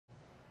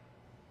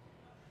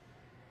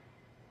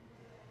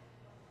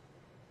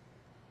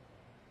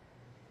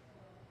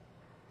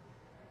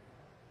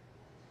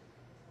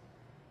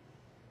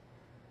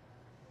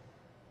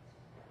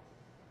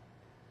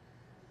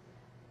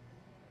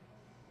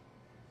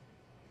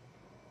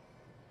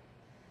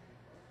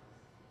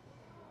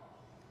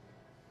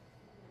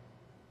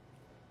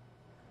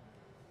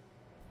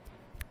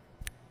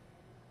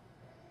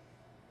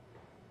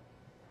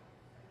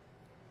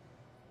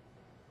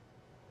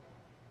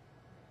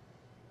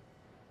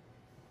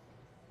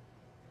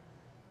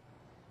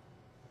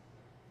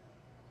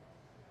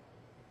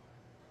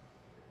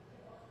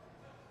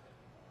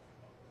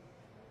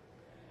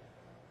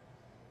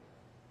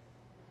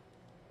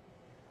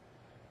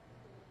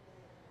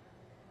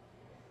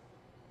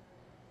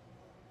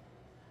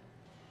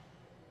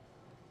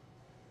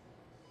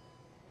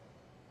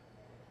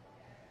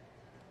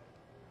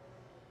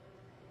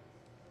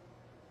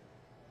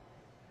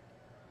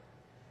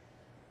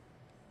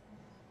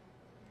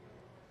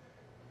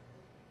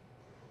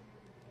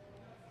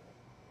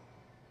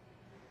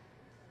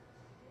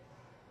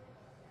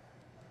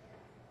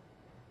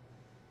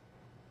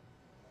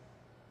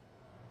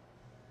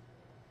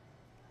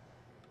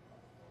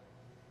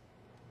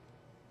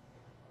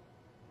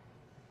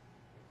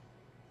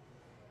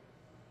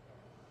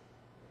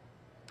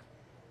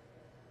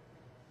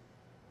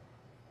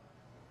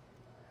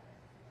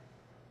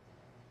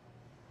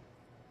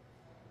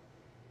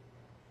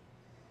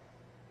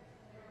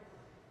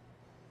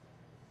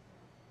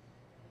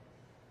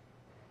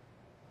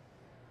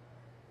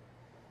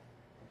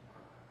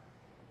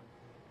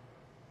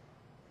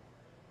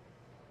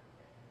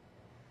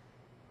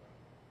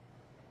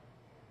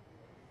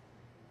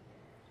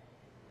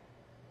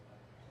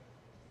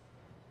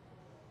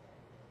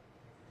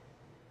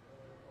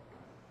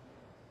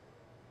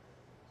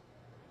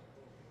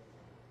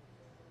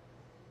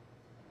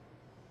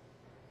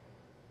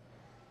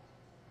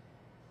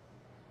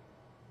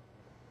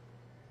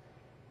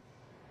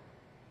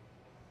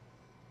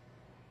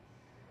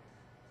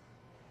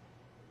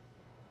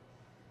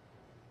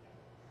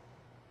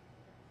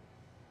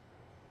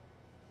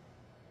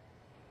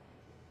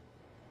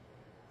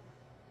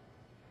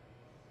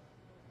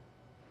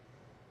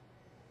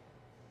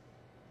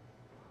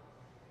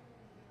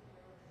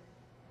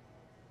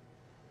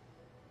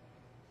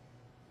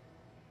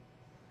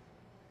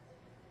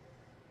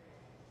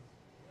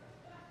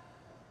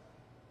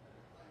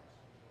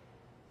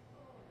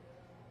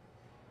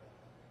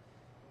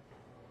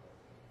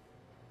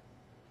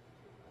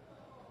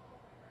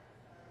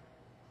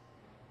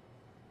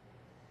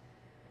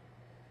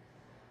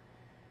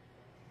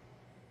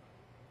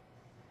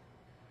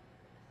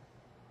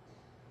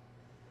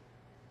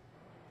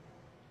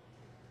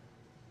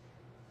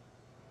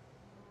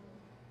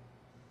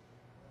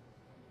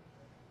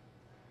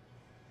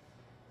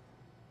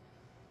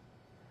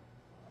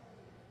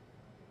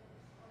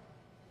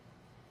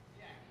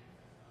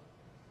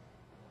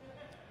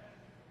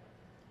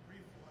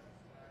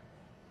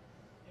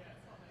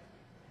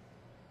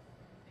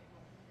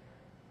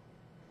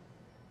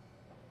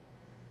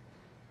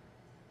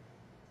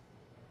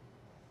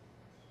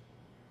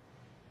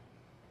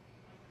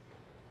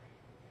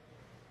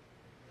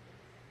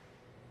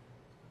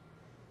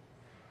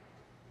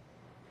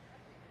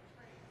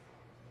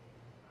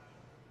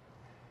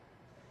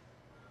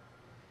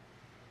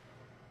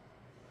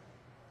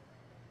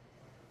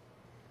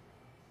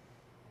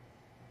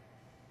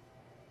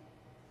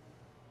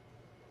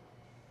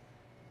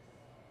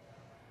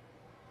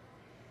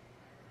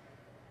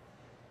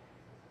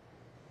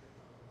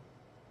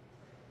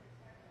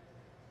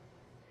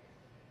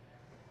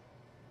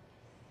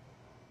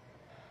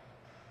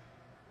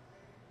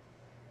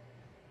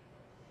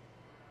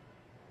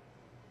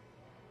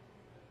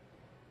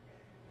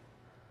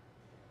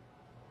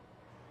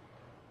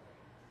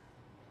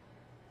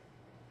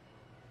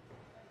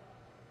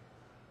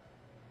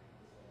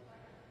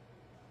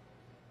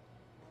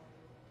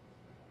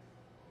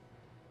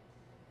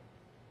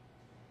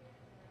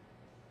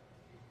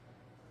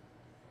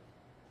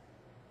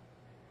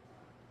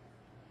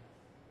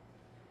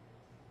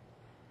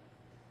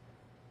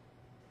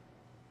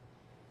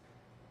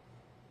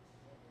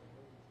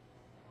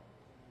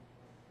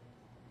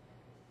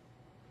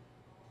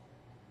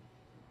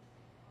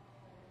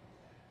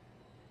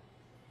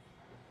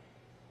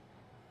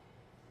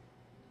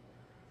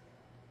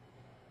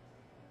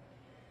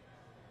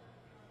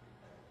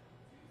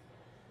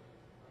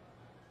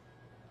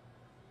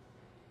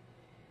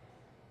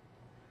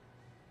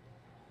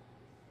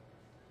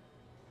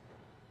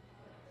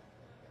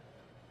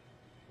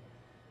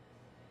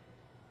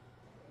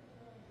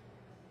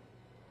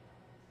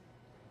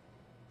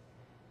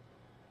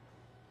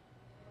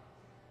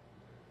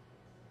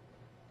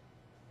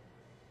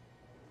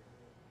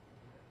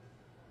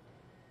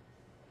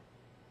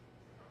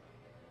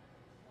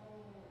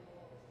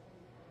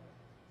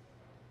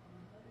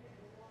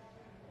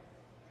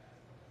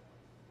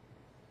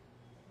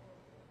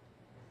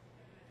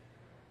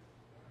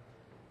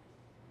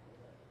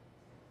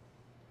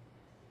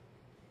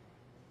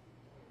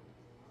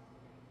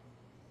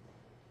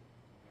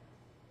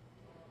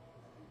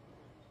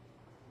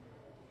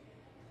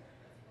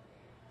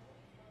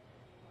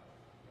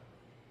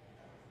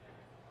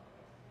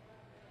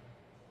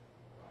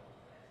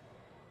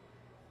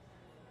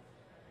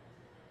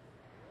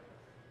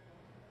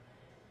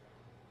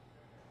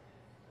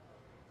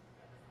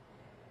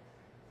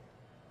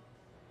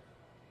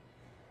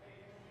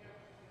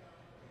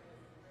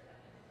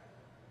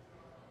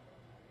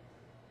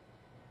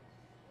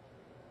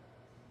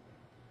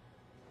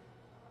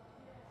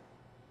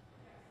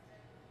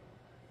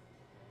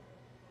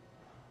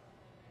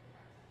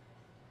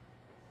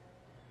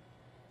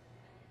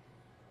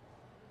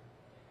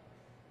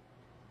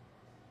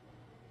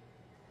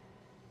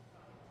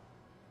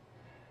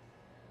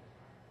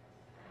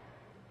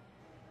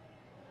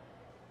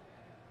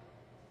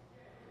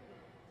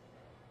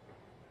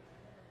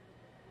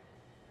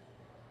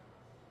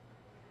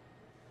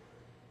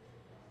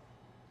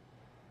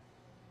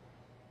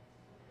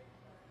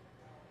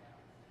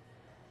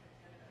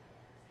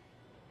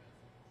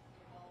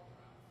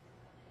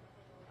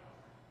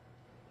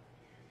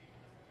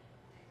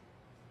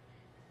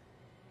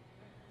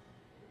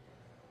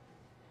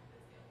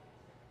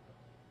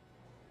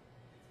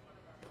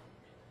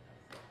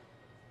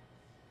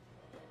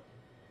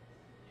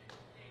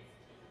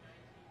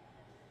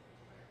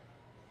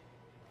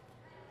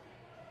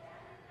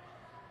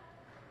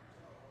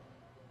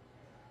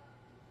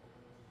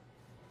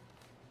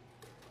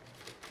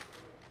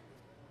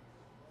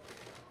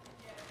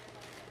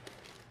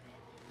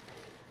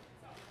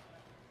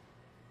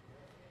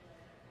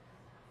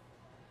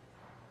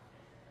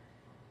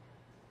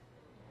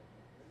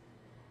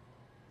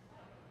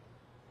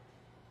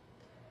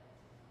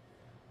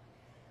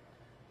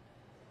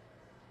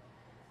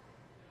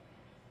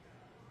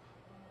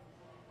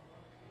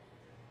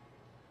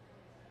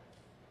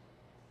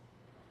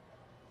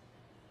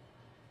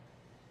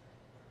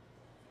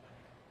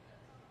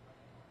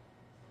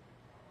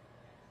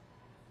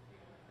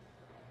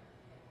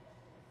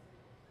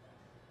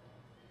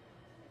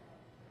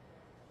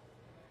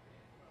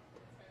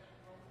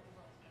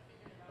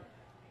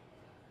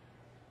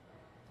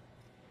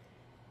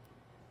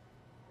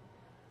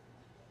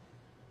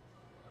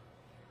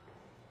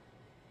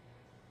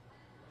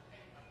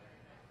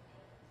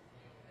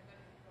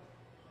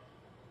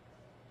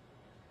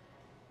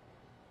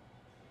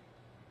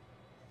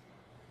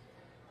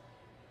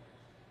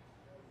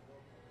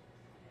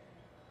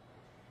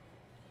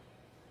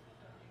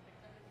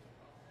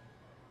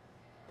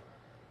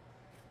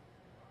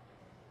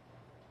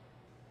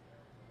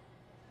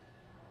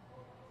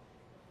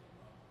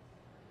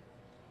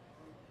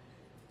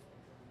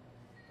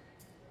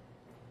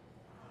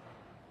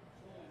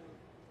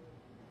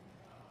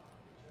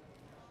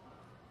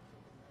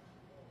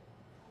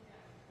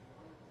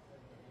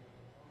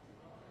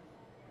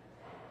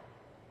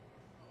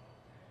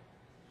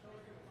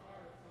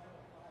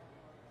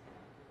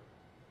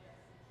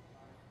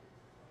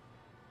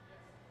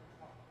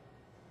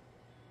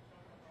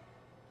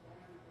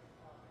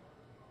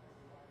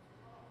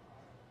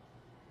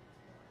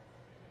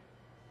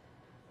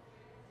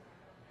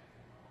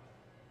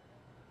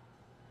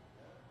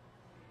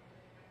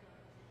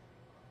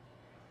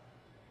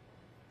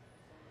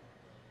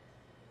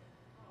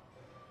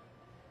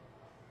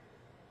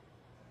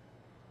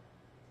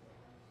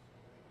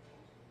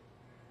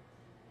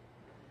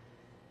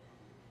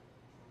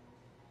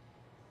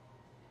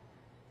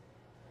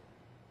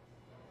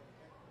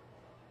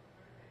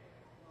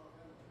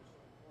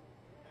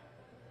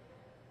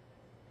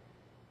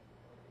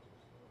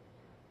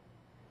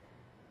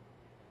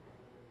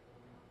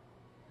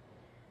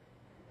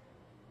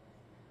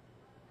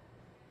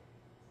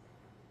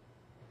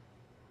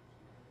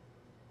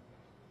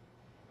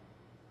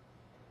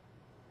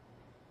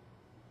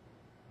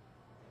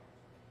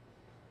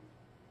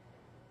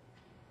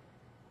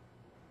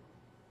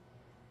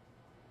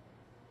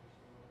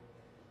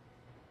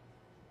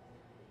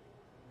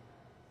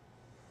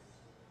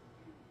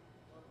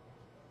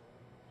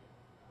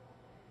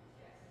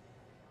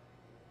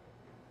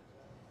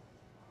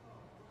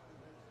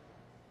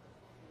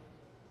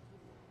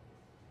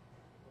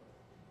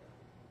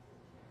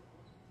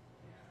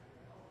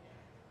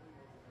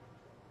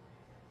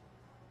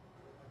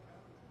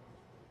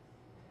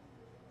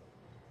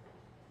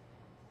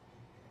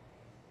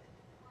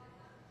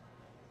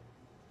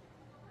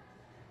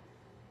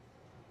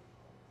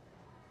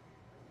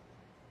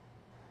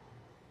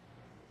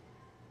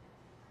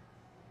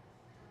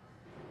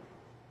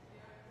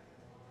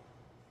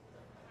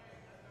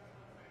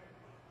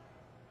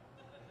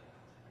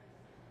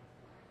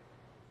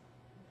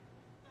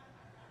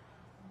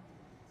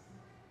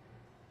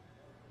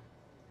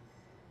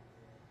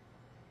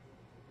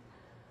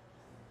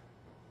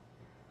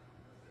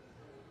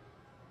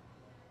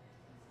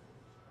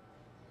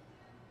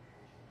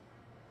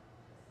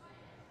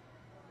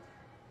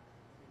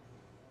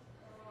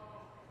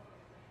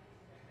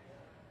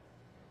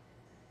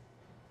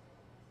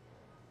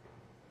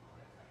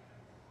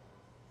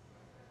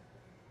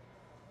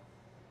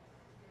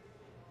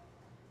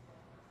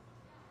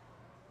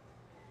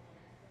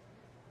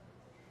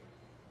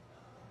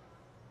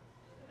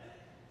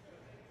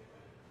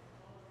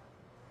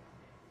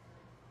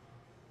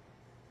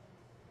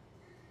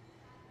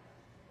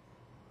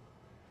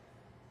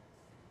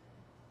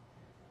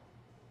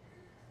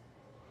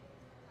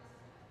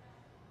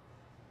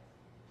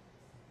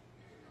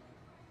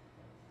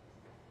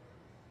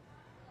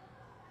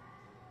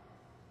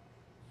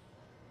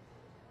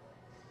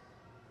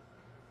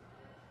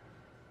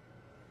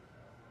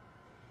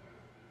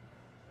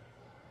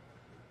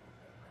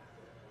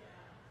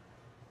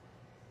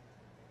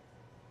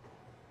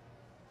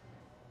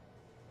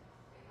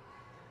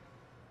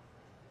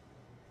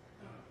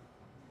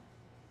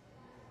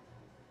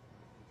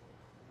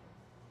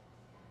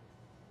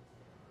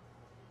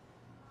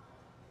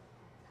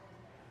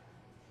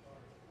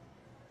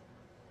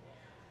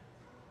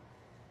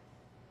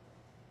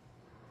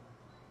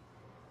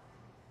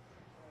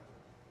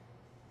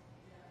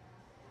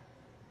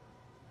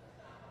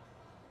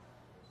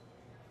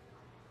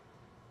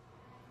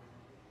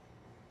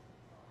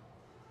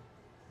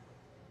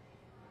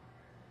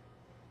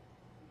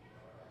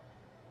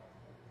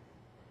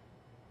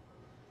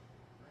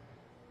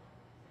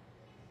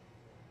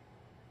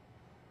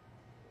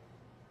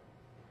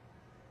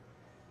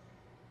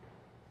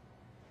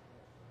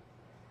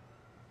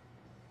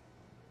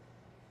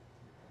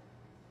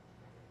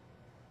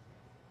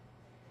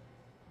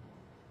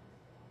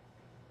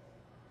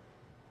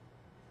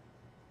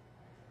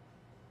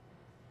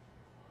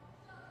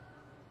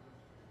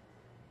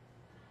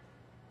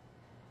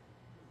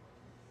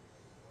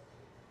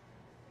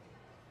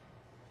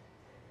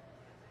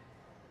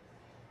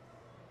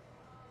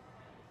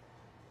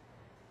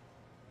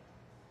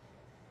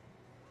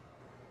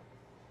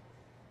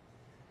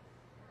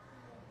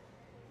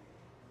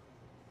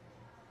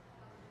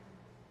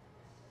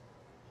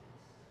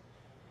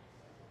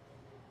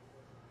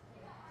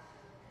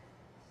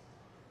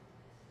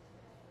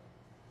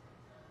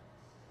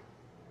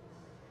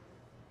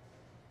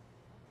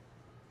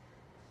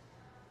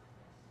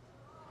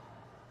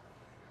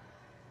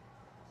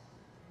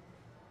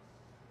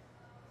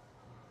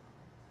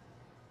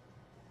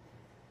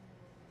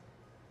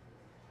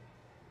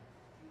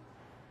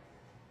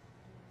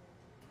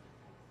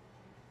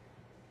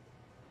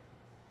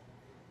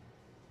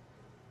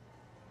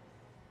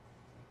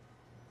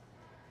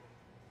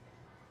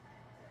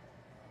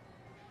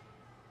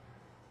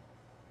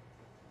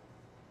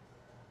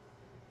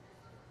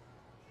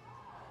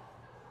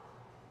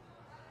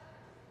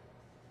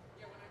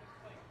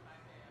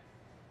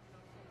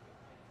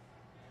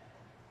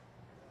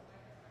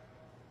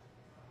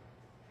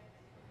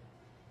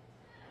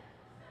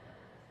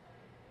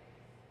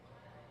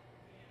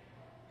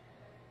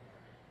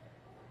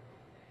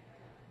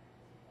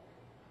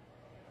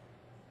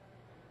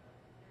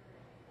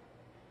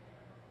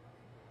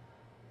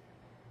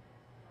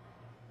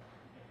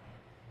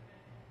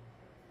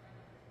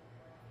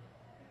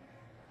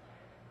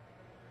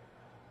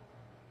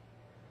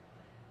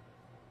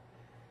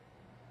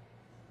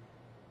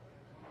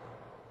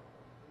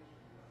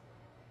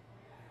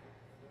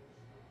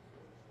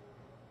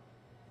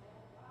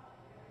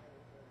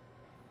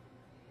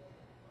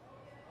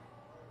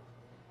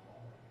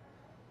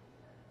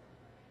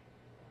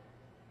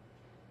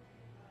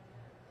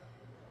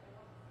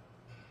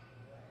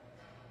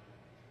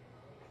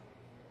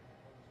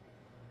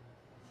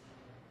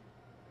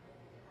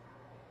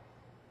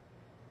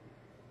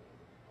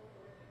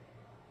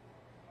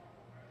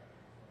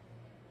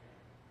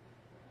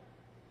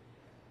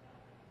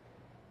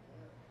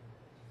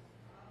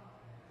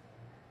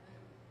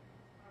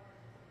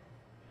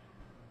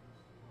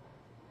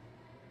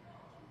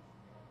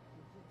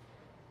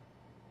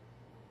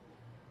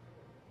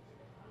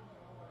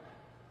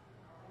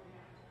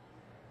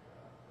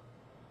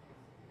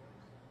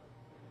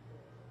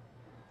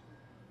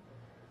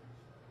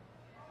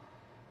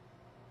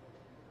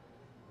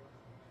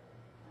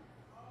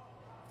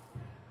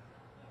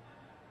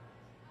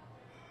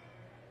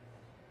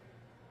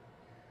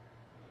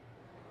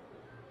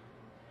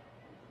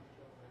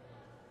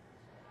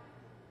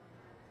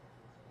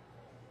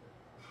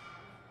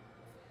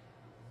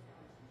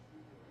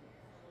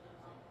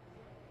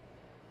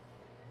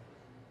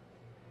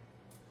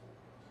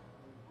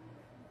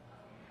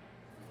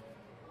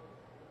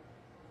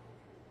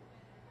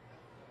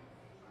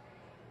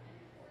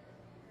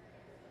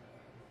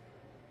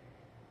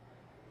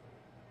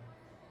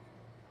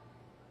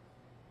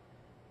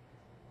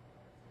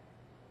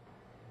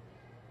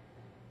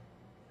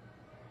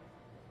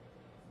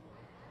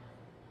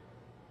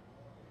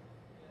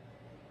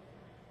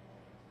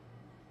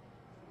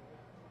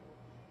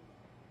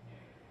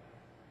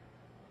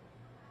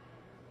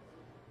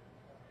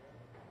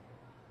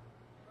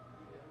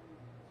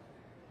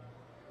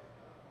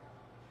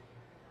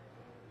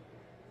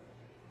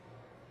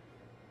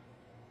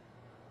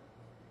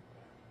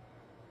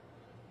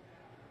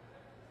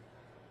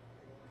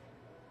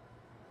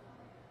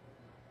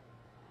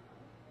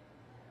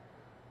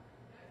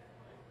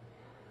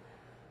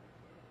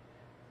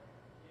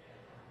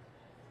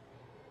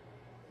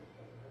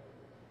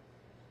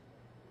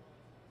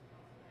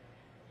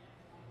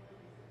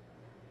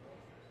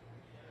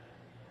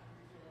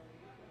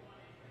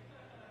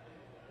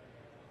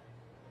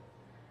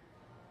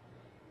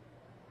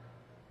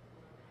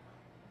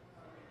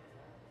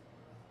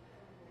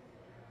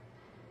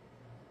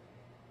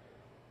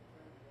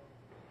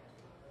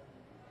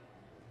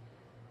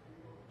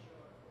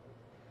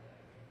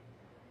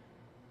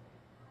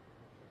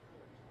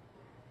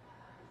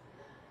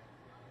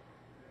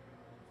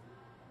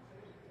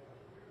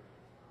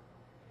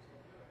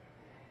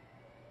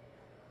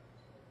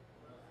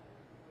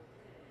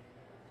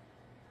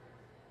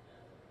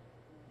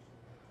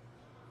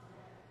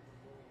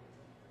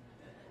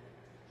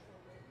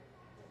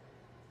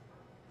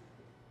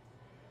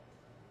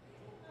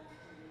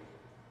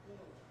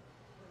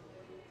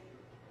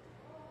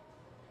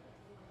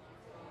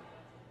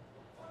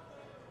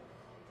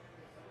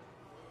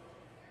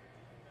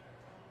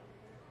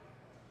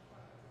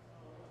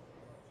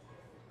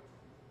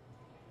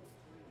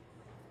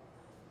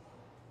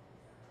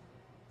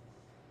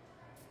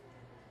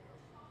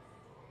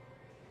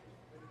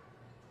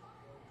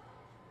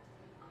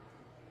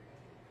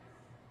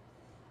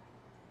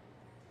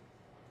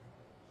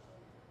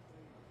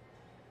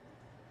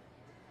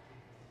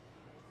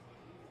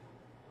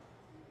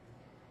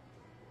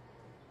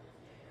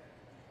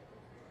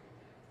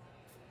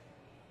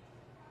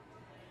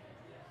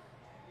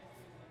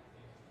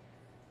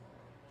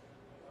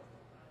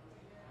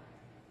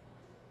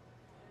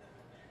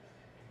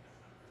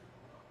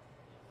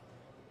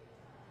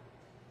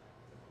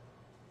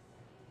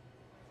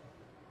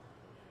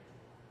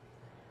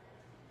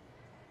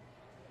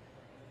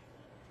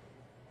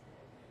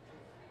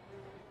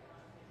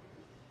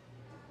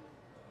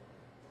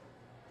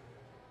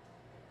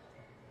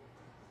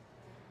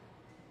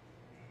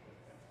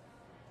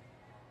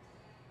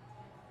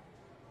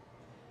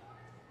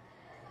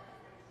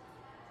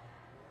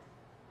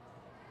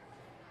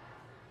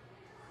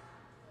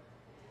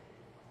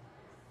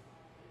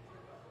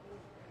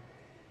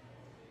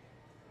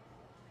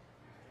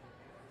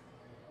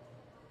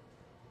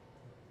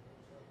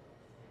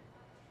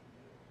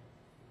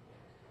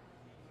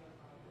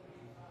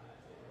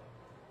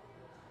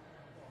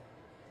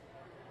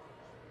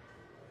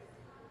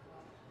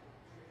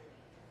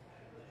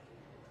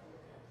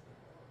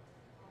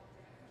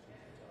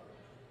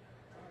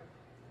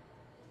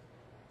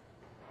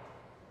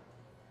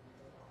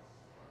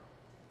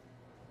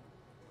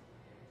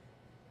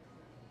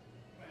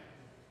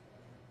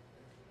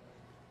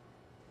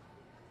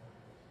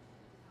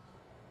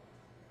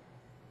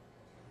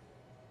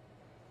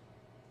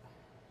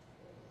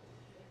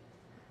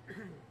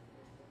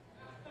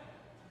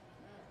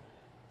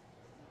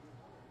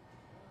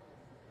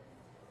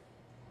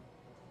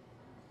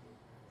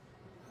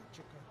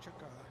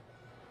chicka.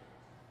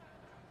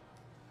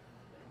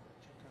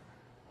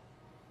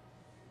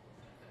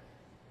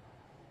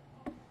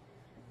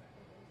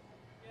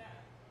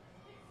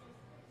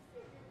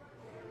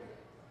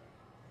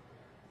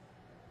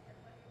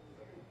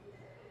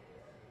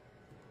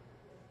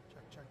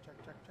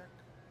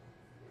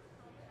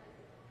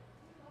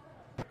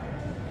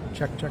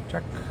 Check, check,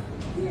 check.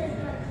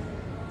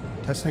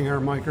 Testing our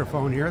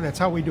microphone here. That's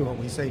how we do it.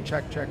 We say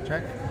check, check,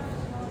 check.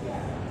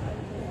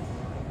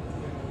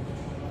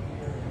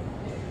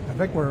 I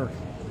think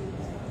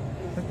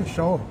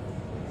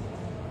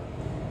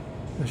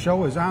the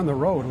show is on the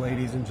road,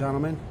 ladies and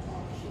gentlemen.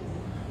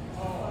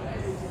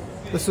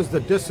 This is the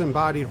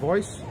disembodied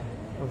voice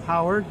of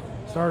Howard.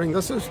 Starting,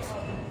 this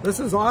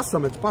is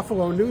awesome. It's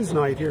Buffalo News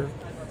Night here.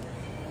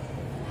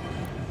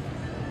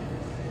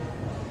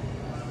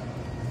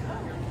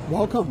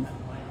 Welcome.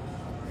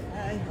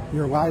 Hi.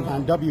 You're live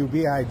on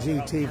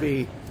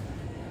WBIG.Tv.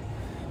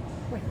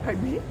 Wait,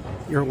 pardon me?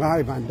 You're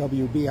live on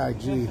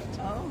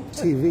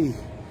WBIG.Tv.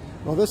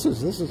 Well, this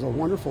is a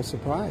wonderful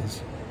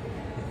surprise.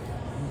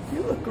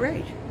 You look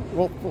great.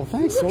 Well,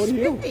 thanks. So do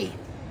you. Spiffy.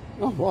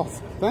 Oh, well,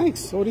 thanks.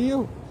 So do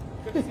you.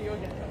 Good to see you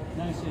again.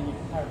 Nice seeing you.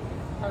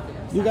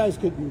 You guys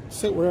could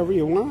sit wherever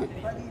you want.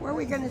 Where are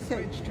we going to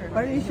sit?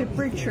 Why don't you sit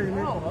bridge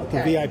tournament? Oh, The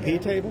okay. VIP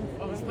table.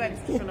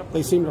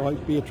 They seem to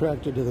be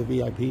attracted to the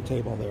VIP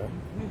table there.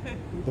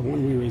 The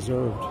one we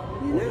reserved.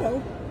 You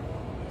know,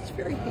 it's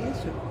very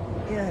handsome.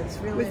 Yeah, it's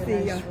really With a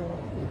the, nice room.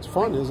 It's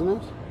fun, isn't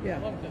it? Yeah.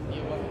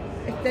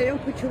 If they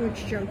don't put too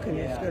much junk in,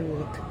 it's going to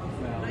look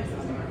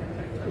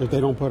If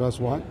they don't put us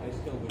what?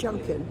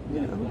 junk in,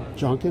 you know.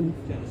 Junkin?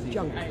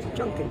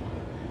 Junkin.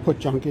 Put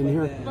junk in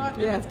here?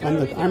 Yeah. I'm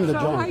the So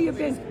how junk. you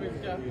been?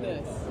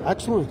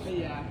 Excellent.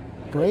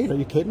 Great. Are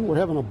you kidding? We're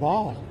having a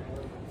ball.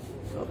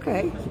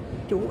 Okay.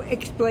 To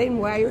explain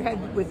why you're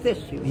headed with this.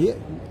 Yeah.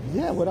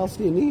 What else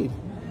do you need?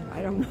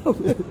 I don't know.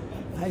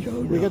 I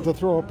don't know. We get to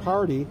throw a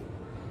party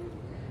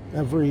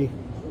every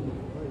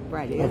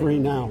right right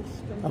now.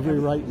 Oh,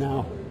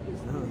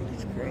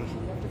 that's great.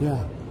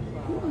 Yeah.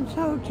 Who's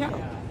the hotel?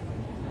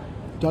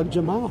 Doug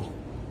Jamal.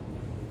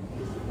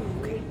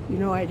 Okay. You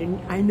know, I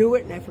knew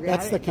it and I forgot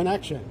That's it. the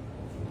connection.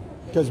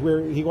 Because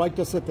he liked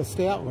us at the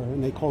Statler,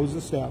 and they closed the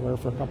Statler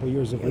for a couple of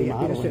years of Because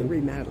remodeling. of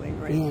remodeling,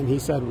 right? And he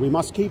said, we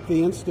must keep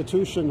the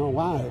institution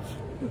alive.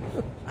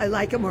 I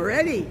like him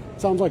already.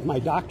 Sounds like my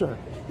doctor.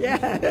 Yeah,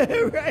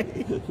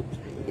 right.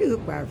 You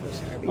look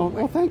marvelous, Harvey. Oh,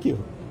 well, thank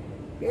you.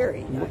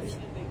 Very nice.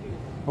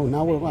 Oh,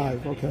 now we're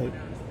live. Okay.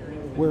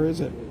 Where is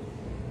it?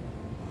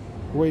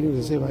 Waiting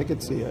to see if I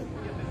could see it.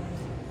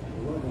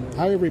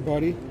 Hi,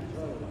 everybody.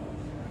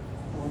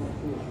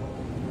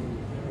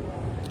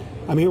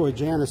 I'm here with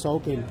Janice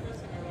Oken.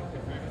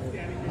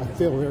 I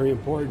feel very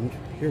important.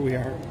 Here we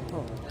are.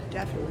 Oh,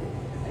 definitely.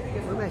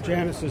 Where am I?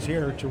 Janice is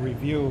here to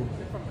review.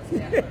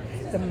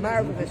 The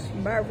marvelous,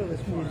 marvelous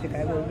music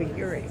I will be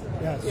hearing.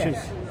 Yes,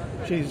 Yeah.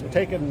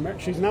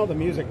 she's now the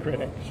music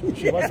critic.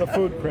 She was a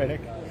food critic.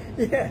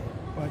 Yeah.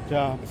 But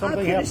I'll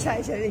something happened.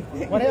 criticize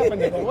anything. What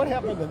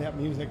happened to that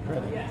music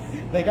critic?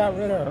 They got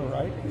rid of her,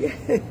 right?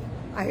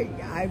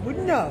 I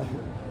wouldn't know.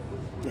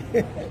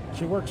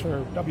 She works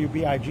for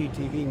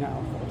WBIG.Tv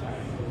now.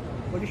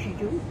 What does she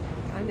do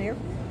on there?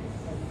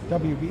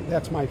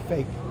 That's my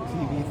fake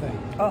TV thing.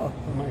 Oh.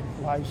 For my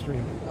live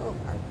streaming. Oh,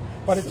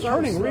 But it's slow,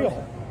 turning slow.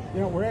 real. You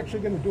know, we're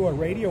actually going to do a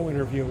radio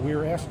interview. We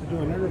were asked to do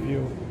an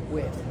interview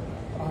With?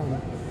 on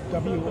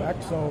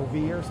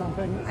WXOV or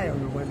something. I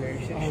don't know whether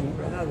it's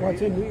Well,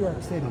 it's in New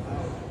York City.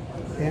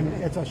 And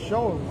it's a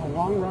show, a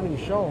long-running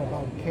show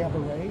about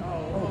cabaret.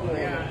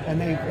 And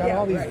they've got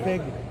all these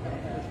big,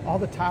 all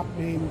the top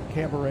name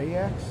cabaret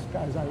acts.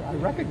 Guys, I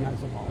recognize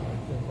them all.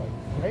 They're like,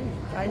 great.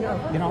 I know.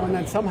 You know, and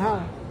then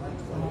somehow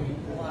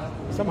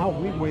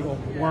we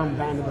wormed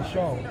onto the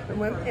show. And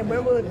when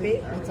will it be?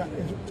 It's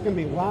going to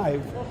be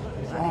live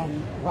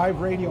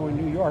radio in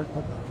New York,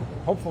 but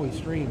hopefully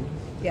streamed.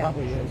 Yeah.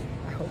 Probably is.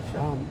 I hope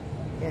so.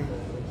 Yeah.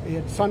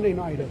 It's Sunday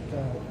night at,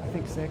 I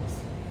think, 6.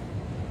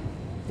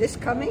 This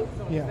coming?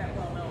 Yeah.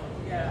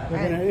 We're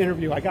going to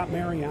interview. I got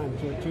Mary on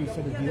to it, too,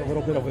 so there'd be a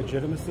little bit of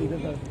legitimacy to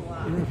the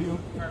interview.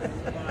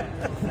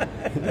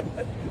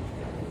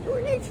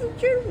 We need some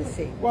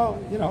legitimacy.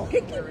 Well, you know.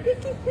 Picky. It'll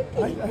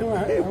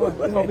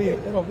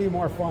be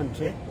more fun,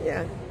 too.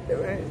 Yeah.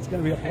 It's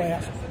going to be a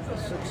blast.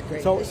 This looks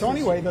great. So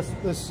anyway,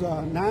 this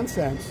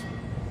nonsense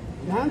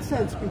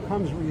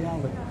becomes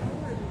reality.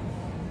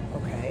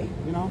 Okay.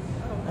 You know,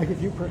 like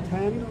if you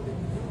pretend,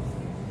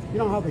 you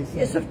know how they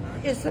say Is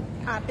the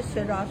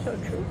opposite also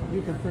true?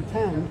 you can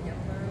pretend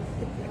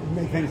and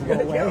make things go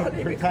away. Yeah,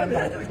 pretend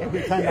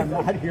I'm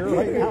not here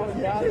right now.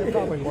 Yeah, it'll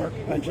probably work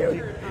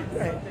eventually.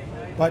 Right.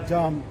 But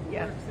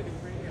Yeah.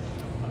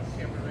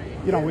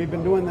 you know, we've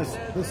been doing this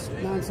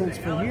nonsense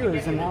for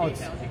years, and now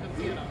it's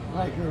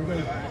like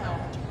everybody.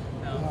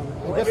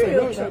 I guess they you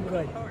look know so that.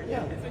 good.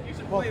 Yeah.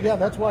 Well, yeah,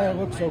 that's why I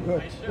look so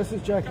good. This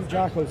is Jackie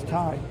Jocko's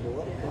tie.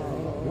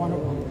 One of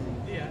them.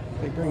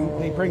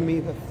 They bring me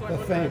the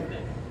thing.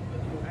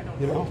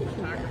 You know.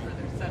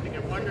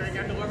 I'm wondering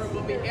if the delivery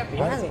will be happy.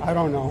 I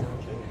don't know.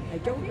 I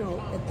don't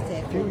know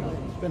exactly.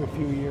 It's been a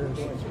few years.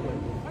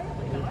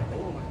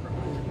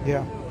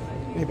 Yeah,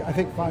 maybe, I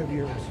think 5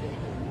 years,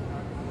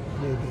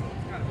 maybe.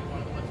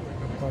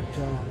 But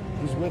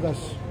he's with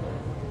us.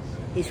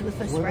 He's with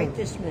us right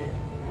this minute.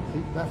 He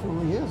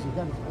definitely is. He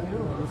got his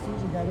piano. This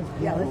is, he got his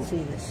piano. Yeah, let's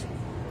see this.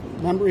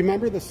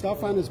 Remember the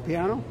stuff on his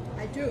piano?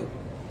 I do.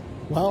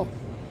 Well,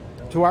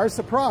 to our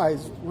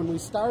surprise, when we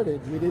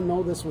started, we didn't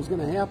know this was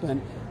going to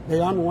happen. They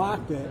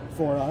unlocked it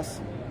for us,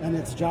 and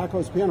it's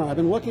Jocko's piano. I've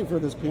been looking for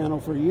this piano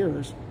for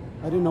years.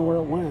 I didn't know where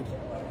it went.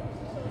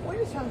 What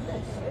is on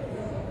this?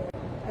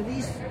 Are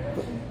these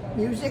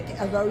music?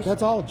 Are those?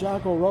 That's all.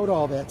 Jocko wrote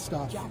all that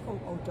stuff. Jocko,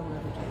 oh, don't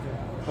ever take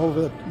it.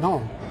 Over the,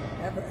 no.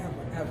 Ever, ever,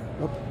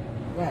 ever. Oop.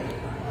 Right.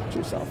 Put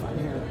yourself on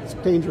here. It's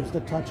dangerous to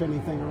touch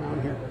anything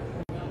around here.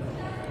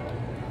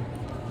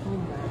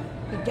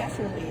 He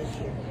definitely is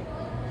here.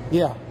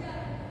 Yeah.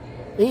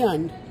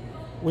 And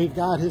we've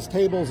got his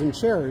tables and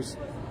chairs.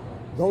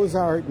 Those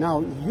are,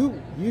 now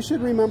you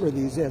should remember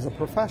these as a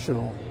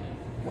professional.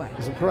 What?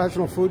 As a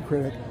professional food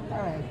critic. All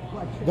right.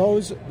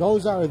 Watch it.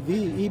 Those are the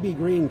E.B.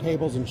 Green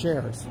tables and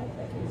chairs.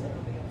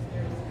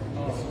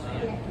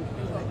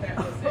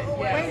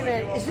 Wait a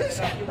minute. Is this,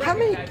 how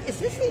many, is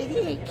this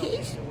 88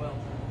 keys?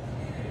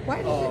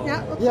 Why does it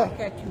not look like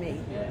that to me?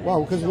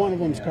 Well, because one of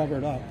them's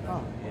covered up.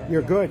 Oh.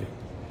 You're good.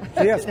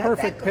 She has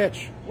perfect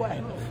pitch. What?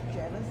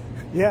 Jealous?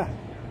 Yeah.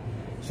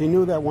 She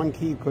knew that one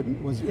key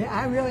was. Yeah,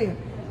 I really,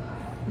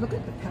 look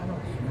at the pedals.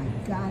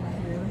 My God,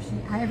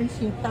 I haven't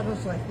seen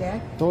pedals like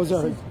that. Those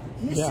are,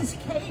 Mrs.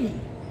 Katie.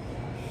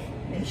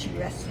 May she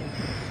rest in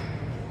peace.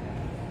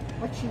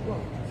 What she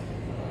won't.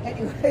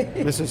 Anyway.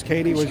 Mrs.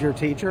 Katie was your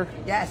teacher?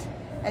 Yes.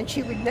 And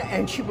she would not,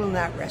 and she will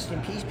not rest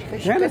in peace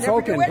because she Janice could never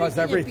Oken do does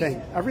anything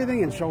everything.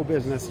 Everything in show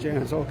business,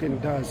 Janice Oken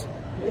does.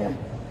 Yeah.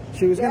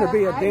 She was going to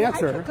be a I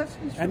dancer, took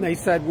lessons and they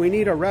said, we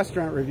need a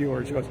restaurant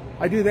reviewer. She goes,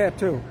 I do that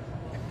too.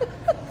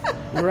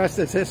 The rest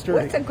is history.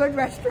 What's a good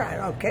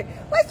restaurant? Okay.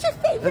 What's your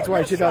favorite That's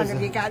why she restaurant? does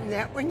Have it. you gotten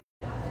that one?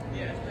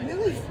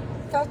 Really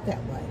felt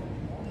that way.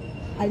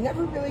 I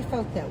never really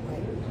felt that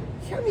way.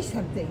 Tell me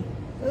something.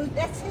 Oh,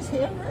 that's his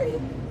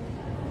handwriting.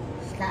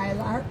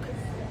 Skylark.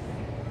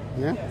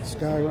 Yeah,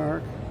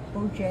 Skylark.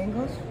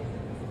 Bojangles.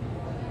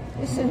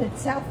 This in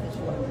itself is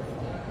wonderful.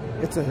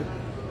 It's a,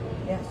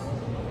 Yes.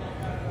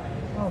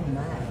 Oh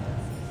my.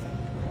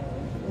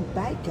 And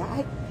by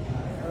God.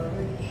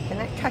 Can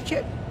I touch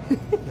it?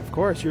 of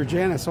course, you're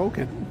Janice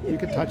Oken. You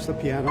can touch the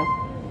piano.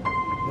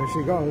 There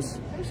she goes.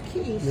 There's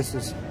keys.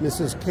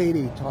 Mrs.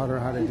 Katie taught her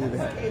how to do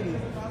that.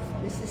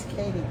 Mrs.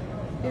 Katie.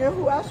 You know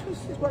who else was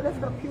one of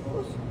her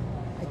pupils?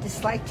 I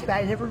disliked him.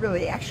 I never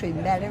really actually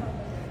met him,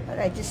 but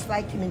I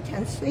disliked him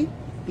intensely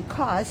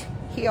because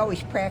he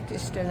always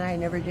practiced and I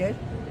never did.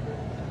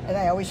 And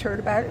I always heard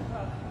about it.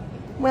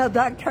 Well,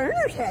 Doug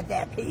Turner's had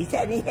that piece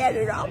and he had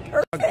it all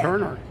perfect. Doug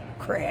Turner.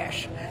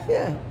 Crash.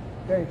 Yeah.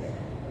 Very good.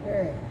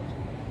 Very good.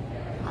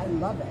 I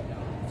love it.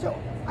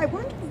 So I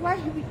wonder why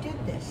he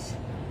did this.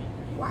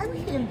 Why would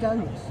he have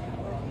done this?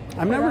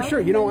 I'm never sure.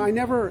 You know, I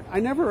never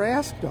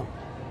asked him.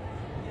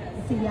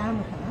 It's a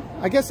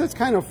Yamaha. I guess it's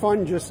kind of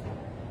fun just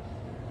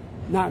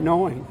not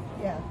knowing.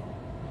 Yeah.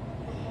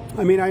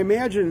 I mean, I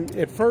imagine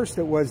at first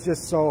it was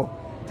just so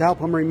to help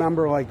him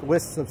remember like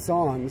lists of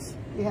songs.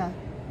 Yeah.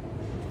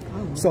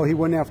 So he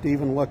wouldn't have to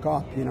even look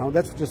up, you know.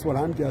 That's just what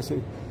I'm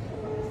guessing.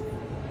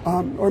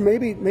 Or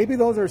maybe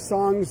those are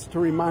songs to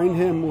remind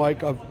him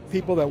like of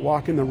people that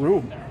walk in the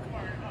room.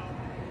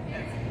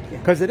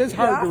 Because it is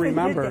hard to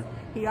remember.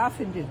 He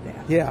often did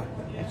that. Yeah.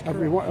 A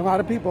lot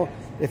of people,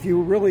 if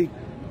you really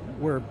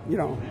were, you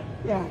know.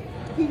 Yeah.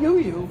 He knew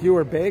you. If you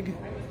were big,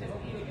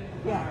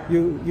 Yeah.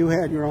 you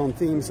had your own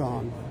theme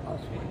song.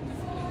 Okay.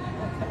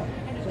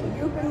 So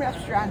you've been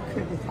restaurant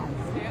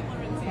criticizing,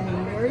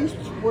 and Mary's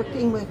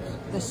working with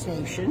the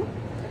station.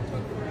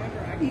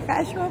 You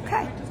guys are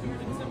okay.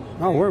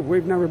 Oh,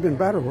 we've never been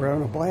better. We're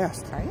having a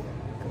blast. Are you?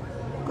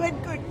 Good.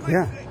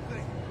 Yeah.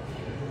 Good.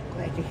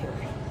 Glad to hear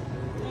it.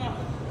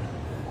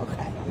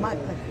 Okay.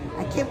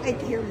 I can't wait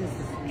to hear this.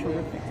 This is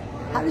terrific.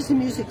 How does the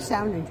music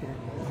sound in here?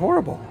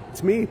 Horrible.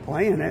 It's me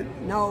playing it.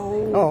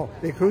 No. Oh,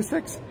 the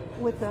acoustics?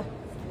 With the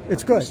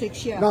It's good.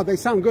 acoustics, yeah. No, they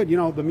sound good. You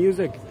know, the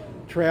music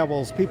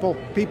travels. People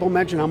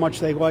mention how much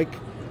they like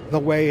the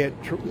way it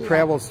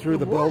travels through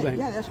the building.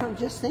 Yeah, that's what I'm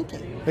just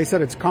thinking. They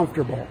said it's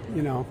comfortable,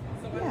 you know.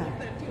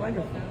 Yeah, it's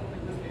wonderful.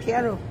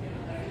 Piano,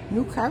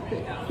 new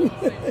carpet.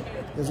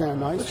 Isn't that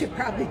nice? Which you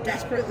probably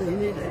desperately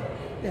needed.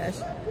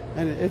 Yes.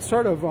 And it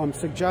sort of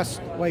suggests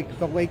like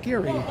the Lake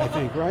Erie, I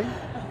think, right?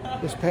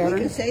 This You pattern.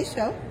 can say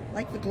so,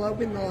 like the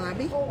globe in the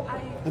lobby.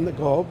 And the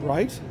globe,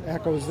 right?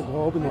 Echoes the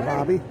globe in the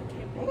lobby.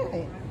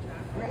 Right.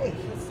 Great.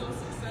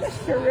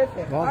 That's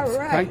terrific. Well, All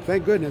right.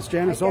 thank goodness.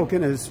 Janice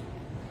Oken is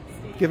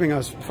giving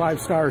us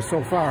 5 stars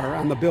so far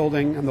on the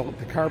building and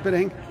the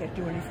carpeting. Can't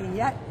do anything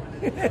yet.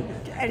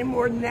 Any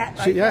more than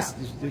that. Yes,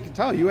 you can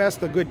tell. You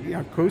asked the good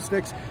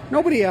acoustics.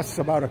 Nobody asks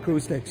about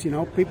acoustics, you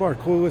know. People are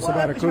clueless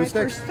about acoustics.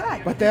 My first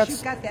thought, but because that's,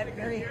 you've got that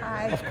very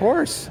high. of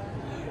course.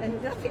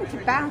 and nothing to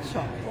bounce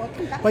off. Well, it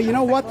can bounce But you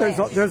know off the what?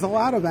 glass. There's a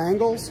lot of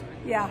angles.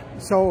 Yeah.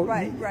 So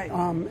right.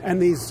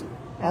 And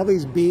all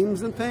these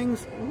beams and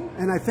things,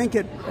 and I think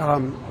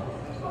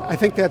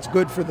that's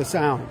good for the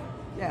sound.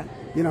 Yeah.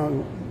 You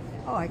know,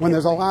 Oh, when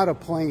there's a lot of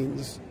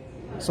planes,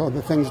 so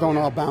the things don't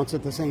all bounce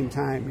at the same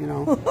time. You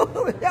know.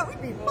 That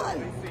would be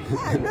fun.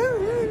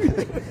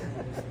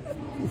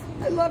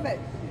 I love it.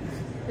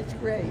 It's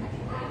great.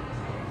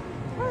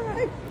 All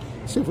right.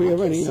 See if we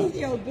have any. See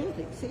the old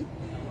building. See.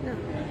 No.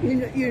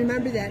 You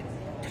remember that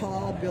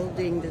tall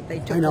building that they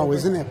took I know. over?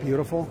 Isn't that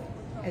beautiful?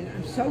 And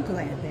I'm so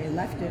glad they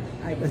left it.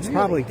 It's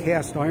probably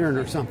cast iron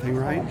or something,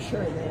 right? I'm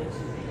sure it is.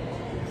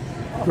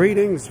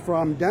 Greetings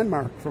from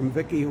Denmark, from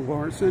Vicky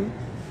Lawrenson.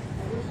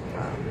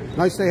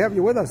 Nice to have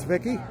you with us,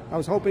 Vicky. I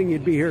was hoping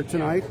you'd be here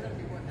tonight.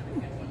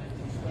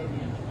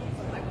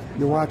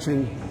 You're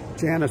watching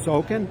Janice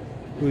Oken,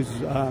 who's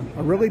a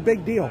really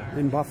big deal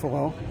in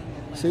Buffalo.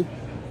 See?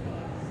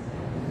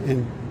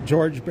 And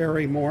George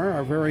Barry Moore,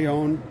 our very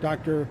own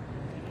Dr.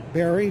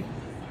 Barry.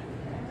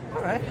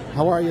 All right.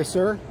 How are you,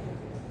 sir?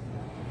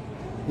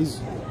 He's...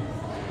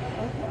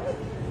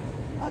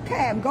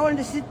 Okay, I'm going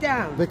to sit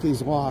down.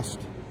 Vicky's lost.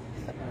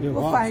 You're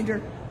We'll lost. find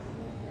her.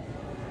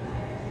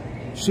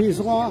 She's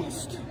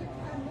lost.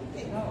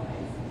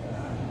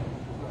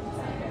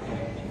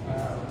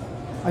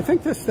 I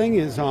think this thing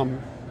is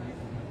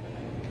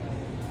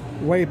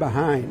way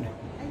behind.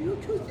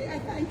 I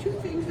find two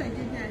things I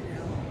did not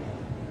know.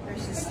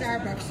 There's a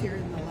Starbucks here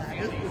in the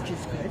lobby, which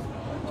is good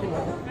to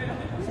know,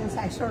 since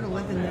I sort of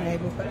live in the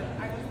neighborhood.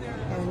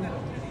 And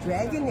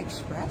Dragon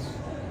Express.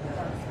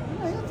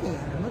 What am I looking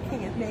at? I'm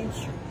looking at Main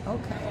Street.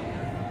 Okay.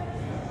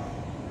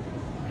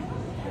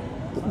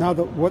 Now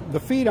the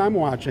feed I'm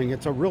watching,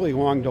 it's a really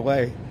long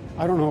delay.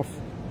 I don't know.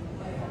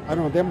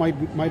 That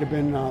might have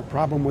been a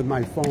problem with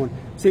my phone.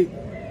 See,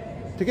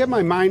 to get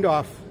my mind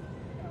off.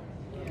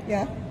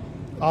 Yeah.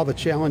 All the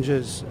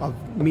challenges of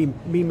me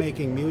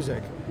making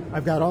music,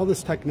 I've got all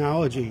this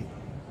technology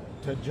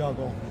to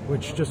juggle,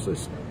 which just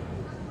is.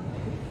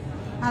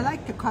 I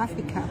like the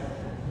coffee cup.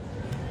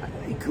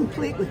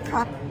 Complete with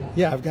cup.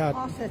 Yeah, I've got.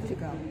 All set to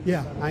go.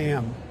 Yeah, I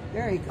am.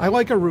 Very good. I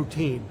like a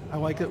routine. I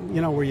like it,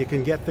 where you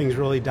can get things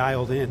really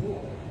dialed in.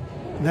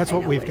 And that's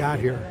what we've got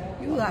here.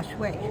 You lost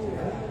weight.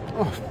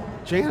 Oh,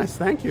 Janice,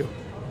 thank you.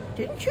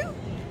 Didn't you?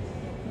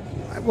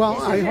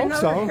 Well, I hope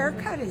another so.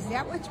 Haircut? Is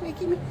that what's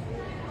making me?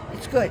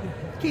 It's good.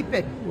 Keep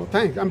it. Well,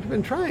 thanks. I've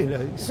been trying to.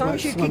 As long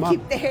as you can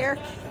keep the hair,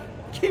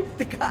 keep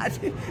the cut.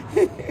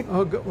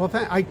 Oh, good. Well,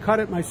 I cut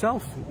it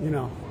myself.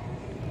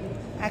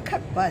 I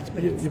cut buds,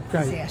 but it's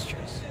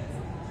disastrous.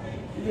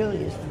 It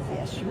really is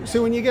disastrous. See,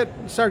 when you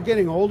start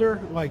getting older,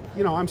 like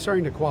I'm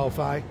starting to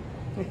qualify.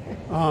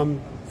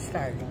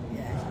 Starting,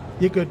 yeah.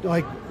 You could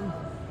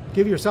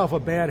give yourself a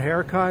bad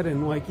haircut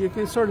and you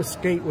can sort of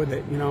skate with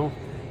it,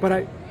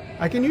 But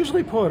I can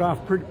usually pull it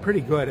off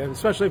pretty good,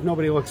 especially if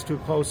nobody looks too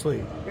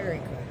closely. Very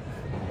good.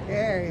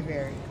 Very,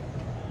 very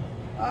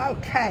good.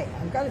 Okay,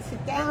 I'm going to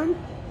sit down,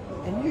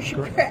 and you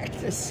should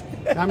practice.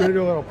 I'm going to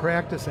do a little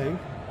practicing.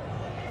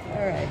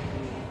 All right.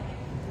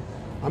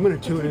 I'm going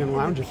to tune in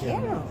lounge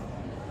piano. again.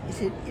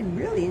 Is it in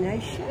really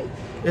nice shape?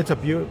 It's a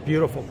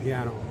beautiful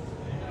piano.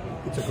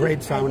 It's a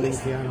great sounding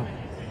piano.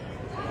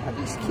 Are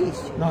these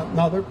keys?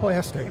 No, they're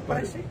plastic. They're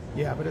plastic?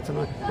 Yeah, but it's a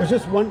nice. There's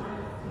just one.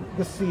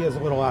 The C is a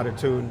little out of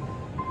tune.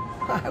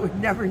 I would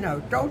never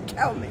know. Don't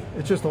tell me.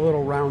 It's just a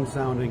little round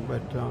sounding,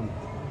 but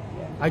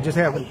I just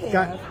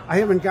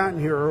haven't gotten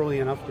here early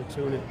enough to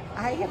tune it.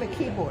 I have a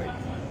keyboard,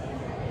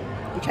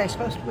 which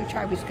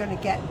I was going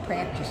to get and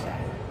practice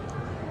on.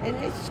 And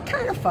it's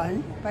kind of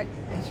fun, but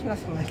it's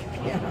nothing like a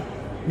piano.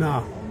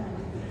 No.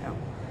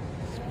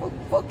 It's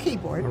full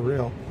keyboard. For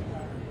real.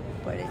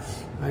 But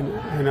it's. I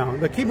know.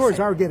 The keyboards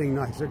are getting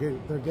nice. They're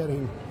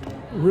getting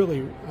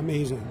really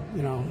amazing.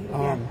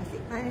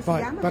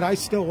 But I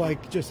still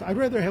I'd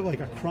rather have a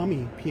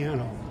crummy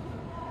piano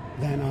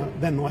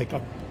than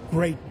a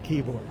great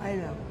keyboard. I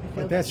know.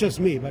 But that's just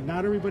me. But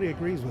not everybody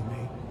agrees with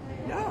me.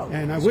 No.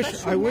 And I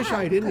wish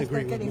I didn't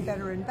agree with they're getting me.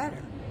 better and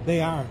better. They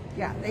are.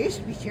 Yeah, they used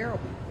to be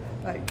terrible,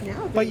 but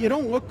now. But you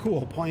don't look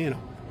cool playing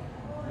them.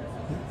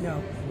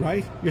 No.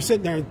 Right? You're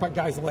sitting there and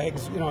guys'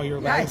 legs. Your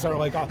legs are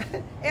like.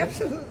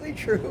 Absolutely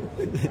true.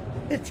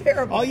 It's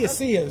terrible. All you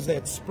see is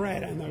that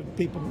spread and the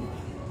people,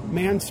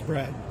 man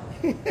spread,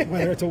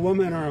 whether it's a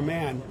woman or a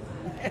man.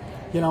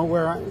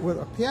 Where with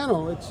a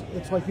piano,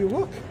 it's like you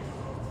look.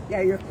 Yeah,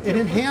 it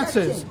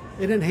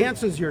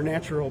enhances your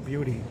natural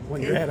beauty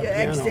when you're at a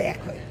piano.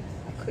 Exactly.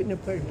 I couldn't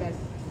have put it better.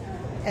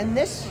 And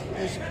this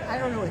is, I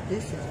don't know what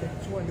this is, but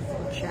it's wonderful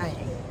and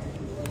shiny.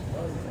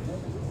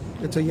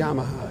 It's a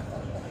Yamaha.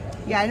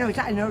 Yeah, I know.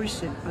 I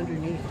noticed it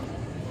underneath.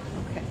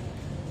 Okay.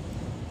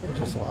 I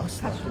just lost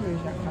it. Customers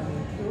are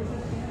coming through.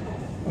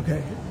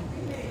 Okay.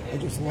 I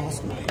just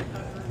lost mine.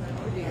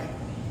 Oh dear.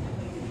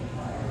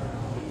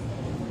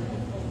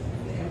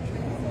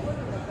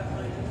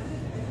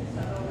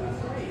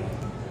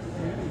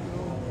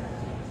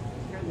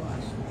 You're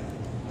lost.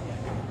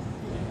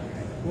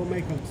 We'll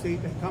make them see.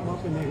 They come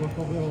up and they look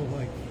a little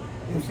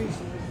And see,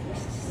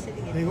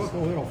 they look a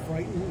little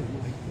frightened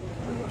and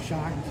like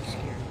shocked,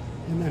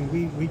 and then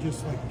we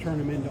just like turn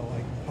them into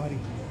like putty.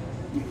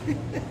 I'm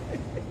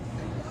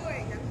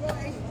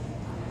going.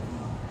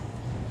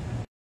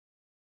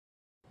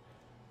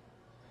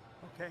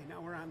 Okay,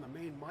 now we're on the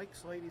main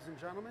mics, ladies and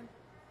gentlemen.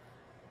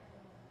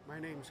 My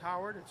name's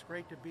Howard. It's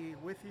great to be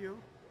with you.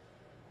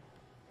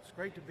 It's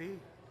great to be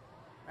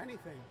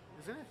anything,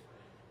 isn't it?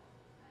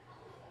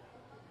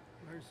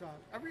 There's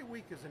every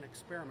week is an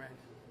experiment.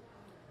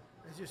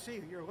 As you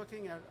see, you're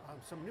looking at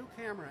some new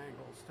camera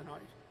angles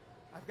tonight.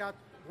 I've got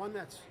one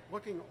that's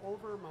looking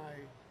over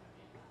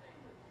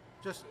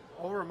just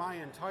over my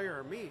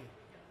entire me.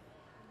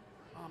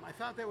 I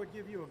thought that would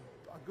give you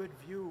a good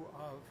view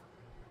of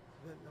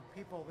the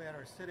people that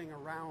are sitting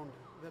around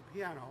the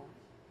piano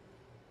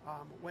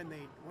when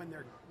they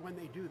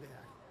do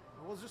that.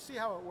 We'll just see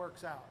how it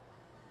works out.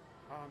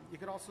 You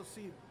could also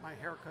see my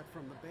haircut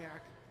from the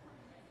back.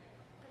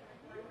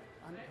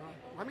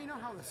 Let me know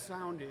how the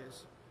sound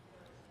is,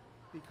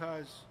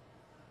 because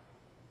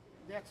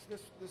that's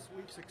this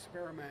week's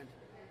experiment.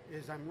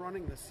 Is I'm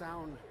running the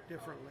sound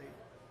differently.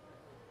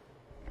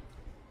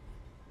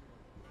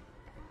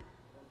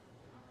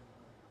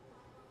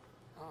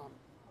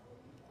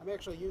 I'm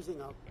actually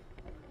using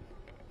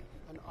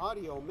an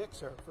audio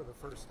mixer for the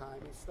first time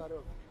instead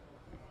of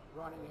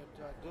running it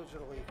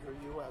digitally through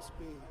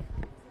USB.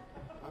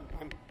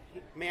 I'm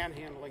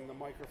manhandling the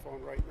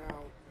microphone right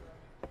now,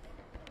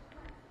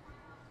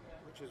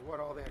 which is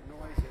what all that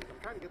noise is. I'm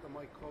trying to get the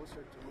mic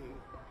closer to me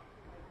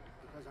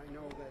because I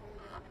know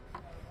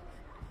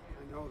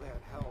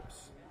that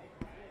helps.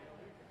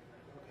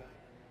 Okay,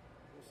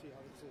 we'll see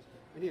how this is.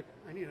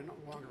 I need a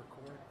longer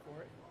cord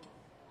for it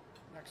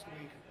next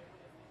week.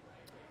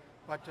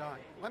 But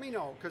let me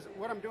know, because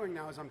what I'm doing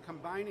now is I'm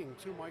combining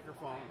two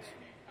microphones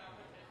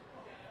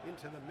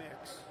into the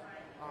mix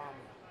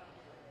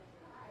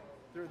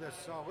through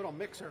this little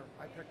mixer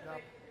I picked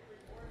up.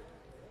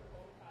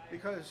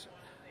 Because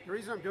the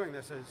reason I'm doing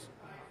this is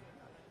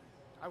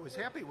I was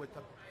happy with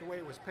the way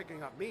it was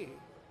picking up me,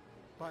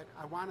 but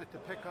I wanted to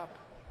pick up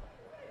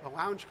the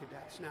Lounge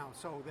Cadets now,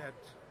 so that,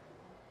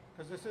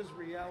 because this is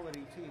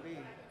reality TV,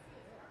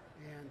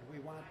 and we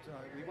want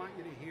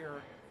you to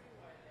hear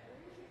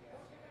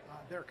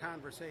their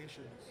conversations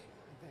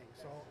and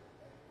things. So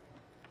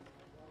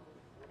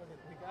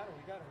we got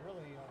a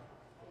really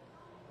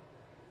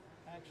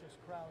anxious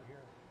crowd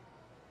here.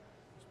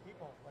 There's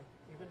people like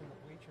even in the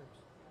bleachers.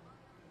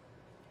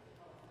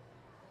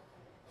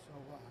 So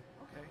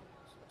okay.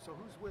 So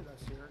who's with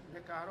us here?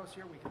 Nick Otto's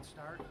here. We can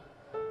start.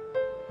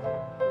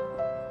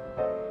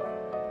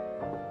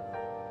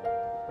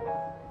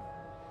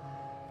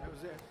 That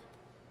was it.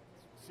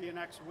 See you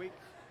next week.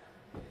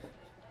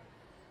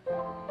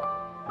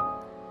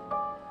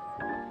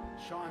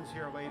 Sean's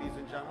here, ladies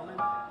and gentlemen.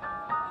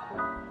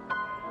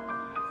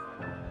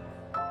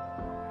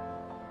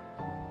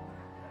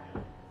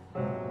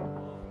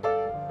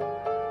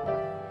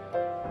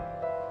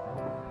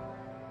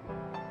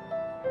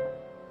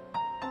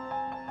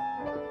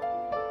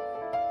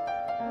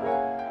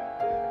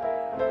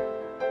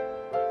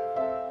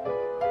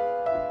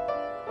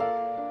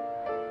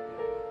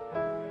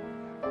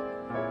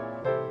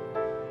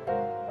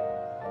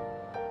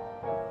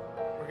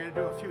 We're going to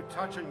do a few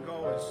touch and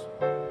goes.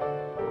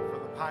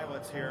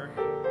 Pilots here.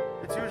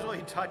 It's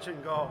usually touch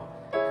and go.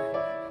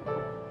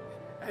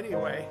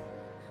 Anyway,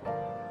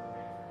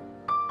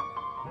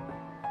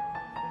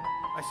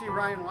 I see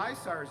Ryan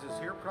Lysars is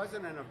here,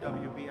 president of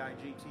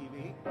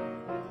WBIG.Tv.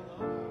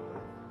 Hello.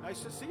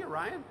 Nice to see you,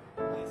 Ryan.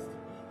 Nice to be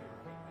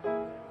here.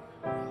 Hello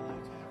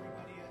to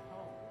everybody at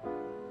home.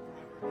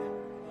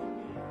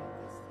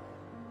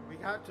 We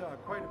got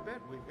quite a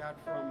bit. We've got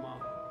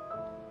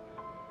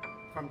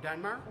from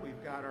Denmark.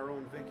 We've got our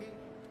own Vicky.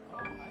 Oh,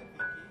 hi,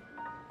 Vicky.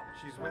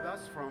 She's with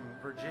us from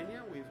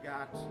Virginia. We've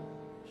got...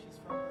 She's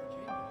from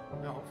Virginia?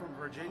 No, from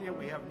Virginia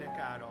we have Nick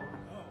Otto. Oh,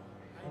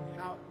 hi, Nick.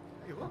 Now,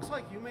 it looks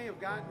like you may have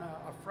gotten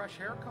a fresh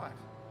haircut.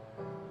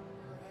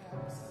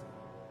 Perhaps.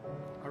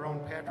 Our own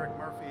Patrick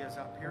Murphy is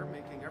up here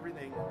making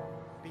everything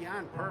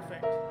beyond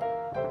perfect.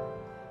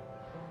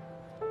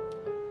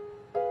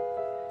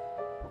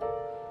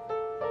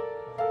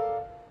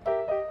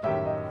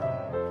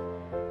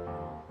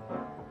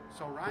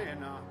 So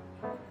Ryan,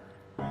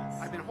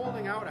 I've been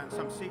holding out on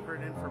some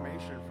secret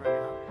information for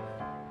you.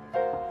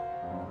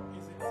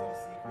 Is it so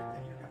secret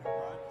that you're going to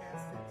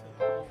broadcast it to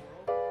the whole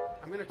world?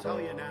 I'm going to tell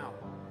you now,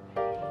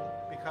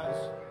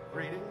 because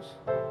greetings,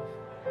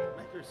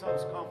 make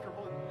yourselves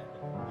comfortable.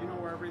 You know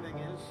where everything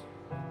is.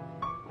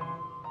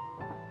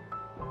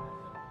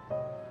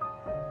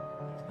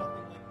 There's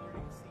nothing like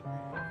learning secret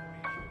information live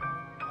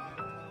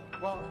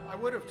television. Well, I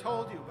would have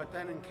told you, but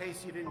then in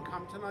case you didn't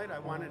come tonight, I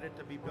wanted it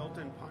to be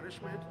built-in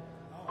punishment.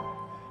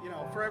 Oh, You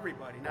know, for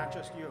everybody, not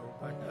just you,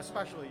 but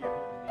especially you,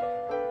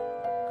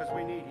 because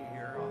we need you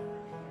here.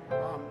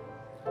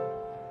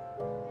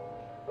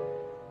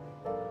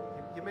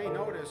 You may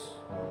notice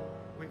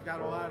we've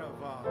got a lot of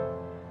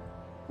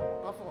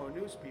Buffalo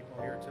News people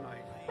here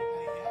tonight, I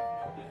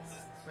have noticed.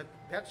 but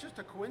that's just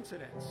a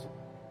coincidence.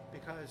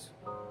 because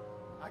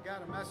I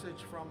got a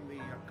message from the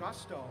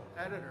Gusto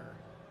editor,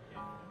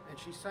 and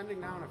she's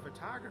sending down a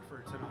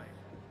photographer tonight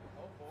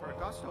for a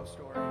Gusto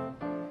story.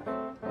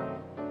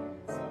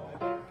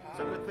 It's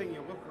a good thing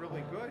you look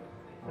really good.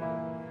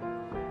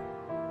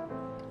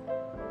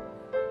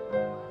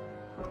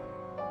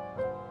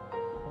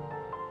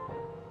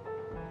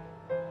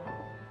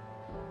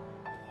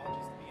 I'll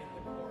just be in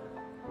the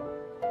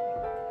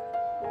corner.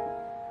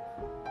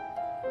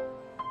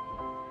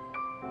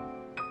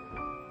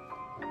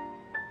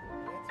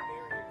 That's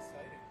very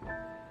exciting.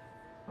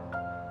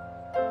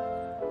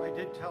 I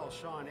did tell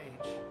Sean H.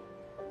 Are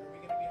we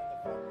going to be on the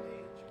front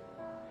page?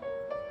 The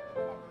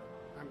cover?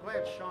 I'm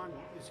glad Sean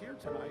is here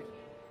tonight,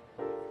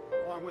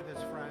 along with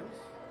his friends.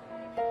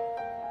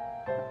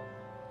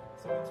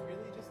 So it's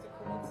really just a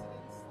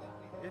coincidence that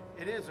we have.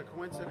 It is a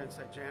coincidence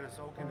that Janice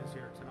Oken is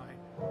here tonight.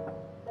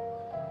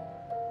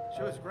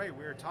 She was great.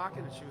 We were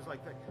talking, and she was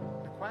like, the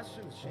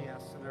questions she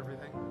asked and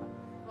everything.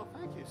 Well,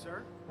 thank you,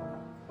 sir.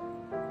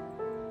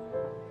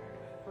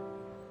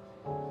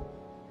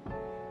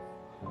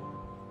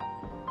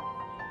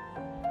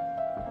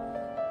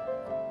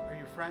 Are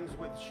you friends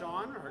with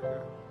Sean?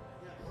 Or?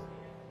 Yes.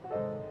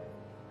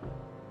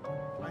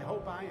 I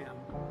hope I am.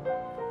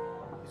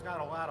 He's got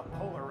a lot of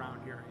pull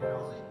around here, you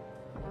know.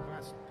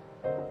 That's-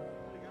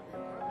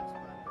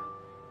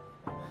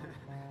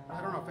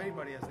 I don't know if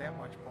anybody has that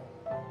much pull.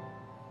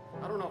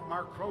 I don't know if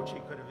Mark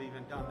Croce could have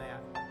even done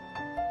that.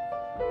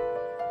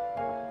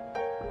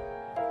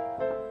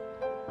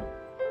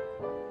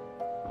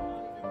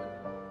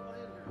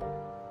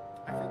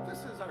 I think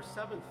this is our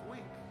 7th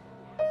week.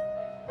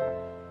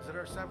 Is it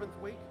our 7th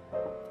week?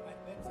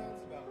 That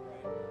sounds about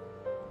right.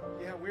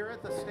 Yeah, we were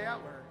at the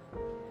Statler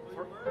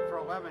for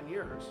 11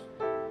 years.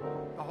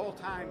 The whole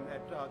time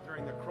that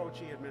during the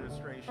Croce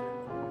administration.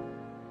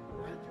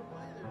 Where did you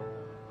play there? The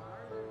bar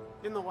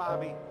there? In the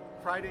lobby,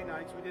 Friday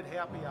nights, we did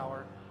happy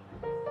hour.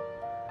 And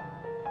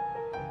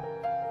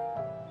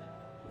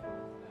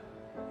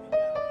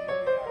now here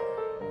we are.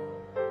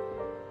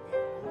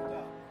 We've moved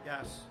up,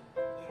 Yes.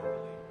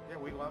 literally. Yeah,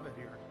 we love it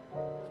here. It's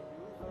beautiful.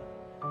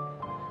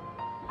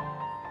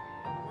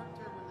 I worked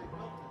there when they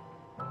built it.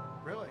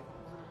 Really? I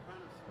was an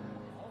apprentice.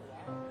 Oh,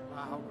 wow.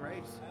 Wow, how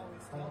great. I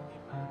always tell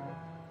people,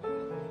 a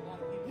lot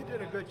of people You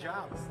did a good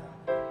job. not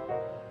that I'm an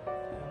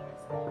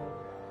expert,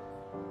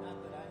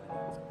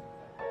 but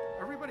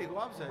Everybody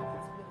loves it. it's really the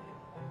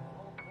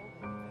whole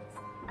building that's The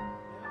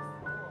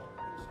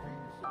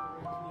street is super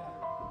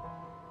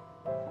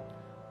rich.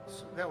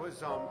 So that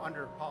was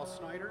under Paul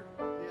Snyder.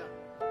 Yeah.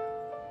 I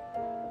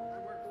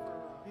worked for,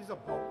 He's a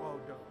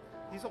boatload.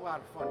 He's a lot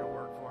of fun to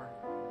work for.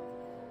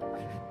 put me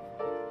in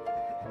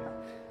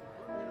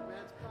a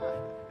bad spot.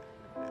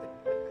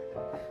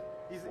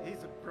 He's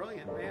a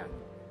brilliant man.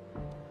 I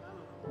don't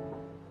know.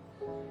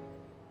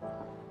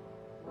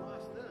 You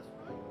lost this,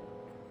 right?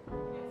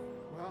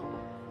 Well,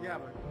 yeah,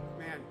 but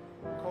man,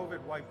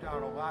 COVID wiped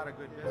out a lot of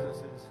good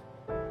businesses.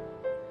 I mean, it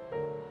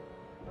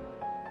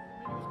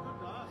was good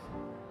to us.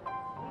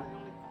 One of the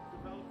only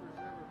developers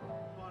that ever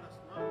bought us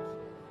nuts.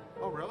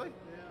 Oh, really? Yeah,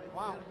 he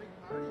Wow, had a big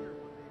party here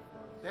one day for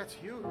us. that's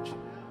huge. Yeah.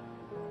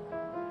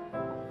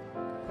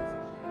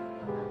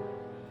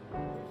 He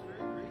was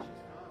very gracious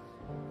to us.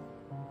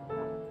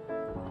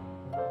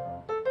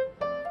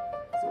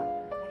 So,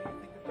 what do you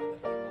think about the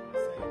people who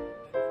say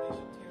that they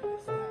should tear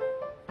this down?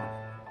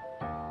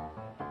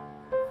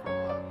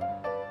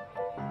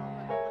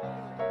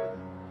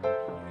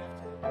 You have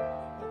to put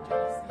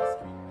Genesee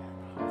Street back.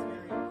 It's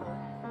very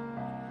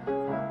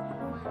important.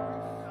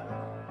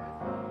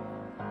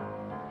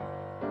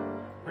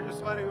 We're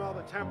just letting all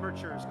the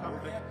temperatures come.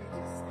 We're happy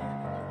to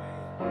stand in the way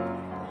of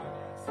doing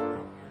progress right here.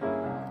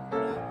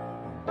 We're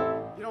not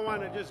moving. You don't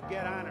want to just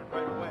get on it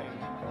right away.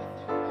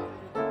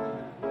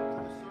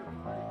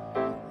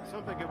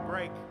 Something could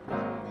break.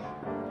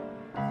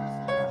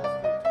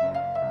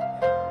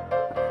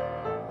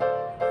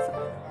 This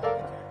kind of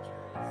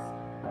architecture is,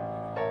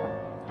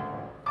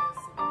 has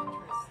some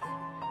interest in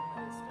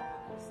the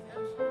historical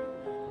section.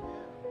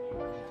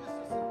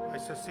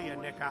 Nice to see you,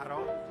 Nick Otto.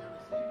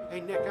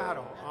 Hey, Nick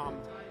Otto, I'm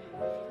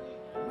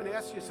going to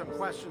ask you some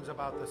questions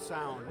about the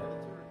sound.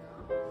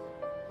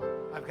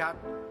 I've got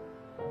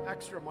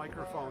extra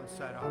microphones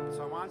set up,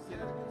 so I want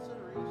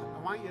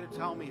you to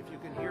tell me if you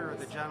can hear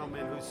the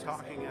gentleman who's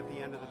talking at the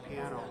end of the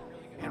piano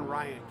and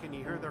Ryan. Can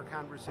you hear their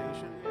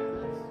conversation?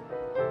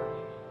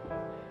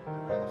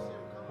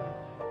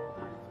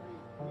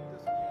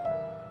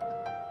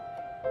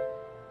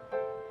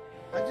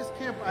 I just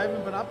can't. I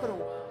haven't been up in a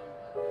while.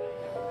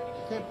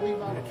 I can't believe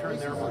how the Turn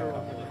their places mic are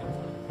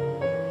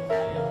up.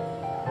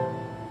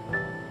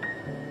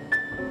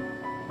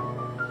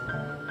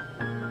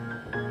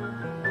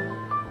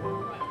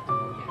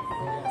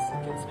 Yes,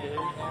 it gets very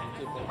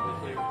active over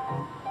here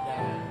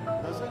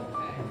now, Does it?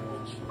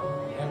 which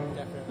that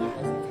definitely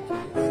wasn't the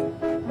case.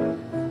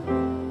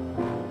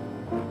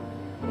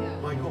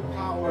 Michael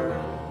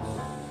Powers.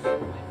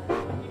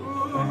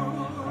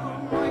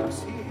 Ooh,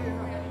 Mike's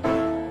here.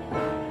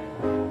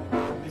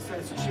 He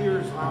says,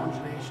 cheers, Lounge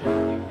Nation.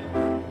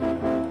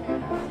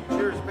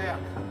 Cheers back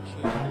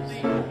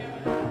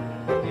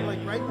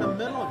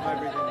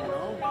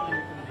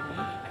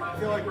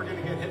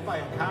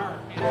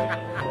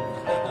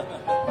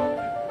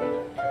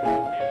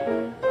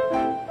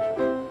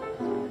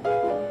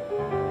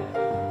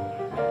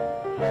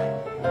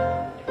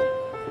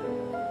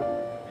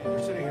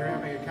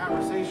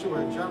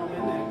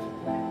gentleman that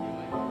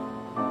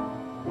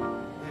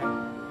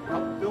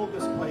helped build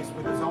this place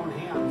with his own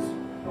hands.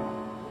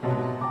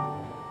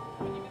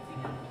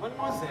 When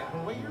was that?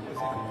 What year was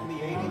that? In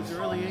the It 80s? was the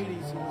early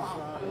 80s. It was,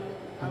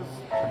 I was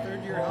a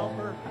third-year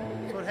helper,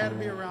 so it had to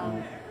be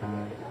around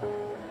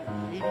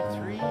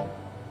 83,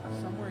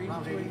 somewhere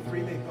Around 82,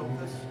 83 they built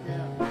this.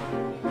 Yeah.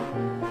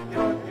 You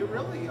know, it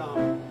really,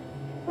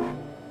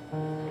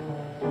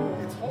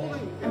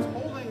 it's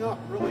holding up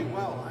really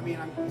well. I mean,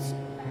 it's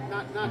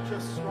not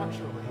just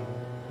structurally.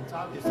 It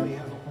obviously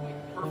has a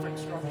perfect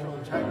structural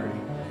integrity.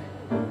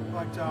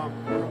 But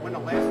when it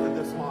lasted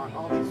this long,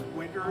 all these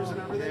winters and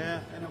everything, Yeah.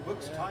 and it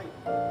looks tight.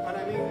 But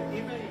I mean,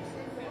 even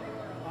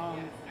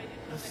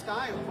the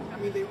style, I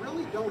mean, they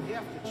really don't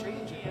have to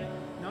change it.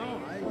 No,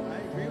 I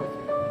agree with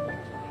you.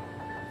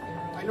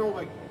 I know,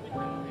 like,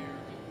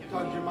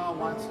 Doug Jamal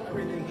wants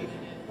everything he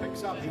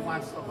picks up, he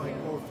wants to, like,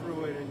 go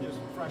through it and just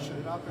freshen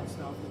it up and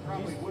stuff. He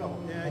probably will.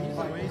 Yeah, he's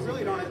but amazing. you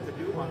really don't have to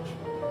do much.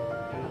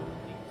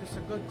 Just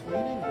a good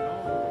cleaning, you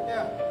know.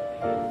 Yeah.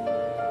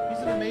 He's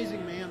an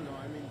amazing man, though.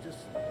 I mean, just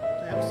to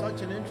have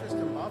such an interest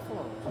in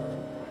buffalo.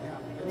 Yeah.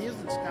 And he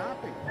isn't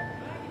stopping.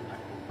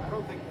 I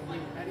don't think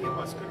any of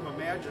us could have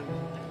imagined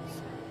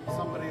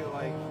somebody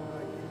like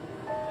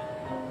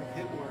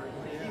him like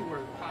he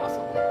were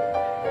possible.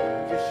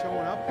 Just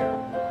showing up here.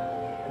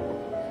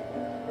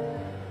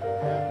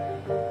 Yeah.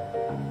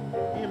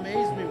 He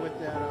amazed me with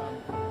that,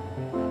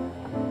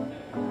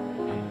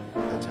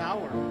 the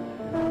tower.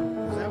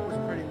 'Cause that was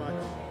pretty much,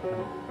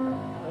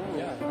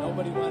 Yeah,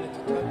 nobody wanted to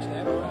touch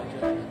that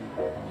project.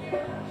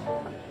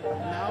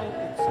 now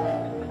it's,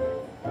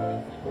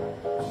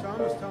 Sean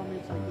was telling me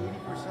it's like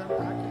 80%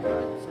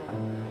 occupied. So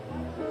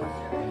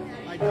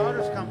my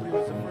daughter's company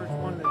was the first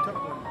one that took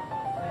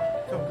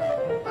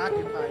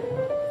occupied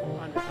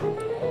on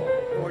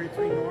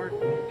 43 North.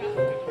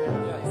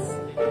 Yeah. Yes.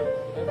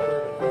 I've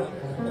heard of them.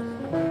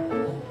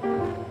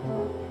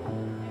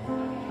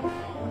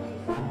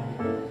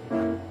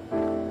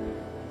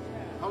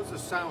 How's the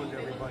sound,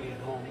 everybody at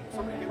home?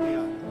 Somebody give me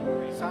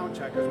a sound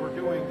check, because we're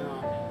doing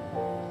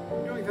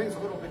things a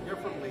little bit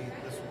differently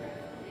this week.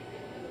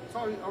 So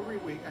every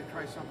week I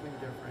try something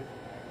different.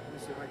 Let me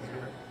see if I can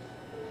hear it.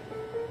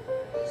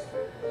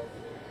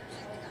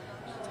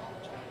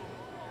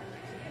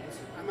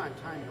 I'm on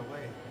time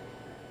delay.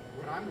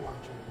 What I'm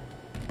watching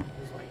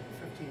is like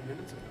 15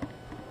 minutes ago.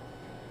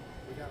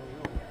 We got a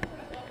real, I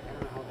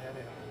don't know how that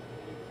happened. I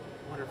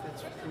wonder if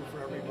it's true for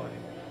everybody.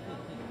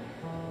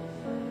 I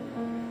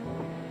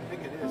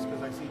think it is,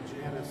 because I see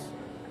Janice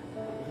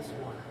on this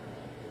one.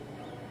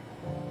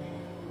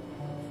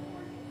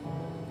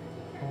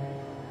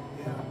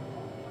 Yeah.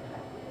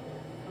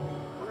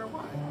 Wonder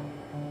why.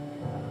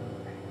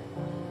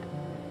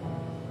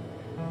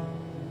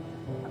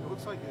 It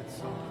looks like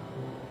it's,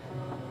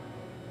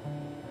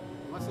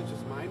 unless it's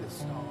just mine is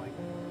stalling.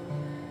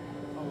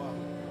 Oh well.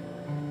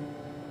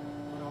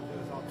 What I'll do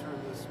is I'll turn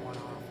this one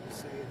off to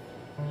save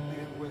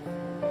bandwidth.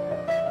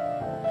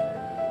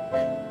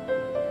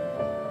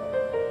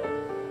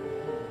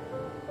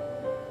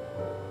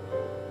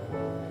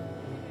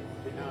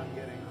 Okay, now I'm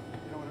getting,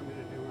 you know what I'm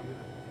going to do? I'm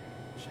going to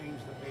change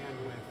the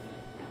bandwidth.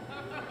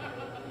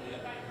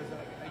 Because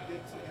I did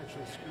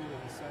actually screw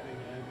in the setting,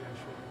 and maybe I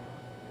should.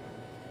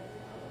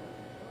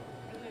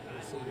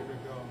 So here we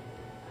go.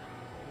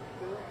 Like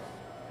this.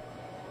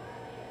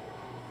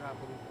 Drop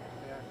it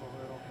back a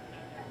little.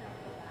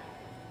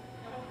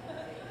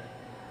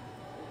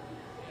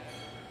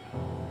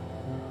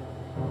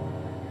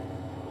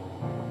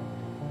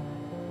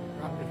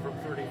 Dropped it from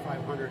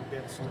 3,500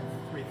 bits to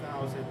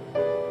 3,000.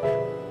 That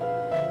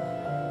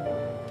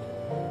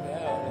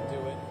ought to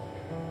do it.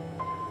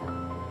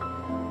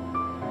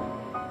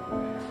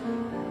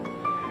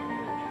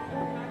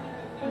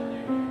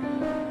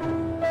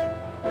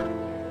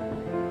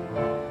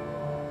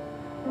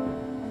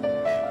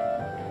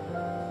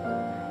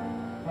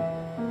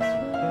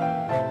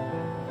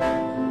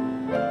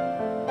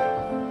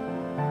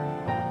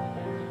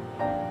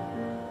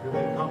 Here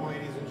they come,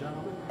 ladies and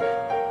gentlemen.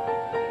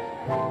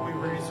 We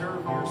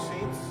reserve your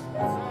seats.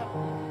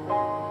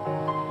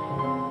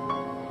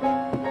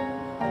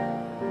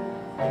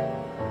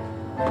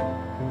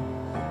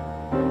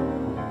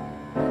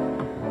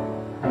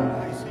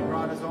 Nice, he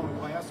brought his own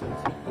glasses.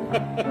 I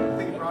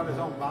think he brought his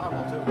own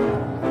bottle too.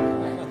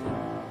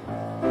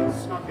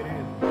 Snuck it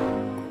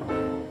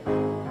in.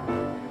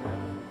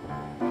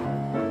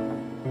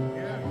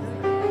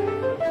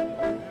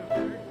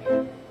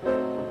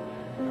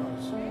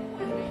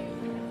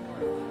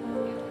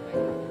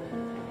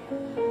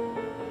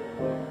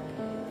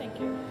 Thank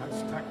you.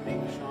 That's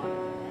technique, Sean.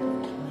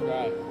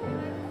 Right.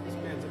 This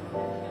man's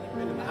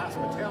been in the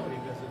hospitality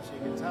business, you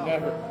can tell.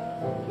 Never.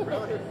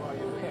 Really? Well,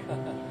 you've been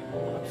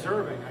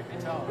observing, I can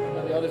tell.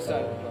 On the other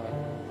side of the bar.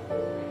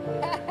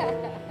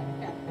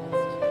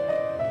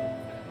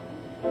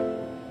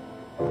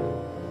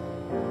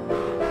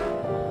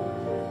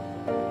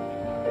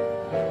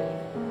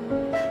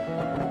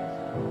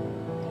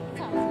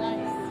 Sounds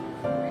nice.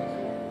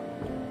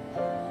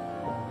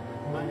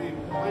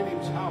 My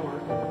name's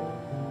Howard.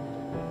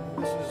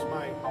 This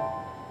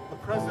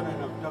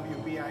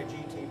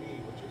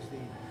WBIG.Tv, which is the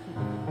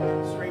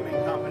streaming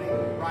company,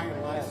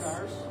 Ryan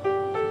Lysars.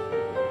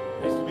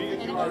 Nice to meet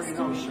You already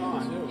know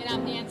Sean. And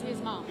I'm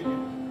Nancy's mom.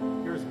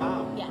 You're his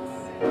mom. Yes.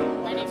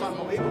 My name That's is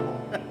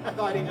unbelievable. I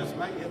thought he just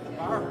met you at the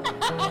bar.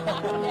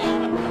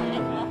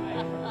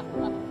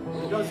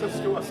 He does this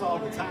to us all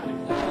the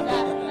time.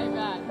 I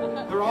bet.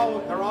 They're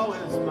all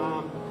his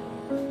mom.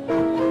 Do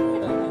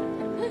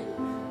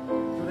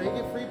they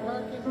get free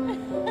parking?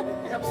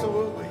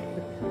 Absolutely.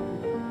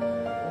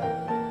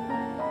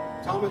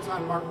 Tell him it's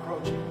on Mark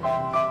Croce. I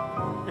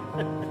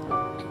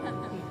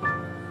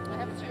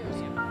have two.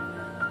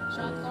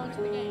 Sean's going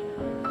to the game.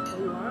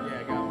 Yeah,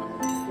 I got one.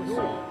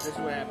 So, this is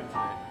what happened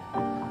today.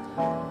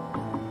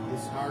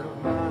 This heart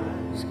of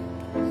mine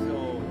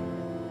So,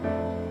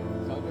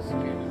 Douglas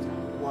came to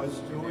town. was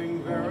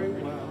doing very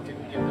well.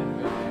 Didn't give them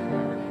the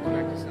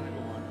practice time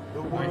to one.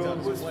 The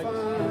world was fine.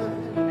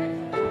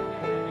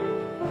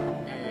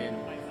 And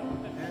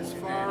As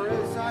far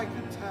as I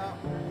could tell.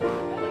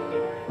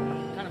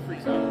 kind of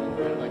freaks out a little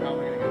bit, like, how am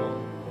I going to get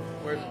home?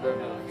 Where's the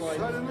flight?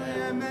 Suddenly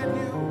I met you,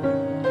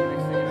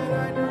 Next thing you and I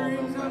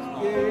dreamed of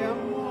gay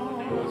amor.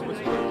 know, what's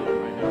he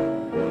doing right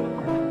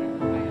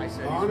now? I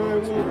said, On he's I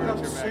going to woke up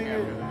furniture back singing.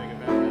 after the big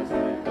event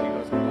yesterday. He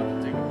goes, I'm about to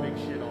take a big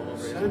shit all over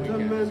his weekend. Is he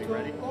Sentimental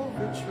ready? I was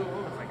overture.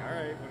 like, all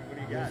right, what do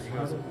you got? He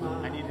goes,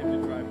 I need him to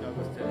drive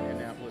Douglas to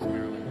Annapolis,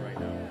 Maryland right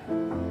now.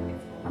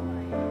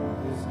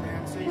 Is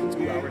dancing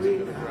 2 hours gaily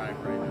into the now. drive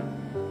right now.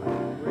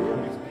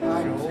 I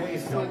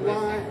taste the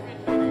wine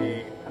A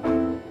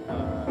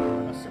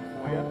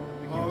Sequoia.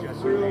 We of can just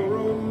real Joe's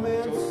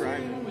romance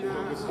driving. now.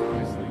 Douglas is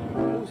my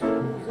sleeper.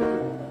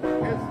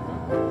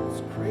 This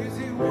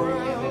crazy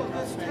world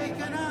has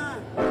taken on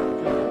a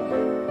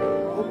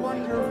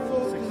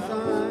wonderful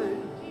design.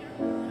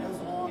 As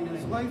long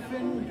as life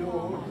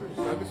endures,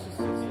 Douglas just sits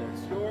there.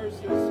 It's yours.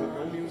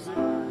 No music.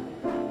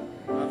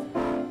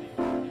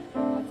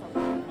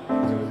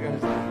 Joe's got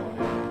his phone on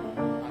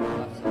the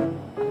left side.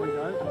 Oh, he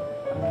does?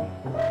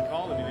 I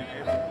called him, he didn't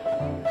answer.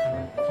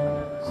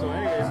 So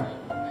anyways,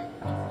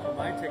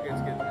 my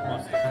tickets get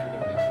busted through the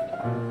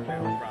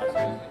mail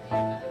process.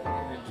 And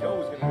then Joe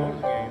was going to go to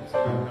the game, so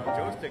now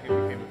Joe's ticket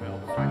became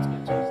available, so I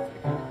took Joe's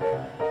ticket.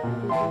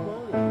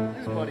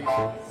 His buddies.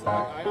 So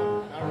I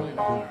don't really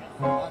know.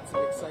 Lots of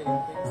exciting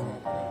things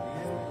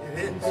happening. it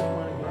is. I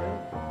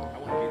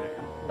want to be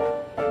there.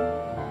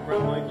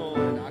 Brett Michael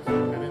and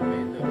Oxford Pennant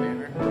made the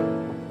banner.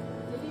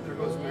 There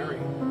goes Mary.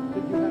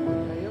 Did you have to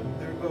pay him?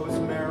 There goes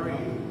Mary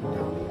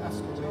down the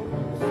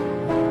escalators. I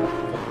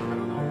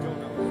don't know if Joe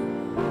knows.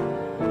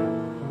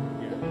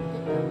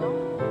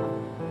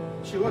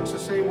 Yeah. She looks the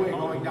same way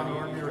going down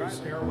ordinary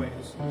stairways.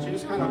 She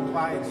just kind of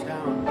glides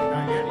down.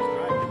 Not yet, he's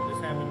driving. This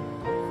happened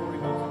 40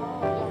 minutes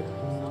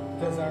ago.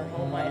 Does our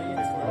home audience know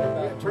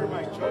Yeah, about turn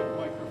my joke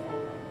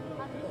microphone.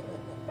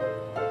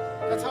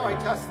 That's how I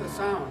test the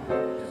sound.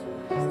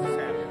 This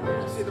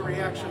happened. See the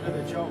reaction to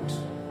the jokes.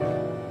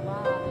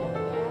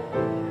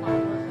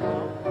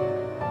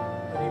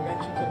 Have you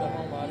mentioned to the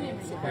home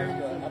audience about the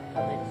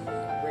upcoming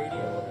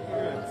radio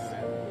appearance?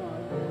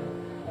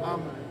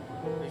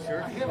 You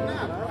sure? I have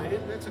not,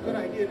 Brian. That's a good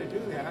idea to do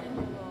that.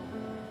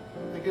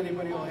 Think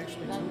anybody will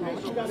actually tune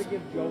in? You got to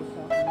give Joe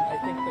something. I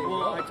think they Well,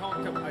 will. I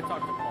talked to Paul.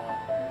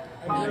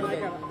 I'm sure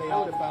they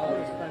all follow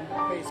us on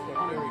Facebook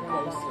very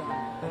closely,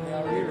 and they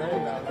already know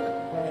about it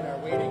and are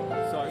waiting.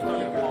 So I was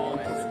talking to Paul,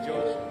 and I said,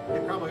 Joe, They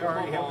probably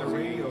already have the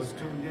radios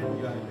tuned in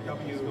to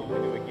he's going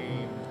to a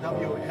game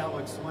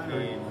Alex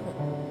Leonard. in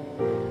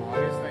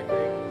August, I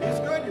think. He's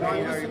good. You know, I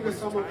He listened already to put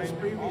some of his time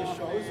previous off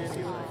shows to and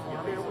see what the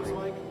format was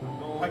like.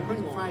 Going, I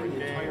couldn't going find for a the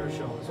day. entire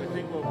show. So I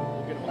think we'll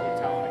get him a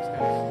hotel and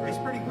extend He's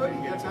pretty good.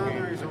 He gets on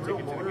there. He's a real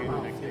Ticket to the motor game the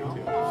mouth, next you day, know.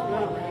 too. He's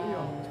good on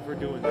radio. for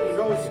doing But he this.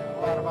 knows a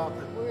lot about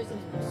the Where is it?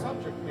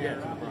 subject Yeah,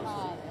 matter.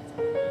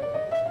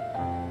 obviously.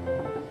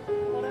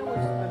 Well, that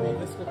was, I mean,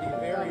 this would be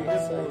very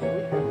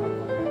exciting.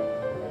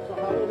 So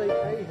how do they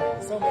pay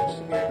him? So much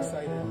to be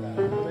excited about.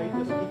 Do they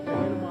just keep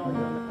paying him while he's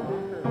on the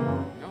clock? Or?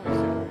 No,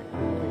 he's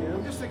great.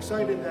 I'm just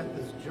excited that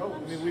this joke I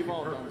mean, we've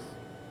all done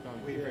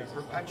we've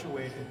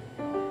perpetuated,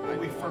 I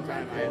we think one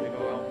time I fermented, had to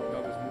go out and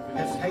Doug was moving.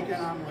 has taken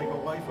on like a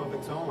life of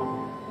its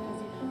own.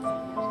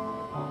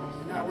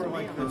 And now we're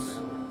like this.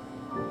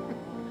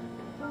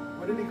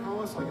 What did he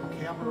call us? Like a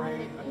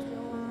cabaret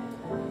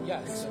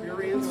Yes.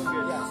 experience?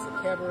 Yes, the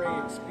cabaret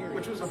experience.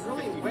 Which was a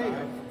brilliant way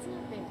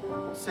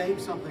of saying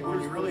something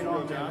when you really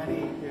don't have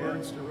any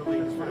words to really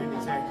define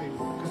exactly,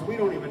 because we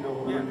don't even know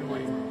what we're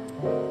doing.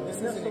 This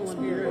is an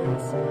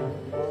experience.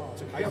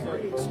 It's a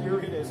cabaret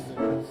experience.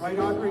 Right,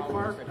 Audrey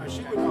Clark? Now,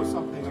 she would know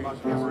something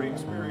about cabaret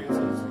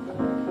experiences.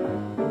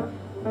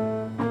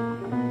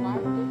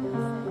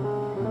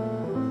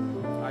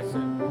 I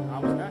said, I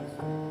was next. You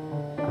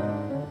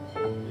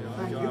know,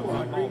 Thank Joe, you, I was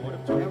like, Audrey. oh, what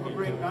if Joe Have a can't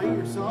great do it? night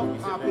yourself. He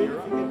said, Pop "Then in if you're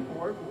you up." get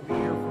bored. We'll be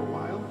here for a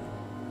while.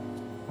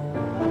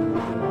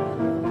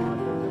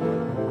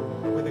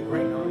 With a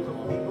great group of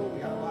people. We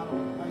got a lot of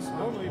nice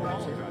people.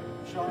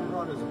 Sean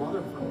brought his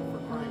mother for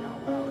crying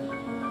out loud.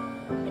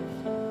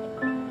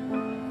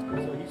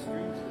 So he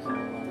streams his whole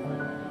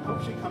life. I hope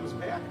she comes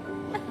back.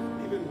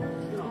 Even,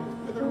 you know,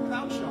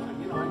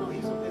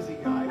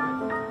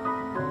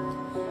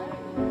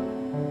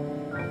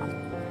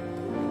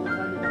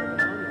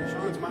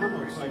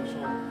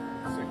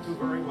 do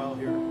very well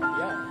here.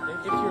 Yeah,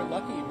 if you're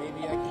lucky,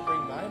 maybe I can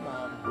bring my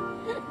mom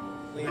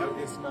later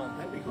this month.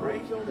 That'd be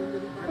great. Your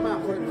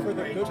mom would For be the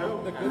great good, too.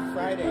 the Good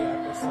Friday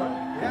episode.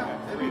 Yeah,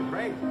 that'd be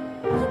great.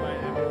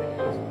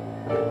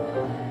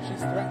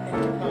 She's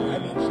threatening to come. I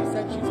mean, she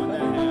said she's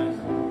pregnant.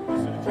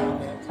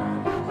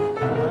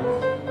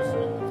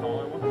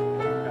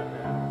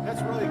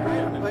 That's really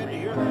great. I'm glad to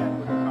hear that.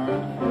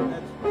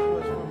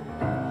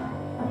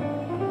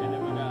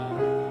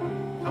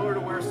 Tell her to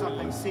wear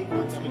something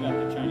sequenced.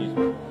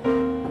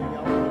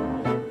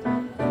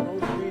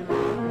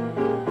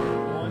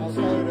 I'll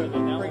tell her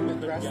to bring the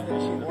dress that she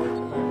wore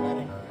to my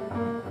wedding.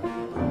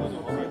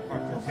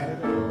 Okay. I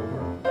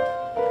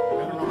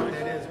don't know what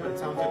that is, but it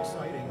sounds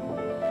exciting.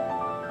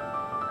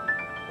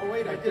 Oh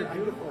wait, I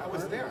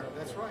was there.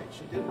 That's right.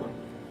 She did look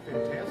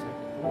fantastic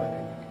at the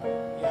wedding.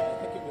 Yeah, I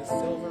think it was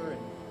silver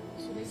and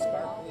some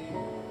sparkly.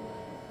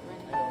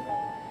 I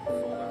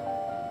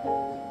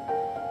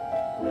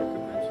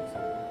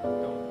don't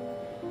know.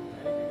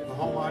 The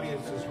whole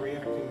audience is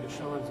reacting to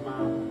Sean's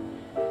mom,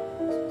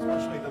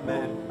 especially the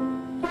men.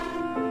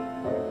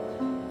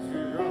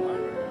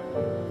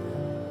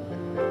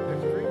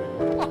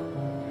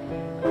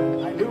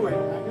 I knew it.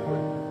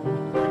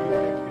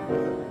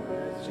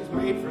 She's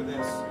made for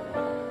this.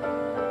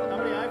 How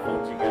many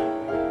iPhones you got?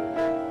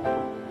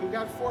 We've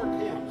got 4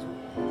 cams.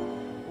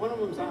 One of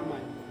them's on my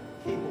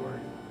keyboard.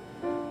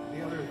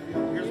 The other,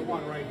 here's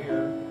one right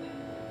here.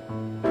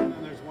 And then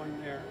there's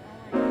one there.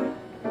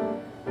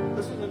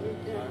 This is a new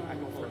camera I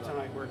go for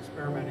tonight. We're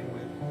experimenting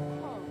with.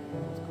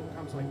 It's cool. It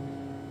comes like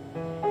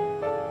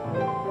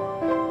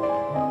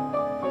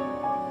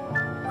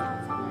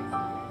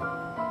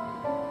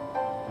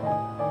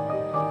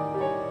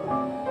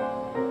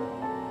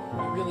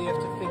You really have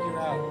to figure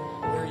out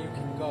where you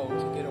can go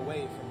to get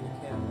away from the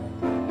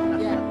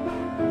camera. Yeah.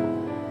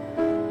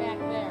 Back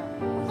there.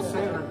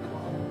 Saturn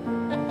Club.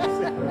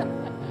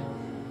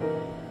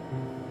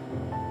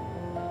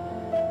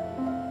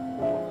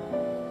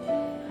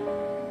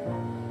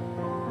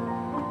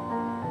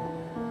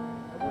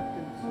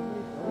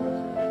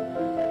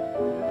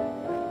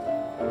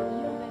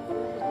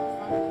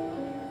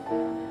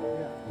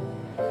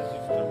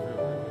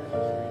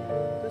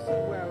 This is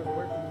where I was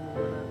working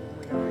when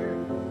we got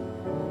married.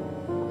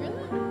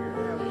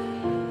 Really?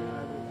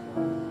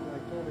 I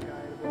told the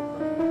guy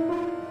about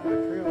my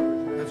trailer was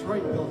next. That's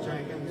right, Bill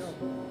Jenkins.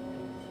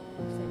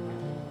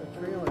 The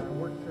trailer, the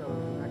work trailer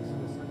was next to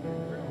the Sunday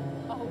grill.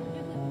 Oh,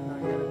 really? And I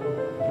had to go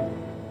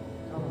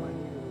tell him I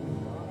needed a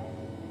week off.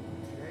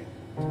 Okay.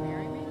 To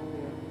marry me?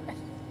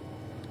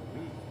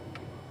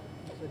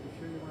 He said, "You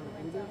sure you want to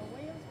do this?"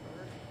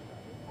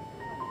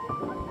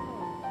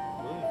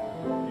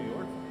 New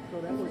York. So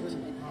that was in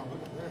Oh,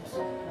 look at this.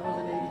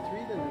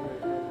 '83 then. They were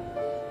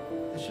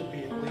This should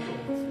be illegal.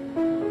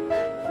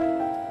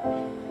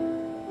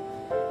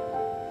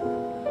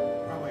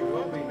 Probably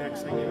will be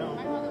next thing you know.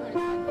 My mother would have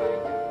come by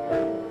that.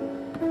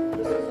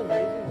 This is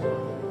amazing.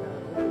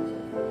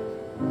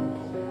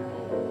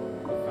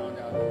 Found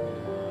out.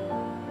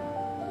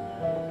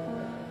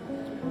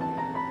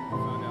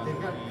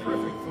 They've got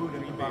perfect food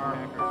in the bar.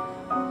 I've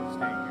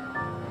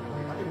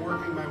been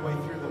working my way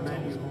through the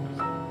menu.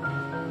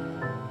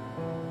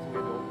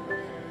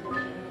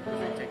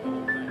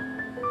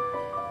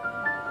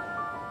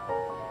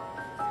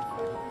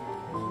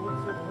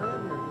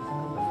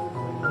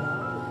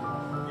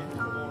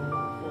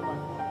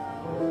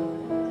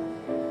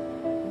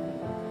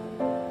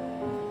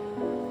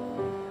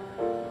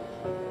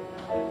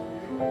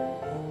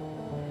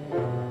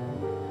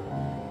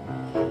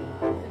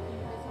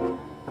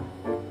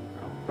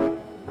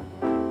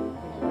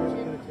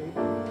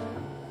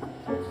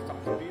 What's the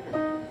plan here?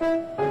 Just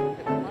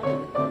come and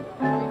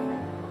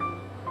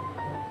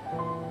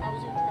How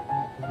was your trip?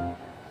 Good?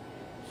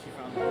 She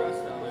found the dress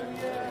down there.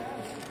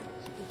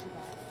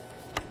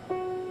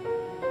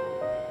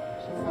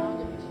 She found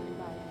it, but she didn't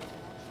buy it.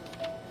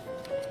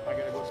 I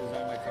gotta go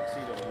design my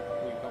tuxedo.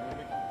 Will you come with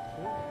me?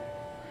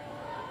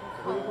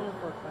 Are you going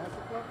for a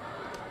classic look?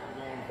 I'm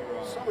going for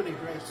So many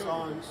great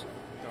songs.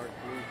 dark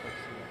blue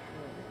tuxedo.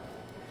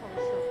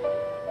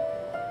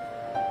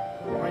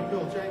 Right,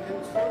 Bill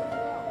Jenkins?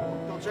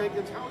 Bill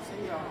Jenkins, how's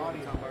the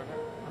audio?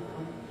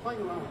 I'm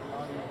playing around with the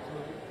audio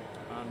too.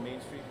 On Main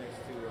Street next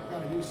to.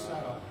 Got a new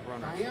setup.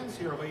 Runners. Diane's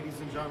here, ladies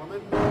and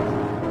gentlemen.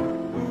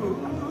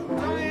 Ooh,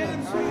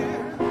 Diane's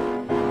here.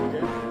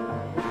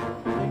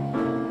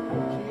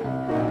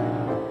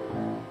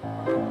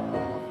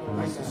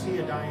 Nice to see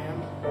you,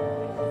 Diane.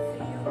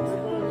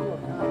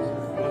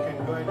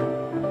 Looking good.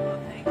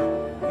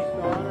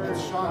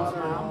 That's Sean's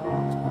mom.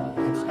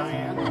 It's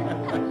Diane. Hi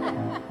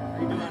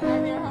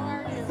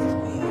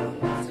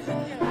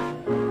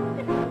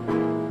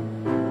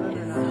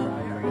there,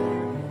 how are you?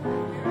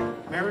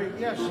 Mary,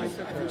 yeah, I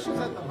think she's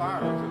at the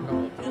bar. I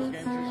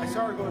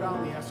saw her go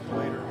down the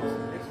escalator.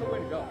 It's the way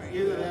to go.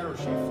 Either that or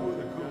she flew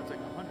the coop. It's like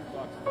 $100.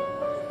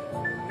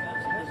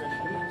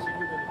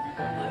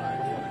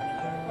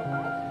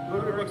 Go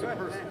to the Rick's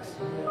person.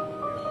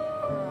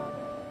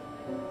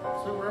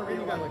 So wherever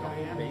you got like a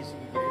home Diane. base, you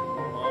can get it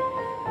warm up.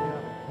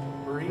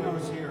 Marino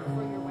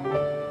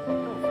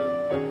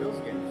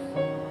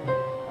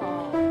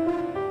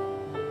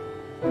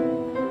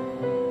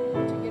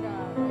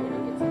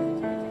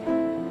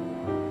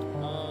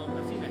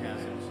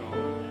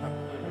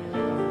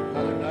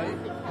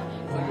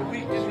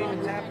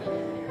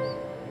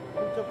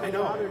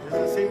know. father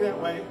Does it seem that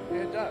way?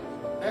 It does.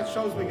 That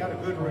shows we got a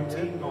good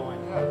routine going.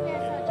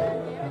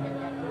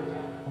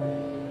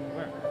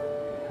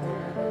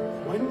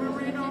 When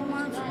Marino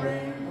wants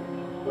rain,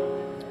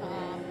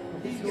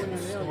 he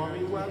gets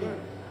stormy weather.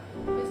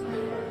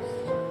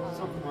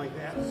 Something like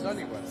that.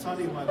 Sunny weather.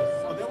 Sunny weather.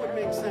 Oh, that would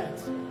make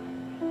sense.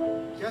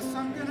 Guess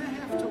I'm gonna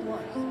have to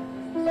what?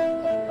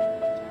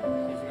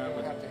 He's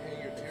gonna have to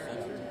hang your tears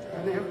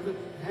out. Gonna have to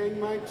hang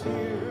my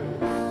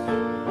tears.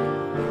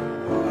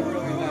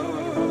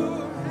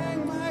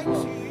 Hang my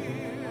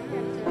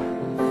tears.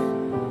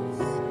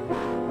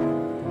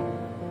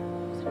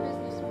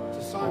 It's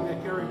a song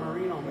that Gary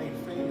Marino made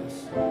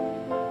famous. You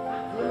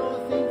know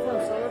the theme from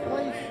Summer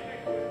Place?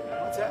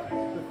 What's that?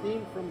 The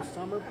theme from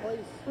Summer Place?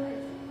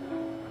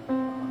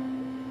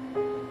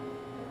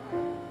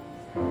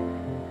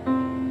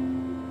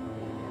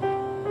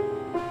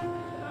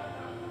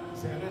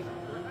 Is that it?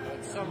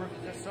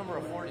 That's summer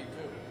of 42.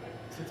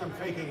 Since I'm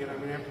faking it, I'm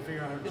gonna have to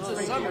figure out. It's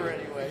a summer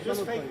anyway.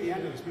 Just fake the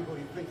endings. People,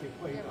 you think you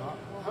played.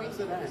 How does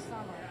it end?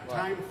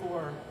 Time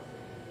for.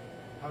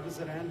 How does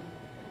it end?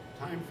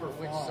 Time for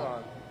Which fall.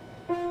 song?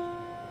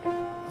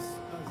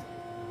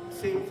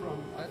 Scene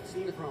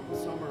from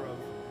summer of.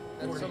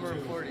 That's 42. summer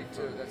of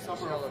 42. That's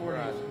Summer Michelle of and 42.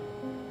 Brian.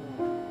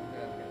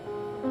 Yeah.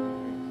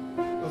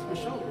 Those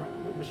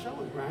Michelle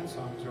and Brian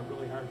songs are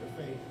really hard to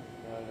fake.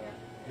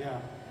 Yeah,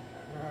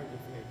 they're hard to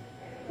fake.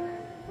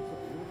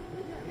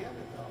 Maybe I have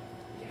it though.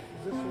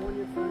 Is this the one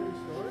you're finding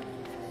storage?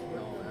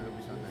 No, that'll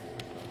be something next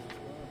week.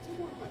 It's in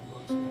one of my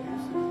books,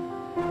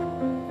 maybe.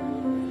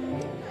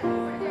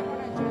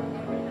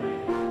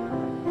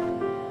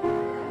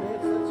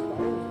 That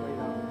spelling's way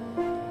down.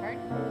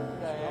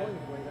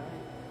 Spelling's way down.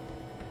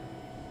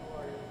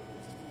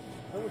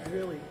 It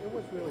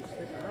was really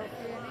sticking out.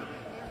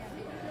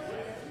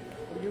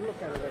 Well, you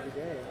look at it every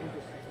day. You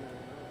just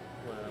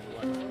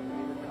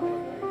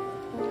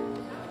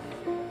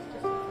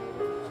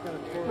it's got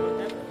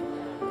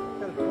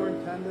a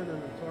torn tendon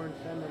and a torn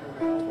tendon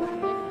and an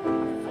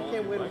elbow. I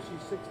can't wait till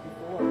she's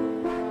 64.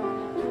 I'm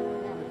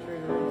gonna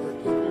train her over to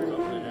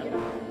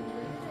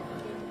 30.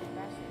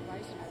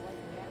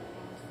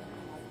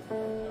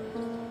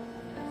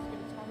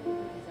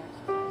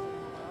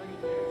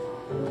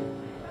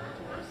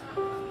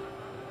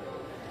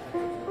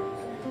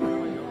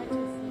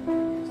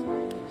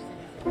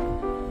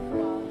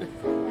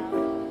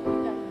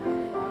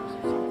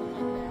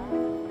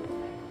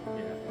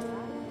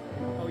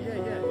 Oh yeah,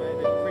 yeah. I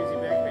had crazy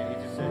back pain. He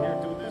just said, "Here,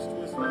 do this,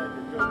 twist that,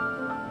 you're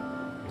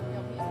good."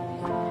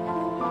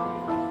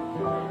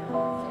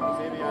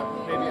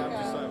 Maybe I'm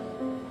just a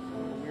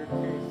weird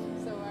case.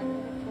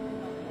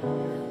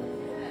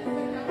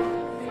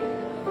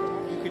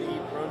 You could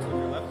eat runs with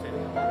your left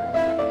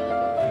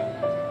hand.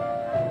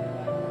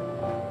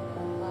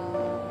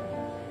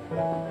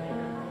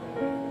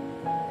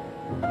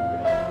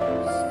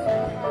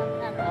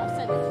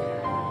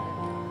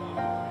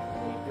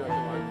 You like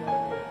the wine?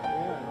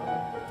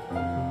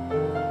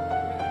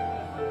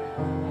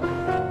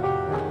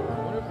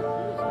 What if the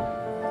views are?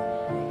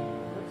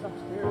 What's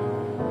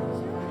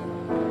upstairs?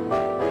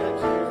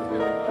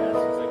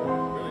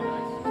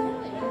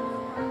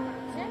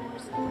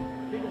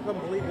 People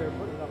couldn't believe they were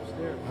putting it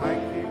upstairs. I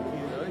can't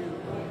give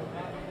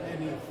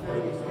you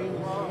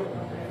anything wrong.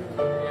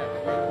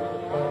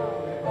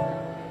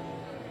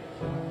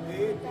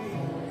 Baby,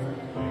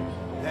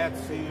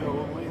 that's the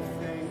only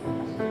thing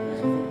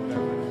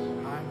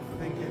I'm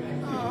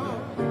thinking of.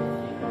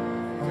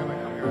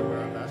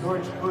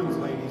 George Kunz,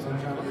 ladies and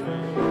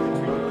gentlemen.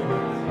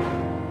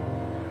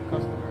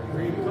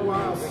 Dream a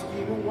while,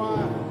 scheme a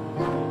while.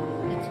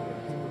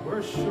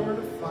 We're sure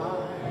to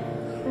find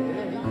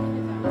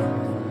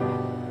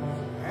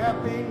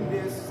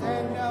happiness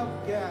and of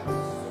guess.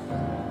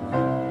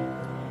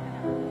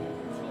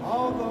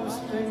 All those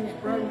things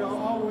Brenda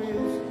always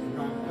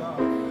dreamt of.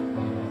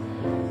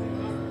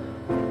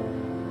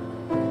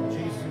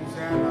 Gee,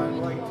 Suzanne, I'd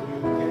like to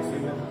get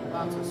you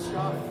lots of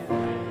stuff.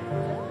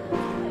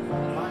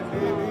 My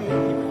baby,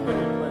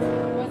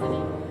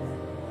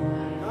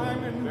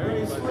 diamond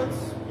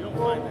bracelets,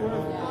 gold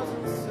worth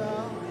doesn't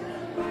sell.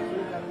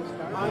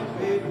 My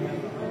baby,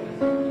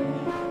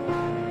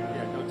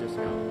 Yeah, no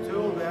discount.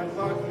 till that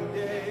lucky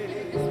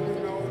day, you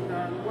know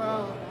darn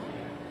well.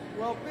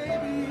 Well,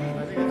 baby,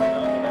 I think it's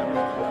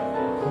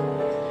enough.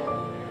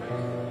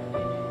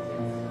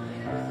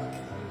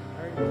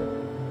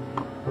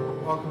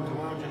 welcome to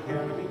Lounge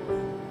Academy.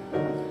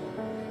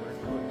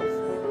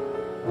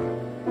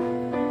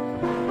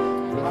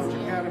 Lounge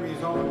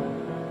Academy's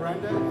own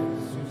Brenda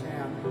and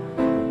Suzanne,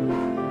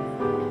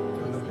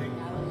 two of the big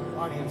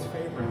audience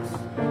favorites.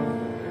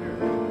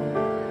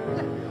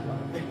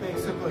 They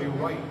basically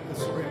write the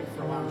script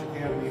for Lounge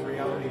Academy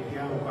Reality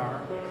Piano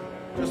Bar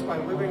just by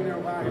living their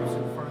lives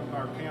in front of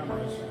our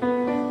cameras. I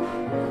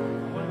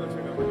want to go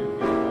check out the new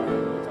piano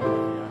bar. It's on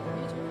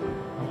the,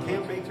 You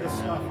can't make this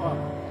stuff up.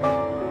 I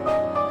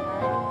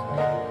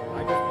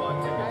just bought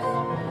tickets.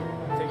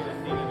 Taking a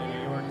thing into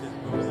New York to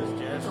go to this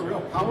jazz It's a show.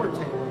 real power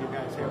table you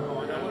guys have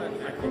going on.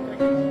 I think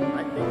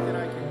that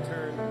I can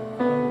turn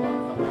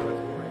on the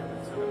auditorium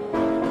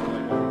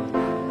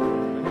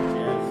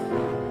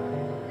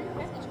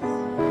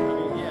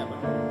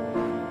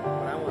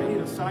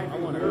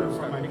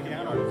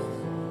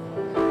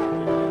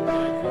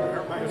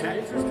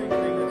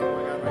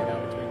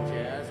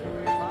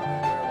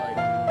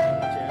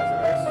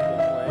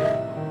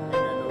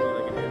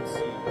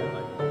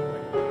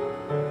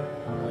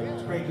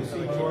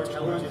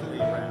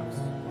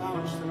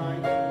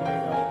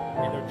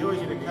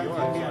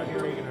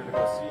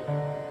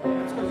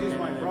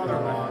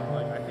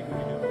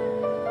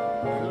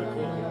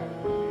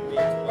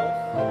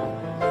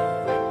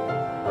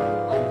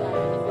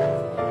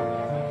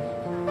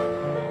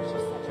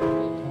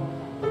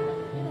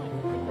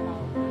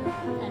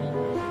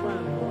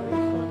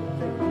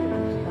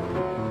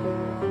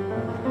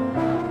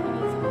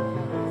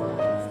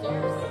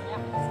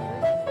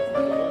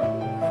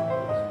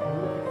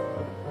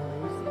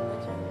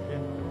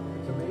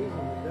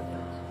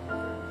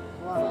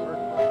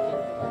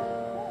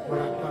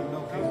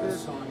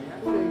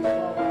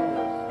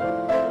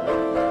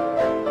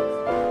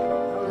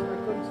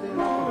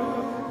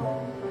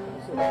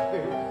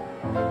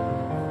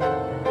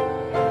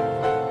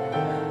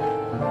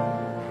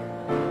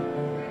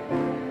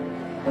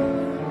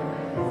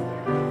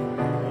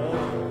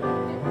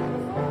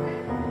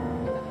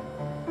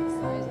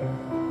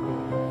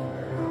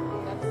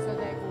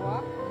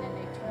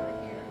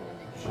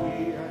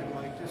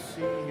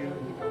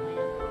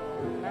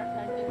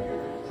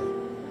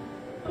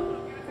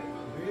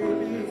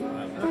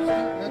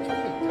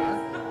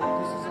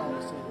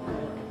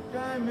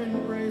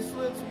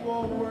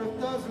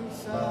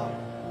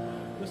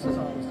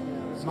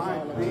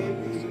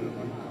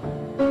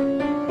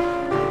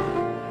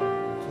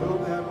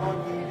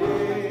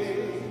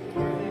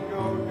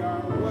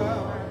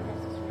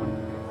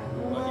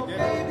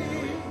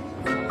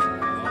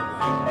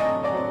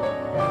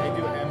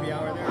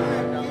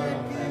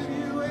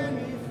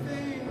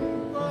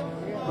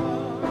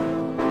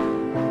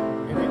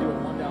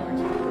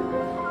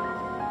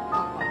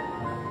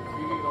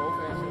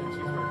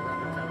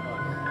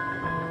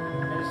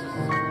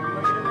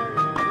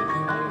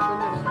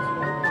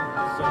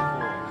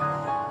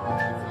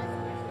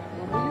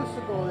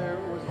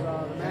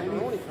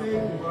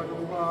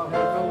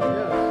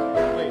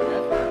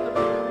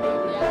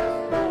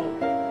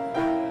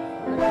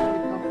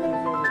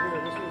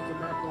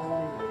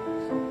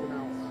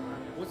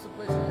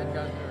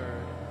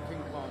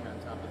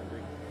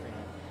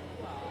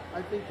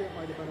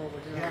have been over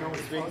here. Yeah, no,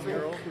 it's Big fuzzy.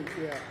 Earl.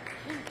 Yeah.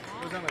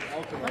 It was on like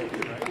Elton, right?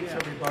 Thanks,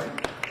 everybody.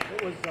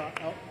 It was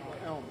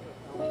Elm.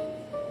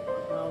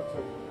 Now it's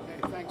a, Hey,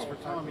 thanks for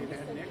telling me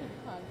that, Nick.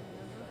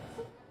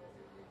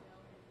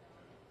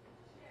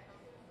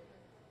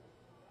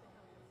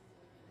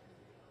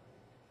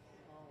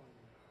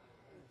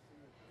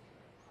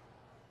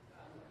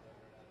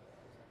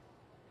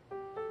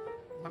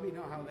 Let me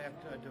know how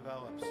that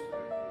develops.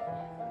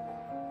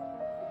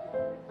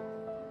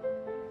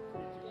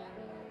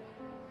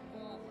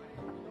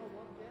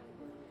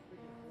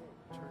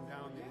 Turn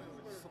down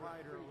the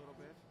slider a little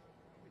bit.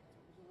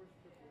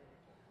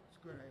 It's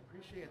good. I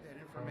appreciate that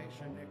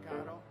information, Nick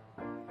Otto.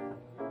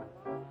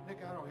 Nick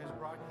Otto has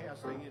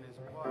broadcasting in his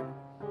blood.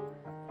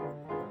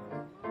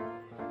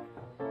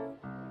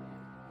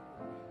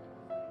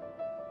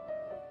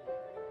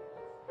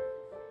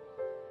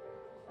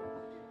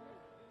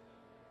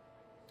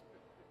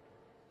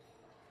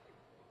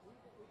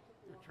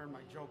 Turn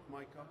my joke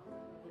mic up a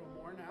little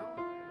more now.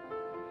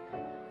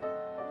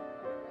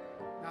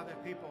 Now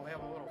that people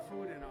have a little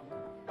food in them.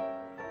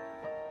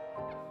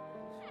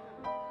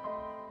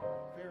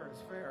 Fair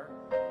is fair.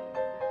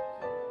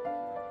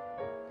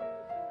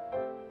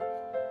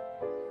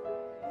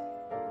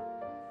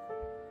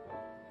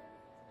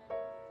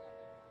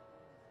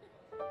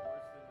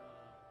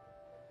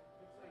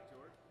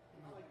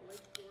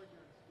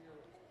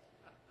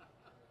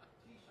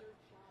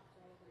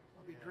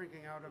 I'll be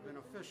drinking out of an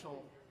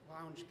official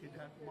Lounge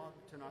Cadet mug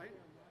tonight.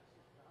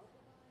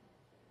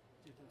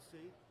 As you can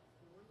see.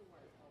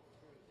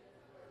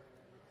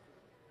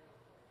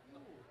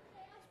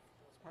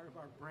 It's part of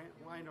our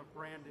line of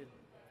branded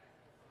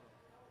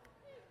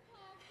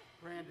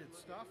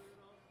stuff.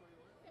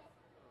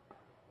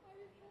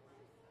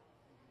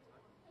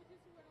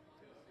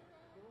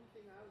 the only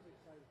thing I was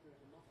excited for is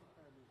the muscle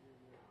car museum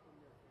in there.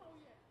 Oh,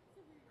 yeah.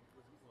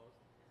 Was it closed?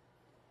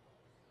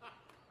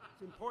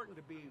 It's important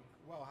to be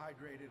well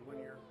hydrated when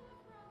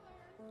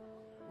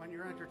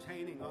you're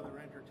entertaining other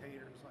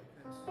entertainers like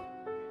this.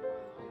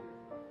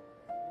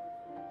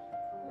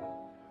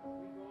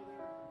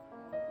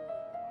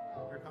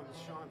 Here comes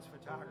Sean's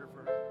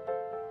photographer.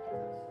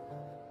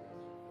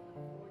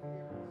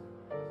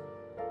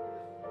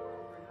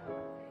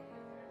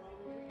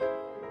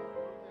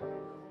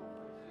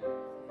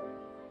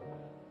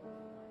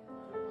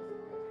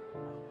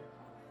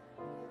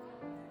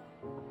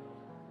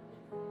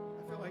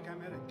 I feel like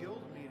I'm at a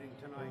guild meeting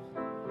tonight.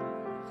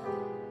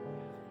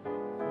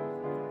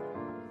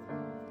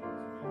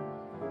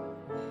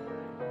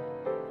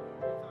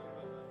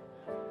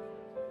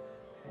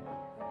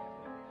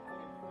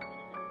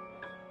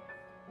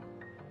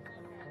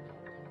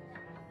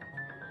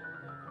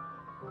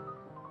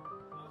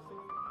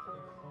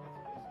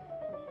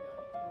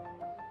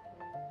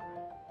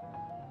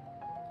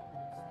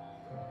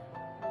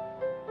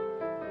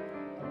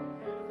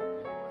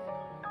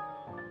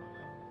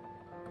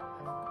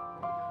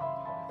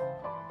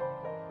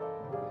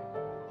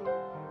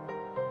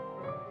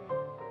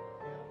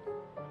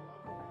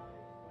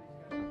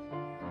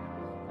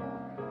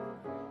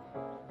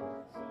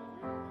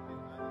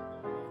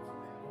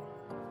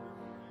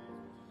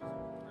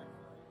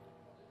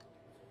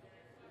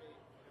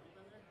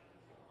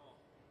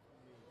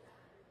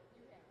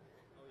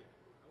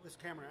 This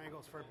camera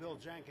angle's for Bill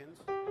Jenkins.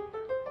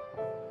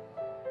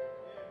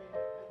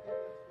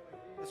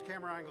 This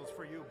camera angle's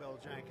for you, Bill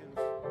Jenkins.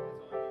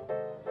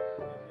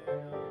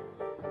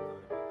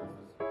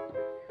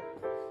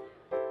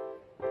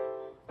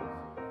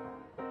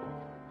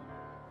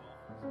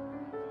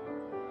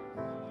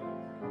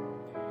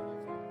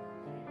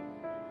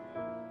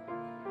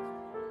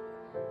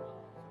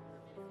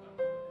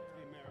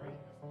 Hey, Mary.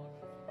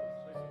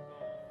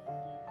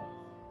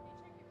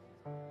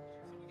 So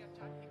we got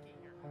John Hickey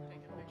here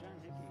taking Oh, pictures. John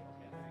Hickey.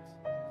 Okay, thanks.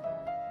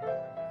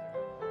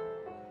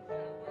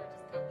 We're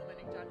just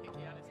complimenting John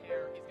Hickey on his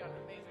hair. He's got an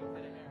amazing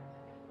head of hair.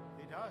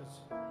 He does.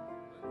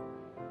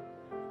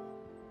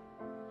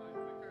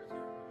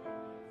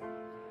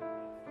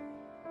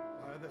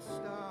 Are the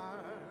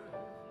stars?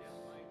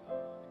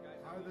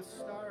 Are the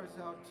stars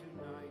out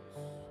tonight?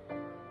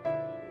 I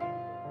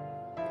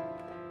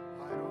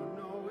don't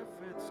know if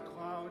it's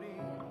cloudy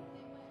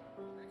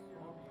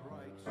or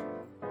bright.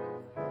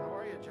 How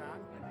are you, John?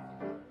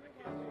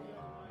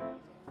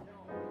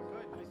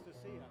 Good. Nice to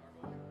see you.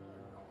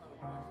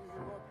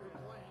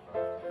 I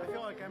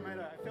feel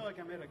like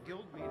I'm at a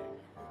guild meeting.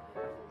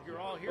 You're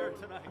all here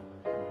tonight.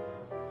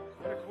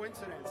 What a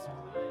coincidence.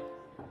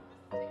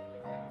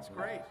 It's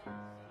great.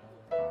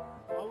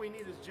 All we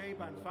need is Jay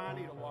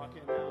Bonfani to walk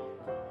in now.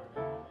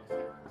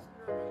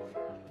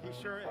 He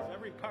sure is.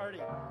 Every party.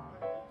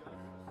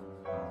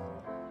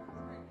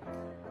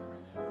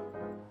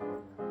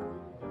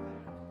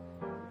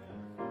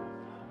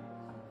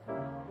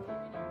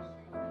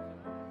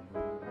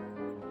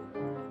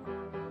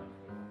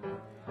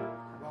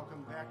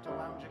 Welcome back to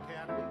Lounge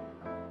Academy.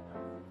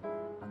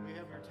 We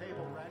have your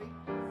table ready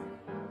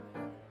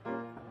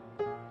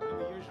in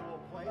the usual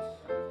place.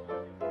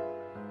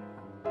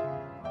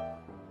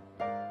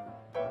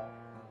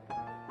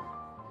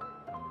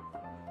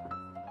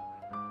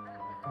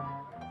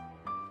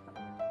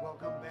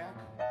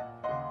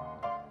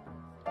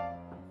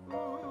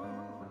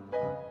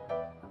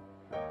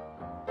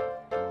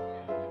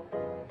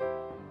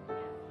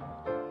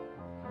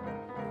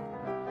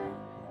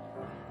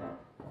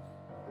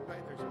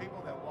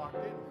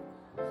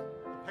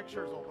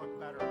 pictures will look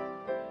better.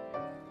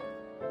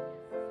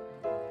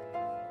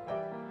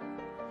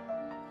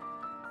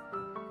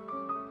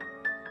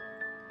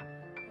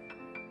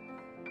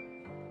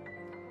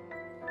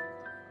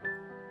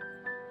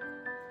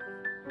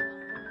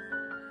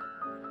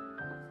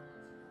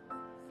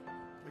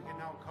 We can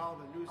now call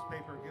the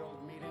Newspaper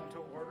Guild meeting to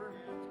order.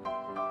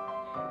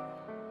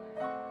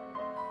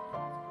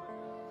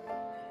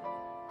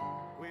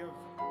 We have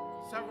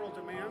several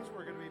demands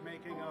we're going to be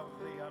making of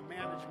the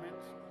management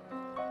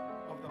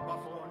of the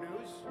Buffalo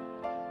News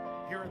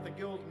here at the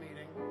Guild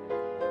meeting.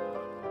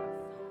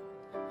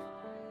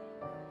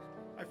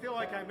 I feel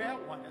like I'm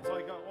at one. It's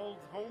like an old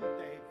home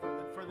day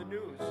for the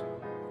news.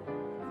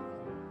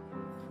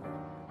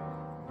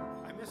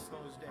 I miss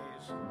those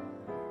days.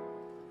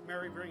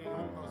 Mary bringing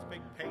home those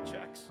big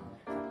paychecks.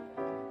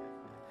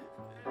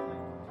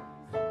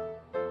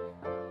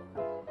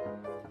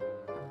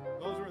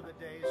 Those were the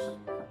days.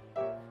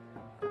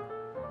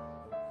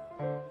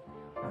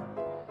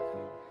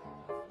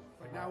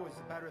 But now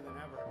it's better than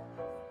ever.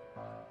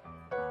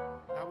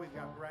 Now we've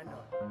got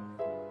Brenda.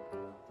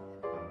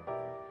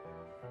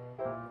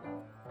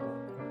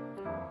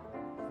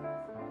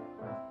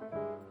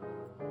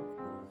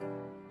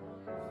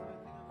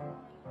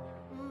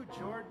 Ooh,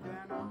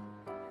 Jordana.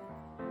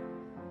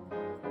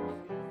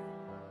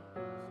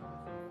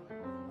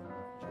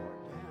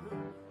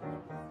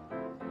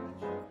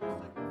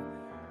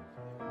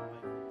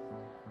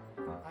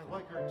 I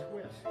like her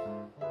twist.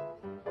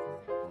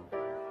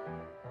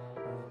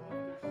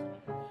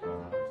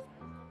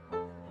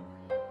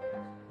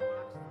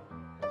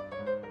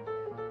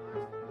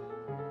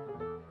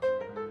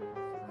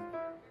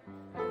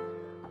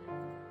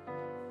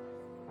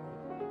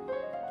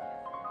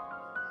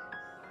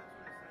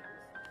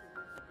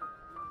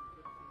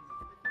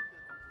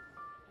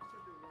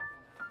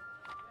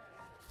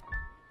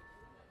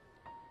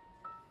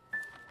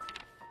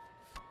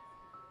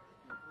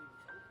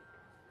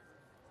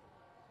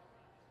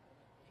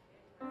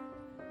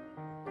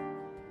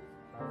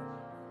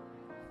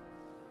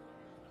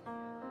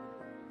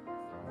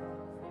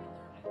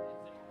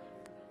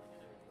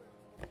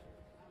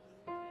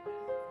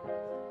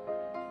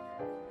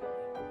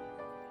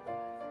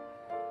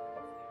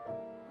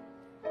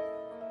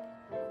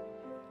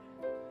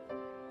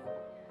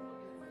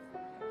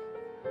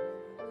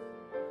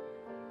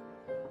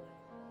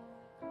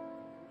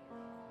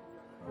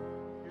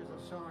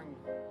 Song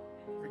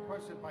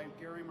requested by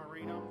Gary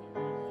Marino,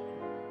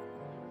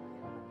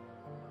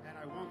 and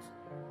I won't,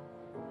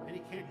 and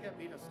he can't get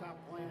me to stop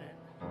playing it.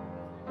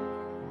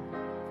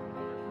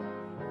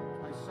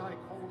 By Cy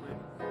Coleman.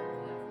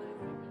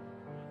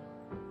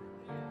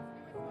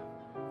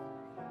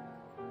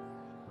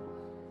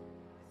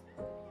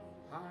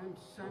 I'm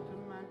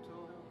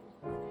sentimental,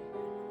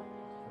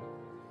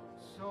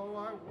 so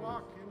I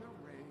walk in the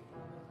rain.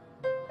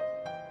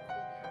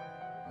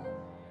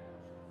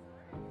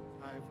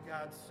 I've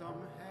got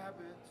some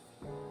habits,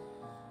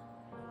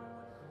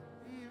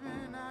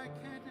 even I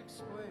can't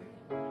explain.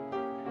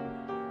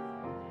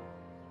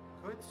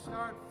 Could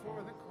start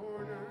for the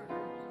corner,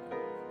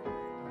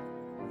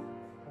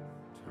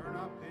 turn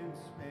up in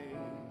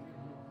Spain.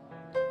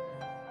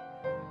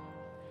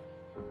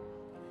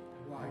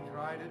 Why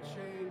try to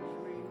change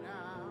me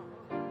now?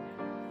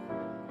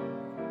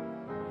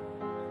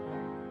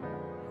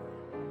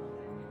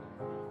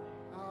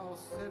 I'll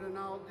sit and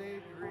I'll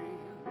daydream.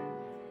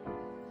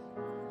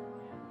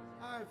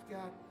 I've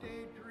got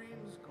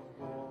daydreams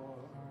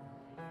galore.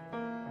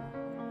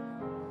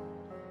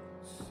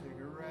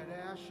 Cigarette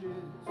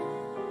ashes,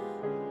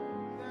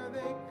 there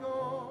they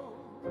go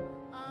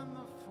on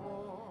the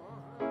floor.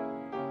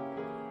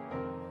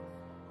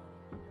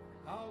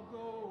 I'll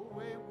go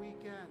away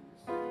weekends,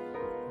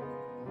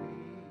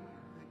 leave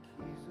the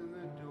keys in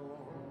the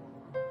door.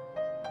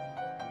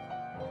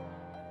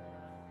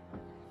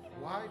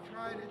 Why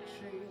try to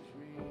change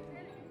me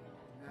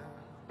now?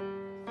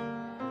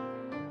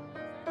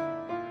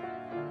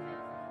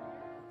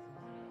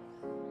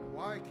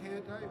 Why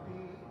can't I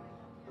be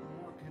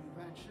more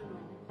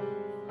conventional?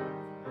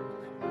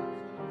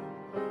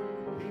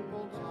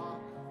 People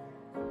talk,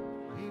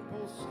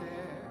 people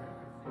stare,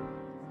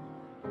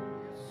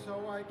 so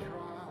I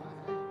try.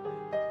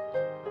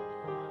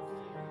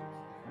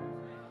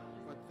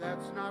 But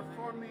that's not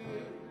for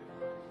me,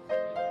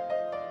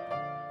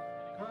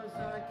 'cause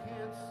I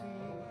can't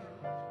see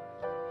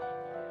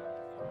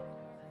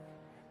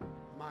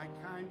my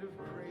kind of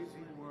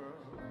crazy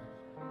world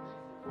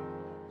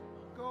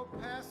go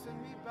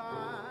passing me by.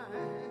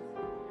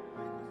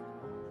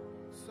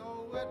 So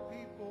let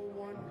people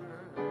wonder,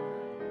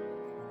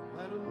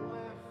 let them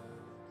laugh,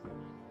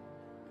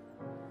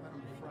 let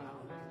them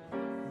frown.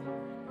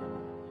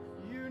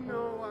 You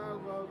know I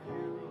love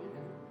you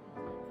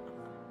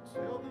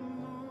till the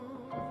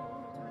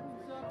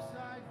moon's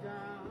upside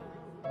down.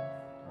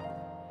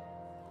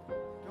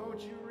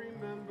 Don't you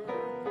remember,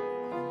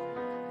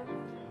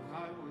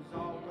 I was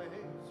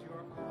always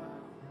your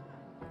clown.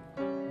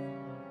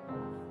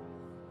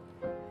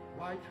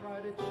 Why try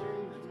to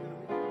change me?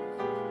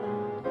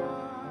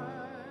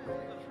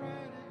 Why try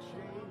to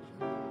change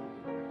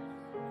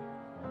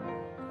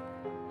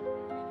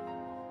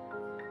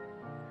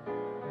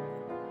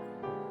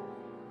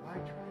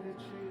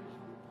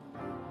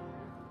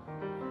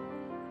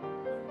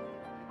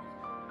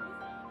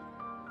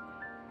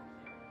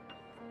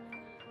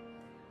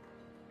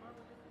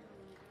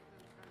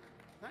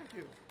Thank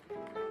you.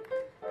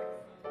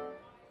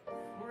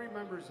 Who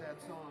remembers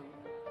that song?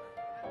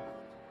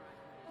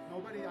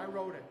 Nobody? I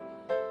wrote it.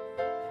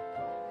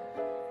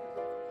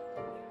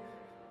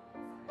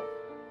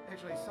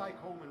 Actually, Cy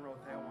Coleman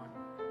wrote that one.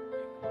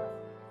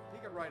 He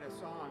could write a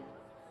song.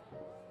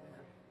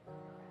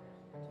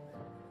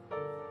 Yeah.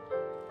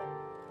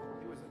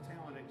 He was a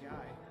talented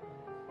guy.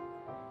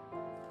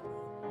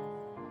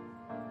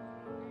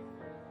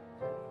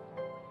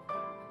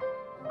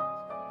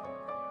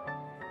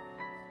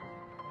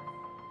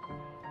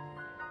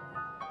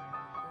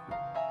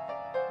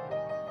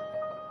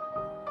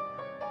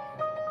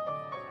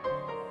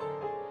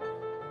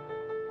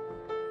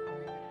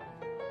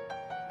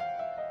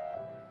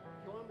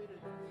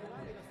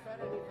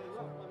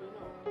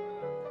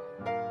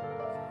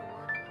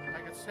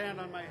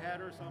 Stand on my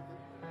head or something.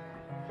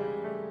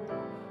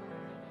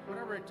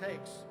 Whatever it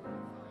takes.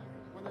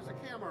 When there's a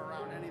camera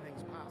around,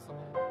 anything's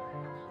possible.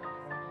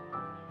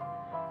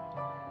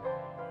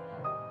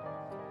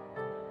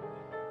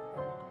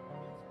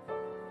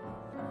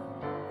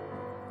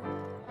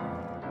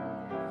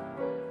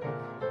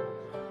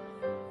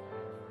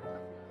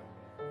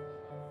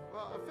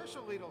 Well,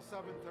 officially till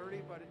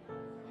 7:30, but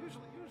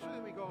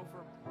usually we go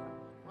for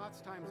lots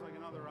of times like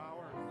another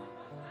hour.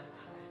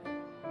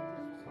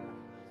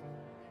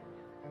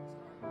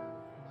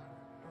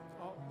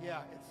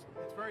 Yeah,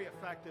 it's very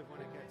effective when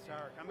it gets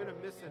dark. I'm going to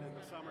miss it in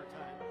the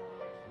summertime.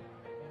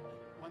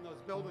 When those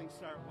buildings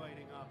start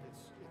lighting up,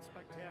 it's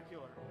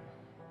spectacular.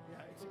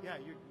 Yeah,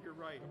 you're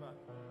right about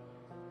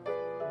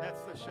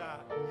that's the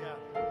shot. Yeah,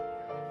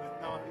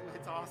 no,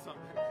 it's awesome.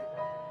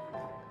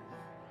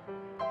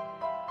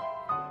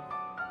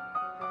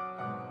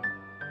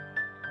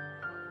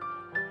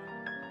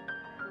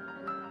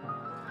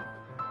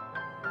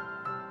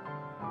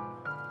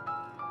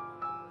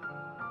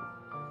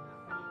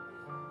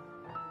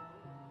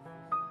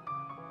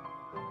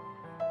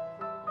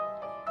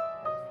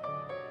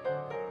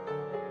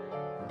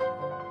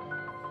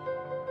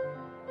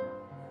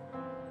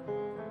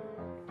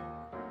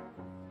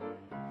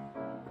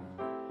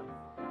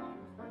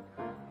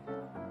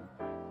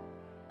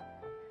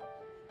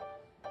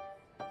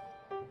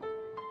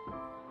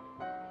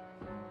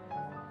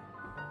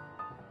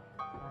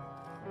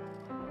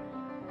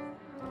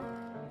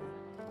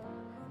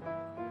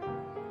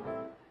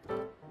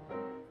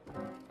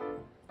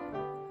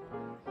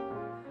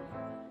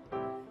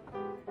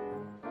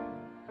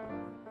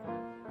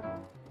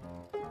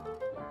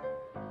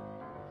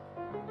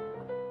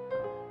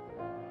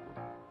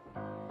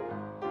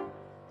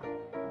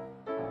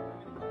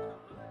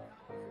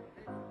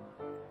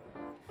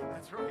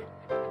 That's right.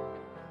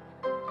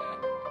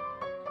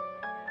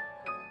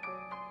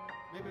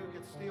 Maybe we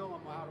could steal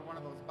them out of one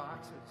of those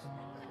boxes.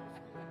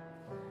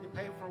 You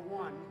pay for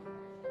one,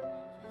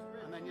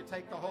 and then you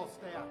take the whole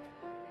stack.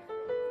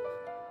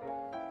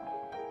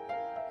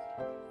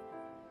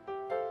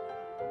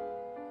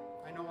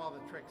 I know all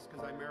the tricks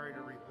because I married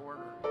a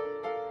reporter.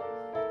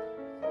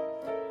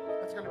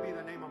 That's going to be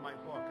the name of my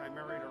book. I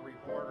married a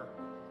reporter.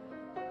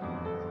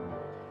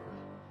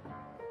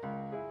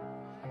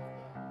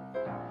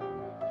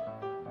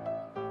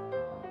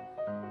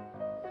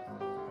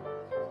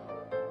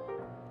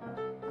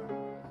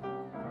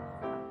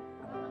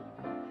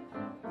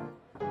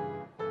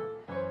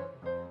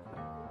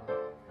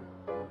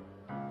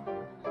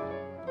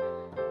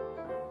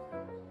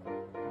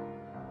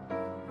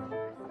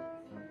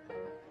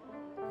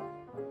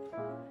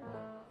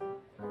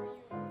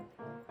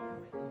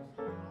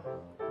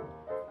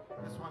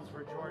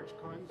 For George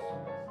Kunz.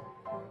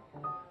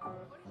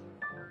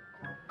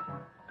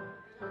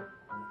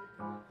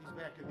 He's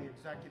back at the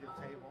executive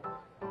table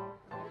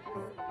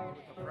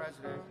with the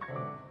president.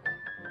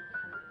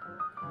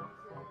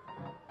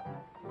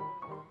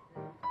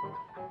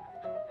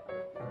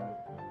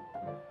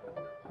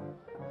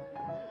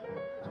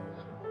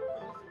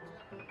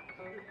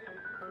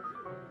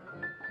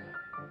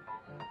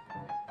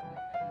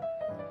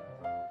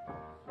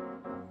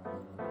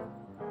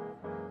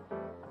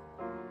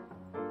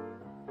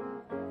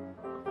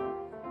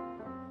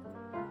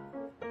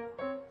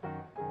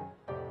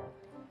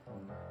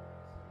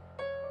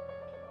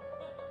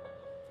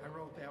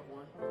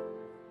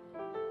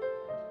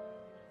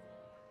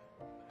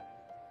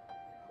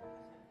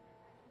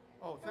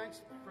 Oh,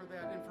 thanks for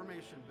that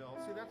information, Bill.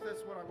 See,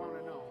 that's what I want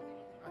to know.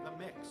 The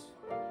mix.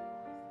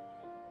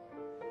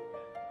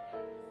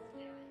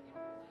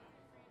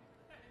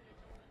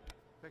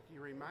 Becky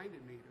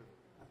reminded me to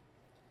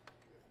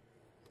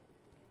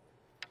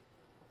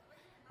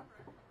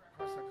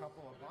press a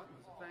couple of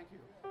buttons. Thank you.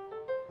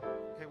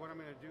 Okay, what I'm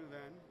going to do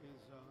then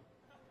is...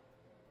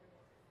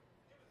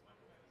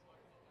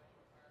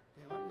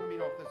 okay, let me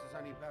know if this is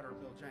any better,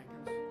 Bill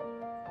Jenkins.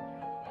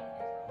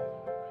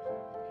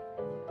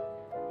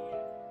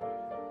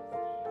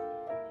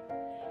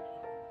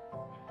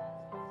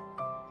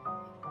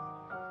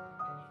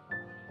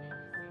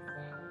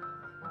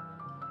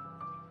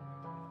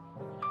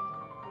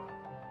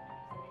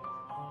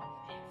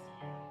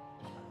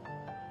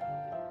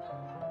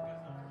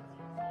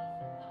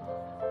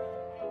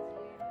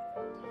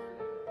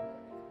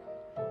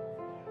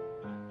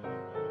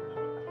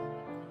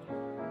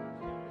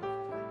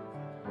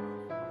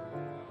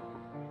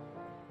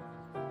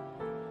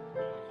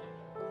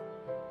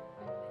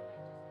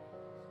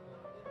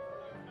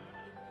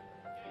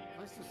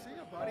 Nice to see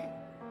you, buddy.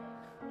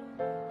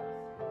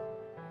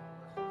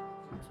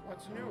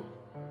 What's new?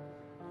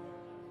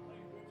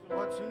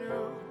 What's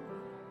new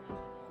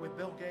with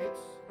Bill Gates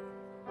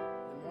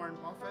and Warren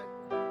Buffett?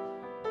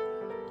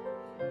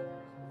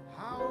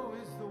 How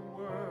is the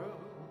world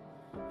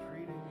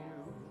treating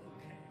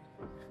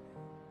you?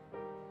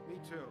 Me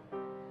too.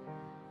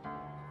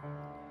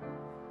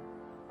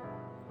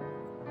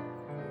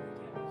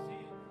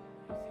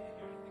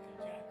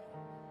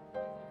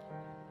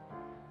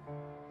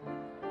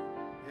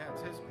 Yeah,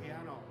 it's his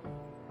piano.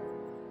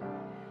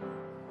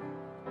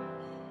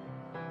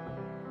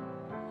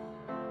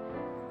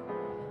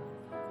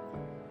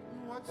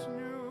 What's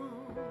new?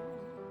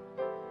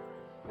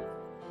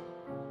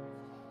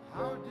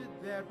 How did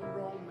that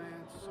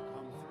romance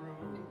come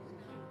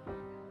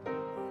through?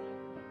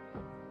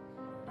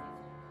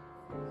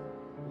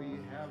 We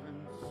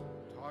haven't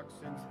talked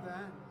since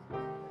then.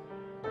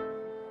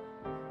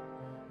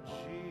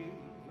 Gee,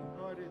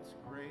 but it's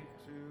great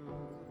to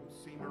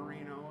see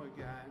Marino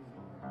again.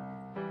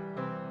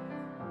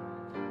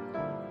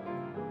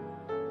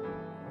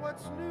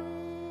 What's new?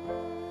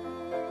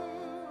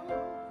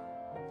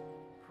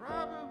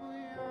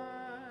 Probably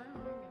I'm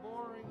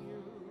boring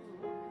you,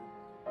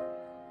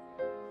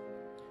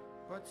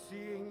 but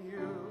seeing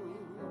you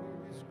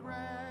is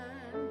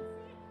grand,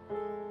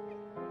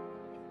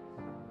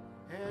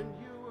 and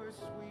you are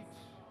sweet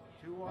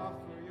to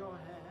offer your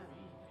hand.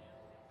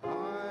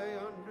 I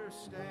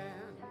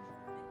understand.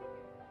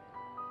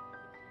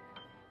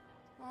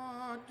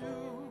 Oh, do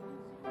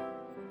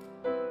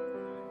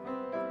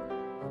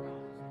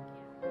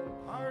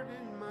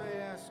pardon my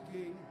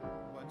asking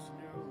what's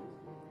new.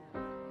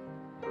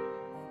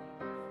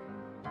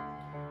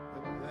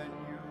 Then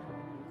you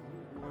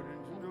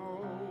wouldn't know.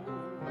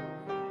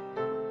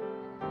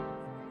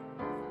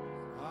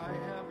 I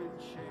haven't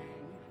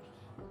changed.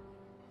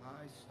 I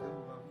still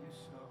love you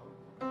so.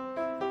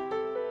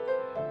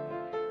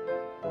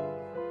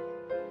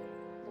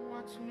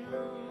 What's new?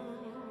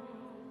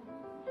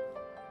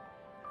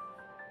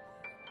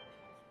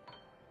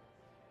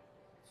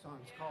 The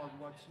song's called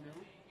What's New.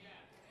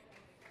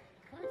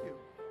 Thank you.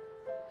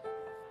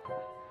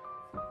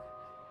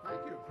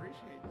 Thank you.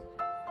 Appreciate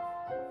it.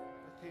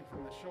 Came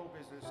from the show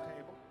business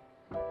table.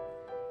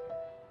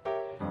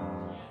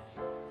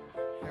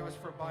 It was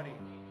for Buddy.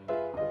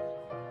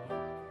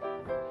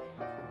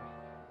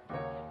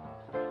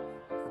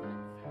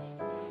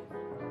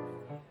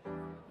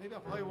 Maybe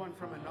I'll play one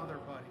from another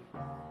Buddy,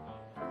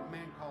 a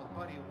man called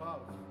Buddy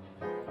Love.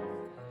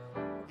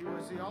 He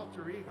was the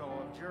alter ego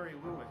of Jerry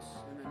Lewis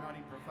in The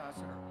Nutty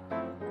Professor.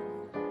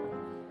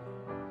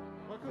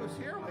 Look who's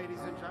here, ladies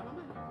and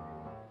gentlemen.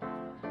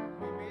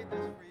 We made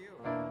this for you.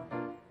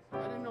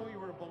 I didn't know you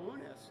were a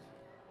balloonist.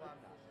 Well, I'm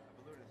not. A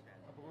balloonist man.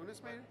 A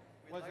balloonist made it?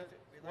 We'd Was like it?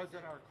 to- we'd Was like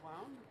it to- our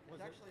clown? Was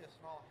It's it? actually a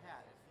small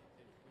hat.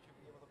 Would you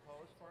be able to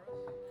pose for us?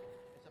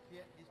 It's a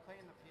he's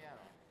playing the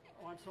piano.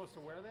 Oh, I'm supposed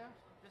to wear that?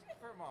 Just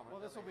for a moment.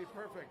 Well, this will be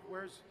perfect.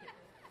 Where's?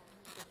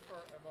 Just for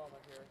a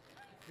moment here.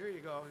 Here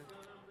you go.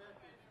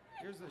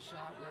 Here's the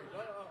shot. No,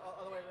 Right. no,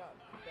 all the way around.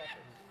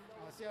 Exactly.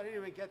 See, I didn't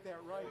even get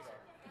that right. There you go.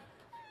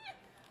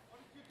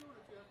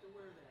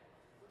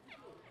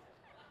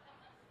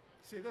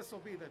 See, this will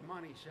be the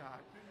money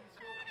shot.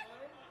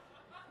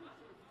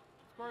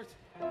 Of course.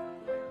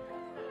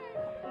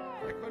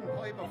 I couldn't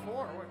play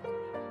before.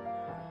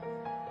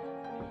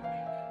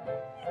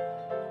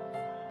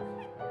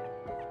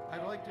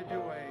 I'd like to do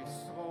a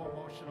slow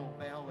emotional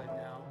ballad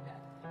now.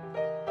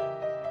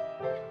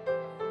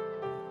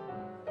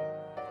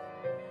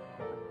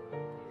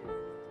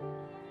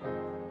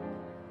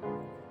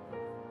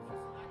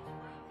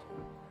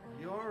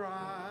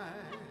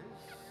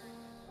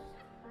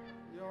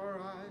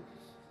 Your eyes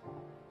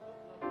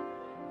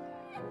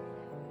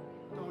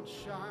don't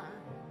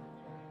shine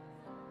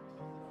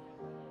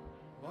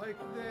like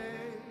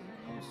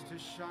they used to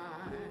shine.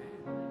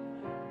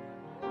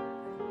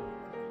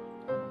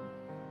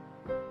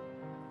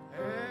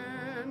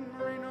 And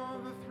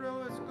Marino, the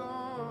thrill is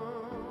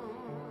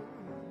gone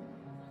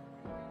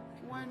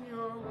when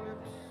your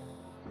lips.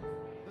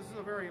 This is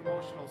a very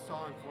emotional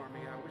song for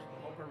me. I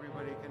hope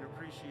everybody can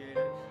appreciate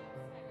it.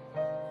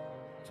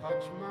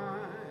 Touch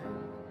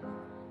mine.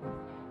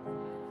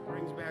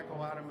 Brings back a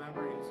lot of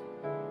memories.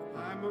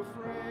 I'm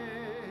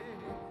afraid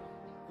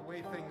the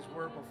way things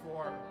were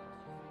before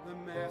the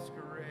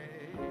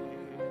masquerade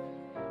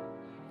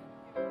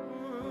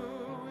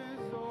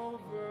is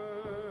over.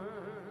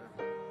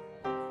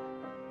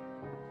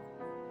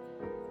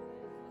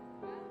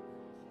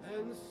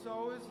 And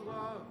so is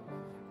love.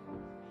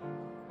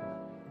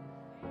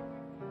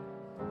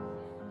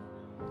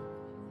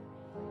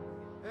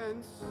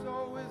 And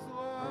so is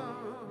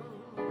love.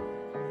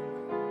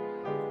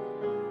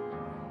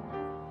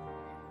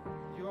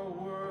 Your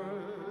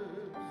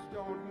words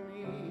don't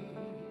mean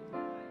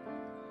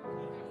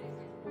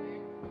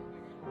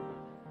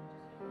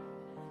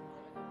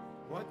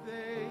what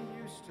they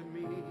used to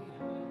mean.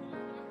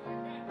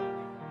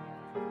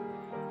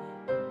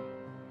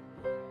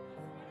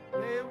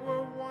 They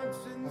were once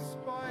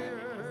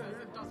inspired.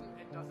 It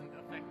doesn't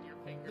affect your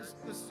fingers.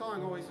 The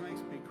song always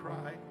makes me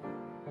cry.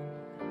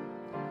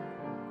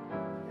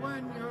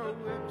 When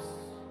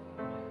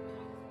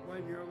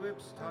your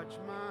lips touch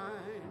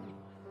mine,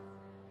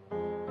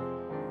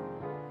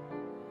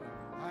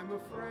 I'm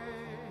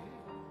afraid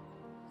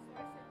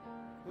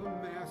the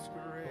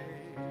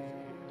masquerade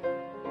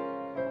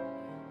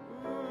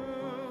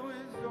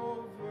is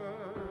over.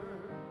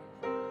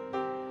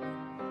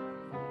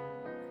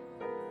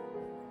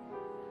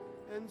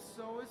 And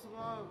so is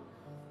love.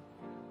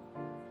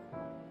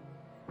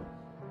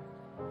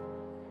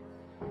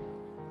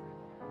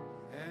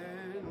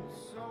 And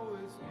so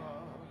is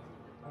love.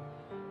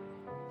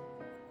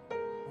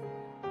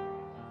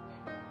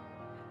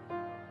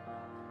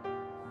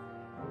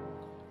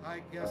 I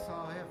guess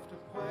I'll have to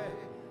play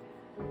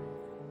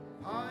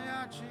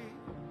Pagliacci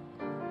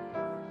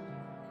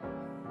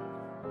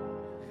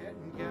and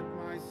get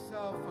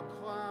myself a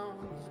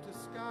clown's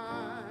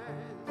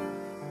disguise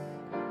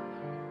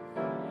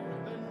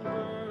and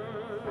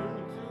learn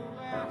to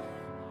laugh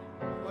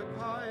like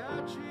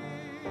Pagliacci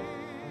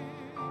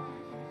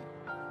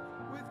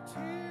with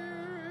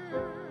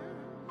tears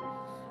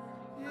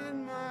in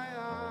my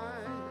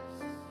eyes.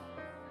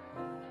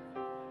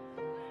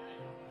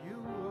 You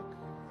look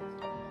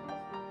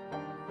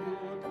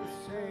the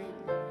same.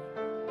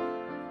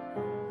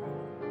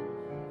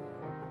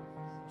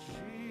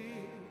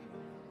 Gee,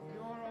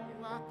 you're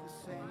a lot the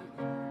same.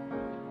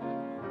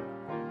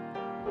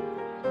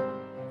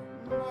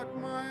 But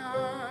my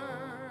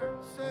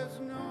heart says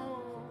no.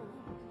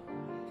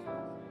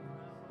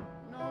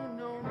 No,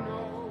 no,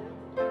 no.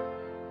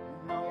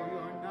 No,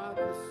 you're not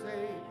the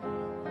same.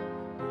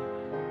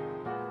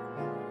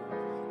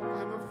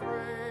 I'm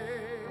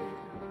afraid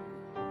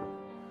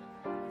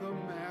the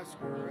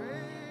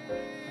masquerade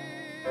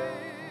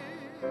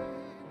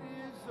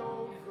is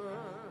over.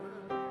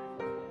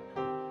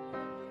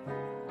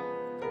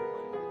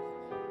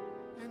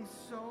 And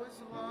so is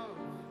love.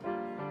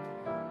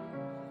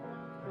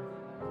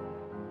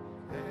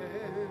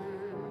 And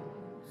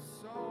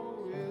so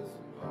is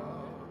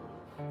love.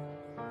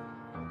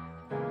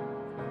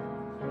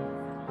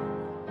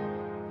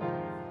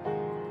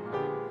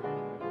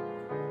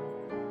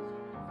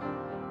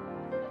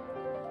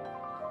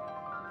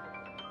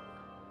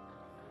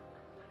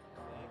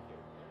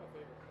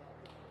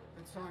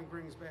 That song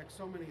brings back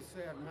so many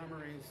sad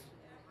memories.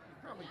 You can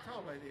probably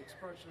tell by the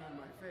expression on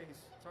my face.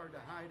 It's hard to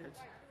hide it.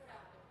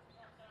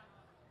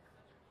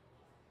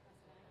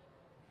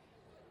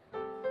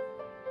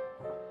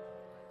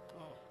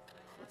 Oh,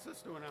 what's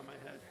this doing on my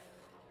head?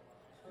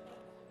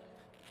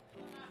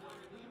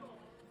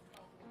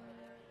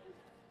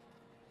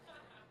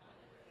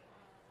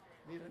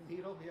 Need a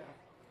needle? Yeah.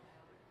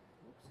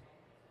 Oops.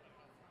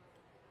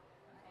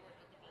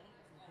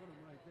 Put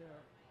them right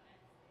there.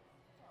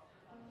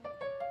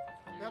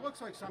 That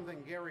looks like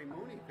something Gary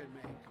Mooney could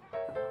make.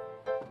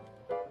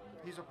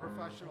 He's a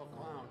professional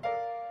clown.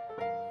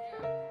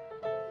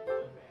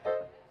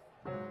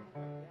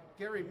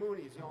 Gary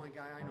Mooney's the only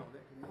guy I know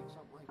that can make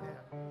something like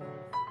that.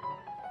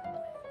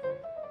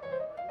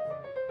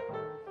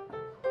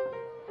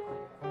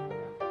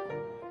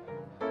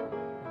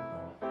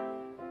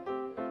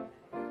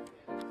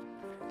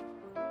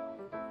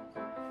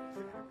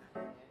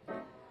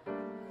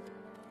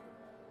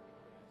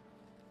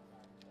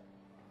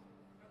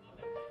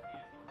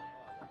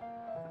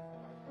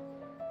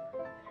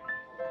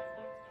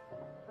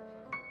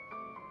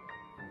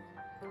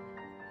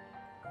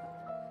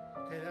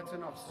 Okay, that's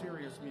enough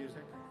serious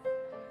music.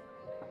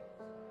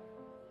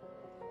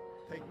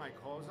 Take my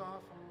clothes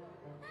off.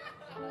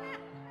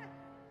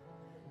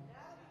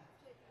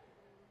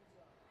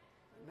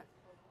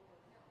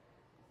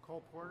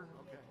 Cole Porter?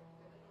 Okay.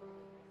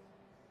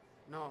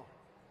 No,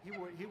 he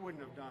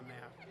wouldn't have done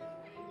that.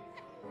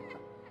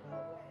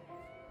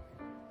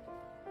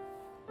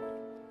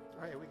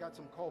 All right, we got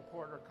some Cole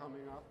Porter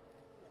coming up.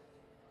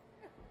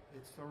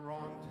 It's the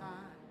wrong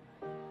time.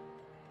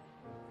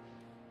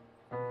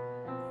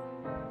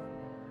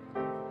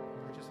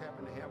 I just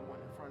happen to have one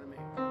in front of me.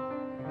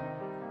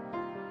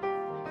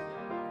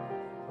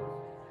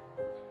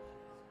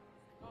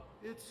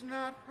 It's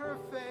not her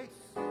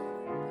face,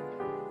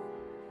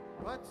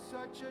 but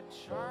such a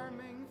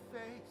charming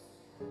face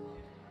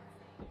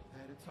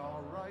that it's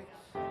all right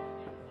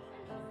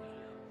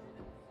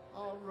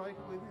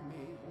with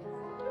me.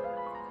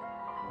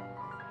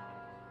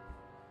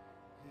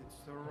 It's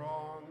the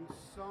wrong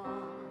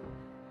song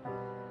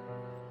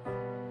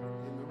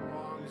in the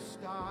wrong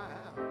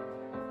style.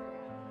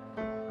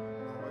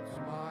 What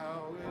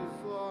smile is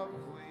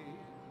lovely?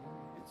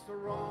 It's the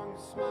wrong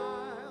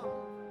smile.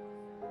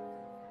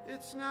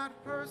 It's not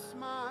her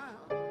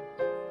smile,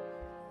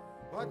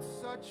 but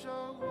such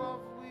a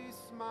lovely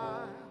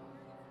smile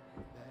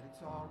that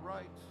it's all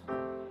right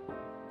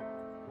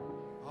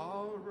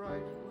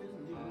with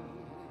me.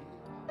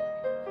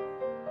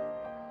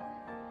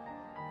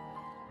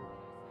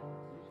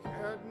 You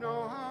can't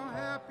know how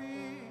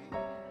happy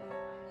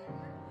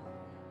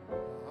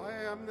I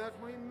am that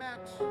we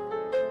met.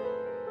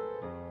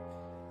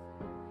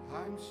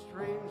 I'm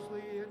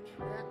strangely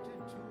attracted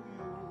to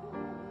you.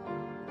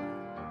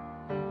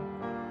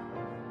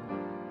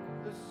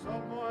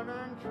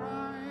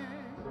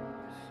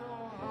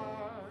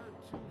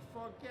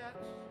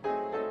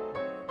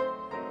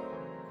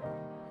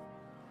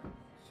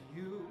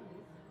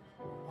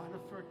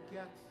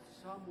 get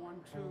someone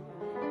too.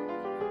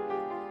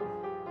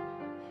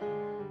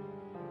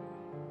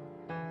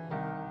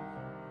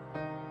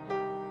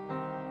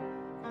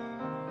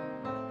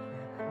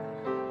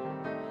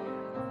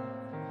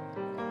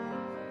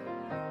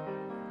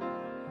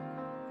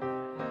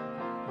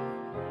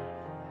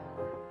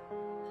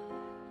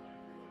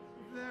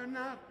 They're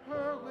not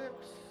her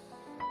lips,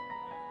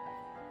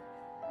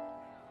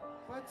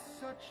 but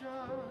such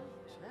a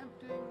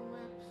tempting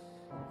lips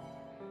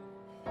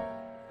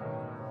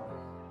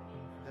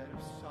that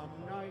if some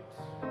night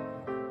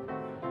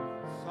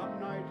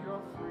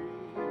you're free,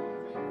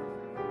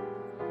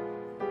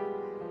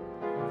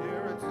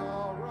 dear, it's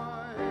all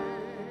right,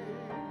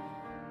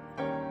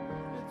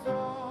 it's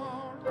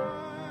all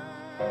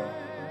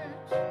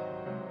right,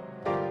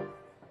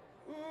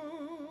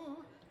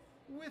 ooh,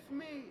 with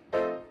me.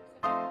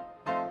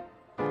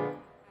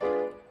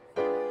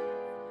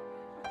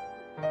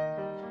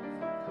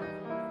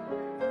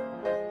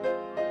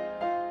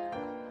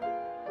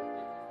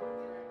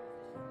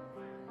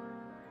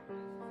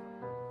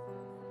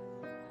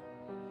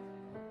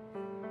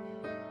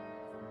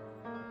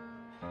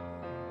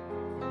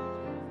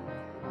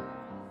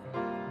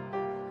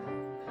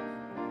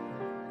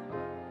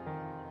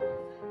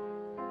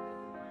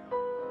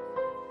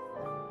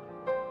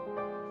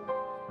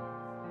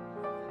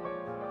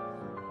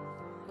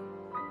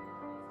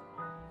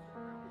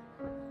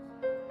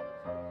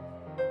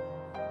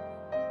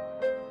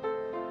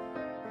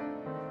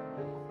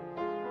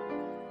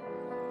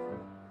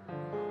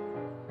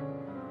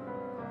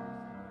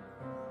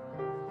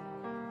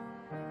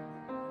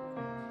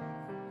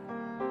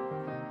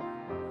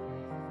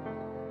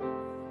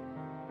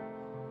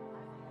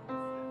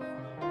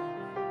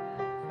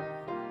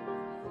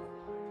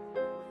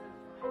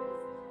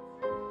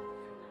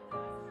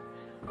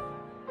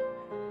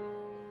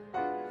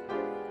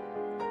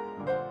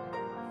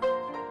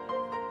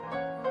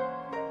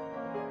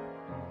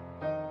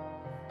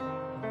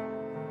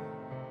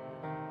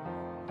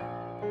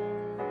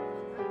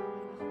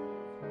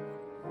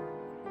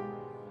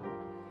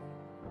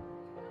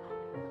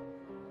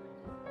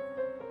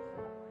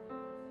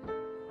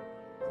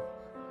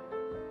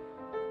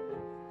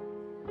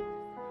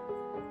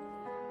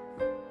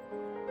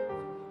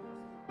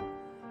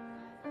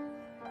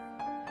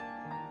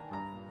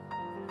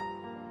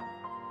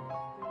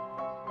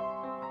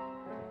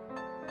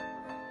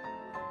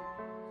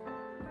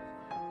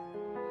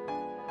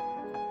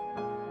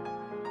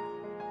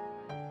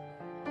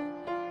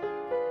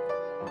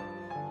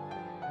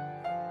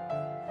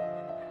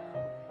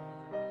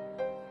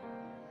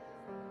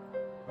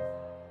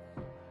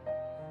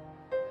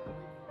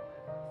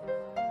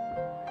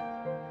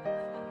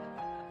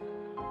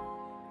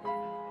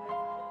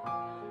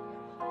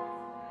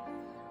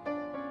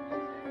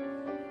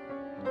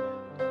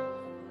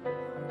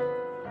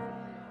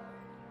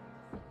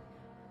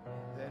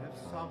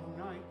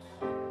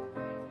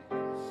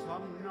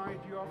 Some night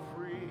you're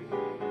free.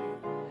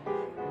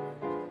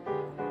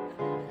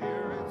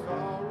 Here it's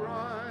all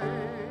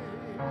right.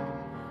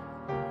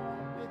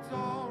 It's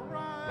all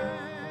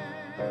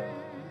right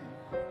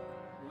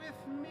with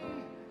me.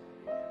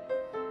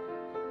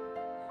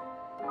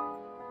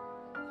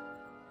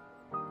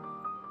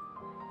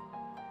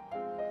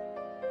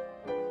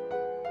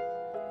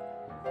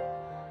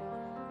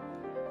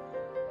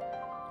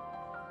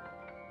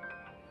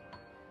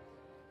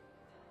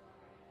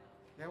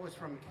 That was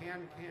from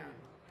Can. Yeah.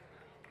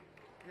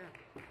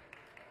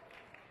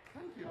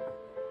 Thank you.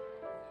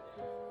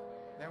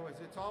 That was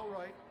It's All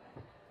Right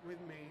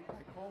With Me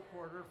by Cole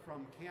Porter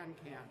from Can.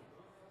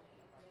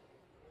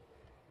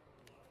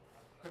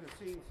 Could have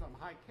seen some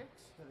high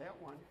kicks to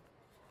that one.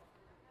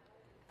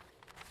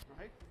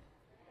 Right?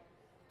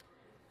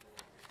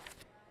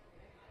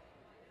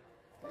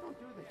 They don't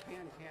do the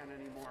Can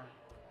anymore.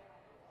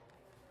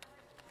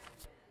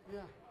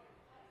 Yeah.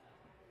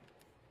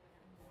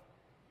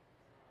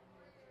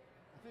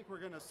 I think we're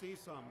going to see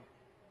some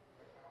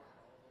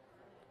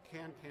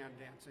Can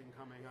dancing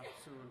coming up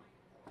soon.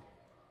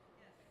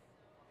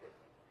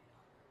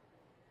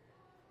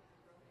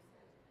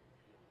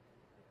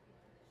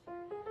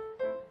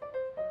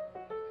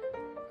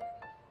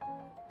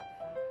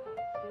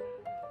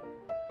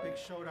 Big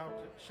shout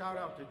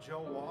out to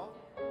Joe Wall.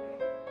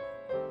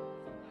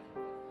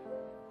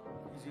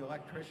 He's the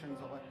electrician's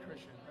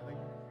electrician. I think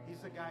he's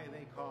the guy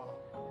they call.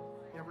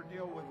 You ever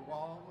deal with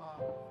Wall?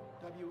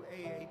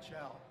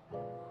 WAHL,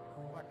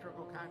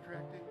 electrical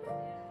contracting.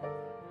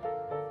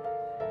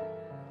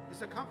 Is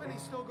the company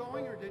still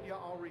going, or did you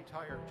all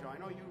retire, Joe? I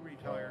know you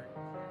retired.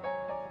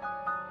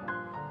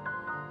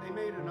 They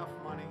made enough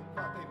money,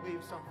 thought they'd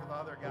leave some for the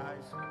other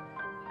guys.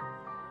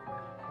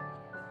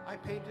 I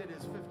painted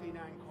his 59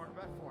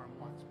 Corvette for him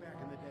once, back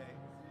in the day.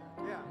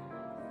 Yeah.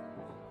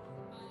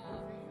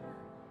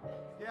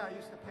 Yeah, I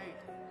used to paint.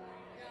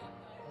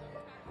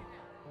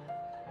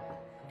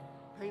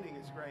 Painting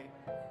is great.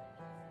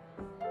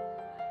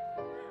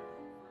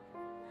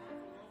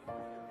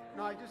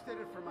 No, I just did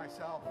it for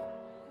myself.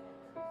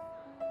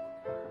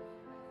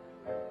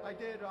 I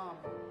did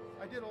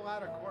a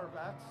lot of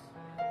Corvettes.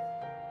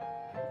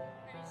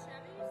 Any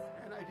Chevys?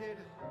 And I did,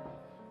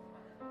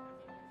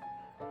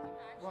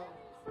 well,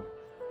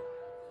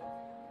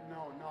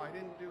 no, I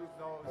didn't do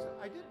those.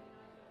 I did,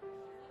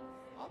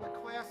 all the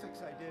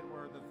classics I did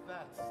were the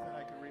vets that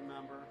I could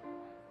remember.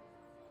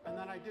 And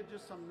then I did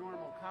just some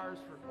normal cars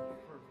for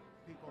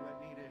people that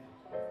needed,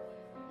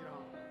 you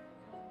know.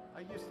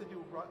 I used to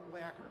do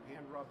lacquer,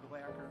 hand-rubbed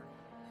lacquer.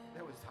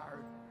 That was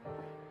hard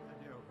to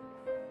do.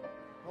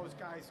 Those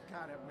guys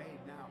got it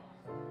made now.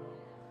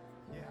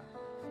 Yeah.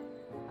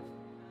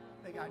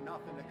 They got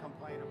nothing to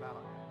complain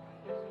about.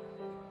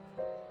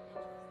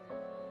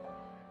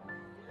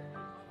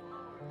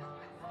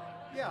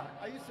 Yeah,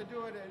 I used to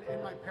do it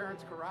in my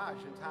parents'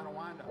 garage in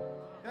Tonawanda.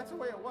 That's the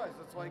way it was.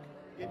 It's like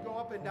you'd go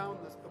up and down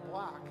the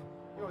block.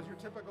 You know, it was your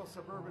typical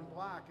suburban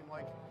block, and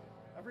like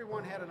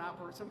everyone had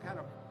some kind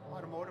of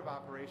automotive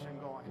operation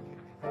going.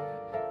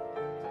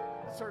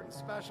 A certain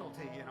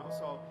specialty, you know,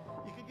 so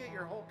you could get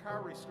your whole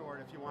car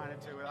restored if you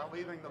wanted to without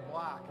leaving the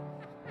block.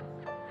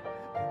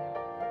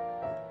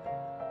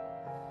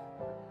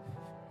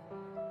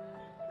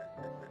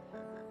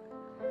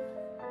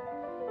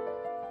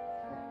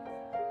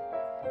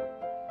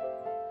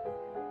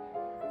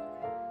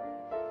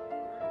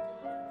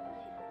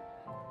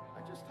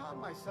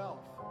 Myself,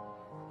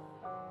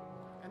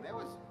 and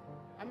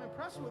I'm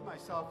impressed with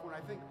myself when I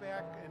think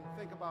back and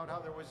think about how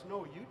there was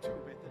no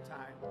YouTube at the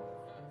time.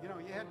 You know,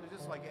 you had to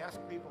just like ask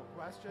people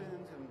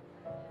questions and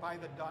buy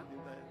the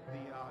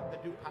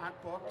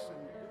DuPont books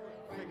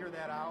and figure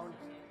that out.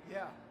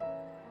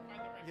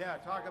 Yeah,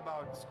 talk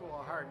about school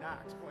of hard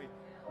knocks. Boy,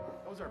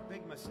 those are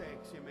big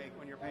mistakes you make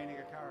when you're painting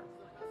a car.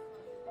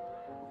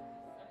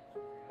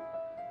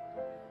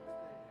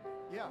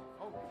 Yeah,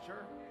 oh,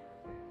 sure.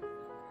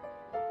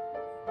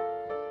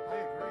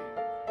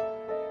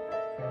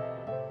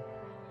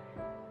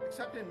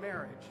 Except in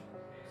marriage.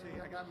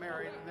 See, I got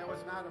married, and that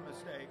was not a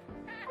mistake.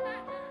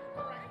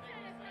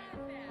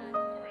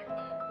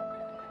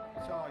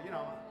 So, you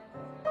know,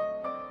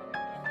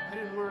 I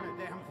didn't learn a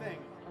damn thing.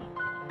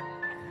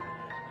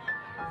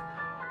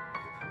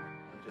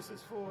 I'm just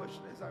as foolish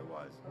as I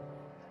was.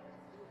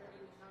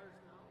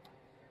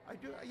 I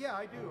do, yeah,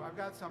 I do. I've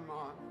got some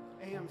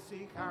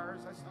AMC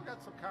cars. I still got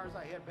some cars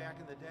I had back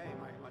in the day.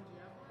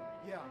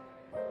 Yeah.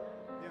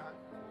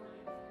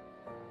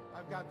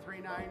 I've got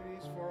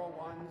 390s,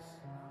 401s.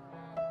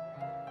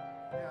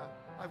 Yeah,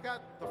 I've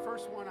got the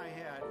first one I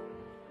had,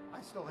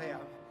 I still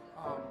have,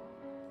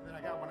 that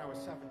I got when I was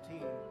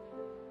 17.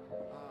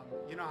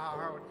 You know how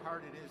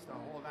hard it is to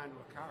hold on to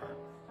a car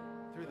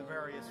through the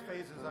various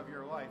phases of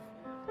your life.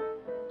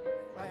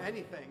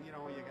 Anything, you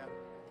know, you got,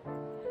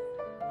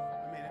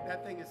 I mean,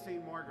 that thing has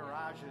seen more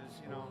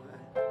garages, you know,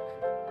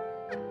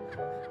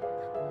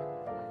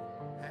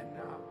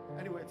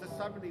 anyway, it's a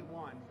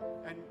 71,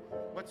 and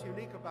what's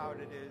unique about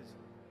it is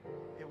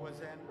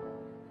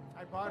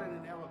I bought it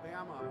in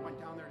Alabama. I went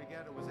down there to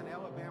get it. It was an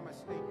Alabama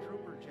State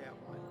Trooper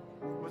Javelin.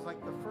 It was like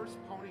the first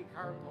pony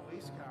car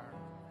police car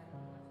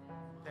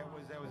that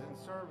was in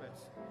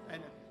service,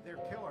 and they're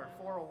killer.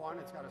 401,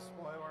 it's got a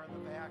spoiler in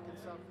the back and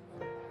stuff.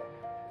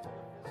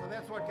 So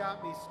that's what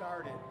got me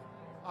started.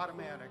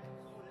 Automatic,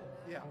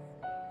 yeah.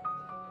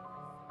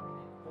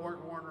 Borg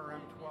Warner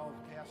M12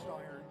 cast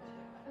iron.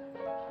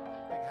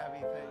 Big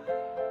heavy thing.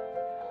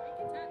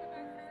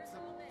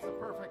 It's a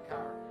perfect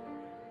car.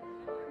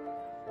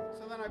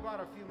 So then I bought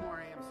a few more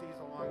AMCs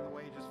along the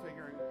way, just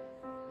figuring,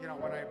 you know,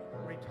 when I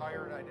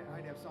retired,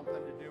 I'd have something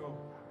to do.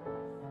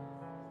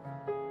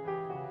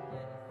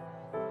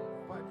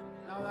 But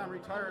now that I'm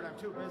retired, I'm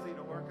too busy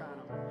to work on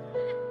them.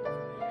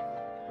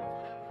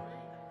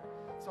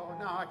 So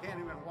now I can't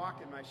even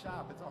walk in my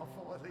shop. It's all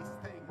full of these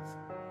things.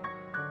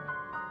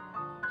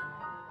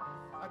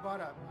 I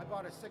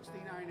bought a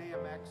 69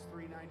 AMX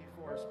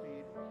 394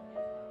 speed.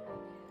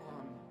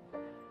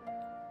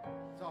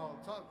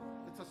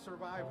 It's a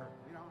survivor,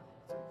 you know.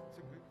 It's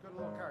a good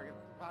little car. Get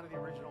a lot of the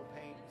original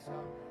paint and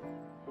stuff.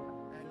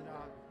 And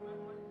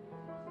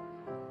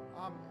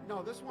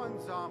no, this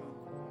one's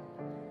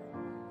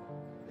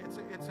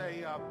it's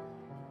a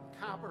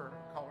copper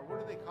color. What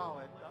do they call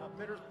it?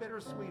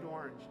 Bittersweet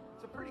orange.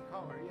 It's a pretty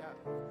color, yeah.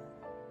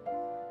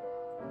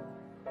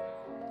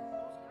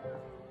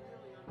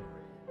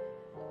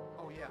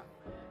 Oh yeah,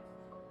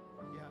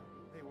 yeah.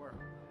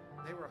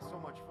 They were so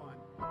much fun.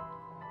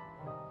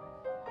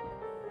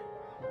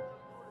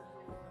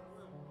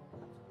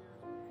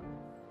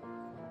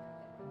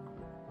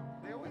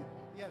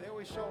 They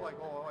always show like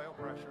oil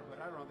pressure, but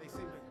I don't know, they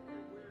seem to.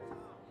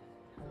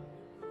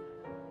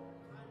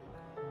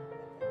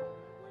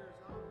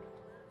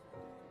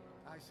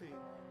 I see.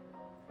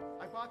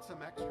 I bought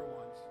some extra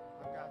ones.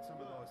 I've got some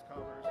of those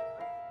covers.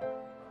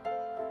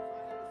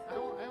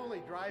 I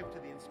only drive to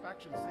the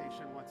inspection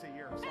station once a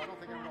year, so I don't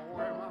think I'm going to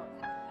wear them out.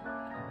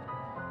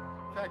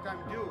 In fact,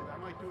 I'm due. I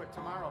might do it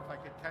tomorrow if I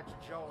could catch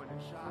Joe in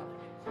his shop.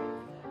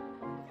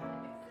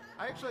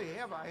 I actually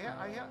have.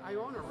 I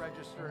own a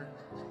registered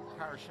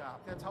car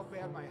shop. That's how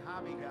bad my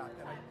hobby got,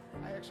 that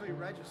I actually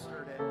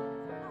registered it.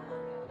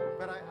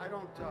 But I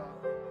don't.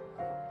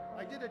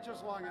 I did did it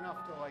just long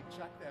enough to like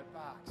check that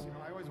box. You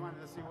know, I always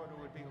wanted to see what it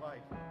would be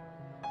like.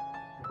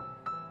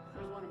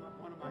 Here's one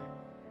of my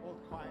old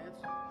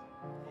clients,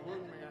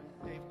 balloon man,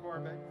 Dave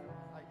Corbett.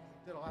 I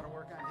did a lot of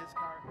work on his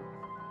car.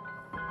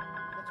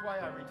 That's why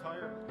I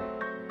retired.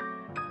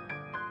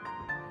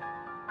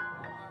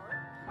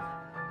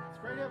 It's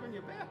great having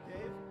you back,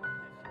 Dave.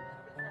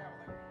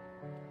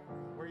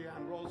 Were you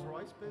on Rolls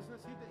Royce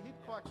business? He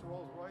collects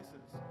Rolls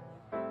Royces.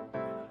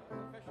 Official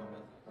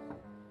business.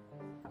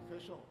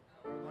 Official.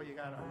 Oh, you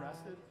got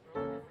arrested?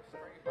 For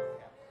spraying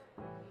caps.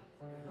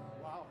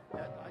 Wow,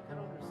 I can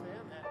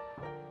understand that.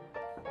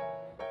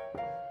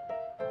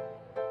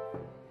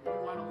 You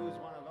wouldn't want to lose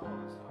one of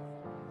those.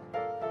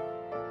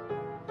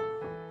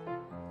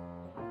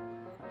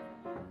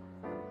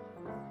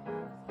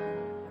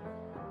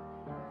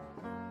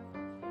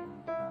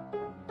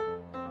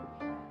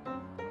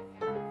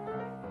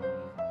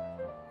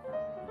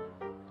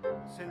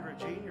 Sindra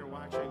Jean, you're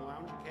watching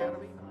Lounge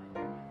Academy.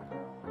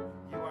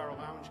 You are a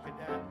lounge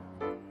cadet.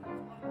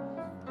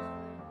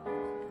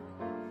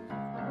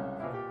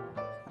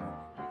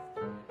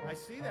 I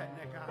see that,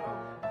 Nick Otto.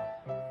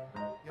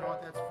 You know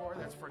what that's for?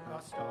 That's for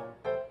gusto.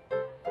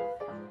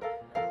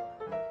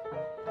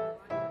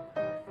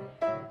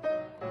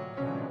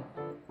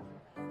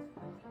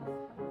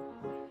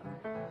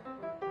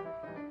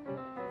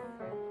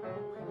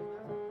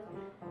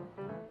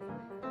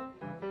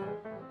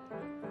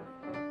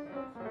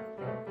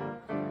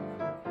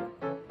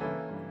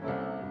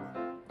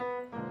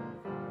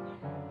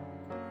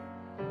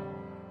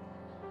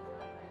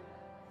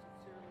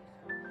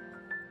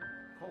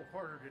 Cole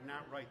Porter did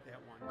not write that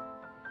one.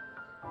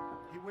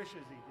 He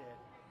wishes he did.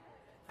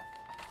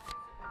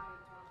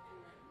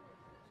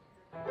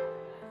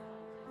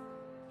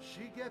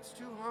 She gets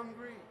too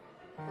hungry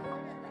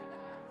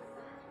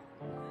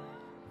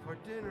for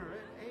dinner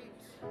at 8.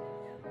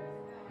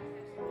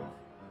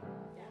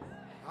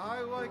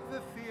 I like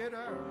the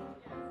theater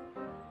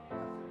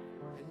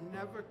and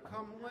never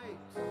come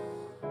late.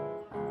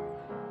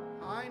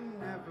 I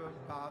never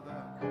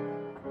bother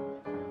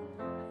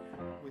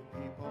with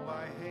people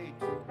I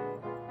hate.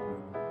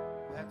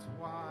 That's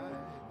why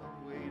the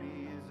lady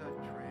is a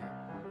tramp.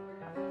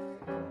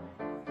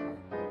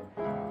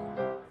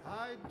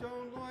 I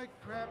don't like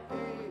crap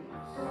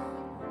games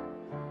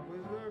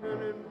with Urban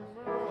and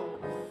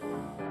Pearls.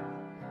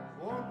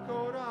 Won't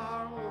go to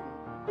Harlem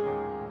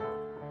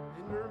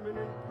in Urban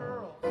and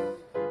Pearls.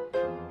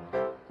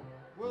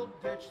 We'll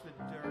ditch the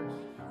dirt,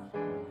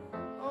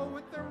 oh,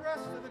 with the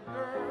rest of the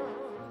girls.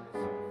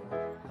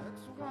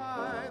 That's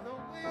why the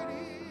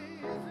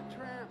lady is a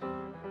tramp.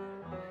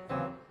 I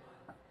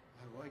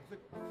like the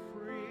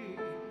free,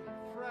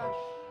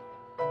 fresh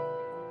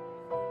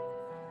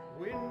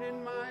wind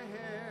in my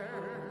hair,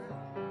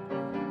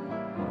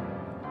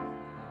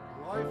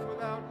 life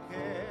without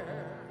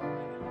care.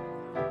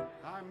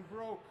 I'm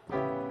broke,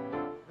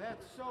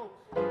 that's soap.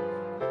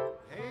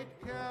 Hate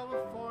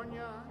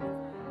California,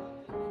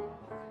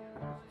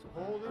 it's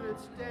cold and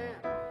it's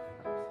damp.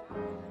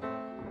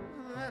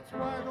 That's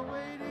why the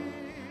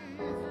lady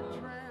is a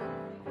tramp.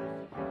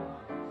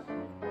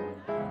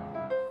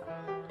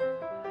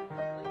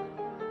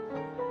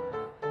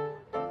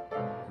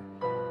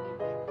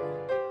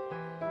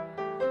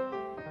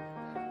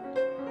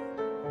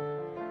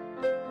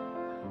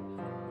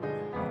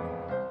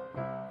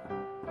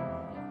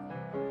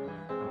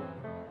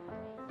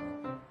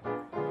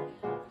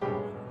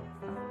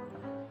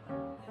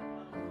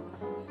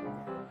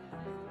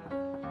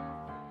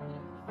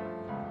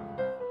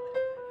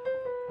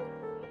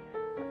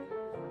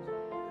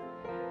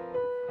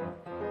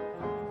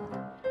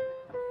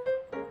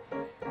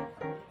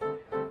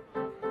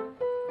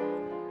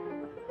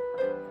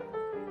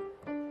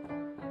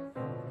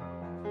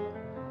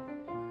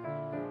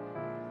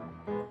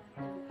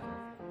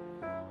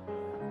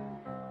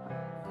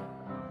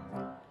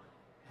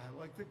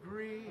 Like the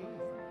green,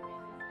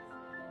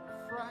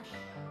 fresh,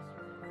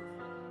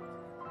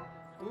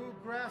 ooh,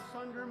 grass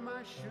under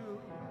my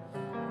shoes.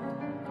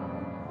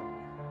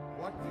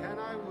 What can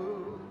I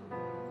lose?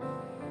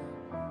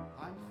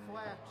 I'm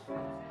flat,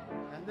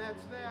 and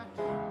that's that.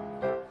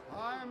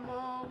 I'm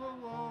all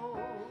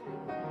alone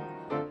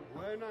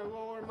when I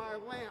lower my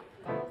lamp.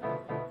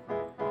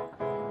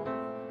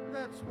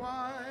 That's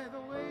why the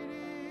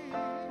lady,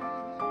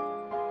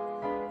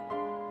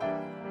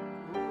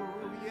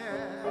 ooh,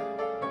 yeah.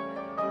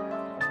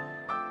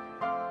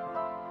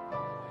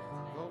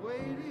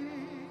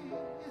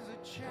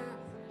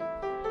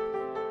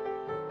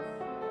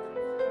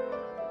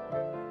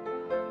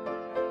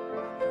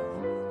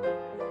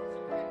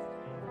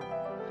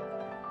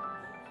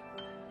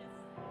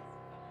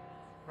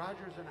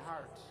 Rogers and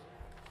Hearts.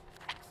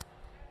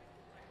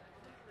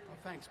 Oh,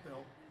 thanks,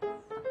 Bill. I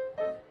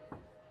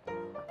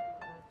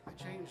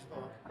changed the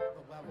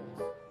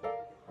levels.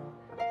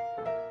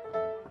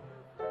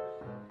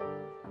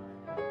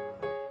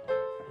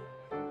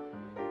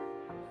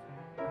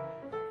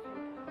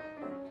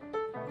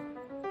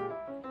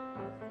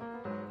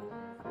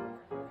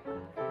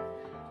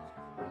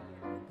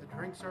 The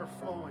drinks are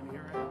flowing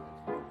here at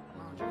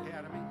Lounge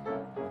Academy.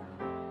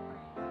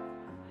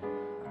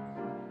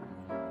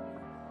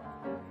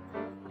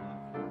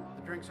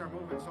 drinks are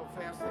moving so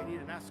fast they need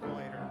an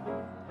escalator.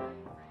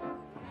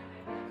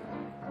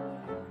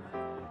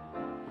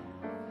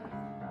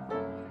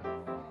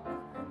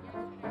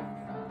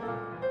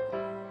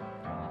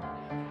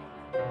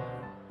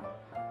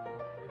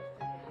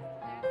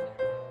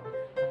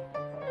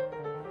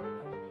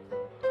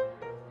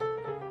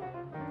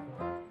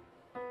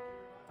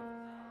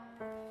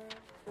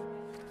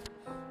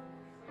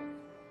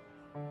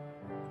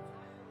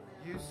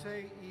 You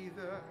say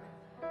either,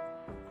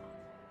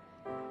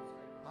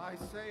 I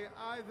say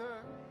either.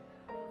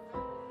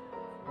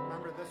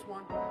 Remember this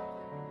one?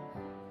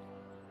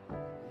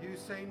 You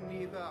say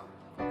neither,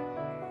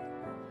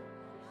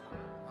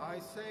 I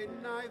say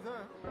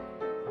neither.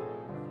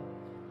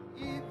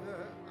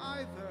 Either,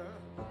 either.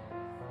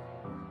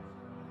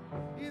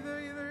 Either,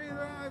 either,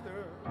 either,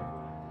 either.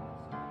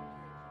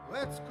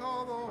 Let's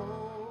call the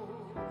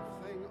whole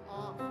thing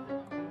off.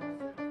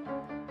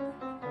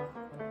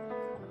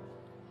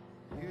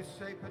 You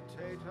say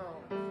potato,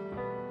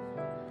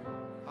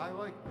 I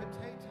like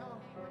potato,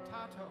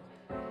 potato.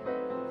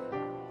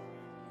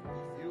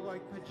 You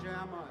like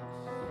pajamas,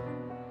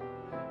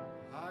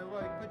 I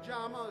like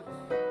pajamas.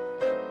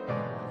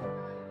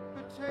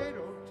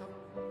 Potato,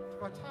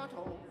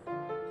 potato,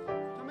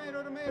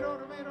 tomato, tomato,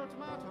 tomato,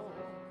 tomato.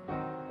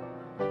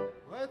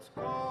 Let's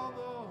call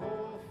the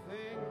whole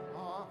thing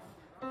off.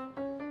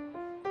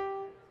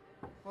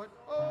 But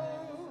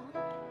oh,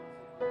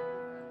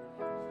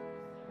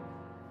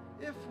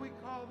 if we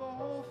call the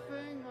whole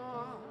thing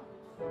off,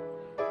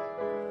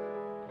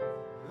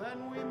 then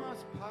we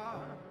must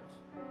part.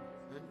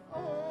 And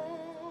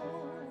oh,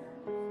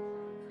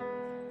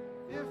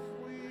 if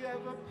we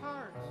ever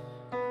part,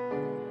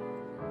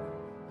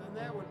 then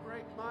that would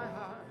break my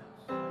heart.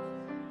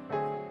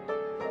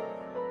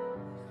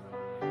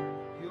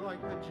 You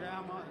like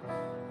pajamas,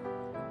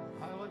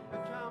 I like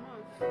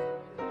pajamas.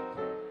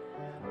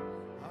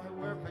 I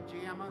wear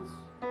pajamas,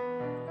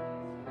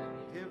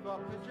 give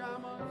up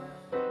pajamas.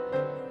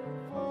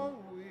 For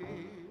we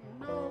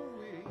know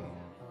we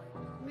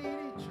need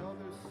each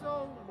other, so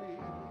we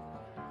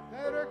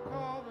better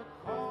call the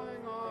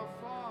calling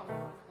off off.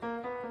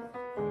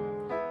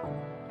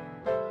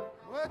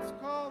 Let's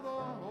call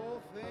the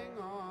whole thing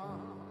off.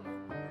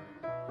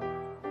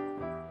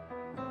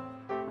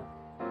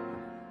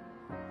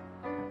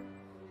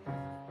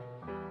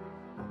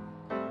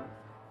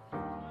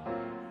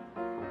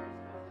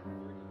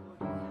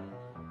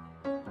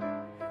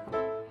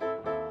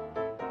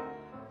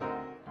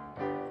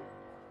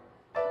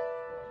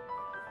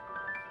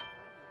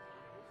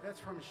 That's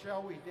from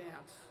Shall We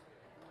Dance.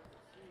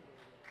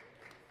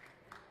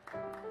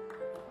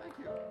 Thank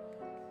you.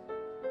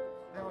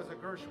 That was a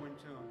Gershwin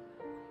tune.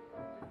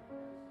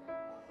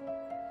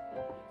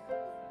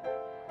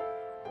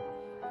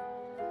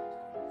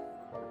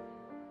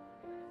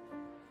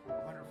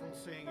 Wonderful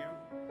seeing you.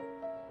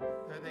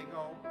 There they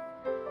go.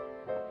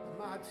 The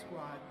Mod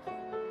Squad.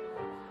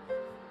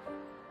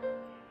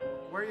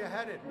 Where are you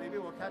headed? Maybe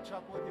we'll catch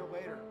up with you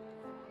later.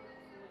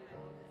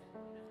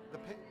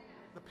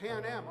 The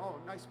Pan Am, oh,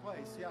 nice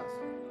place, yes.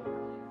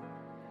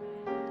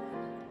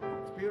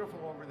 It's beautiful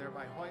over there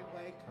by White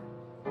Lake.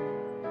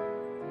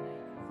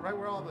 Right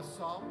where all the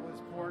salt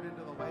was poured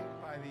into the lake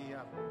by the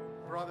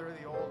brother of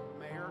the old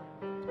mayor,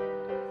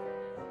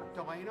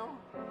 Delano.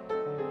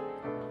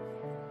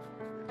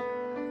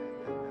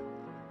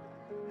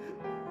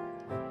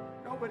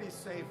 Nobody's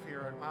safe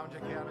here at Lounge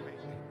Academy.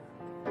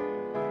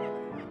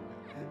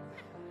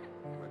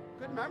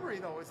 Good memory,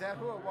 though. Is that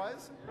who it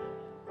was?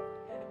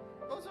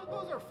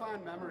 Those are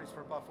fond memories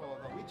for Buffalo,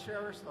 though. We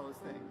cherish those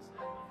things.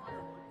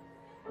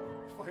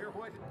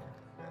 Firewood.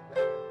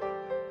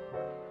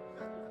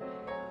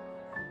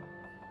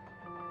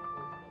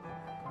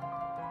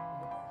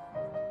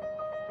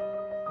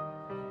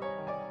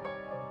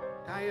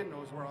 Diane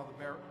knows where all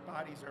the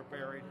bodies are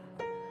buried.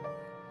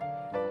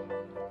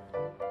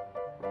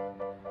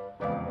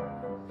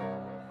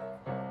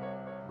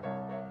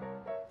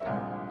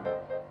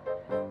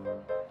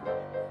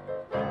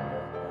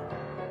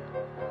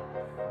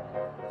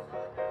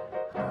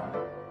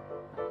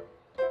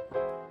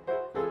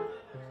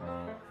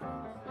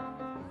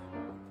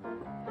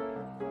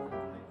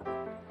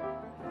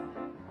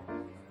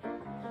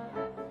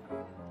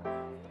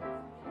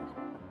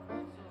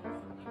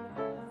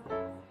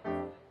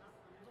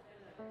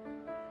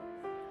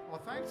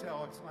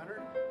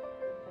 Leonard.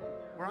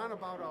 We're on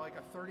about like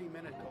a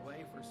 30-minute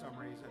delay for some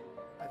reason.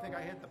 I think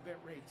I hit the bit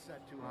rate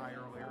set too high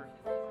earlier.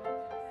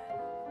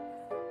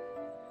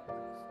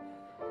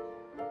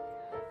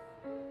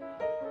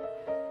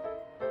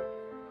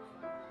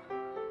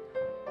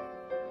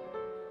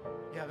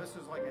 Yeah, this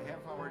is like a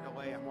half-hour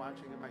delay. I'm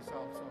watching it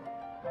myself, so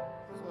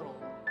it's a little...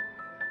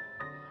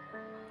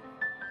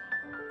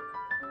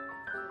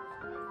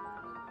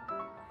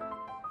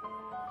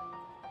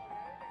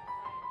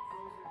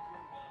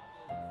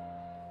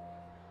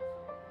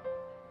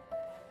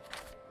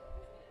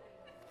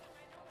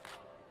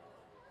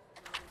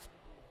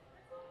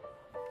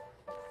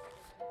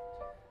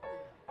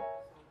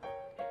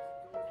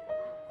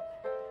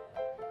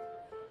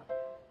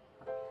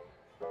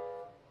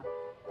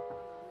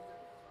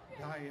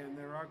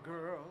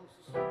 girls,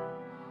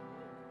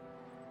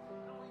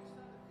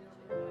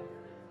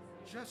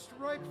 just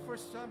ripe for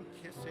some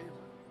kissing.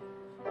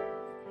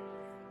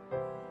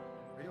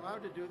 Are you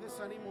allowed to do this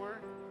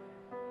anymore?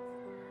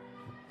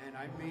 And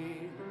I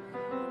mean,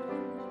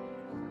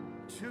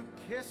 to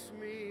kiss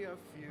me a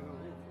few.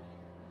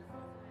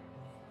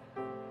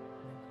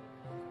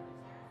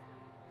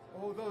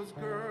 Oh, those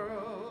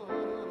girls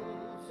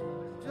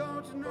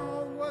don't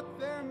know what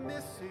they're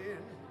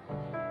missing.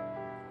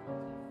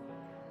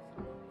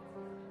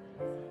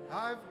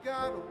 I've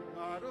got a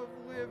lot of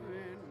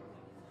living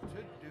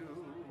to do.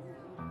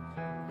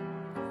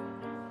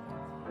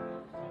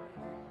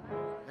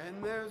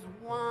 And there's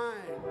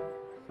wine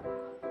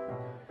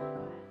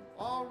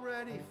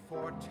already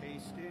for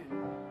tasting,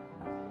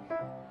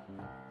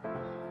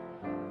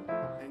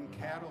 and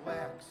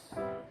Cadillacs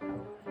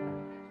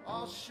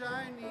all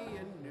shiny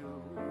and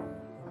new.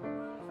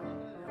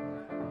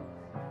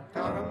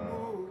 Gotta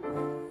move,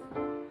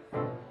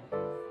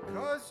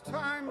 'cause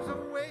time's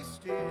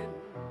a-wasting.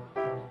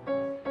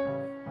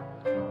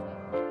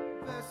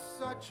 There's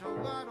such a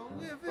lot of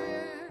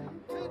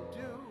living to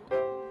do.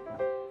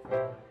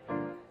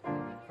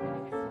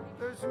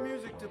 There's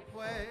music to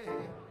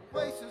play,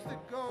 places to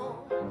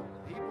go,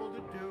 people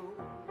to do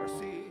or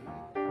see.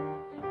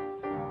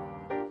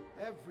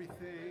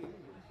 Everything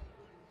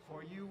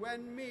for you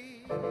and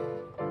me.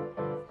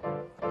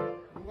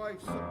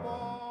 Life's a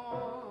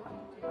ball,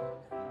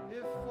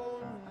 if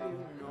only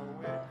you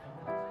know it.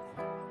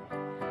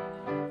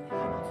 And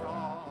it's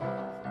all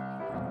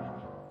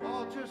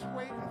just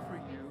waiting for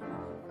you.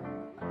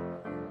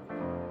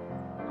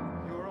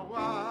 You're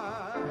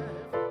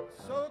alive,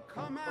 so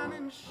come on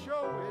and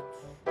show it.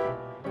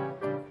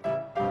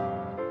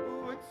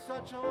 Ooh, it's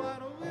such a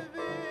lot of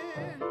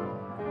living.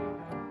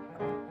 Ooh,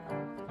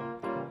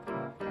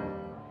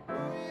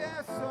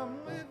 yes,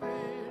 I'm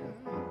living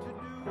to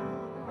do.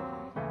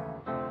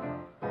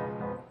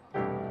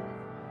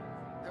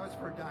 That was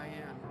for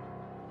Diane.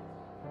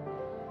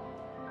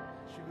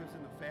 She lives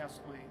in the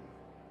fast lane.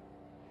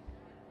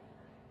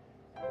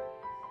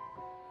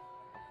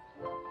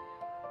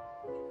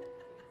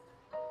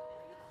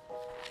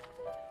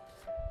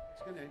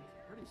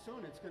 Pretty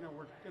soon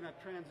we're gonna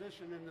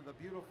transition into the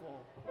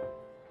beautiful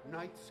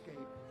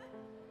nightscape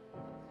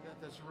that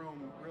this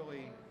room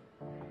really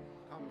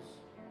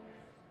comes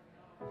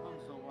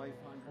to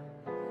life under.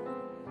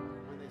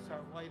 When they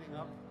start lighting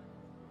up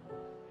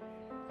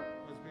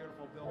those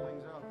beautiful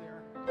buildings out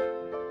there,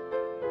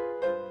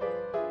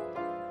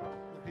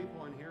 the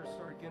people in here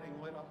start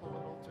getting lit up a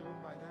little too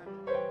by then.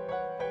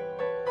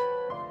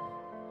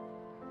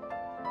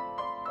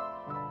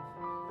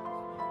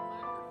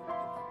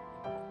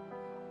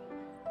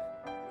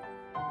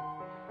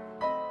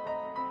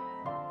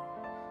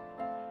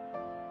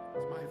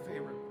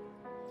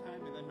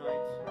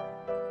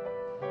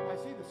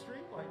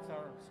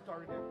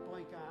 Started to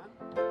blink on.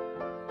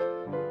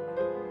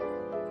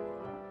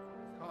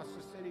 Costs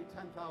the city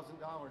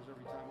 $10,000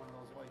 every time one of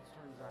those lights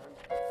turns on.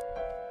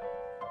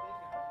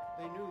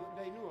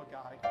 They knew a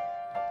guy.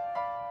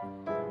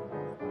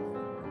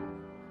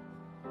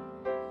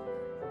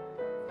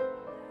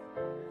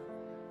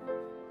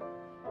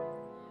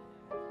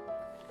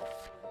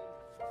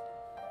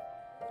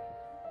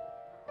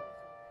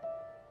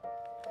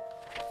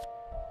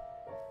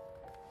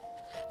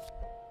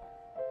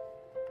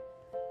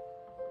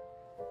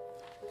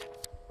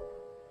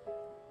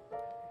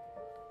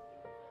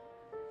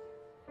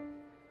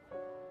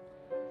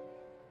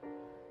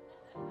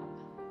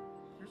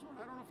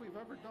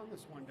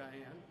 This one,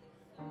 Diane.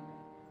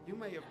 You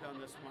may have done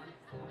this one.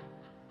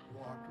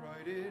 Walked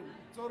right in.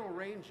 It's a little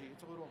rangy,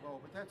 it's a little low,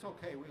 but that's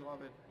okay, we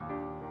love it.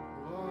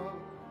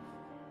 Walked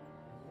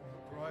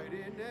right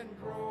in and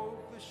drove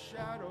the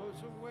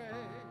shadows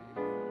away.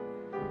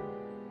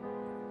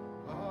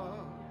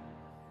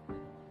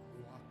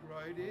 Walked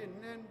right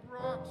in and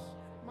brought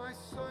my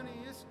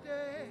sunniest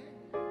day.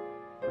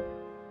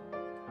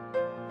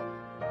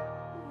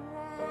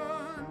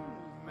 One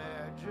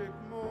magic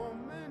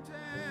moment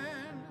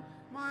and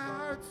my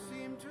heart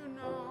seemed to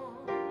know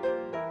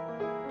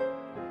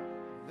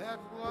that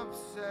love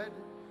said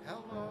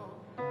hello,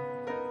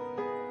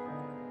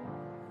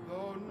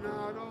 though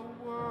not a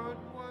word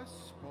was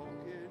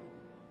spoken.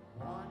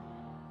 One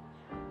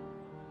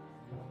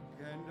look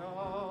and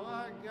all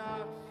I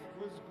got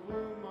was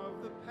gloom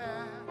of the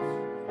past.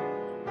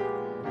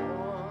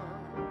 Or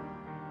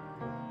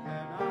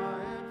and I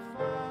had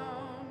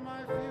found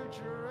my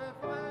future at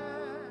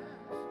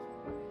last.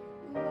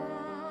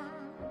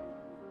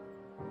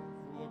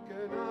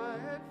 And I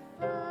had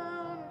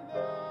found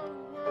the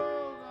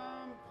world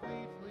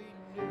completely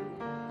new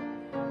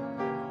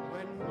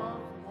when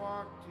love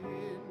walked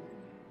in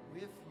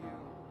with you.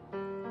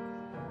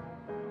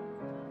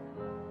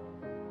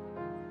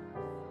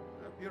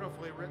 A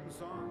beautifully written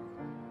song.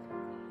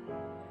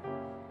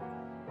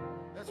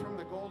 That's from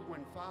the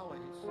Goldwyn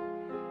Follies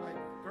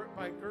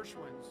by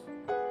Gershwin's.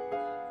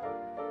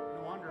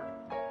 No wonder.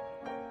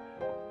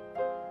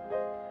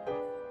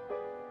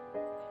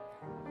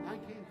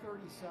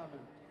 1937.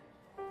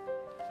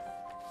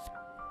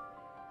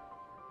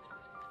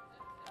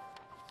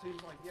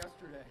 Seems like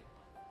yesterday.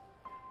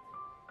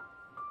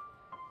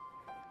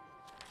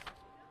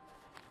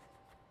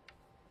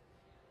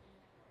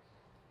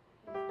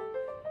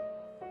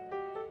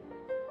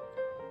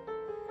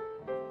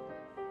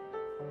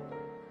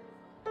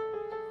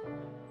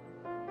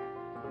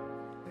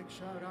 Big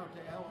shout out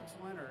to Alex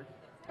Leonard.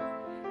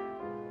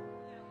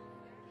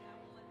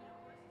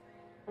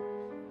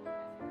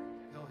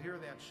 He'll hear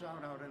that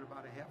shout out in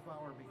about a half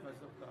hour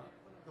because of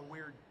the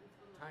weird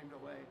time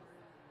delay.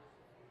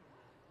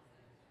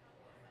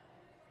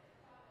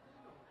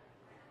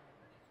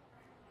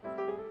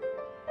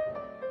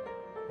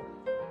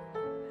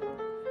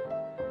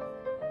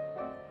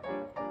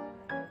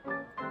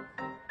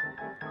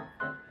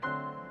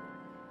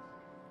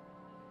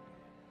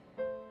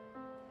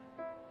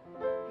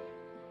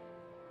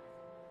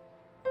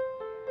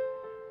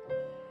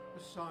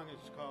 This song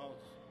is called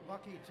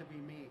Lucky to Be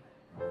Me.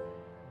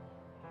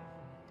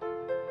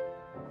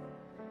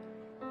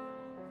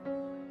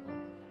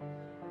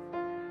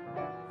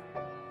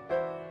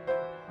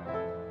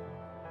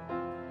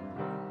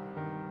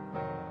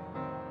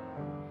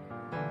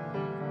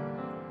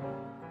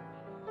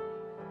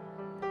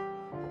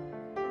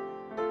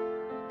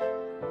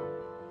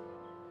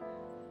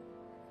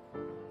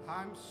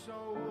 I'm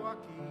so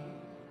lucky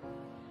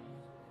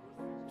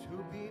to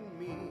be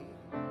me.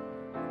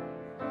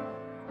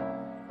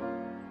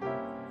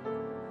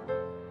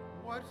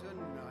 What a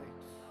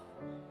night.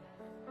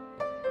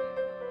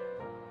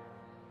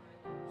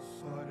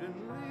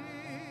 Suddenly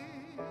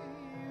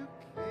you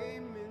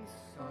came in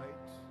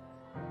sight,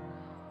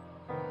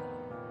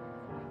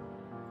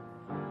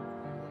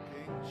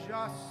 looking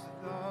just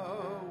the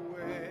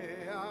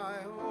way I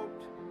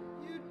hoped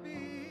you'd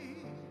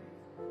be.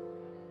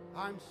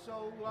 I'm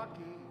so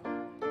lucky to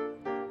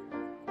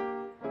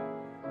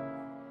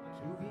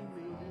be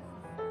me.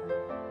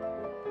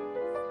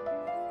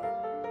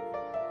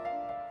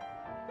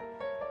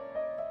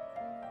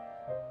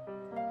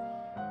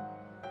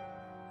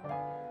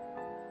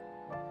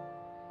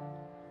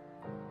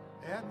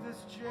 At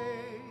this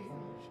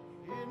change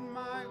in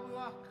my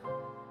luck,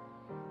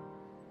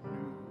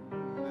 knew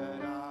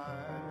that I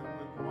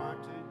would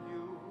wanted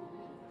you.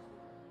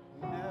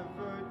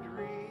 Never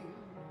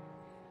dreamed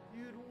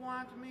you'd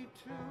want me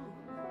to.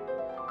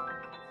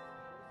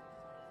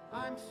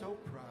 I'm so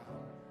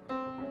proud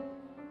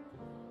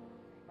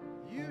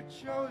you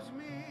chose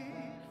me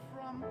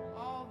from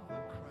all the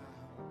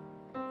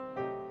crowd.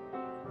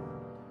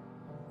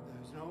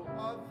 There's no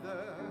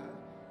other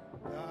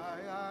guy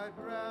I'd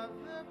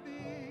rather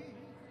be.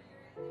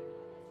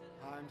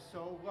 I'm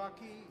so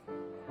lucky,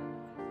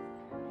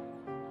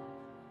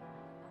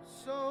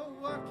 so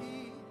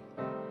lucky.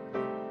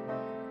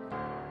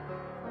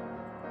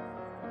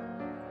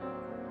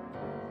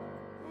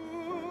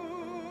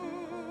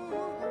 Ooh,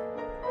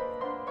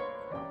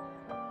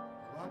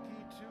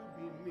 lucky to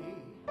be me.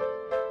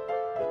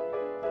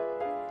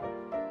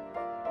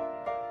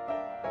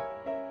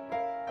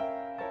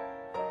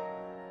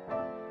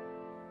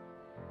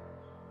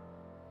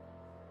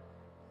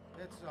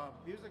 It's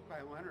music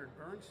by Leonard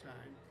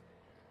Bernstein.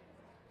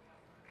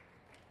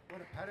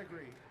 What a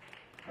pedigree.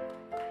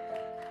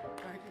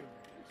 Thank you.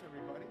 Thanks,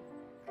 everybody.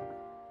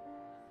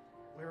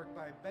 Lyric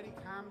by Betty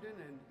Comden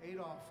and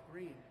Adolph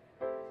Green.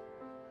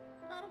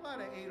 Not a lot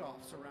of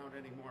Adolphs around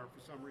anymore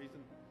for some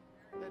reason.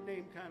 That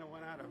name kind of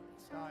went out of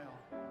style.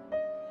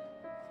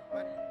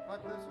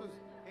 But this was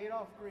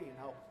Adolph Green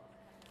helped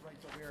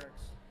write the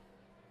lyrics.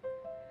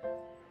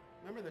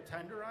 Remember the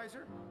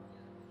Tenderizer?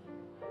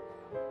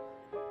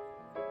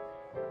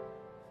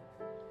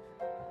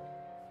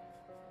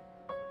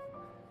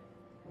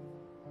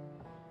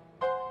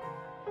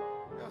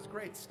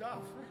 Great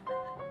stuff.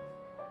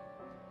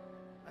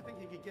 I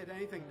think you could get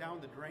anything down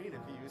the drain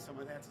if you use some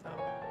of that stuff.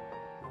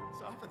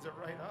 Softens it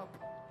right up.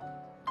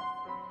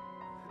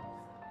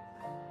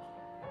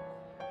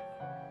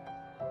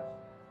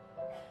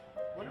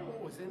 Wonder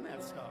what was in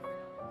that stuff.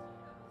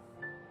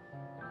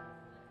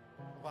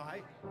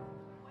 Why?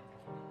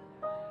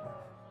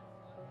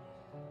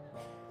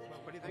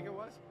 What do you think it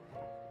was?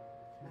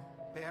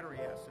 Battery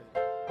acid.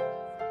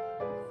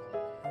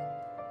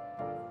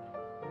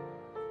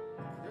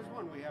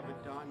 We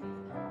haven't done.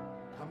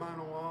 Come on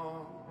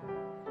along.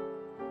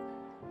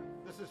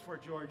 This is for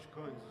George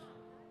Kunz.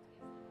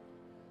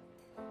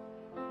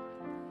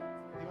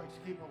 He likes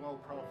to keep a low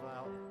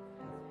profile.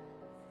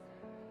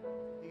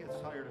 He gets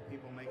tired of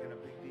people making a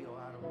big deal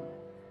out of him.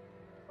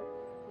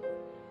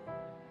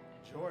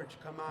 George,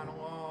 come on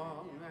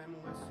along and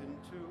listen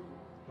to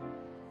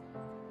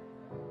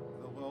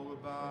the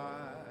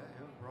lullaby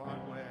of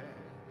Broadway,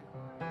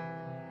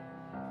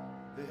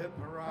 the hip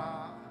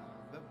hurrah,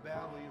 the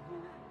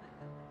ballyhoo,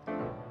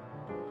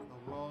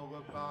 the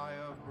lullaby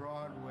of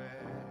Broadway,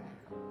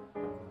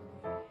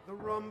 the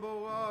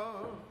rumble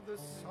of the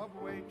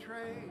subway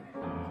train,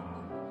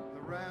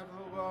 the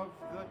rattle of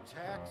the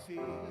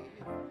taxi,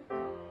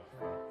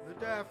 the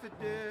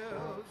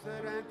daffodils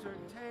that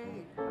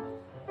entertain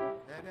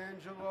at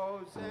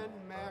Angelo's and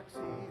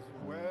Maxie's.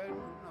 When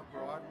a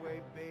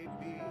Broadway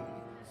baby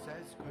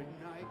says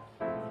goodnight,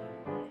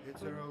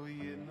 it's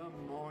early in the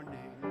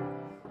morning.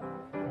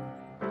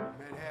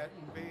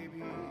 Manhattan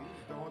babies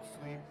don't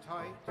sleep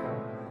tight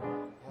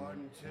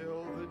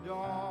until the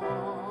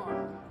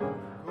dawn.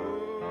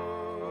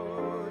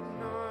 Good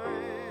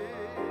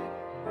night,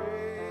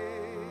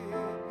 baby.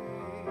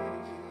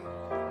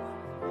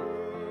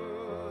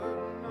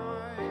 Good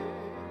night.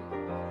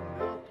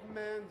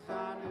 Milkman's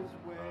on his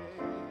way.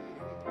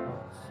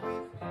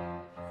 Sleep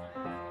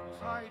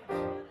tight,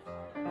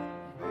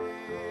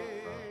 baby.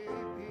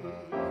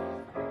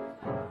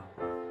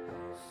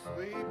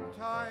 Sleep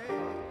tight.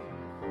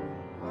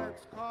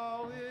 Let's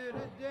call it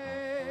a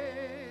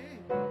day.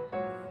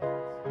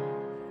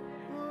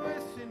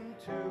 Listen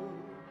to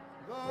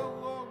the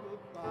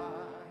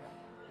lullaby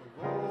of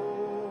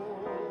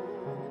old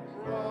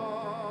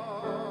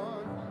Broadway.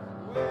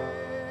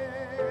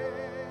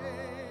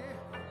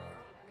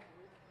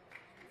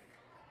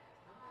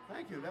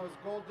 Thank you. That was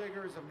Gold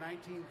Diggers of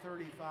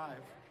 1935.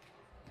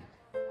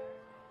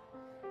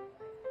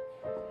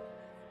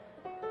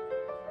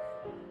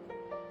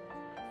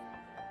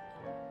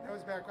 That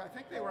was back, I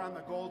think they were on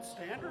the gold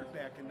standard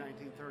back in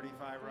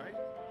 1935, right?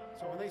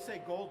 So when they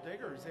say Gold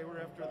Diggers, they were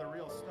after the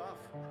real stuff.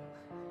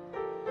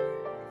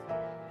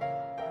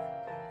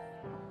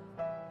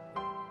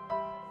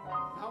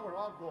 Now we're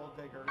all gold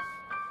diggers.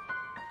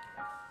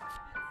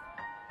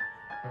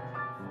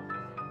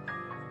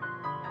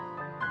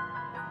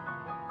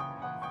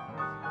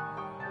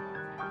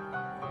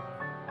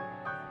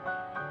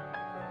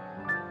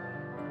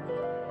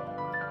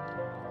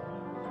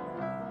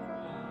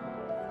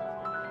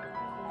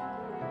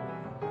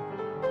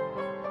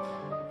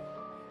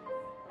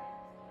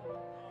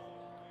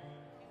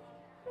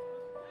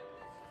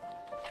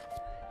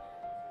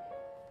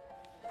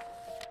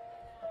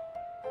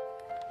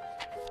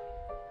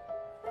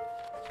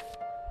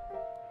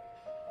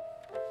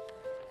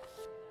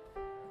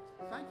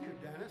 Thank you,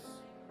 Dennis.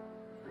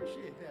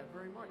 Appreciate that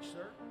very much,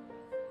 sir.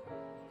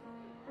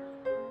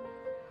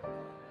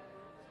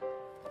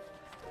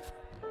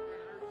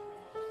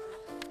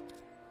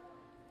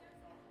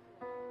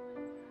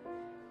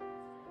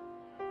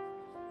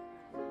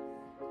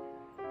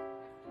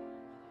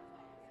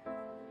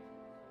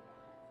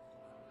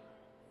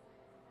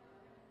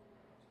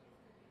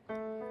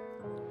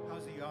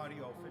 How's the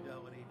audio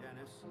fidelity,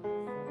 Dennis?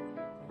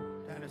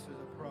 Dennis is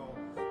a pro.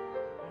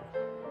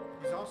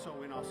 He's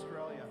also in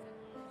Australia.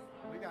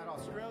 We got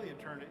Australia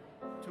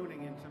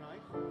tuning in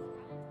tonight,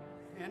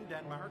 and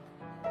Denmark.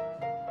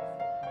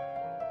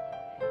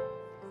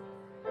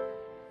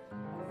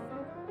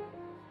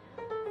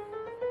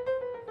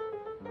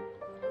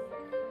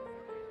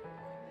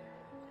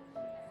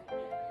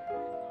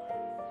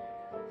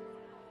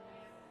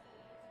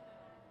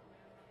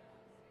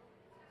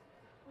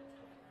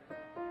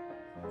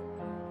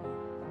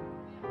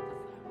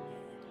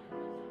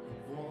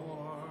 The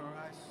more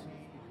I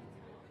see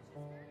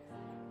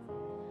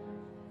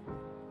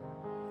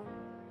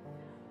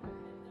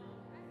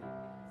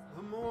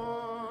the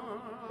more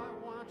I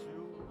want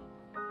you.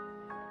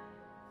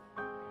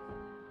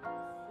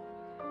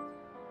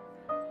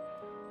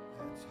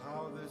 That's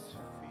how this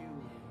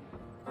feeling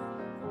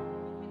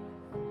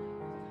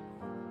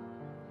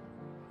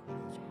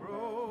just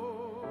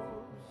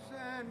grows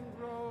and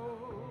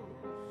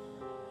grows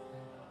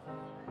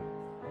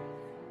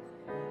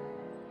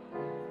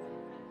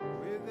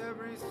with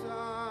every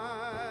sigh.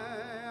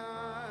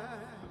 I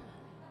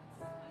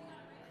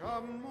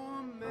come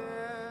more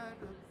mad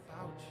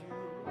about you,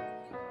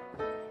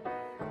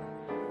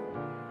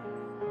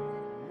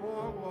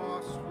 more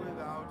lost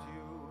without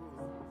you,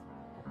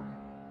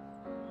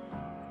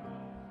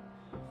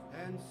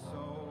 and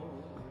so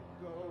it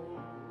goes.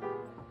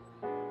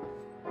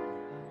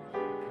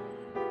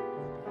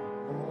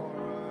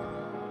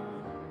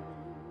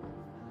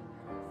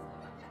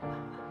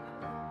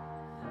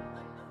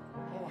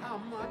 Oh, how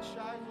much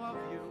I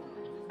love you.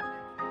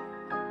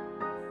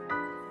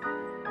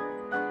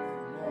 The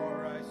more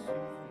I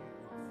see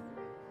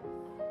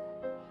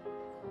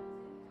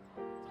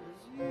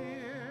as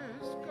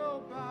years go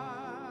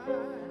by,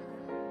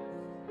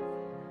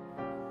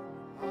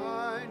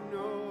 I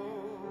know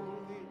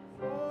the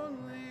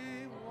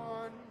only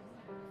one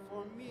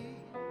for me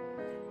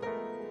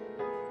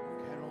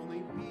can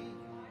only be.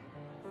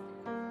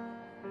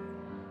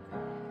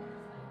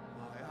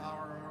 My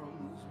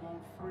arms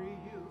won't free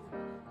you,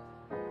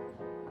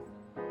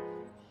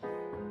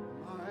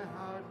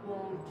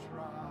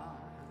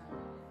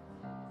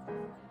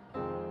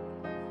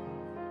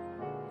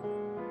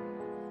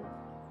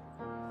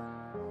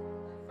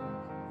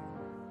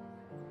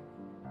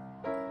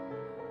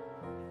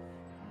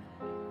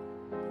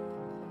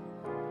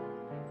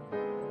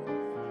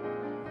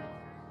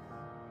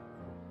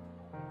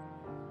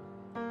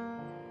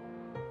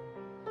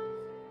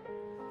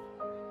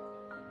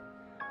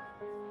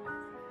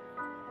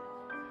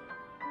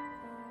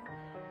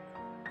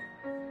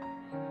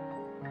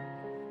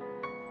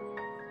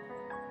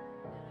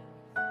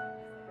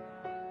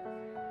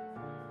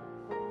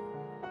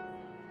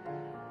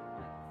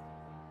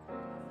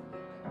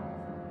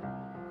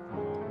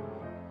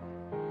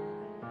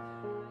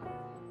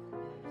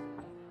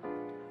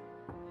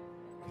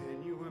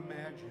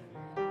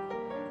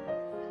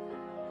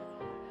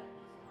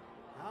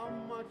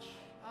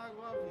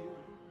 love you,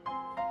 the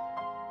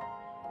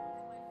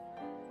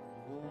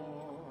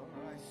more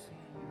I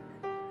see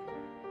you.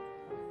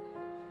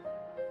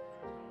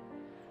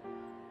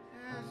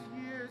 As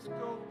years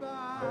go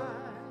by,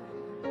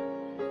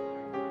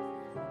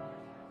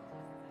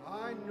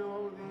 I know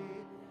the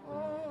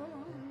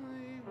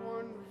only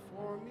one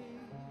for me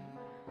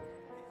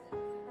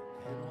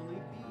can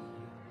only be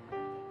you.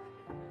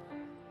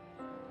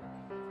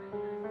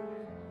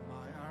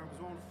 My arms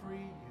won't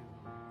free you,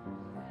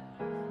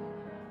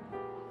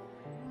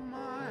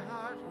 my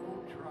heart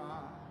won't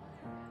try.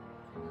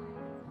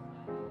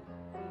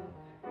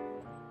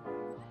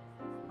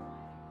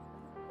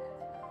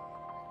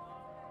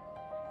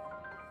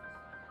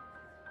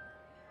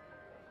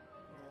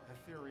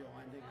 Ethereal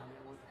ending on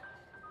that one.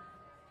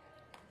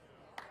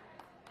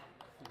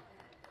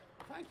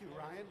 Thank you,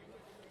 Ryan.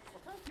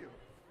 Well, thank you.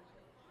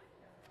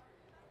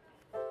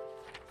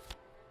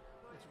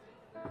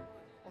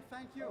 Well,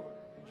 thank you.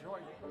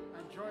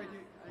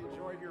 I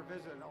enjoyed your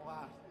visit a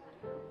lot.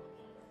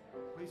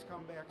 Please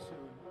come back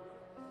soon.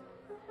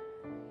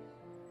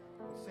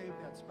 We'll save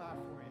that spot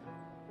for you.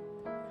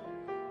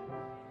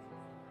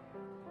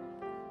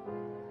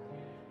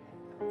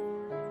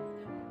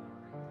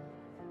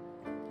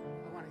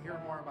 Hear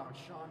more about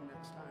Sean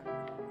next time.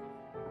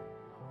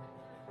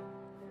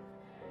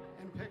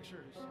 And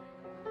pictures,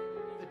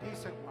 the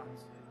decent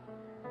ones.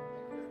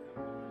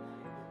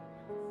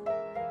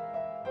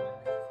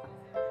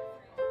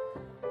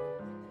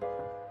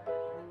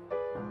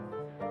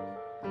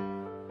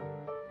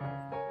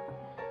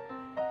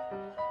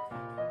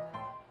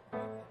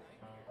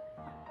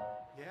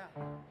 Yeah,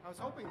 I was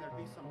hoping there'd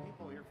be some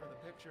people here for the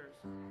pictures.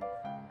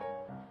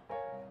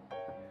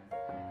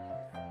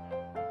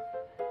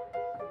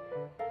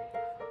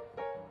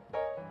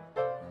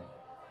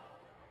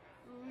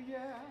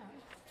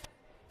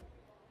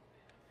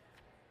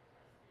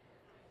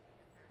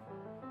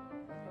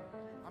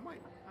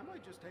 I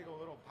might just take a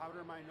little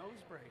powder my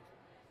nose break,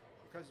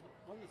 because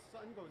when the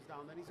sun goes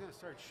down, then he's going to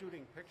start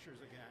shooting pictures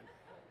again.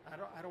 I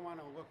don't want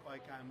to look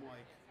like I'm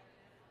like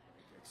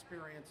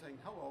experiencing.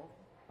 Hello,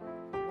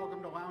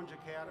 welcome to Lounge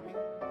Academy.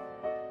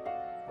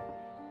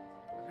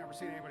 I've never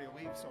seen anybody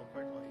leave so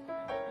quickly.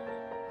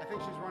 I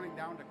think she's running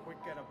down to quick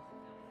get a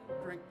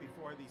drink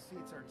before these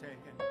seats are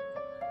taken.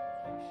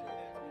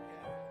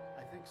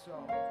 I think so.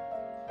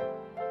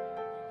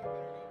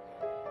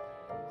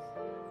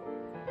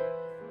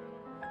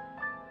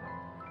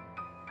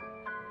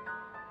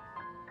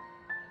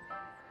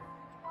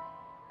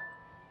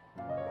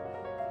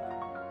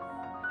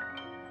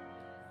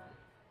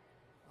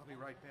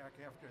 Right back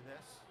after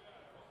this.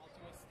 I'll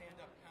do a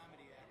stand-up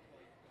comedy act.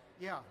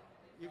 Yeah,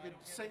 you could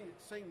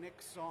sing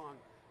Nick's song.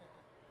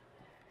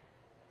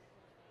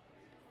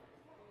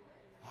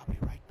 I'll be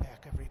right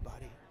back,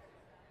 everybody.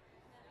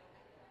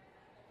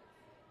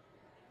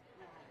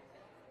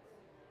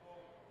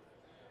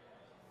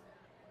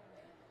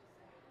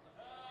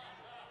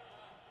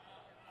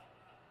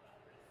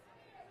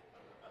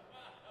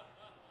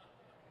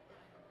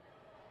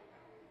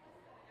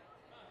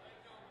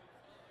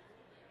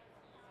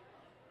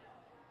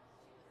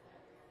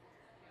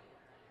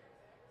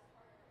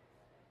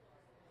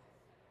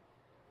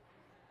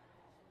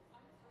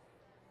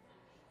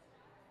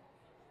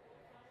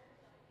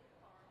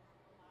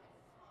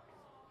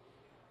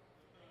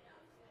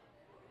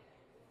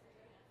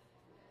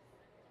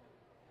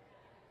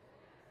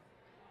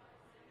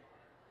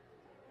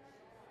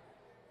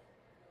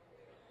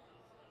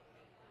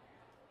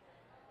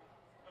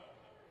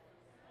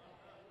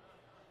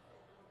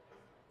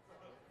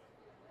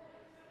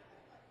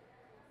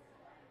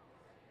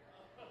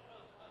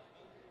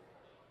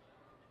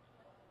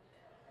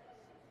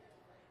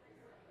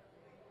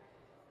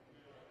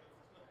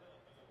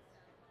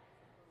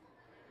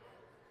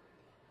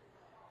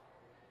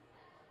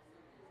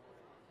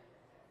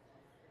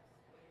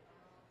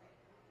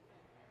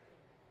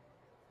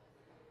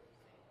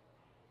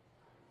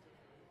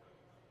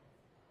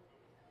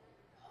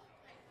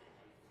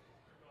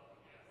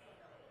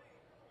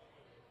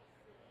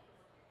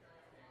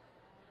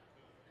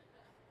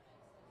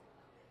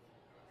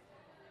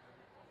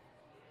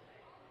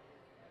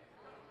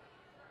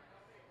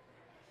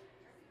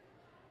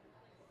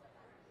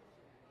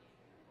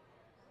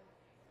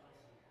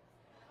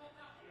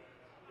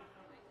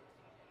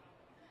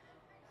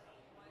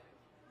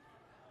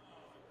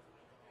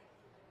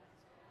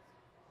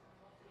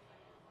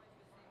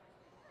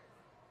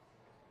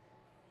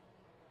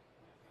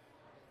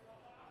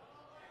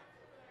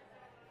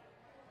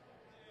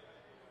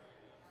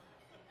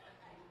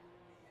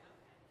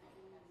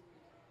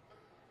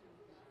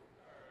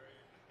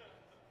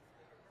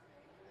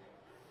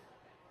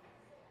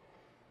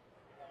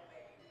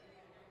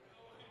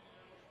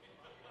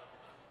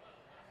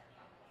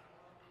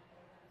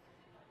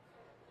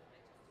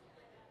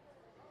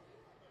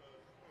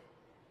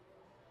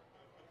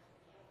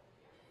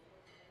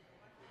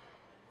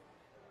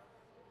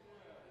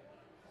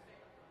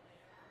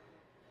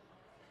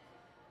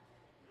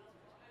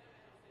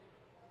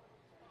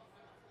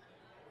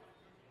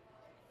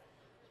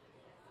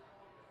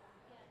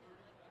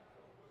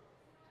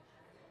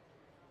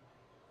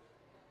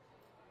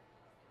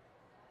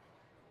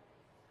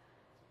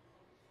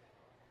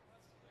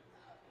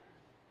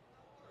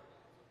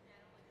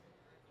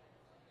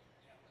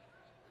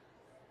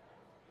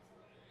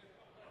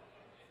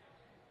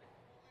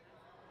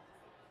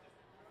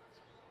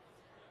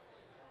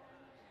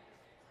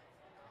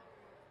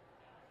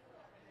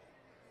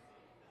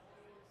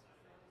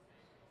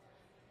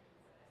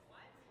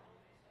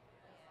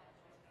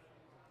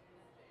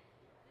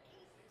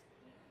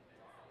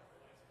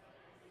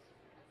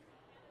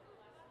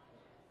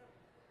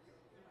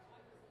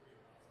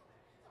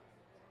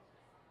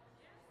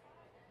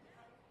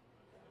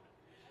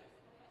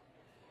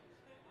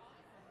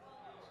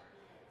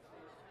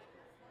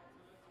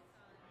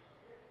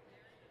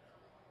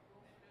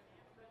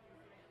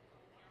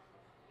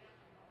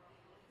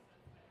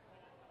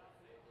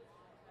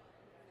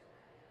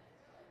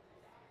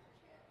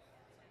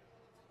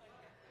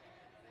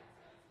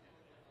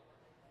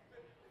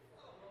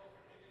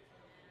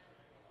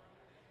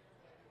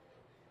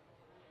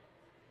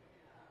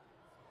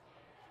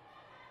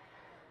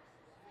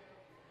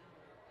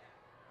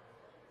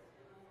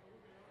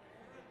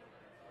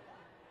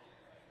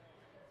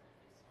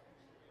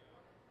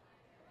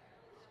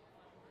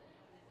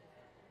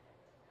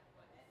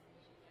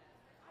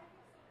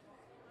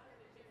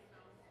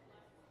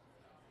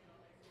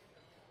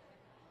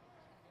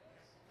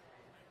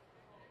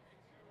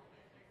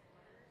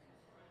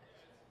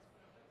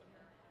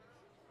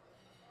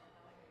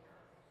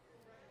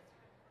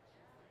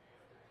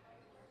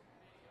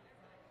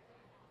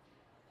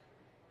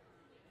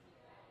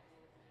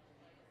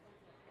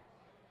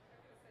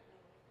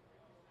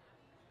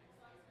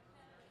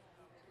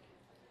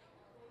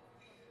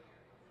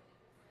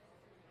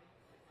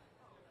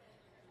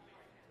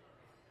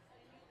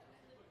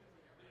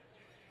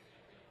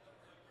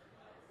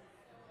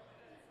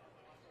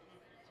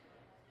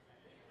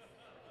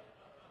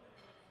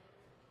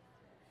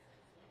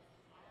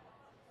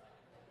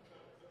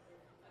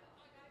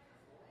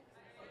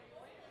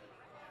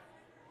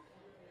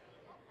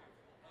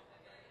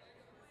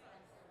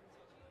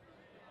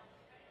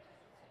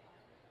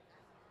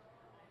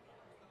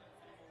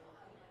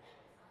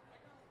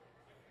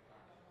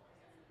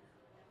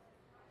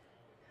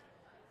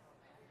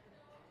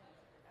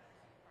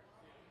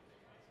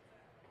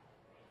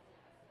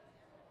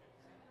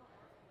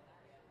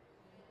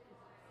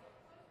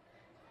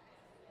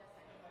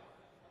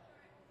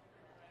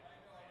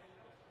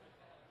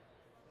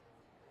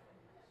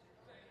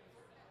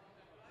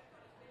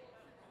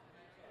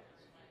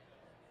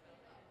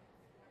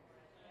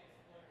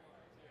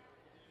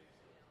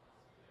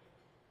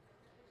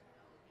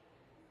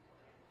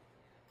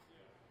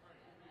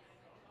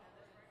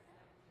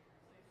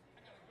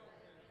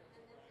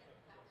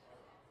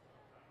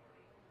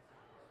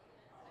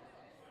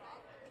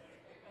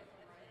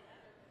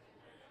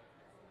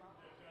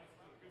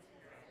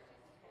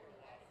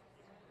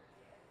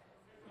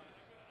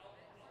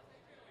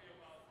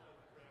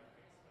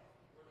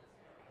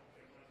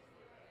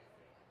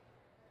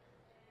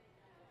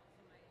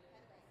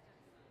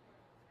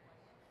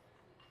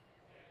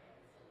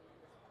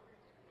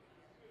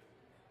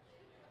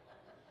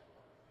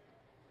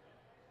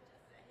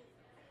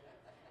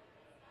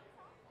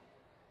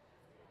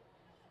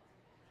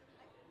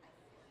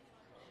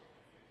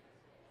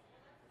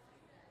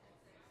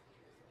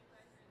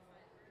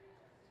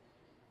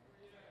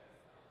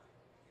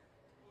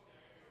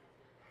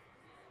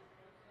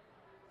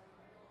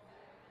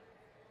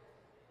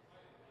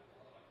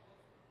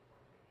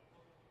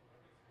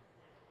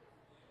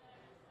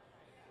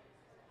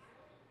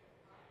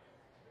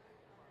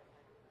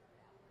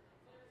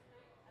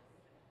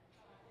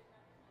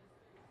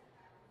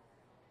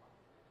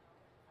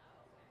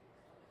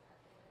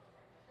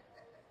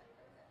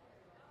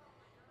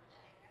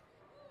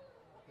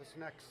 This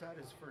next set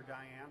is for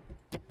Diane.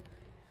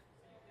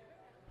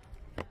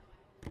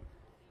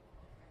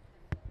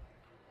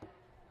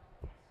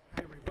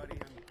 Hey everybody,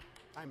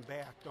 I'm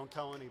back. Don't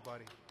tell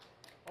anybody.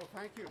 Oh,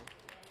 thank you.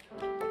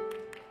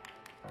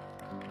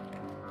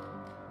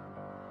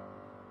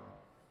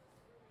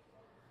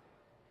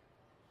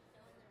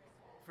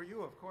 For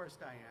you, of course,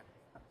 Diane.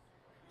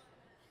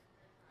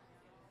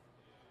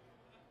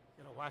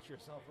 You gotta watch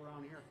yourself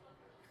around here.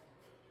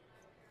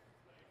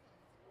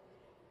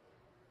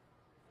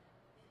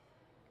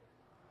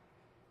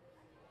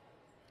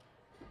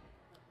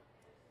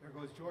 There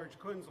goes George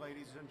Kunz,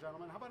 ladies and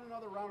gentlemen. How about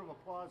another round of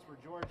applause for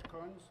George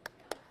Kunz?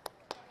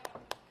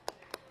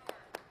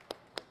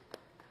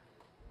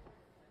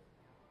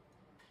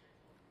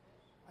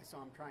 I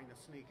saw him trying to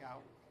sneak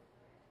out.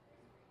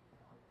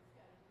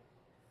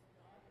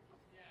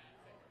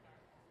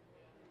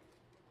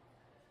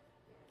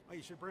 Oh,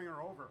 you should bring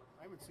her over.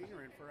 I haven't seen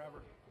her in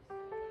forever.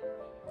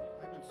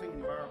 I haven't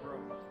seen Barbara.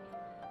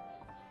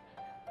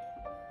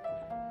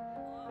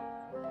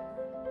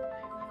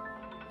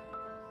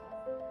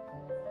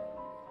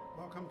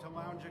 Welcome to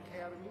Lounge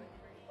Academy.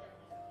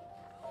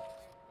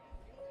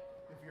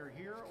 If you're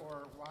here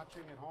or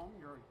watching at home,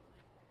 you're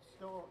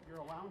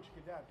a lounge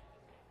cadet,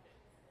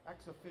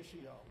 ex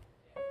officio.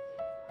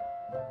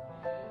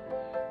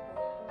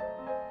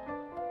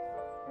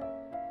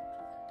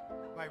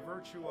 By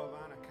virtue of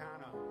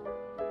anacana,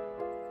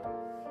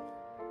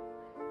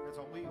 it's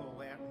a legal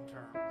Latin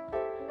term.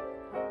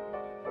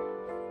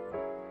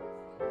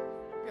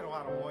 We get a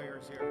lot of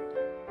lawyers here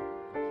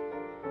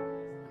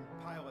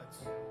and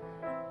pilots.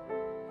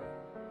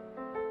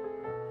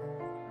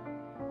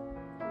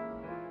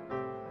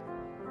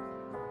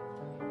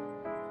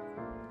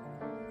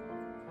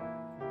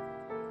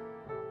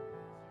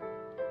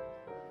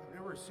 I've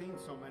never seen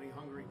so many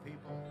hungry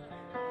people.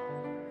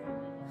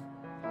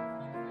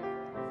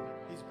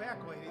 He's back,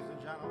 ladies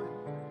and gentlemen.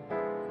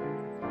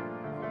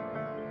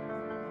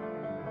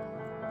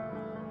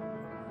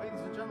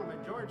 Ladies and gentlemen,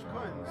 George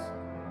Kunz.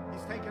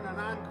 He's taking an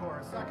encore,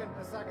 a second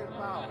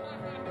bow.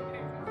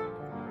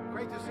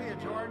 Great to see you,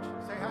 George.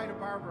 Say hi to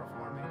Barbara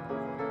for me.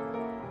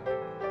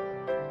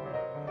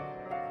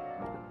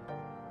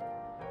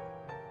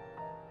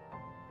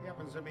 He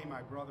happens to be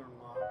my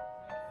brother-in-law.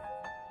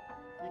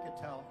 You could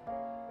tell.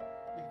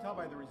 You can tell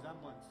by the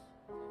resemblance.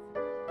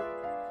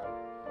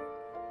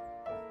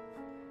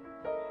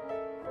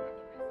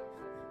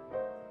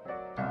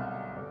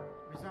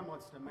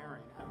 To marry.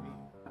 I mean,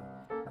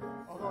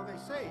 although they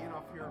say, you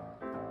know, if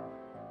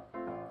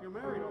you're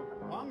married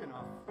long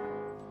enough,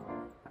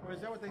 or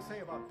is that what they say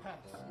about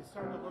pets? You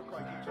start to look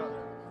like each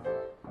other.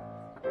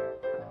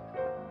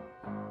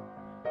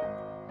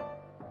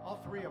 All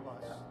three of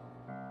us,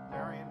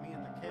 Mary and me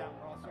and the cat,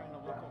 we're all starting to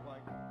look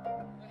alike.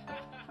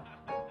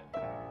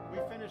 We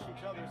finish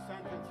each other's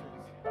sentences.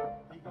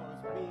 He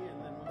goes me,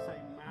 and then we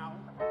say meow.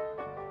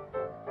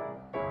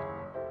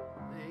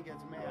 Then he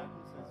gets mad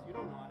and says, "You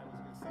don't know I was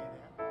going to say that."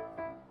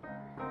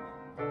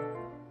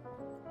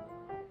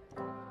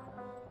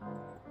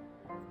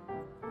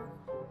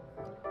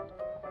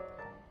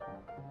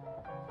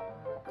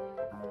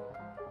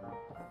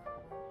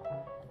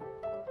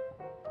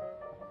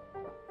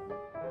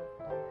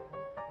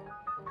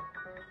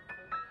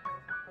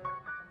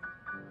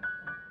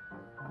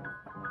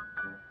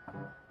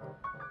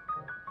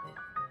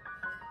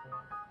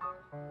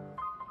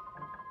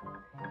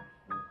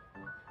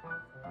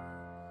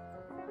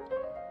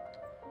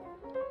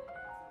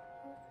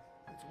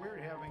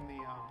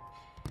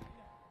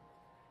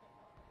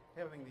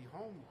 Having the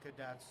home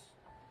cadets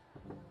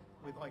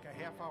with like a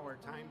half-hour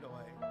time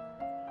delay.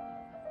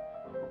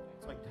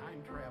 It's like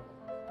time travel.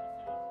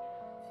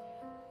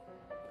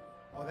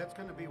 Oh, that's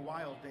going to be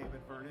wild,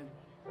 David Vernon.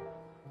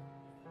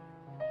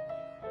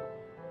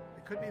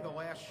 It could be the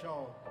last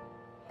show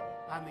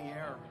on the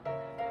air.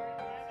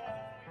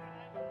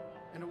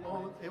 And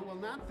it will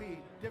not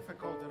be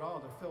difficult at all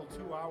to fill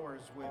 2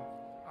 hours with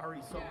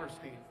Ari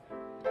Silverstein.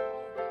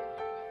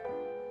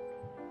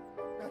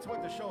 That's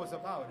what the show is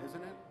about,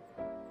 isn't it?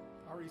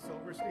 Ari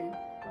Silverstein.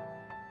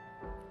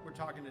 We're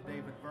talking to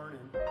David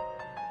Vernon.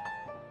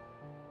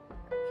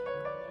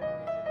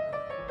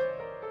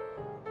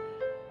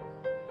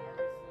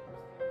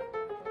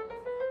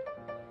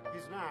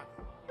 He's not.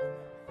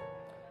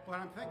 But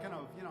I'm thinking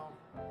of, you know,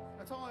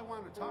 that's all I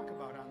wanted to talk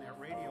about on that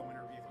radio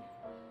interview.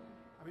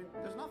 I mean,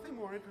 there's nothing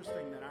more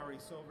interesting than Ari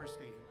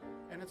Silverstein.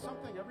 And it's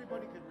something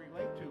everybody could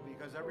relate to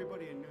because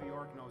everybody in New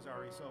York knows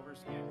Ari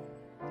Silverstein.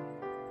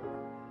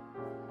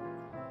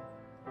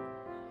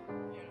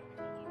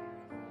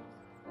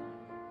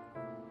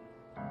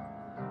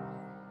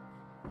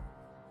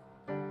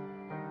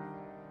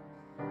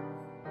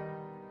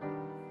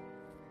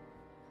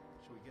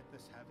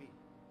 This heavy.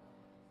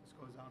 This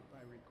goes out by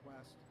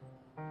request.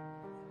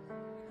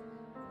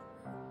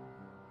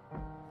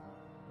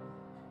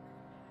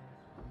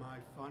 My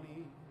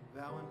funny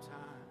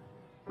Valentine,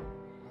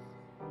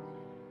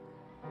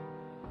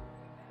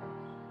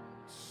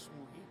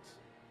 sweet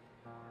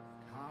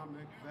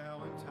comic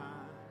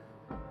Valentine.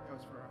 That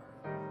was for Art.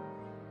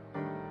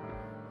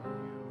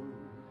 You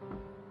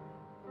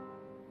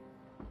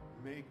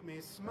make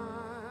me smile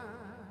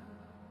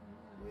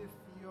with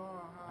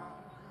your heart.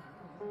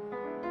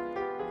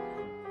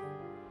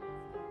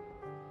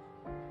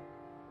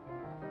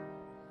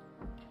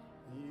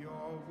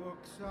 Your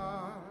looks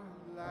are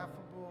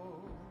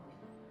laughable,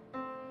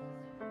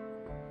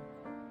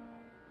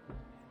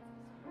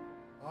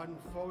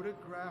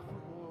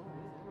 unphotographable,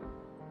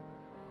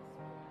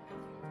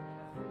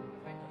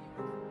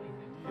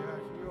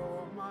 yet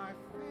you're my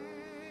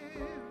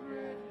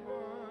favorite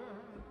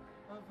work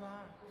of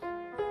art.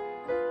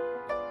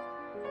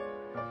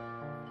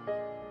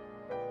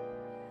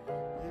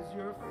 Is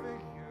your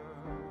figure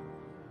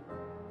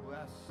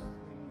less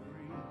than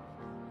Greek?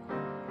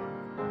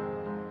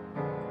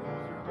 Is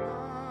your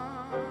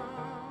mouth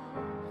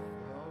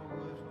a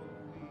little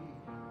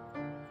weak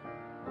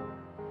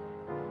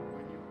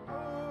when you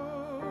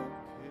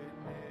open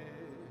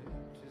it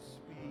to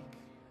speak?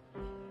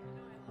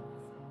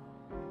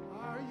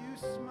 Are you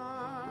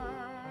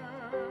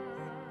smart?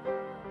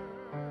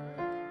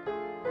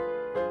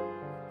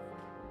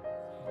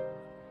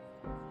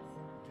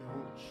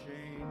 Don't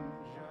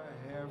change your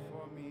hair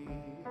for me,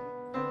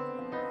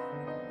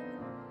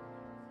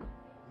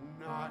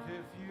 not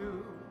if you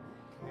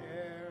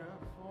care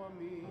for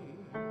me.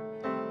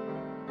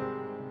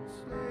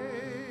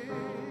 Stay,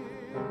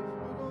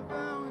 little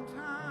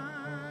Valentine,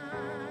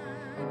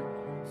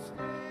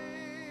 stay.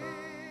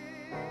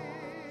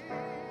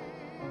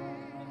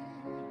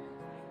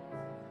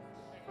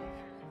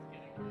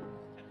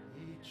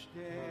 Each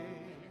day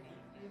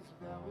is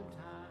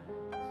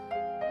Valentine's,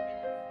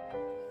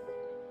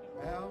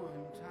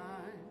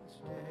 Valentine's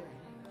Day.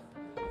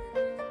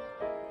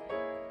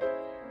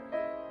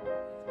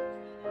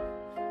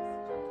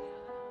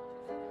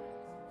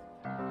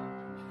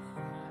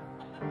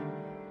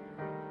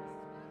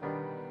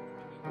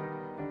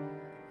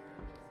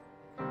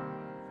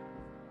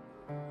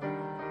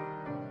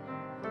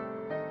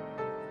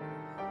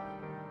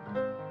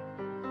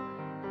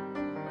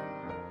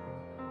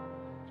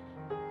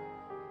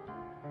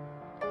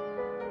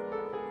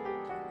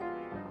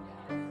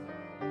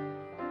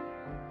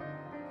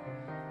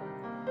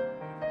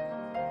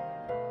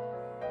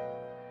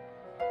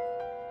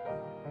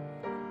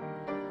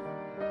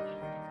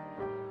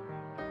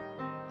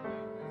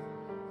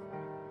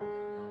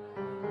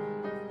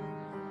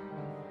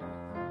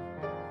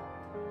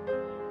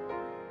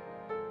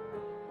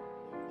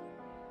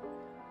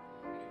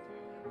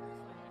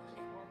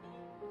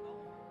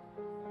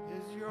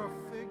 Is your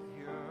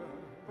figure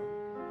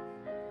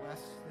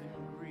less than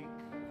Greek?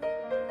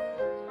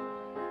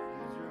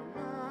 Is your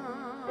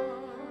mouth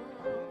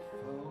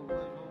a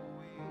little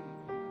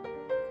weak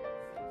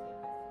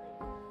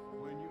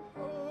when you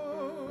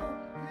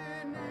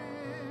open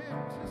it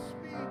to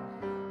speak?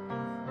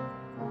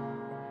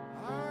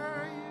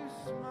 Are you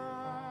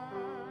smart?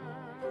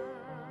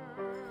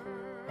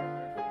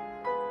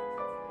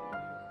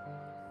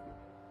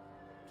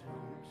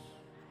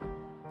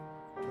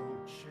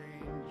 Don't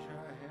change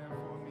your hair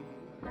for me,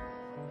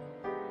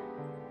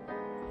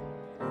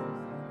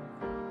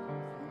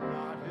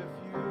 not if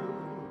you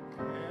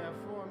care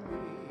for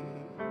me.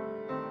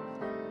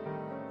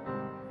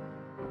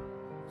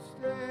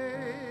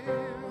 Stay,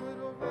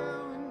 little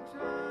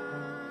Valentine,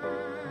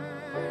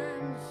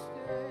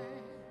 stay.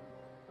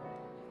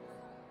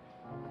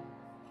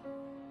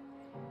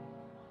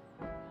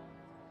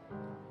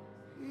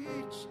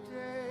 Each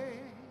day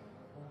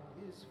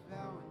is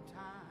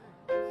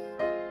Valentine's,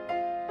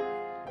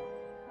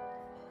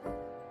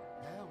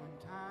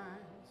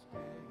 Valentine's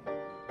Day.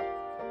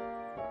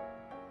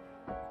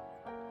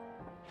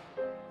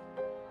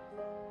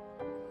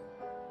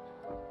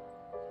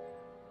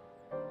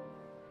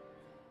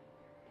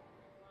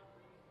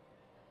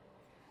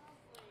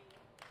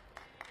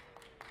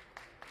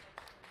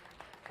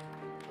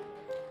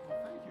 Well,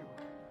 thank you.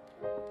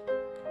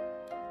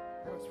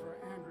 That was for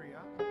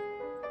Andrea.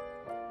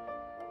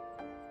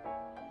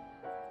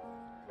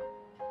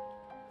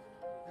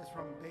 That's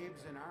from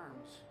Babes in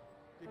Arms.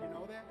 Did you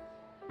know that?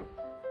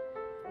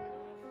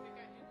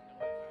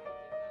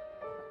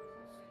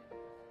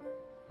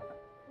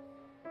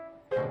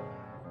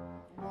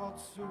 Walt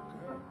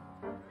Zucker.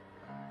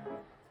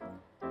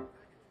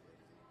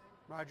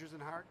 Rogers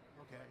and Hart?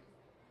 Okay.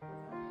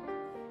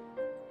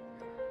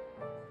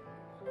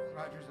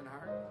 Rogers and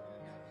Hart.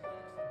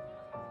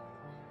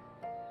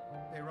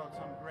 They wrote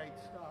some great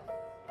stuff.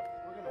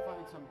 We're going to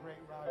find some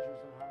great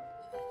Rogers and Hart.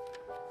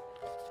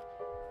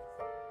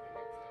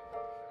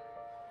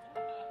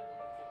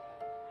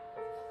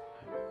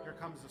 Here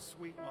comes the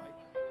sweet light.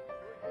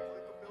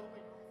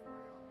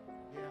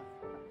 Yeah.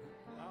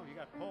 Wow, you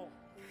got pulled.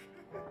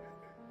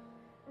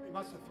 He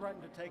must have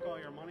threatened to take all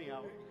your money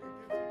out.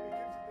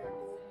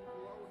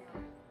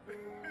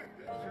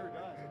 Sure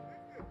does.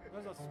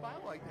 There's a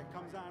spotlight that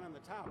comes on the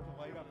top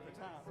to light up the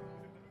top.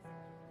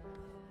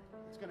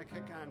 It's going to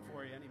kick on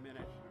for you any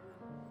minute.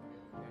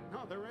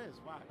 No, there is.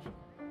 Watch.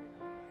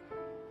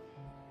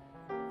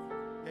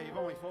 Yeah, you've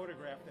only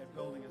photographed that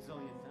building a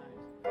zillion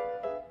times.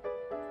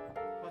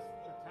 Plus,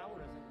 the tower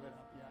isn't lit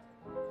up yet.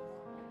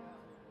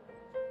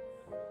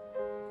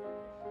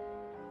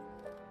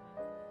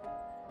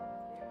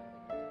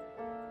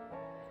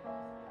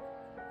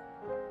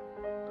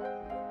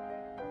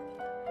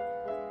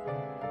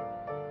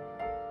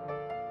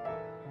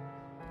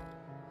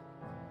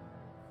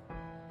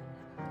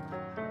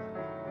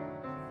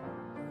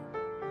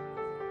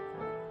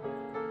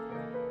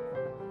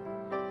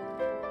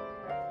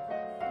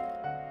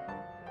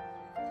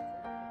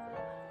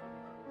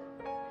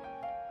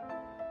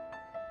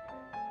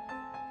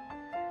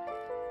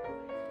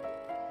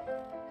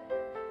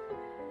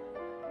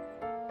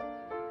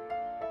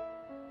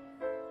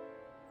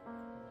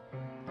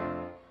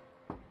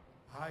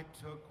 I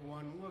took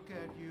one look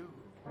at you.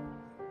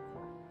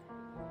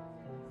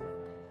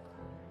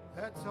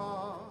 That's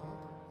all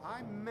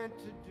I meant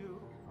to do.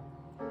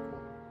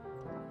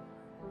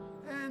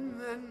 And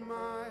then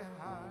my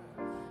heart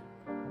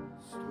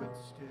stood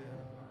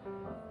still.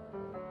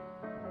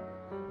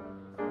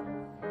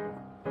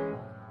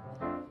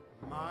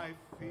 My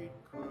feet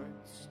could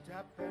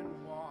step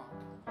and walk.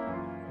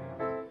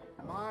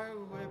 My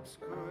lips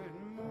could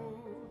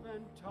move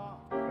and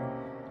talk.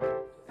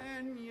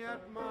 And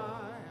yet my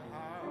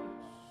heart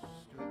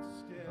stood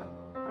still.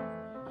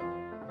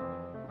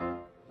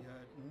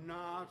 Yet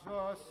not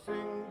a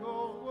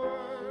single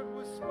word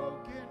was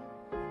spoken.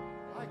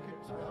 I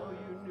could tell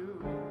you knew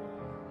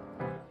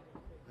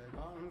that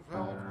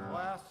unfelt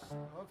clasp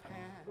of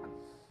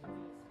hands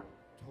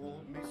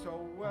told me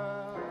so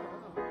well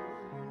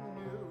you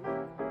knew.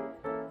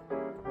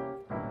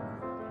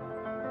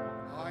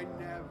 I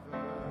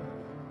never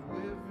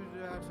lived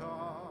at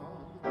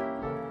all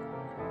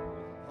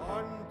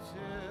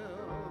until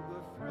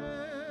the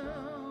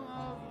thrill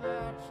of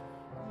that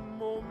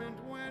moment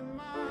when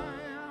my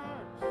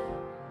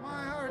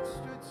heart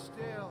stood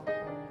still.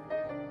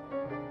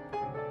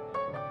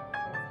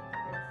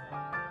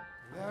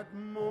 That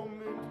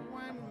moment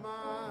when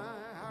my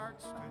heart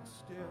stood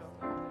still.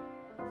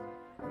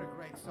 What a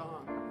great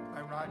song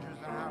by Rodgers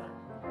and Howard.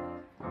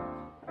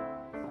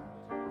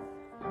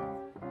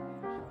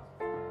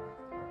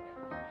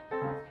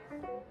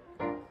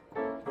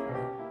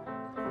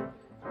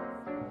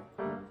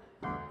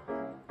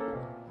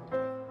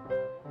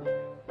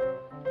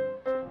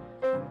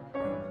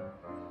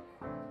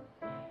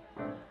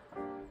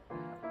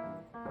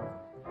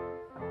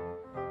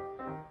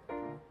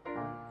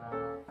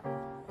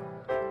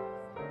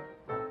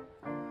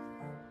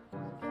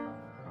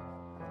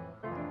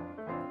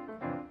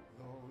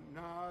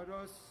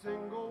 A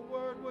single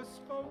word was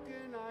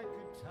spoken, I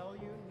could tell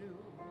you knew.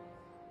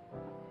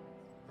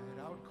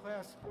 That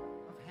outclasp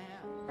of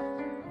hands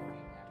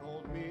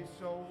told me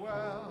so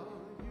well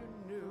you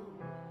knew.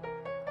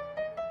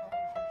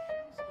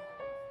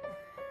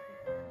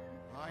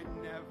 I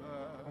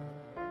never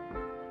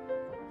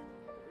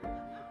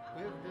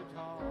lived at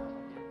all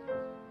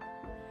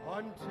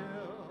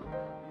until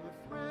the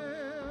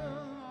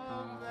thrill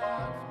of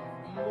that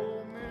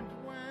moment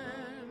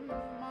when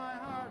my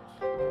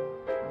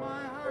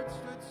heart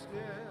stood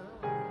still.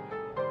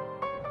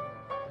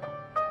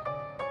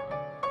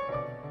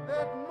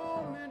 That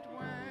moment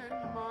when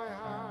my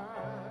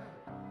heart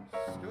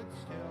stood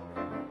still.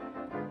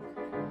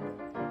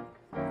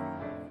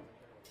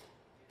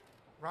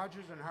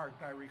 Rodgers and Hart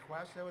by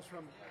request. That was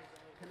from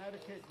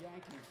Connecticut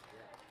Yankees.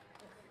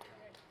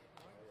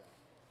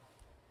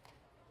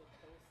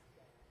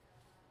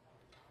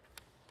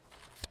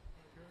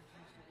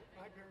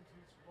 My parents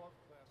used to love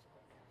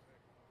classical music.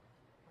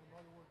 My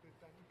mother worked at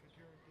Denton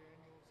Couture and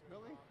Daniels and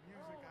Really?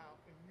 music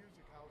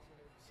house and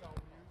they'd sell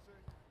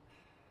music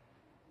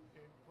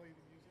and play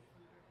the music for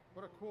the different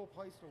What a cool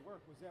place to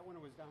work. Was that when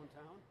it was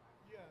downtown?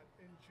 Yeah,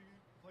 and she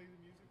played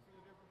the music for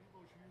the different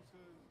people. She used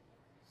to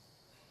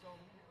sell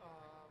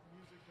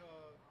music to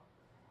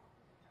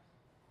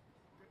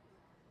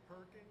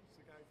Perkins,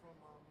 the guy from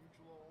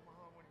Mutual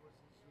Omaha when he was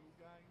the zoo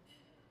guy,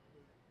 the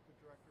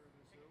director of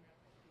the zoo.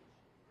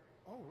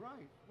 Oh,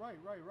 right.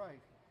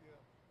 Yeah,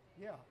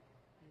 Yeah.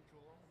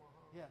 Mutual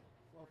Omaha. Yeah,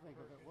 we'll think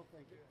of it. We'll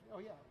think. Oh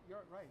yeah,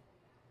 you're right.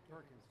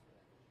 Perkins.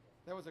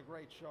 That was a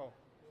great show.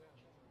 Yeah.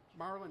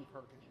 Marlon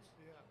Perkins.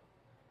 Yeah.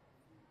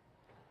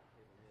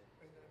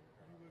 And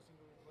then you listen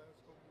to the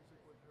classical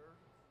music with her.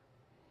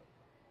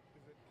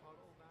 Is it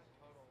Tuttle? Not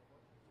Tuttle, but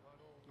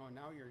Tuttle. Oh,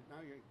 now you're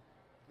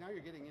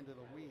getting into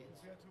the weeds.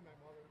 That's who my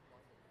mother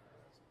liked.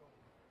 Classical.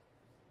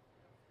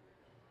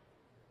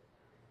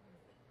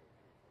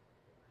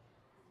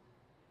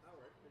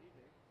 Howard, good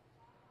evening.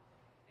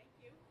 Thank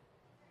you.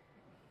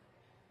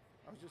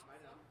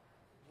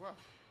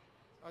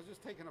 I was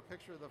just taking a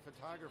picture of the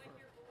photographer.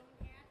 Like your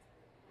balloon hat?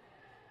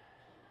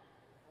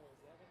 Oh,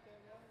 is that what that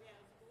was? Yeah,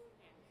 it's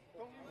a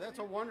balloon hat. That's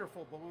a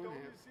wonderful balloon Don't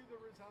you hat. see the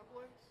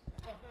resemblance?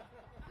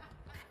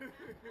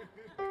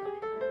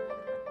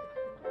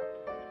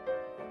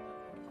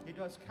 He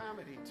does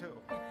comedy too.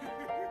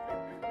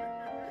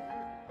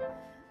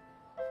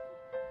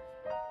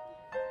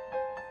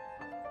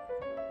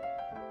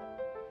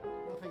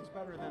 Nothing's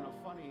better than a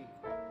funny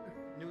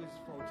news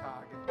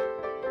photog.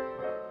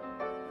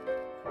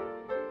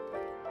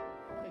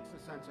 Takes a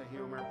sense of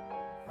humor.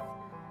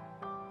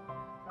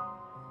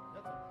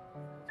 That's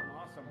an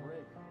awesome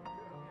rig.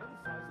 Look at the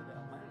size of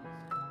that lens.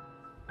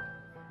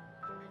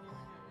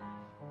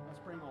 Let's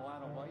bring a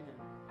lot of light in.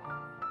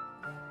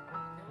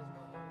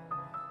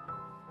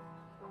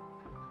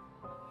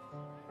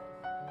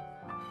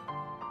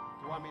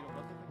 Do you want me to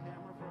look at the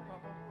camera for a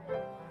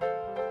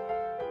couple?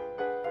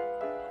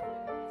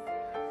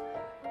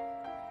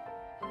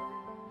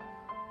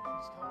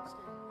 She's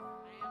toasting.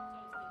 I am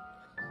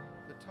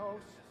toasting. The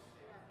toast.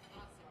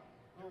 Awesome.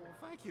 Oh, well,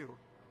 thank you.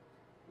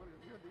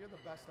 You're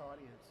the best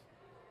audience.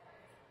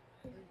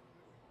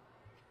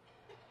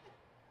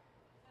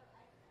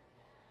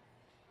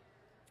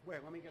 Wait,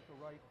 let me get the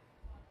right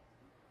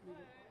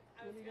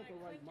Let me get the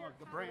right mug.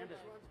 The branded.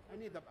 I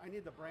need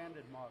the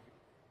branded mug.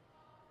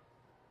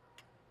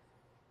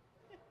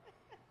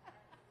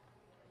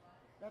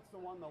 That's the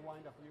one they'll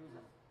wind up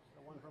using.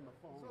 The one from the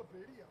phone. It's a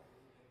video.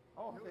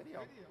 Oh, It was video.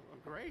 video. Oh,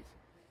 great.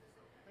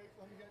 Hey,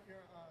 let me get your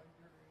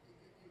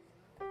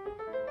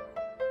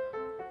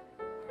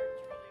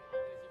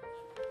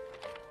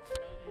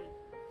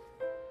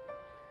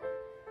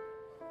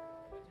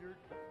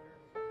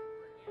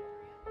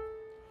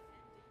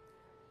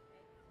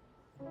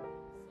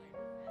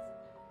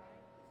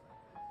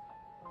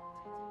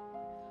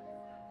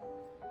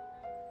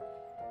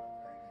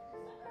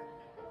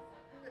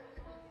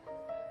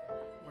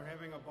We're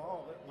having a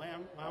ball at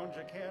Lounge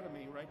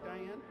Academy, right,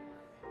 Diane?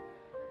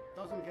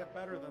 Doesn't get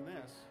better than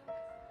this.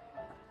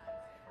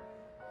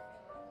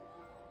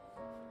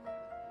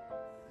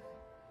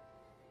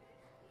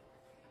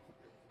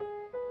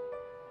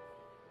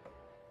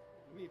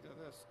 Me to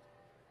this.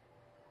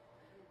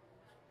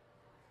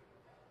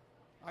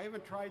 I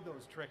haven't tried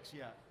those tricks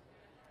yet.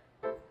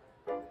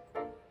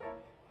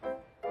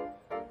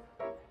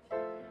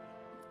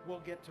 We'll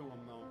get to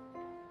them though.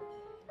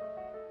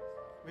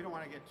 We don't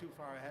want to get too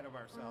far ahead of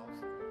ourselves.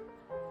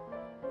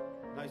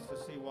 Nice to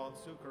see Walt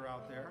Zucker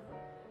out there.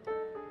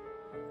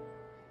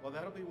 Well,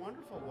 that'll be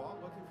wonderful,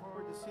 Walt. Looking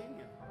forward to seeing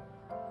you.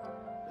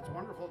 It's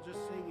wonderful just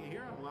seeing you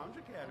here on Lounge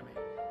Academy.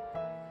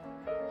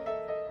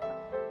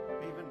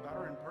 Even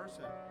better in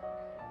person.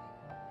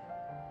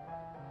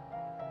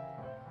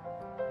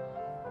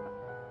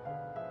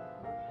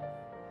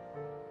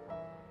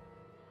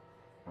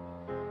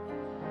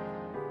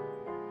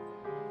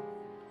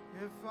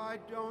 If I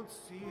don't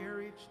see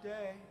her each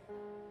day,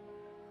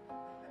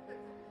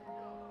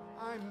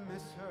 I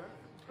miss her.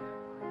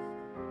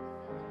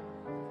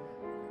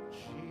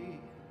 Gee,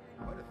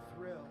 what a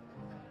thrill.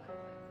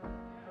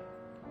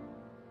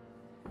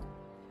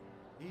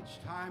 Each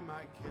time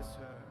I kiss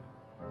her,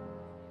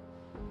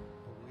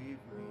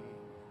 believe me,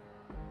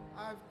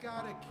 I've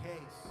got a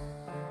case.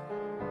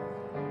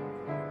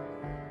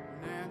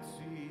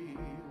 Nancy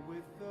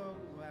with the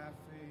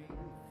laughing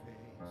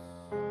face.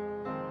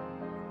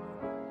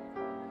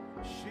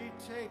 She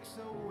takes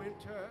a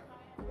winter,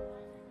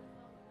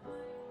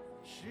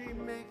 she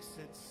makes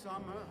it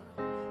summer.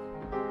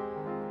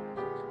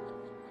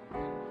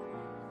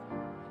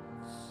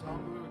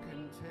 Summer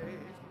can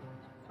take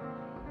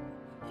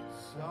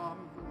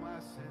some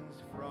lessons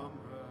from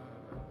her.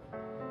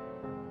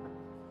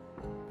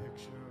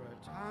 Picture a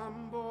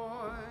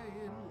tomboy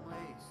in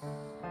lace.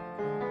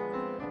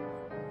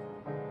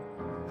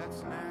 That's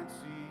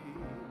Nancy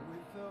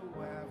with a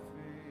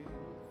laughing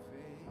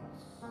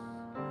face.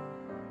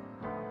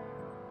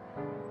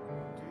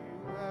 Do you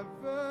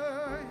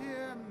ever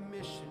hear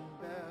mission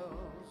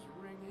bells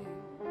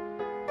ringing?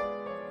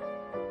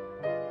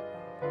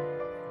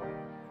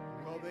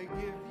 Well, they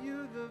give you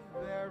the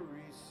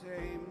very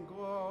same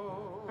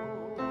glow.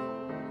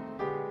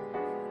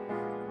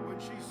 When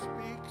she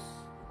speaks,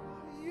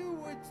 you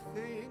would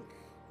think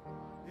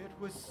it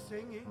was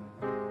singing.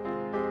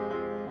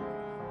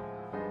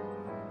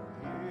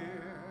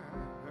 Hear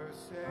her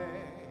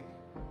say,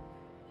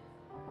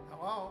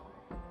 hello.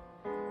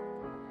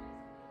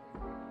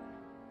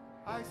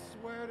 I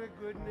swear to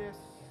goodness,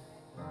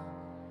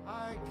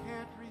 I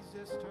can't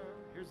resist her.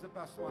 Here's the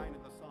best line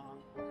of the song.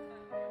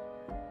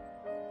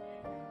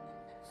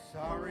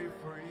 Sorry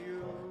for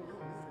you,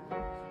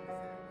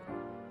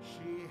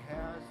 she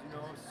has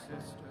no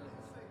sister.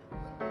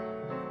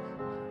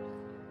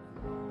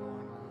 No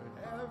one could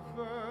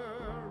ever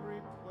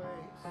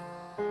replace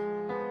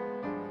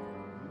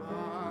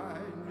my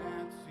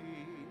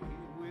Nancy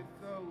with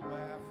the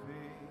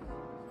laughing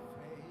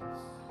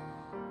face.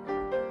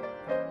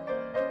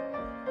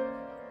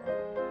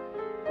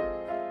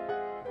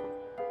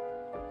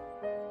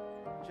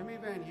 Jimmy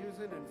Van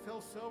Heusen and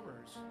Phil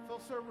Silvers. Phil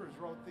Silvers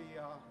wrote the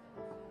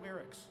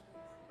lyrics.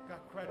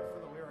 Got credit for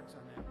the lyrics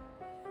on that.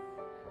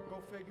 Go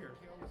figure.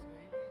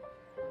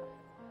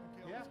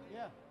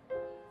 Yeah.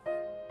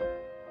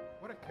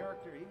 What a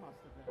character he must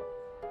have been.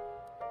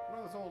 One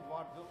of those old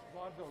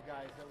vaudeville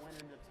guys that went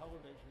into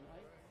television,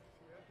 right?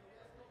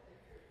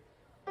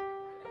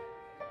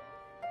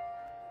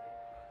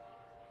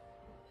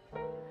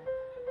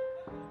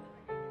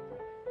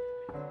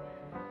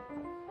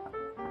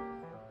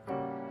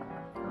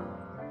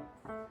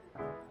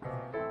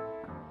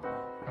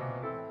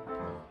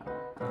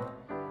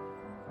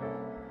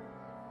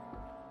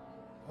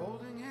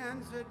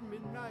 At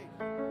midnight,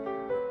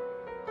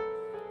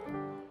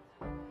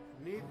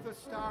 neath the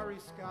starry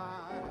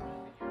sky.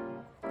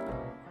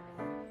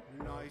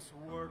 Nice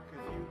work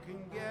if you can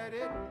get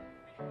it,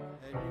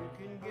 and you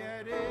can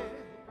get it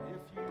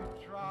if you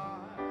try.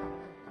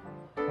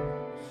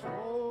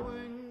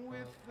 Strolling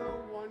with the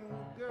one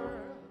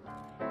girl,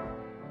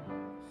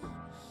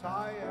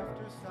 sigh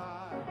after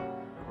sigh.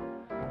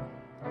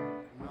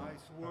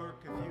 Nice work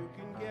if you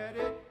can get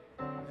it,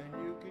 and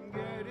you can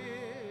get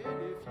it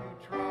if you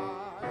try.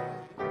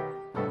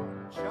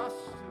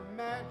 Just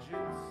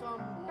imagine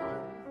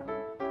someone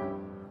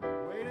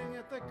waiting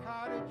at the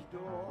cottage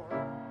door,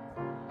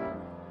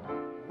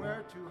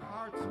 where to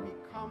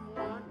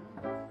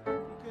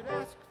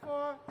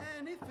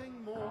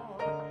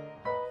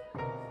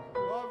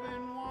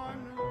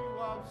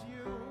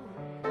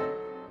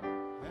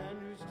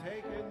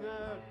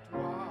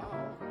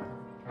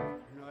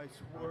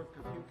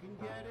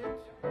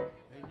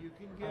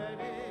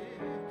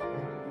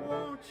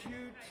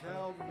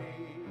tell me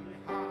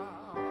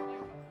how.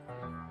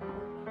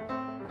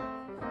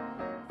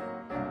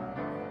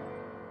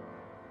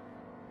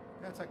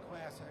 That's a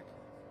classic.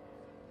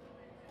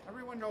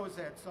 Everyone knows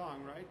that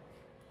song, right?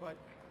 But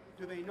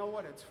do they know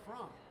what it's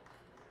from?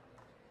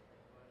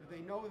 Do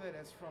they know that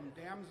it's from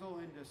Damsel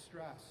in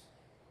Distress?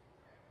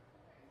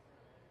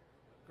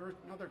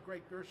 Another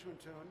great Gershwin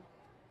tune,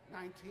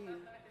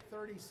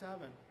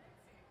 1937.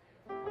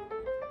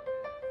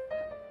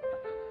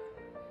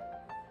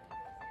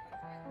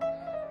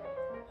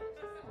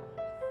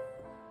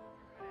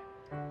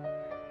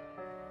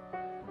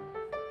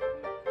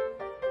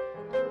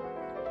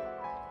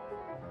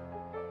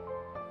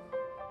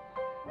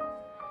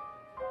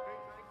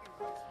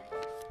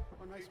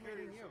 Nice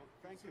meeting you.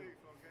 Thank you.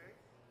 Okay?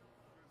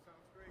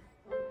 Sounds great.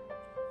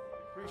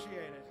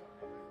 Appreciate it.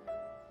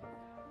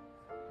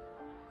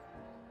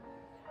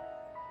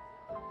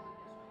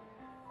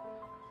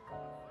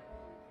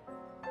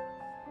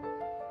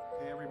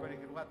 Okay, everybody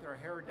can let their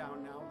hair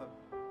down now.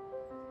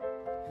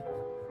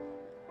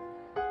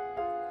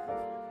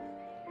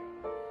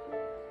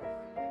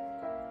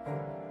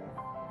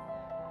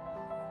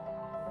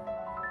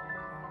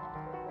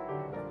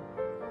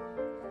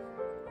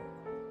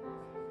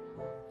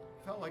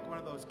 Felt like one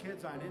of those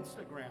kids on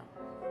Instagram.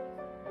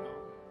 You know,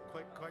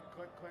 click, click,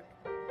 click, click.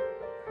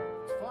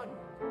 It's fun.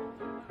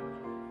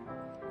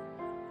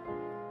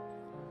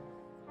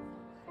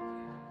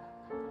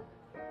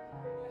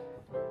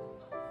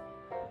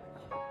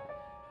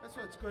 That's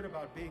what's good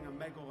about being a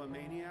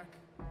megalomaniac.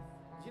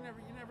 You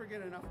never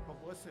get enough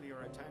publicity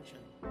or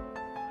attention.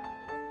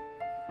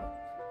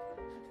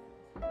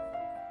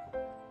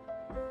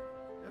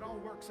 It all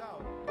works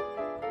out.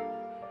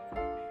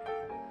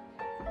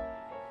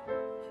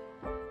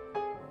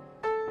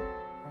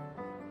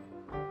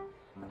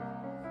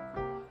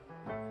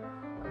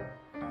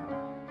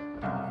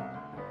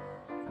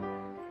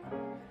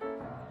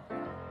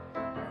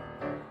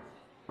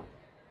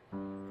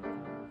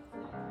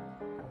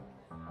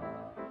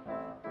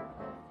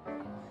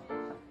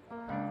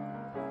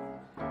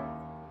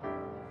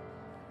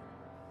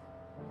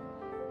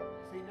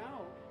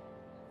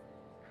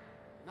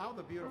 Now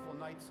the beautiful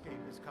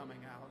nightscape is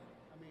coming out.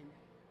 I mean,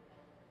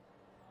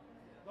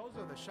 those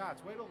are the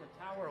shots. Wait till the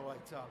tower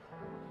lights up.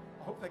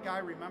 I hope the guy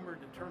remembered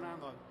to turn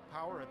on the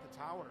power at the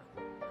tower.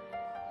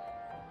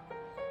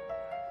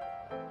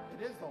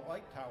 It is the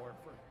light tower,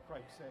 for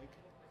Christ's sake.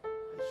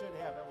 They should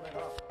have it lit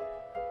up.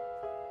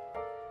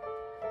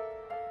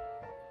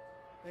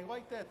 They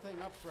light that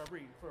thing up for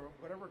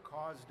whatever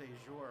cause du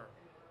jour.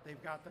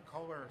 They've got the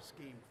color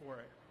scheme for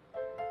it,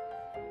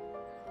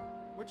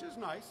 which is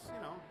nice,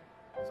 you know.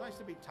 It's nice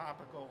to be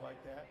topical like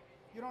that.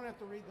 You don't have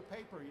to read the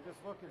paper. You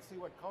just look and see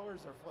what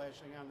colors are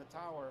flashing on the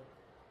tower.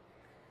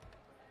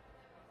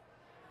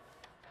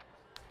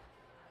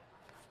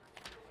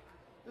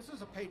 This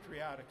is a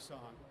patriotic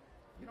song.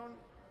 You can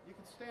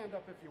stand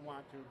up if you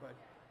want to, but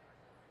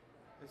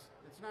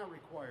it's not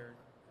required.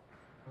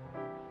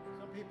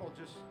 Some people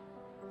just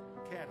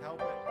can't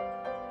help it.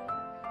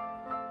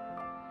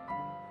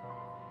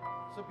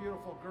 It's a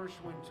beautiful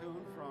Gershwin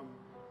tune from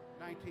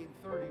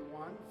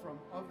 1931 from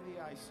Of Thee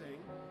I Sing,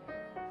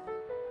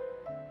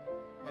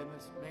 and the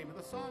name of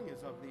the song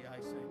is Of Thee I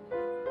Sing.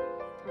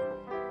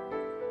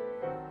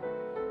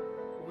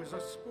 It was a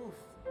spoof.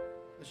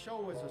 The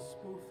show was a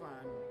spoof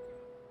on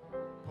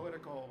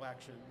political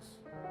elections.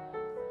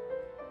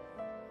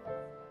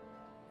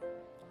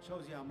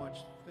 Shows you how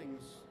much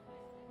things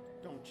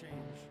don't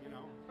change, you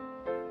know.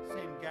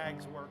 Same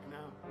gags work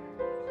now.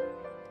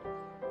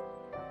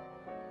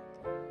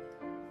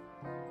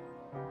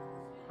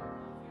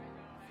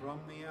 From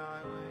the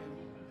island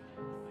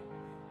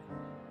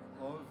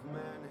of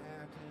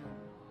Manhattan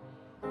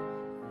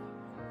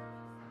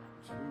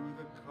to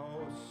the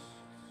coast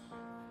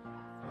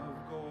of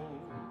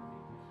gold,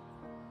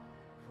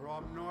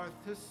 from north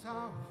to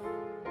south,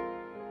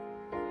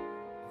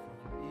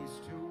 from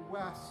east to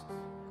west,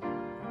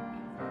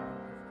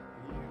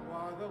 you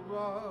are the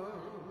love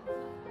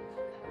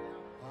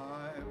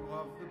I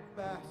love the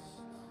best.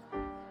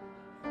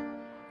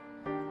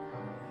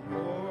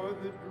 You're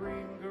the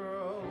dream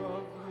girl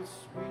of the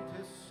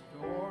sweetest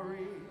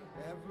story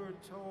ever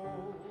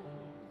told.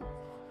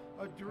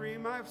 A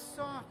dream I've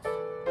sought both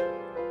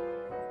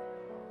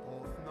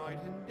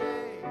night and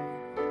day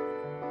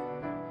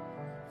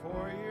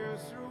for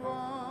years through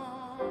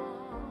all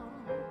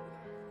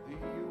the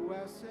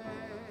USA.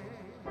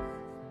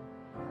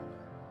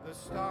 The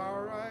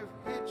star I've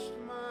hitched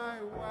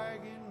my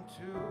wagon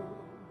to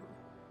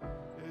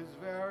is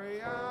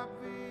very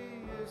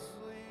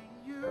obviously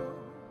you.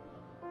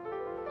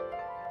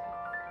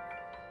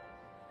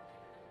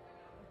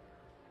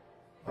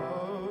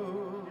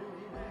 Of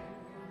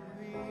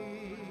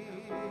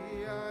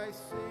thee I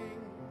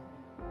sing,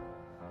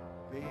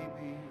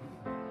 baby.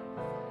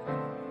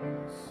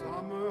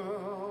 Summer,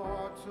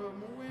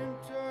 autumn,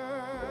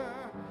 winter,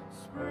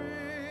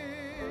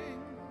 spring,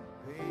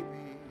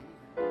 baby.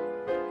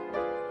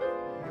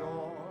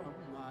 You're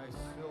my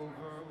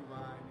silver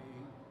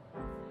lining.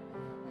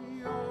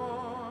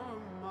 You're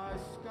my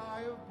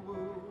sky of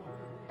blue.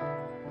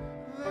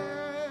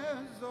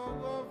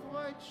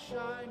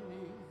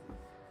 shining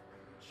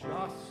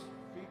just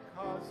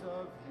because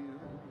of you.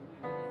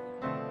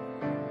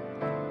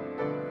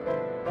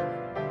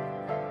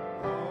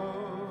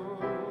 Oh,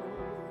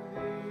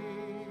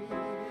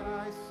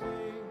 I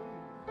sing,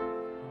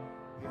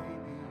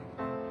 baby,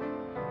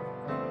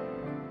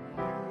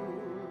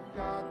 you've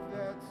got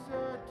that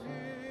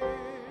certain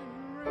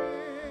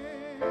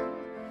ring,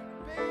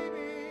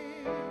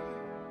 baby,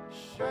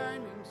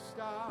 shining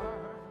star,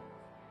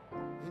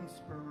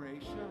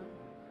 inspiration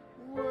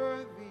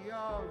worthy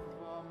of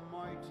a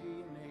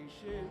mighty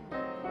nation.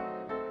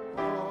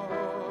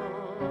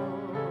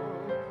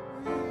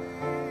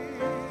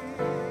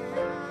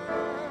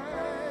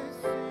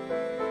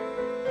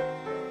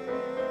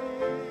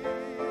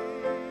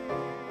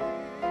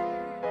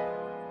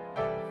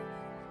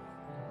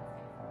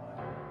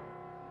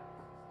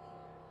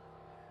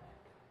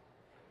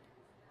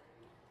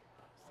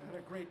 Isn't that a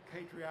great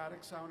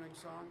patriotic sounding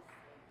song?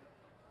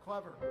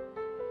 Clever.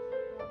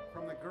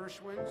 From the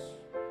Gershwins,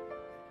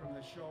 from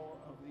the show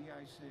of Thee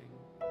I Sing.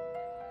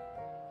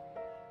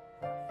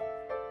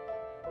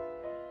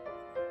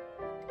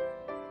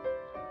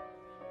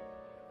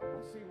 I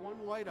see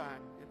one light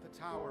on at the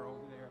tower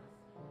over there.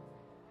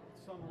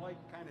 Some light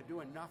kind of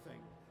doing nothing.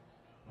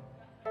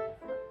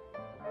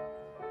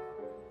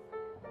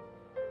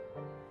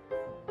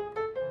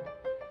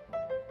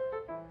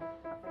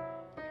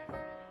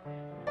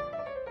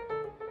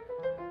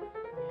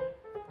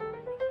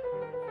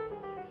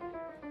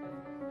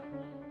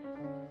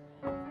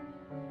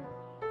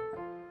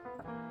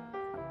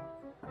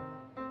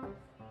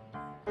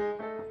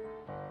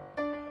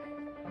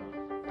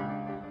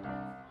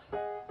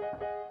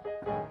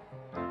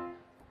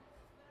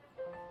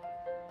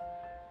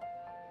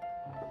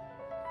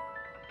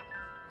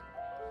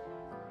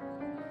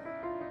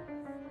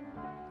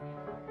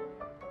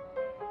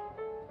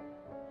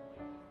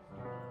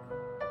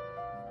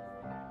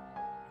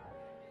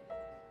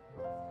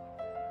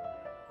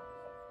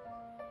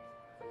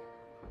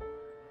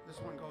 This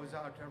one goes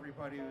out to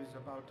everybody who's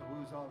about to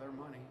lose all their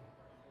money.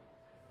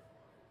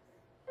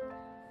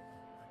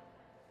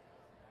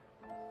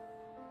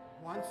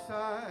 Once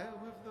I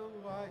lived the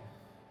life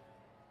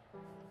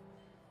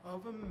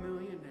of a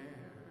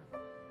millionaire,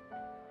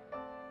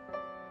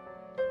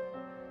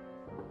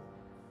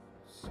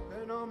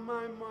 spent all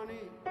my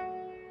money,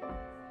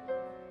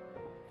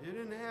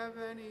 didn't have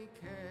any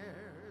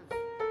cares,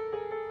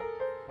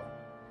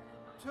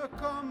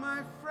 took all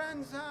my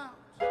friends out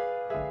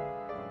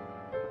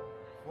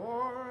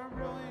for a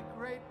really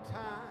great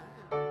time.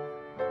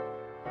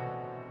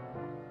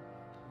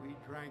 We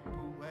drank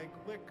bootleg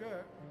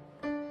liquor,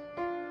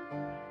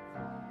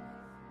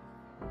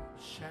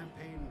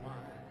 champagne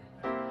wine.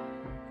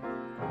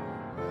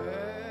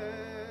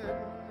 Then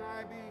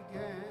I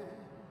began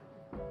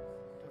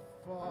to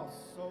fall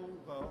so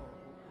low,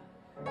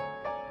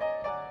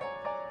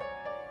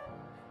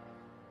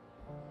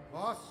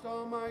 lost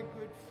all my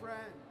good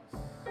friends,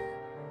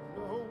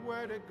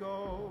 nowhere to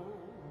go.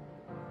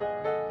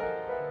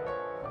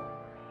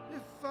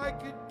 If I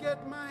could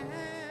get my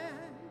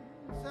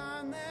hands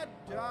on that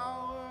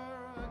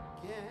dollar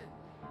again,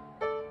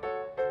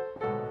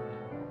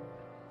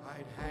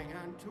 I'd hang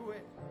on to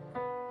it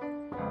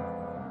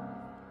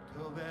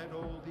till that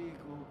old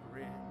eagle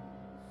grins.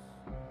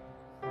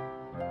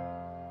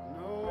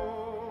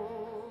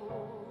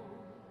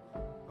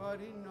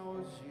 Nobody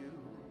knows you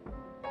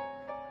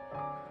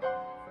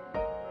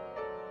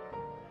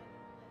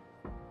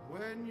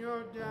when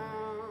you're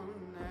down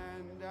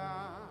and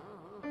out.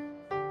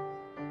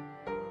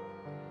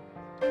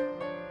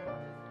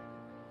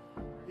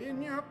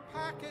 In your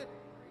pocket,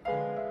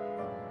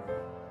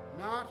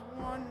 not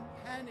one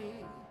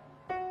penny.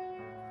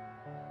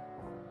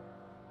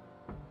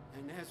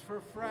 And as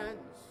for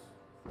friends,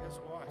 guess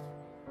what?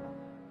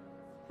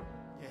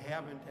 You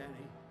haven't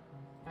any.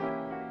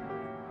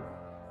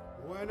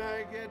 When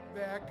I get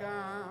back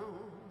on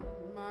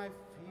my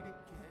feet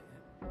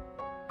again,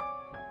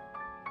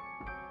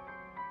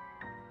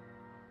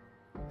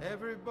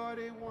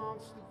 everybody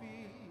wants to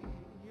be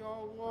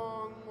your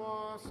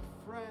long-lost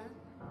friend.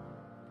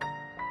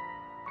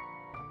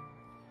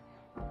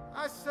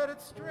 I said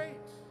it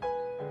straight,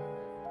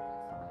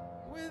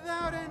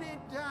 without any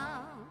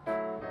doubt.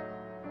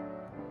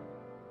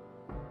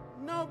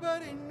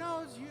 Nobody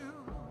knows you.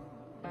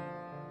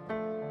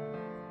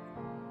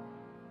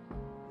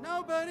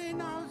 Nobody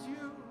knows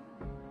you.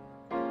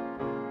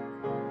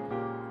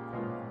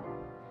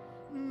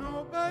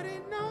 Nobody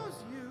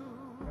knows you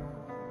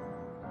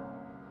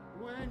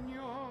when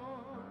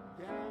you're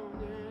down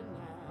and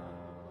out.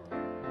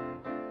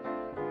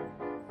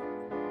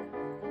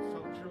 So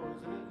true,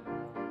 isn't it?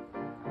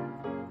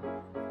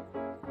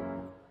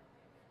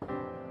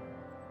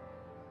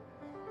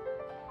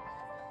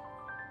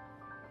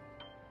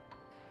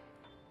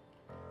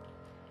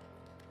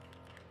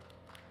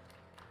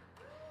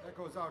 That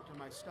goes out to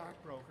my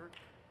stockbroker.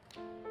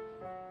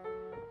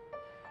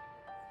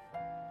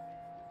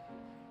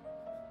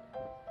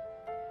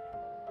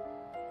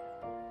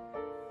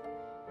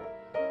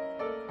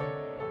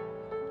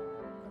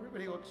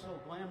 Everybody looks so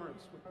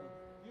glamorous with the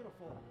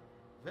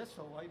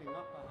vista lighting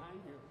up behind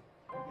you.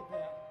 Look at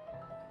that.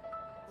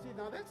 See,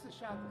 now that's the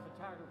shot the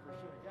photographer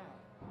should have got.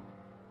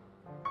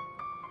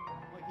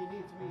 Like he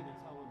needs me to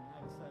tell him how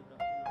to set it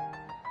up.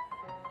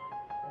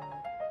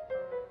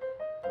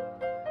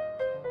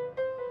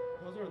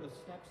 Those are the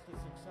steps to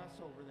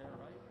success over there,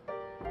 right?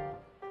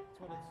 That's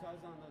what it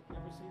says on the, you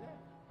ever see that?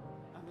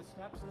 On the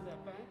steps of that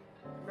bank?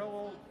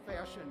 Real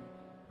old-fashioned,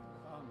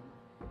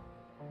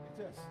 it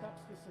says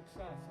steps to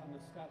success on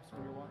the steps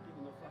when you're walking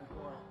in the front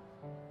door.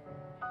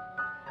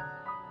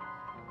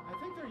 I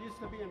think there used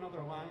to be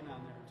another line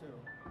on there too.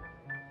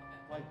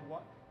 Like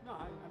what? No,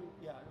 I mean,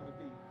 yeah, it would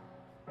be,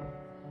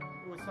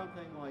 it was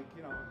something like,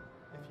 you know,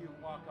 if you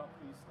walk up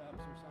these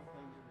steps or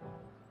something.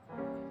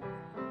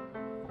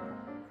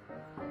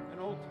 An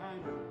old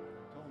timer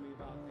told me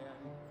about that.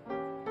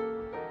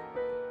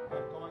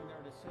 About going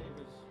there to save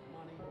his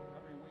money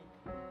every week.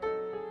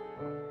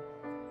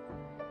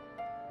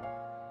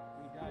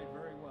 He died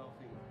very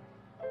wealthy.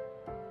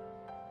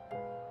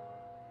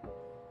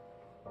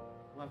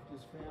 Left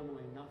his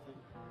family nothing.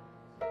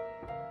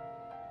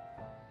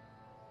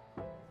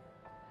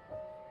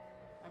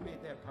 I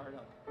made that part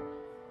up.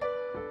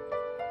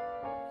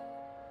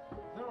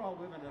 They're all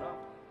living it up.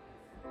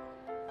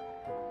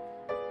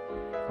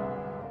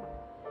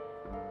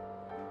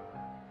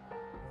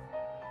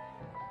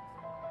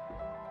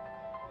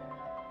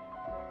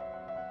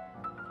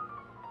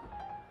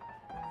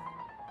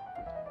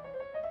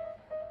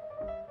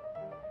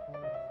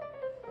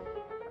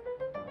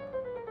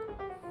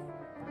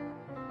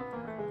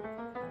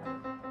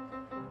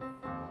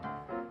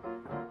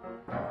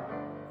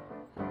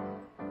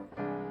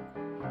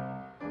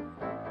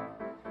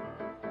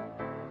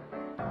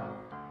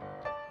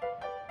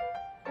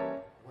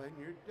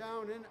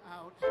 Down and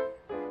out.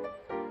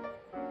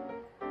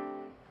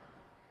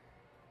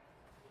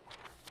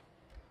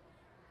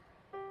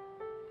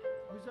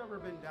 Who's ever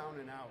been down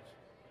and out?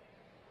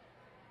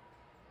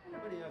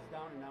 Everybody has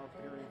down and out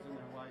periods in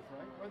their life,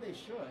 right? Or they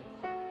should.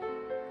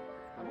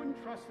 I wouldn't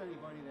trust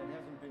anybody that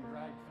hasn't been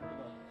dragged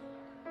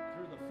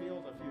through the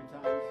field a few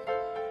times,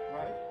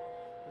 right?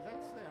 Because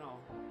that's, you know,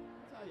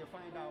 that's how you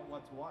find out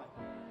what's what.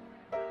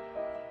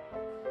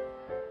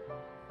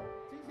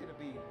 It's easy to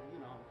be, you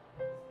know,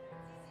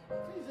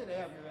 it's easy to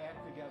have your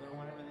act together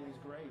when everything's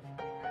great.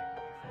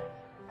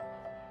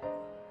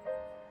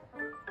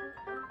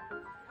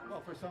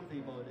 Well, for some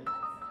people it is.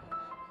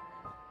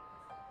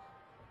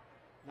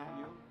 Not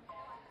you?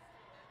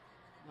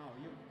 No,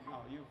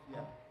 you,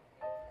 yeah.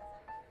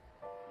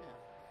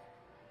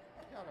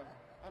 Yeah.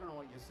 I don't know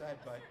what you said,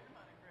 but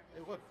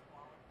it looked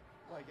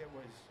like it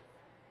was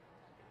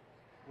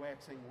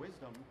waxing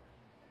wisdom.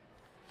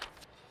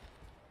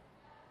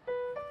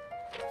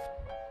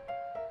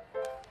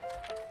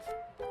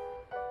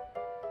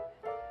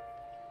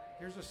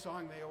 Here's a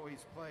song they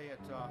always play at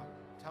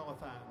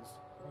telethons.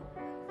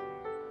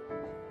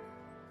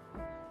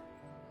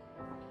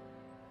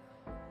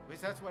 At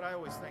least that's what I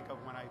always think of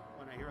when I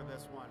hear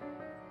this one.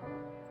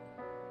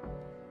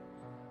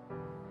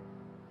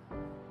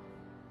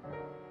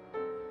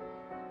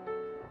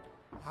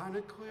 On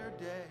a clear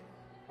day,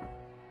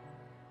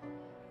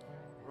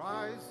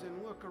 rise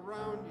and look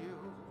around you,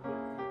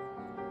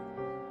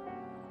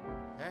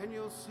 and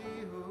you'll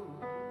see who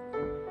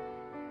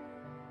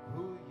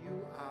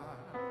you are.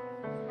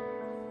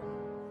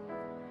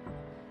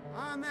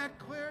 On that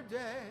clear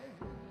day,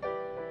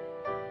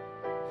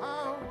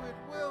 how it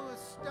will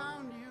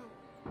astound you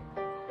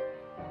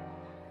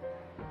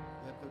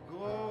that the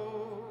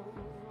glow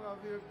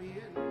of your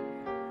being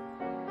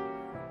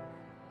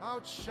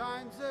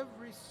outshines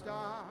every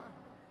star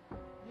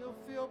you'll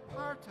feel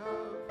part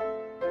of.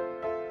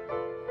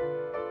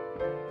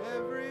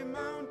 Every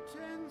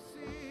mountain,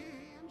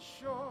 sea, and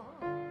shore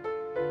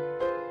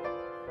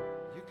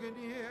you can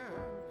hear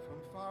from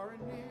far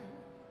and near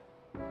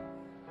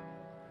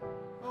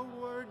a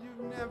word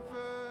you've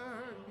never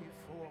heard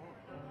before.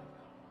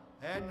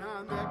 And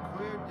on that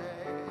clear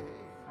day,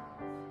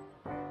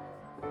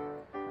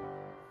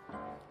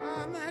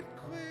 on that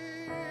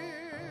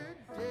clear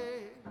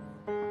day,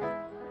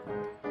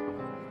 you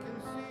can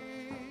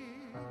see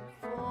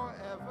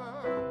forever,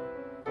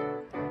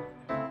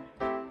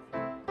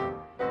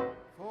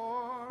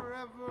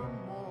 forevermore.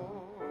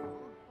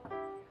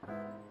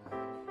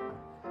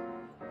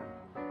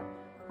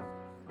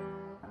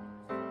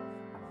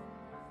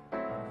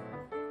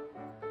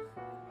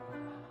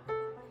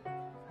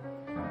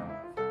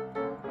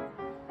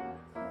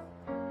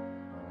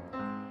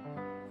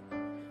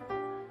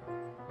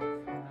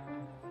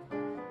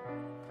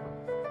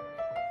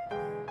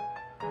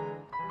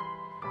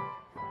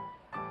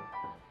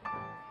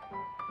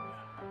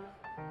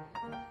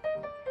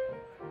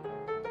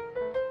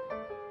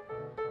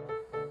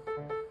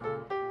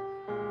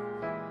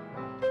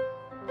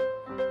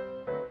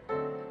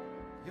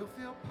 You'll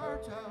feel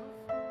part of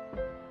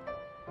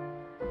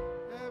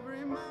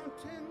every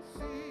mountain,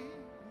 sea,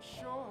 and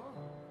shore.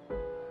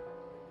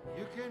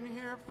 You can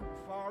hear from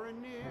far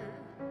and near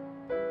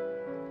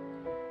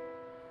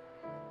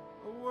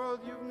a world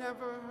you've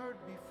never heard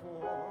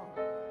before.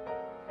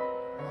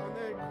 On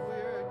that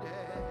clear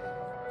day,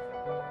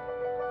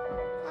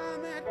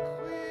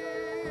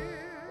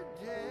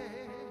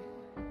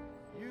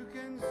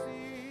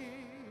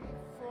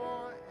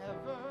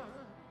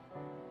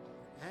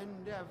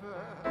 and ever,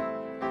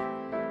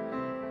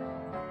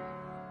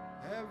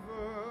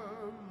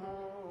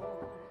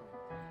 evermore.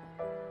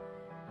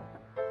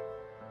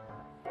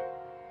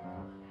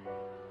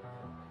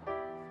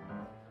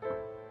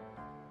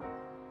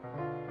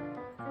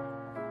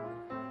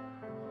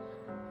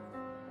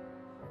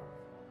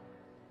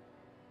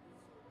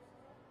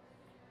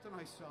 It's a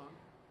nice song.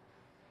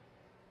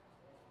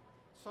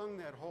 Song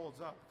that holds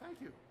up.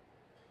 Thank you.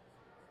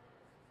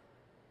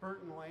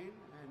 Burton Lane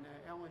and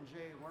Ellen J.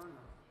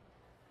 Werner.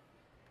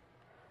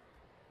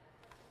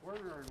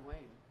 Werner and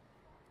Lane.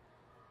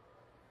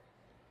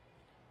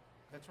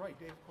 That's right,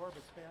 Dave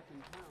Corbett's back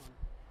in town.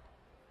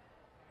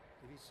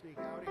 Did he sneak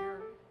out of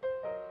here?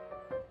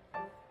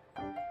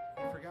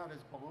 He forgot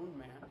his balloon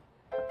man.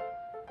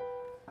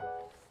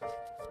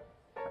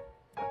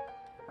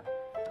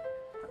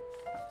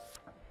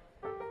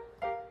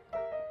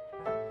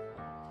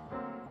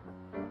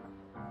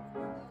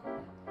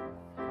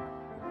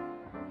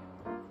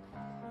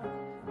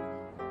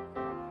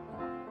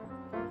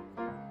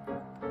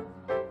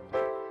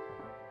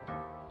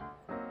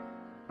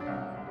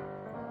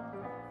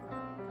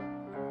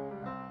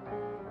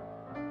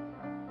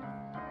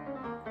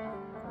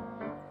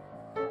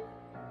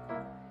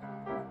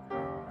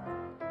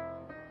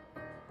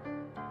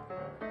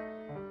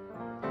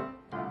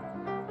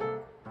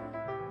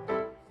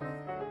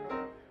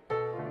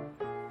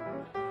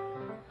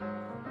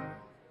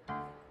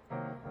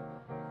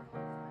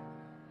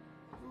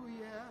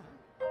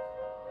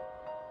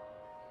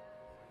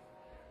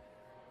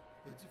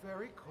 It's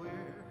very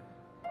clear.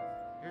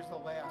 Here's the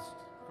last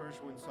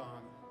Gershwin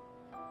song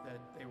that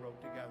they wrote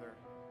together.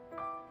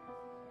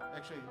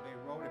 Actually, they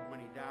wrote it when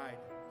he died,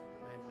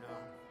 and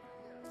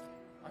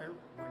when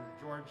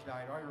George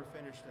died, Ira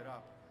finished it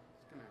up.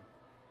 It's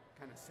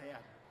kind of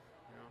sad,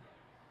 you know.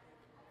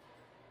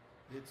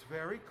 It's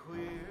very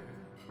clear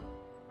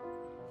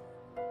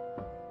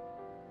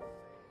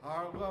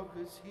our love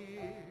is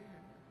here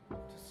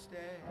to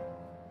stay.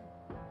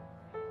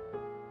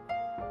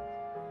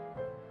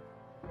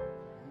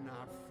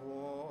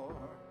 For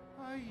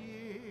a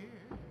year,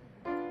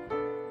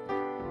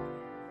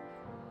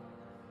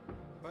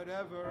 but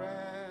ever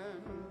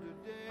and a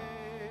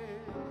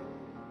day.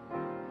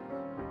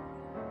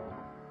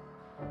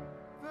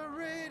 The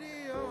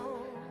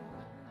radio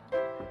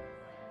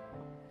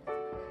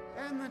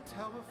and the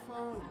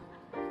telephone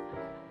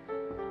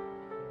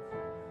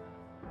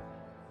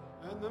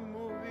and the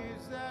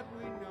movies that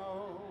we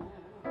know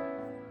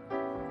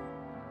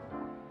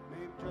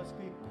may just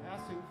be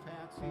passing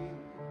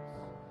fancies,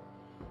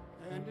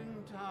 and in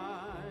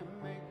time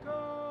may go.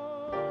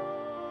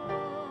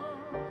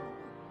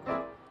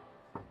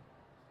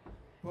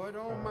 But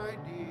oh my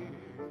dear,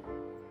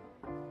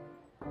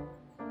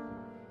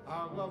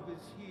 our love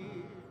is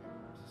here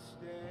to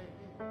stay.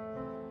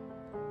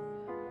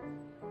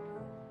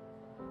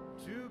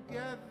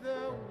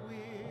 Together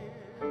we're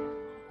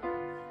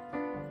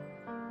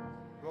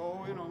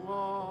going a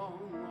long,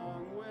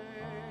 long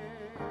way.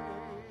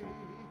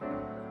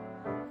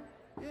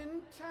 In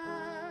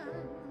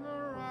time the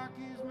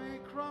Rockies may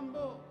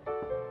crumble,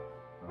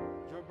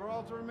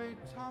 Gibraltar may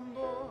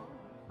tumble,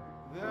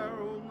 they're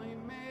only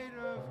made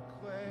of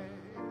clay.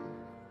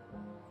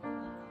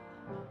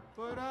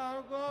 But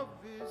our love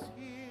is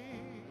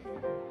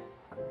here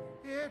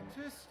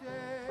to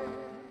stay.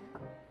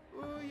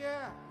 Ooh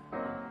yeah,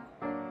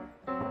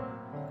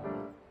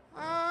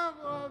 our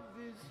love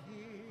is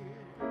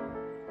here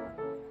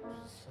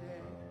to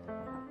stay.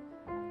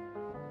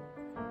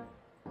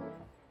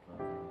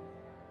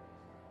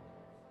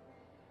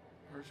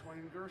 Gershwin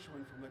and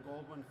Gershwin from the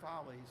Goldwyn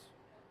Follies.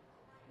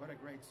 What a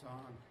great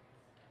song.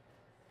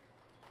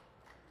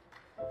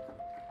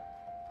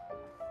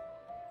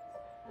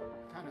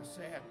 Kind of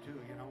sad too,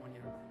 you know, when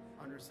you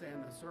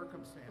understand the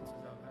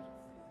circumstances of it.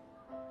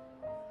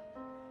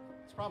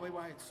 It's probably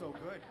why it's so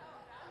good.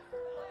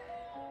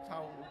 It's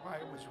why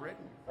it was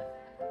written.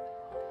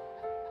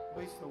 At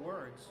least the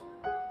words.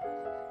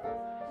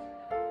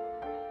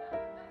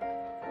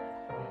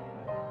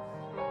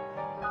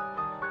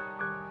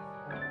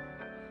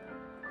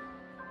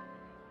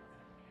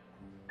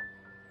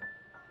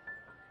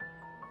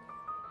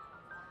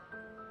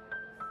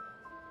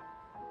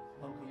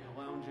 Welcome to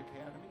Lounge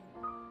Academy.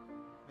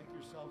 Make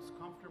yourselves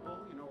comfortable.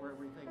 You know where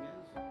everything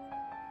is.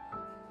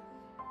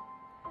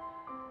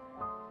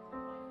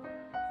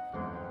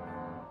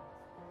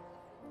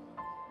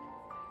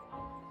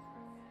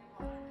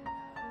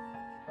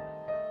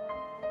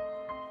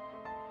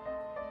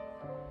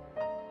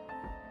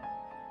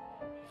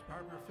 Is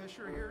Barbara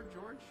Fisher here,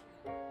 George?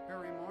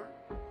 Barrymore?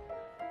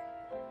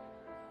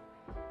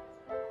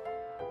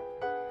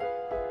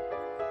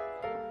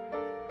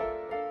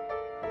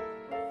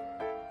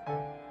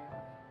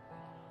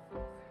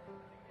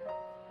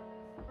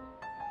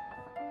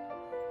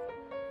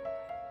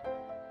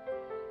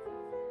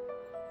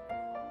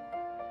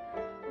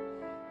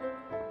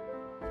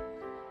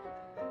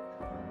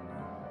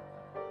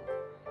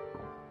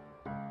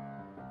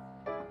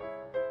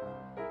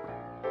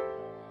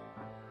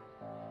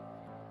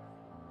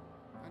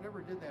 I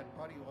never did that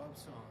Buddy Love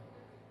song.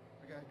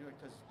 gotta do it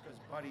because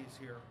Buddy's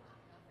here.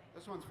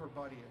 This one's for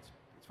Buddy. It's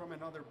from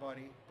another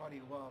Buddy,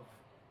 Buddy Love.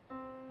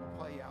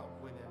 Play out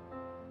with it.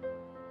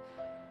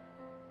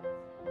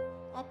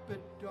 Up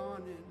at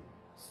dawning,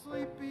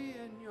 sleepy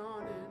and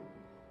yawning,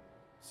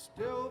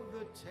 still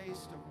the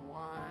taste of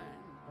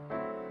wine.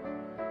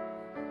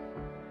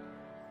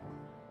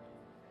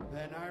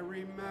 Then I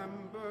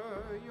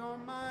remember you're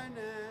mine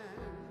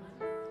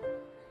and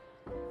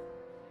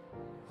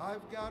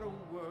I've got a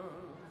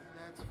world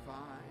that's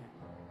fine.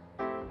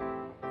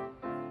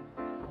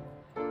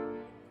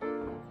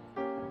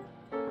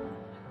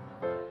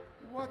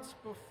 What's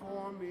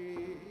before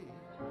me?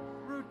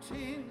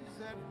 Routines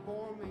that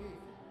bore me.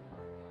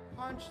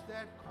 Punch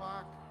that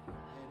clock at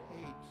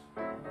 8.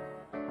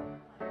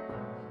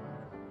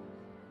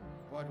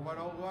 But what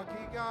a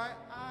lucky guy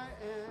I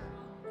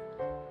am.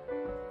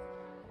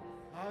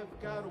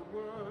 I've got a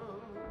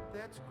world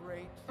that's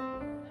great.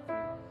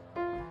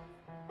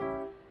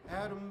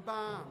 Atom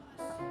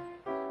bombs,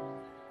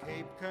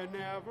 Cape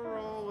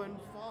Canaveral and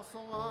false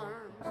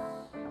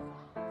alarms.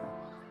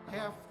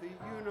 Half the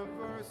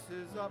universe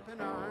is up in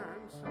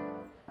arms.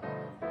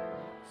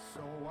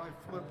 So I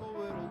flip a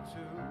little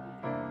too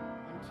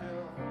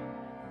until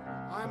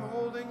I'm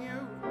holding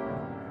you.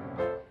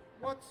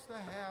 What's the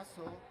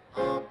hassle?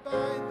 I'll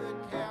buy the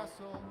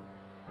castle.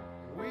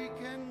 We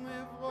can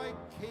live like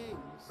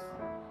kings.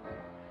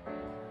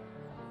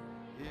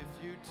 If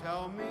you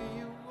tell me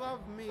you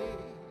love me,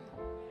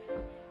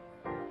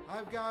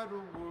 I've got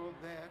a world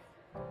that,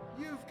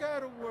 you've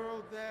got a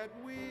world that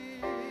we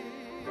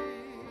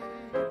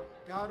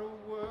got a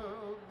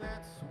world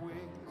that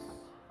swings.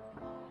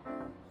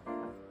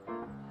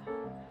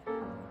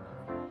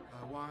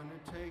 I want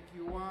to take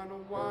you on a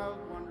wild,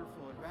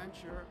 wonderful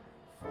adventure.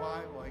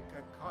 Fly like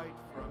a kite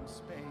from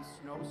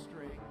space, no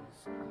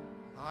strings.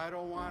 I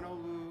don't want to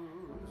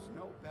lose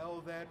no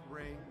bell that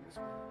rings,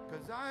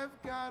 'cause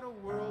I've got a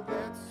world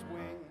that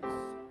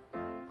swings.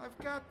 I've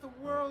got the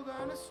world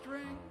on a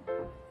string,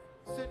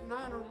 sitting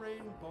on a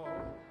rainbow,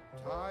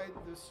 tied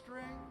the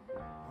string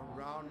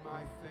around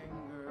my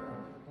finger.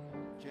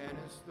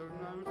 Janice the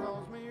nun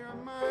tells me you're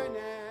mine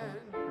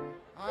and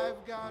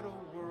I've got a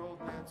world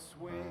that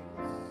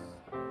swings.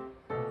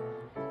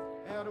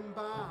 Atom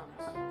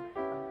bombs,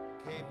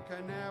 Cape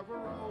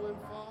Canaveral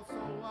and false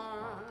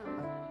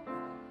alarm.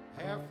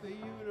 Half the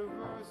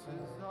universe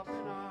is up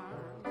in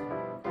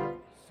arms.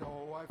 So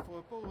I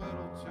flip a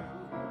little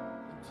too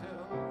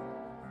until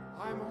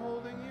I'm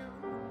holding you.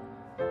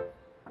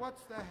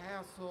 What's the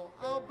hassle?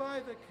 I'll buy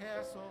the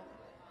castle.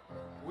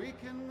 We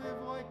can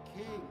live like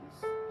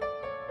kings.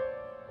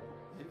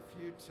 If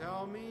you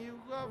tell me you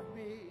love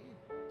me,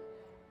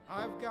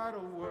 I've got a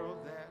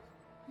world that,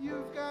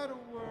 you've got a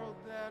world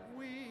that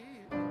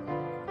we've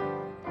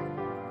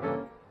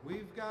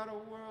got a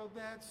world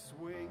that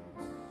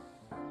swings.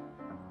 A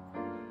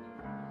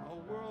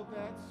world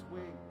that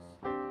swings.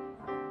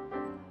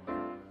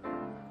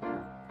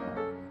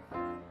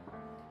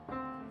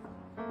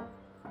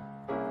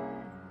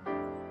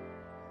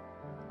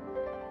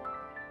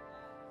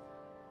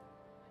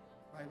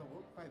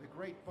 By the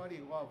great Buddy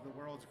Love, the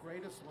world's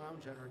greatest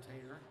lounge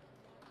entertainer.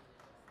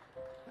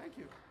 Thank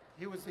you.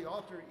 He was the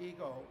alter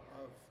ego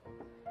of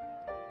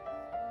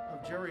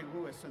Jerry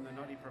Lewis in The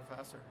Nutty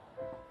Professor.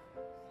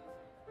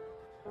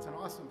 It's an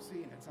awesome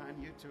scene. It's on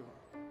YouTube.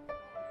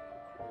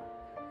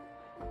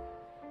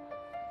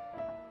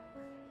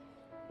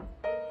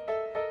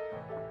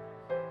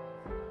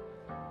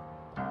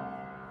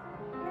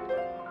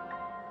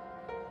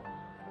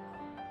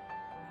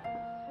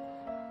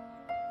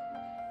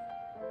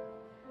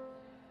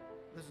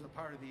 This is the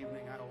part of the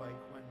evening I like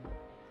when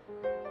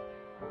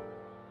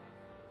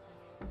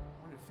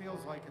it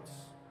feels like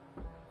it's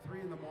 3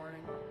 in the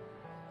morning,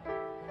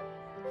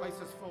 the place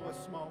is full of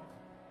smoke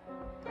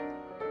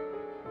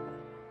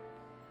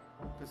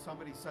because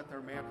somebody set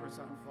their mattress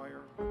on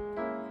fire.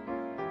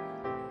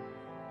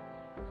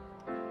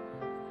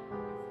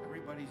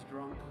 Everybody's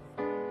drunk,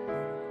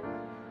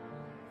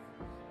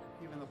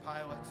 even the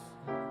pilots.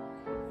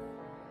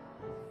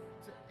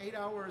 It's 8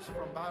 hours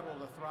from bottle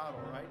to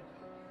throttle, right?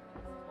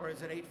 Or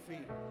is it 8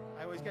 feet?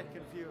 I always get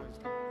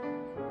confused.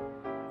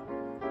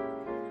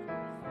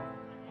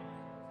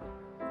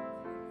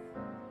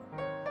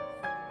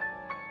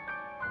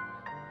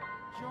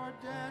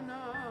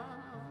 Jordana,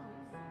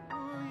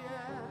 ooh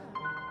yeah.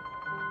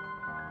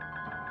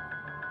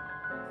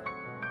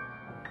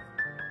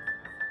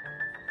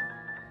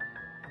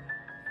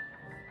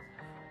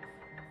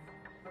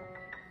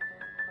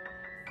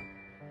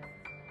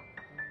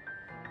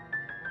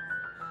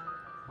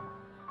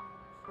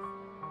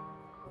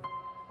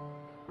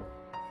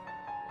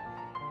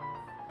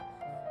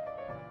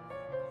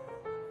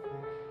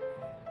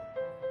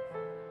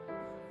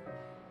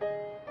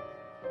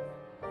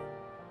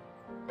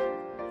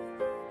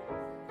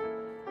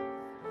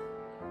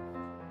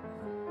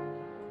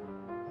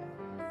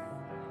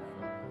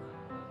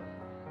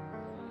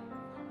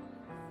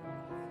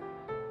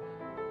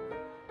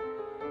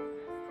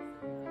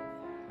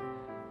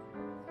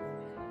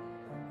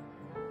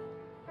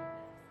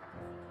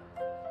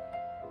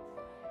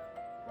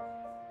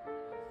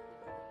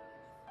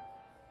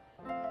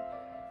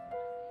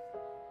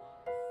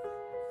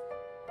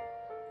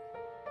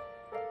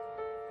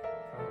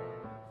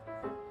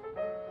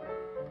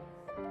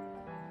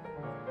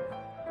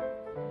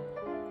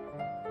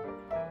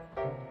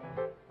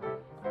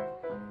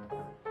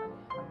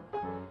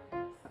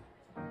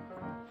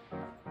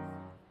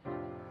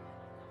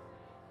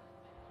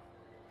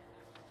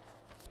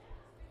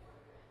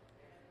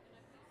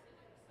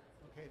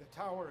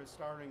 tower is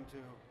starting to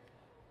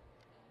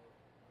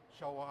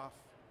show off.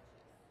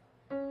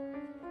 It's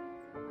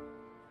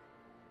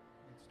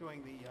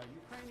doing the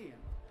Ukrainian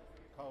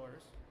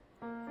colors.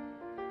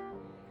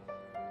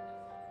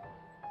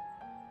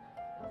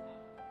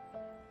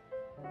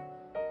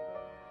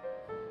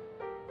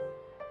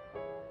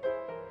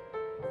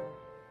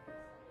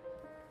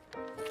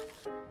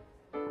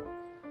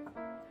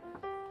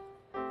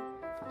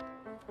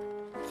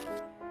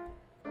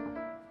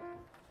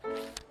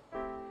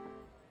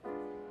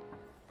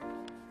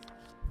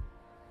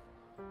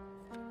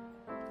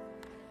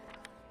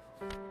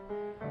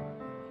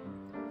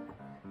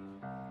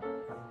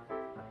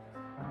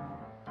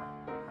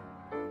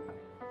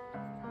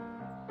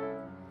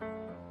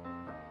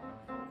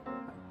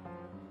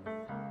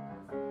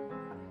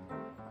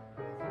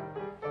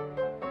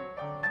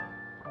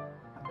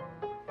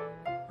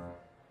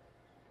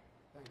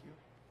 Thank you.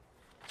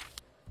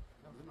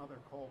 That was another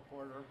Cole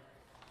Porter.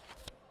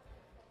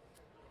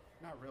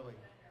 Not really.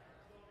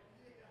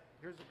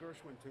 Here's a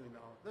Gershwin tune,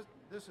 though.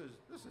 This is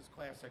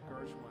classic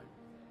Gershwin.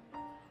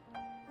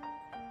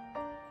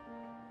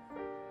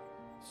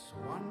 It's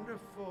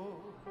wonderful,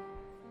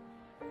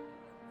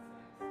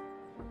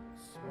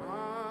 it's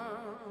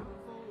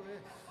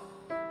marvelous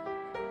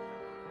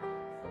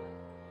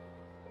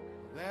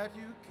that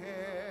you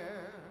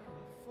care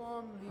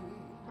for me.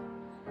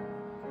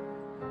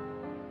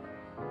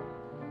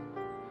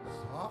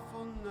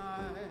 Awful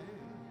night,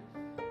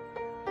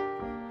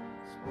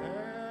 it's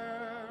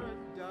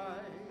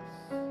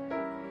paradise,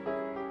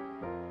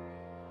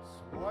 it's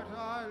what I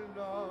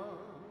love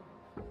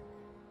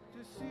to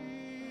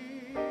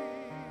see.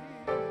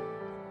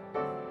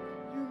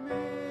 You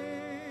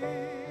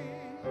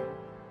made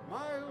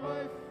my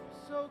life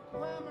so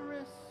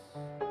glamorous,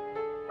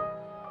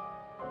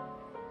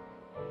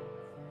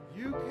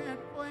 you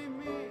can't blame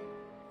me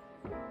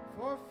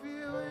for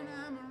feeling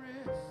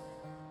amorous.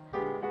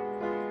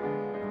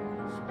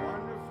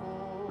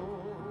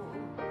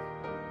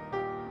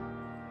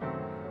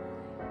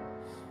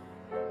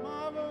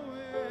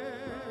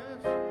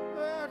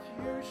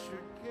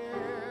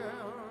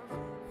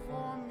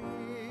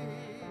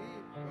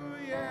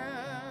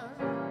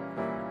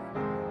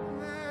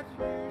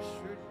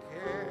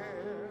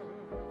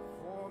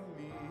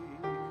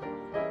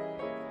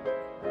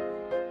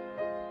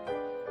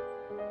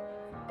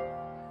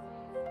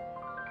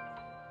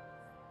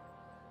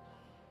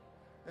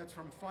 That's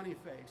from Funny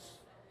Face.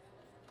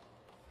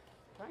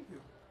 Thank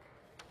you.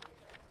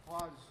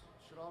 Applause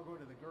should all go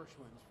to the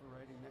Gershwins for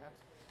writing that.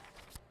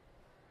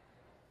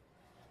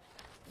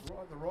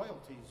 The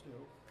royalties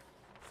do.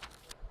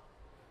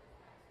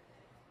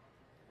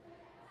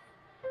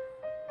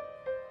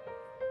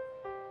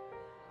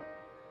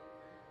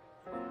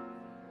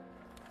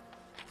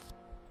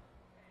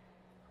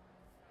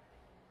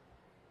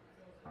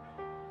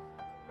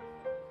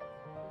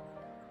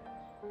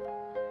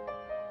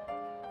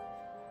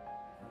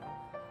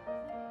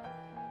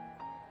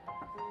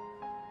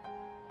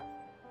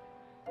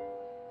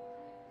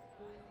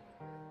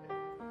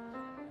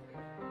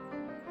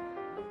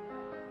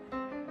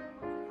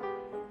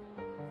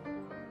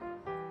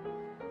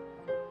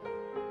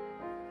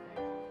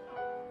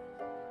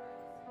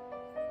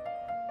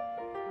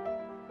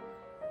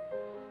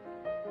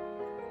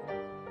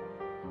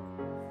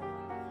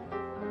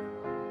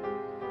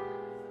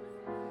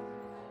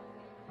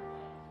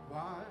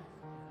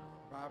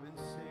 Robin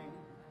sing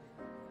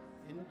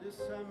in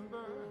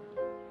December.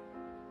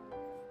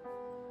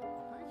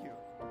 Well, thank you.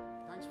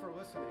 Thanks for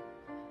listening.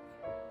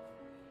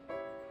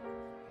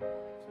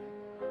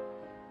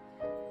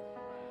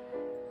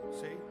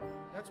 See?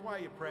 That's why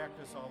you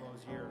practice all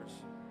those years.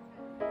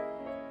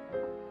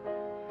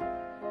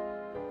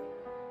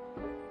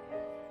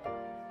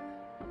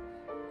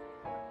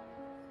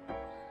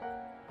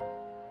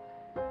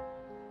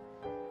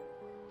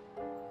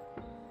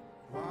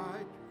 Why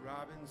do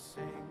robins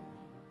sing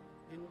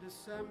in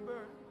December?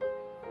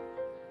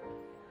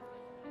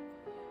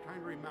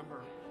 Trying to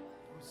remember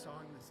whose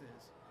song this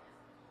is.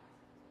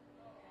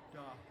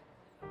 Duh.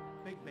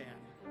 Big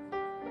band.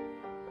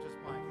 Just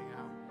blanking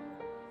out.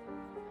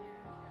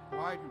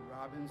 Why do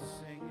robins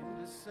sing in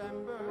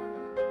December?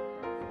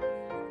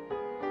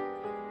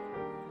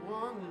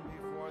 Long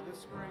before the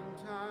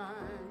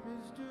springtime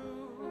is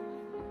due.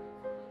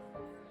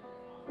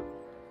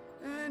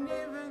 And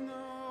even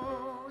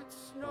though it's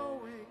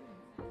snowing,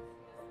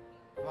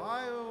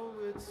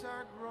 violets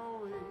are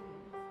growing.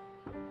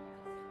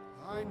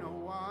 I know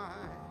why,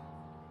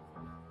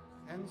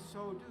 and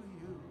so do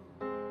you.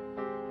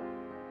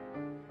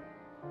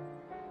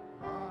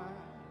 Why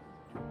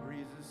do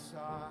breezes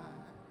sigh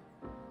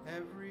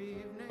every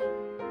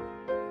evening,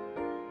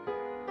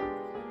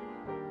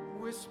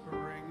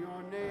 whispering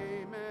your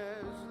name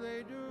as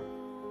they do?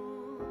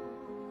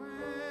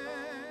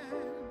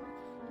 And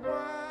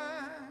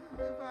why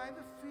have I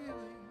the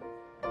feeling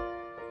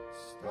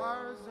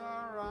stars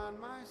are on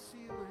my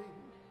ceiling?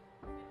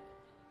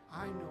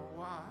 I know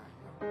why,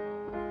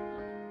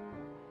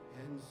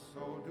 and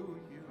so do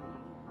you.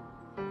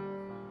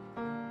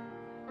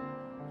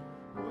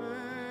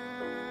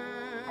 When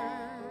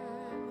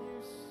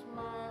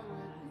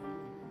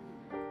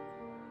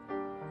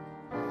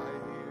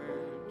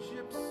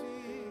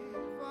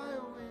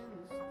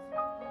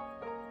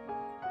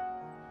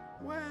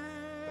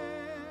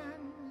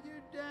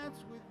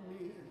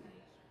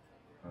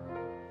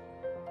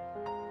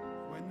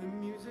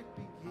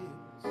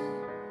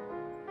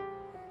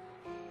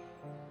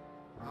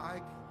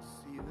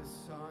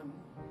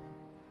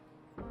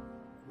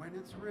when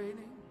it's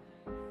raining,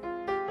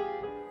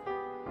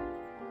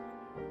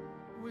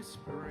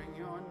 whispering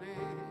your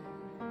name.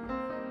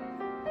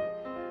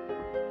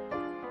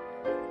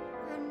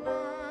 And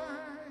why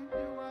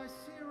do I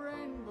see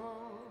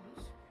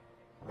rainbows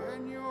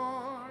when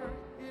you're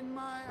in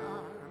my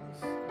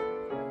arms?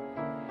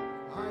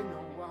 I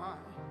know why,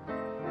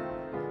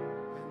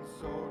 and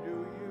so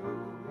do you.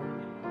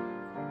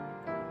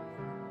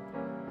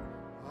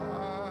 I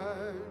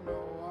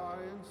know why,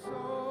 and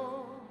so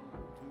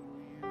do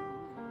you.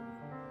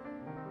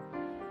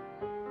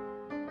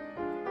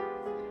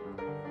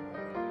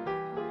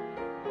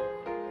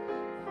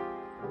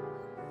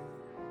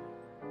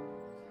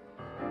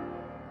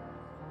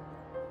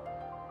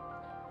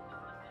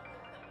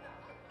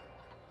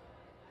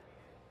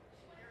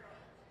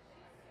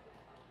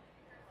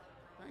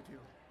 Thank you.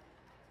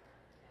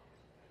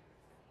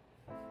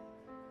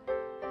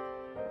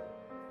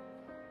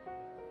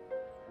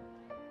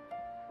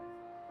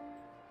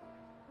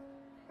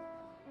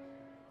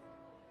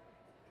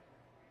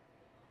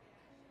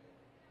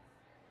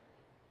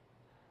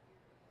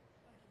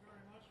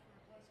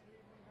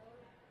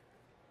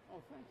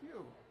 Oh, thank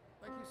you.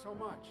 Thank you so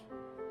much.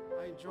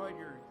 I enjoyed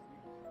your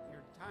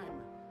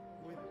time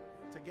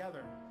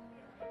together.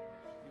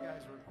 You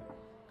guys were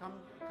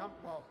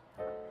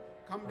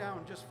come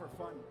down just for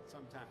fun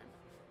sometime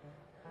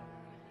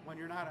when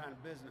you're not on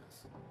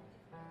business.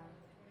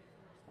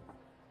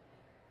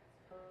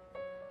 You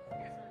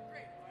guys are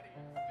great, buddy.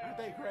 Aren't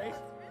they great?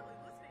 Just really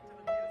listening to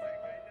the music.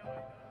 I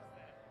noticed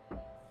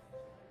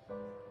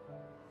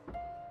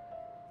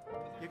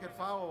that. You can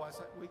follow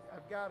us.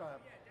 I've got a.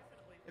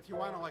 If you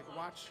want to like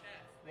watch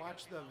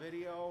the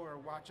video or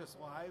watch us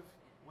live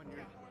when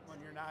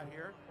you're not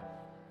here,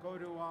 go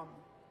to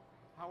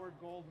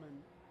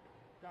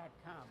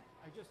howardgoldman.com.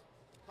 I just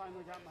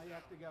finally got my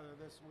act together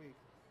this week.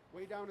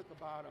 Way down at the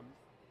bottom,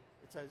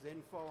 it says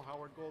info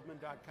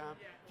howardgoldman.com.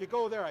 If you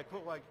go there, I'm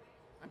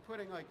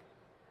putting like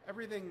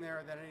everything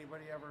there that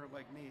anybody ever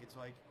like needs.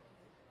 Like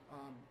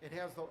it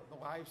has the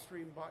live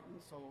stream button,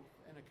 so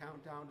and a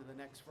countdown to the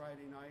next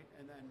Friday night,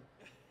 and then.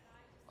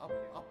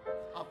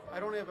 I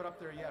don't have it up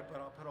there yet, but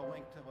I'll put a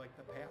link to like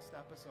the past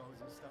episodes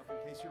and stuff in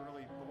case you're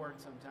really bored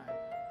sometime.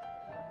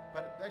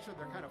 But actually,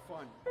 they're kind of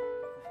fun.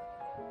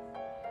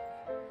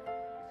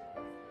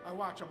 I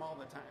watch them all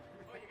the time.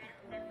 Oh, you gotta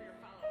come back for your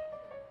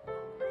follow-up.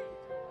 Oh, great.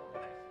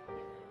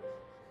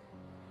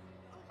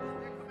 Oh,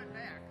 they're coming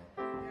back.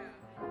 Yeah.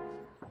 Oh,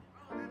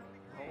 that'll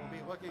be great. We'll be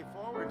looking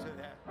forward to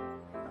that.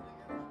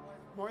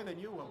 More than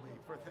you will be,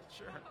 for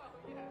sure. Oh,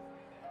 yes.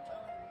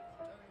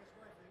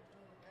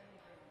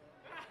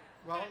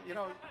 Well,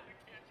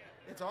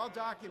 it's all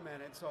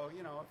documented, so, if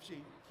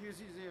she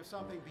accuses you of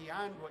something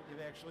beyond what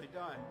you've actually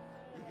done,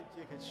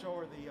 you could show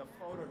her the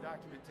photo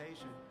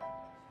documentation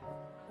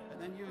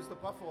and then use the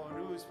Buffalo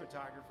News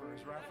photographer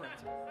as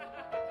reference.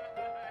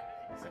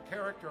 It's a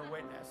character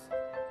witness.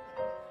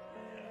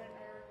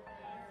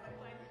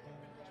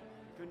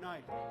 Good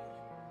night.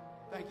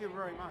 Thank you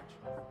very much.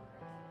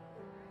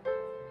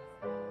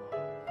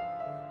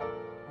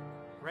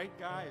 Great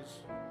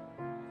guys.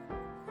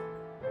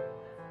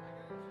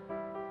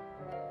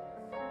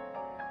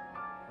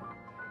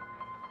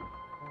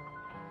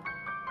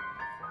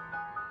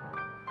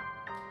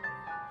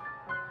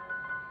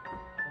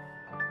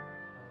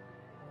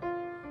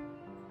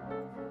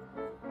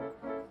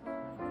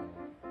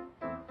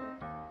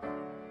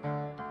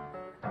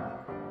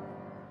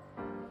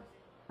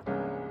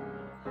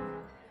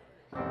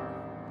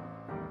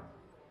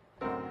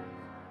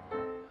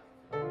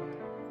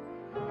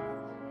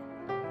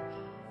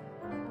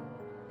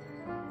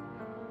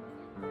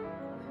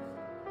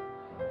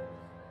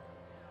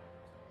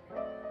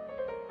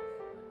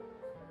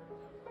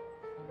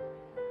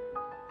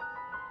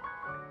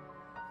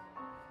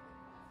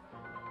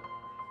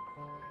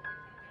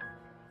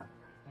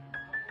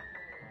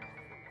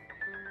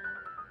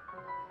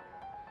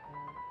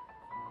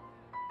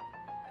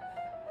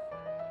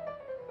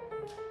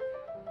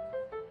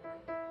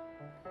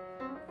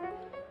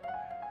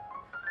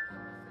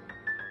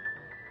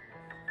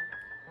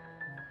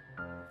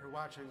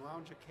 Watching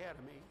Lounge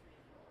Academy.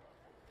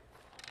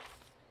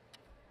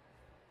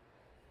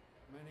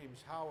 My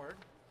name's Howard,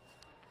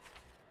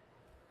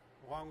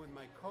 along with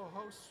my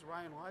co-hosts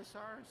Ryan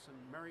Lysars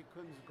and Mary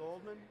Kunz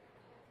Goldman.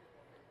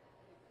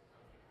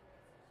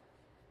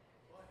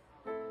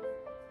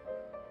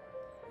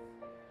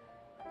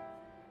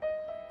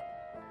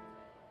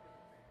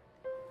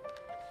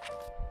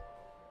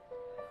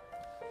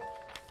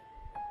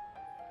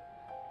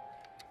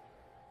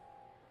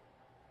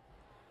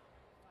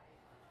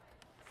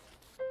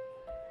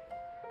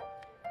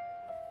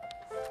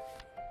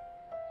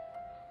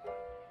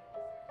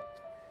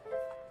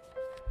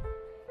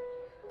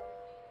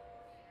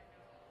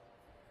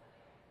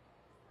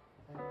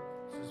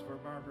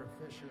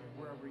 Fisher,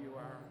 wherever you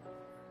are.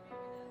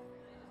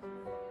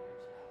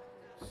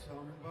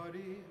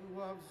 Somebody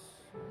loves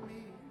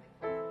me.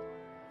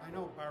 I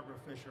know Barbara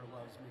Fisher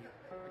loves me.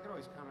 I can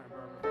always count on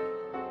Barbara Fisher.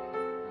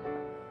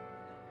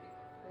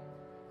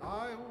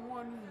 I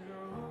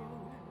wonder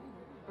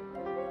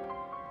who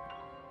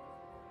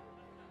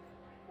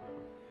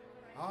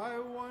I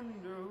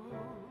wonder who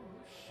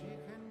she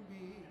can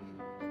be.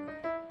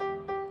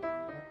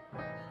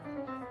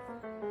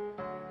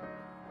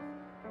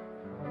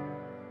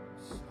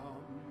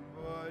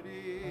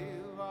 Somebody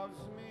loves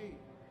me.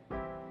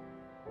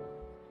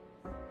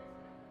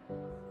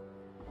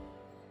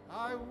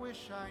 I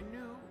wish I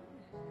knew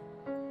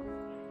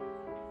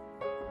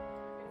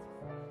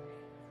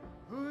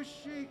who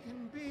she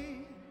can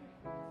be.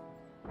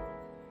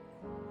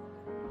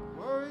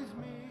 Worries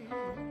me.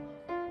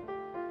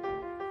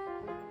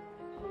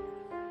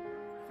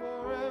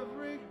 For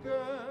every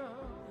girl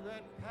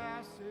that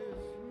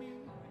passes me,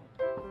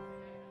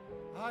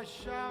 I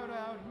shout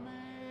out,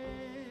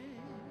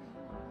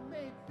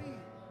 maybe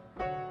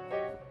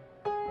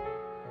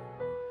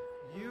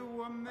you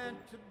were meant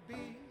to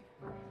be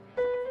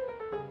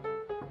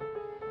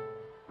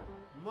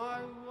my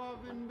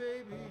loving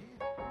baby.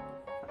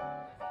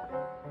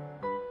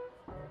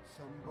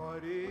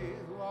 Somebody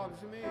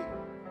loves me.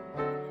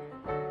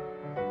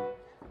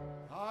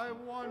 I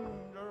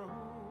wonder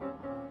who.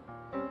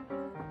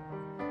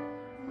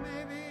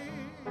 Maybe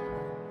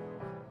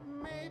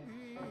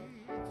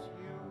it's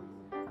you.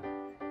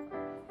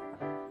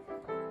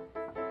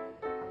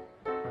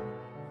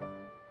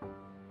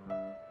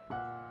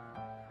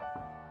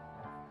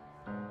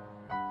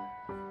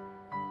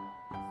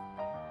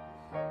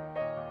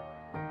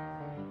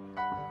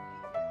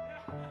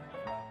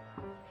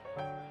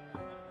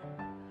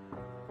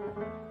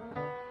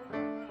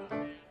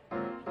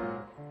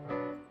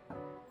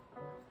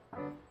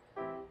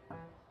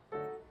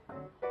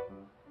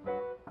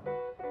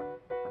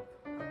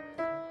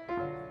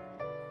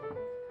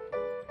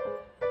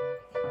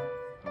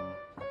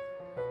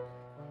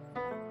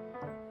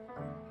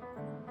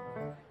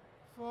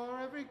 For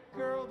every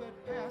girl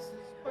that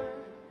passes by,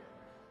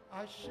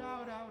 I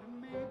shout out,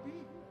 maybe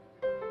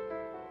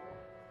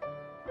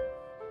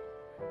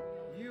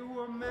you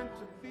were meant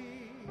to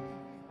be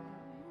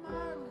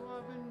my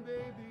loving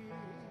baby.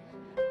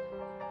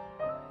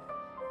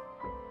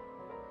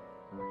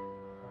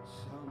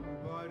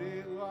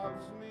 Somebody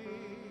loves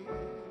me.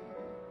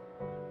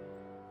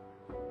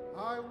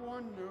 I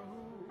wonder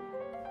who.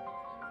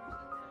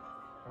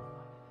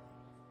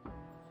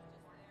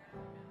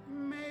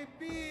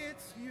 Maybe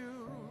it's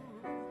you.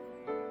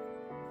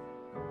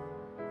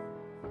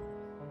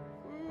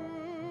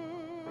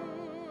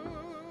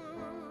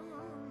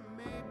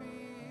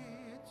 Maybe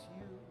it's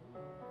you.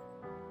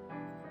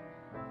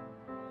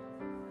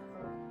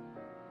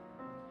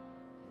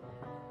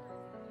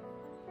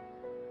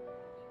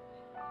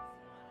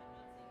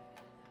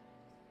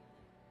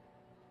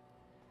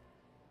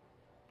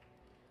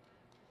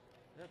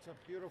 That's a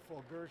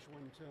beautiful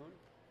Gershwin tune.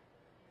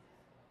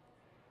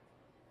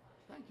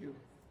 Thank you.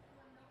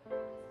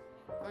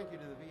 Thank you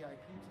to the VIP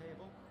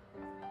table.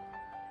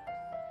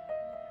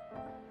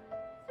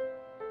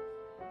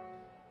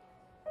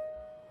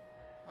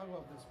 I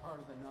love this part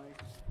of the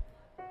night.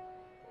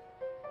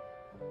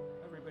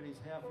 Everybody's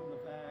half in the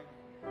bag.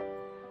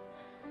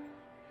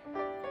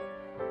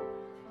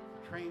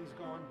 The train's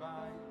going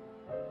by.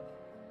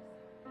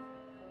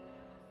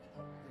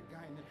 The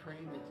guy in the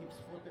train that keeps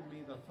flipping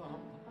me the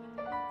thumb. I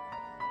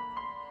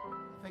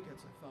think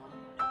it's a thumb.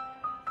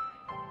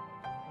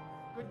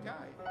 Good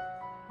guy.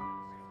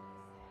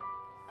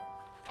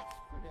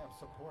 Good to have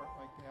support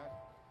like that.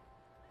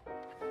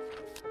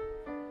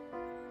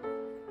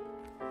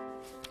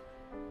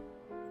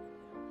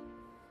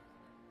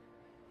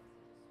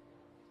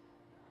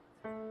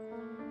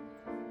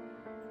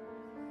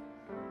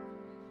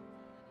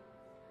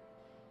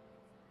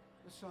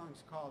 This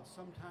song's called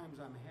Sometimes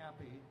I'm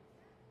Happy.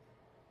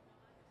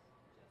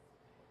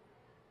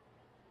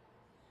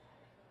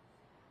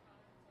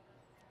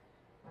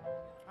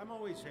 I'm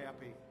always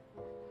happy.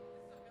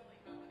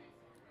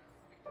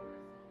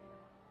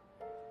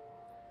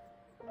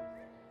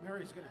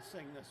 Mary's going to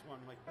sing this one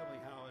like Billie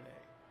Holiday.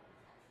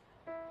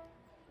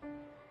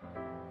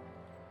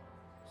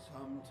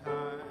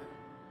 Sometimes,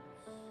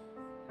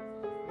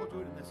 we'll do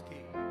it in this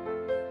key.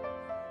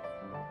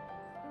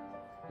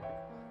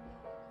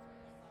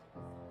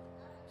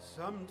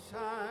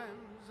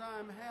 Sometimes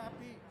I'm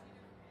happy.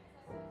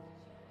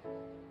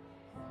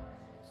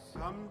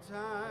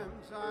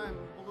 Sometimes I'm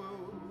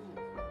blue.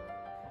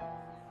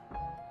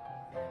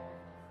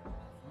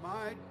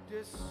 My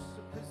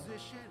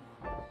disposition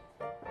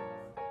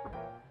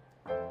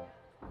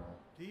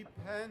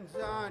depends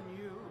on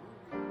you.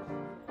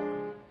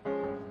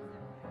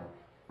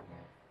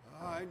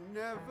 I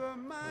never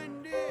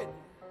minded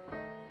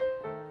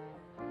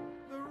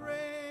the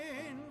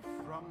rain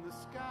from the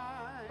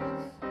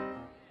skies.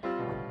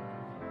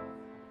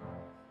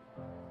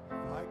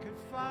 If I could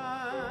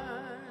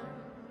find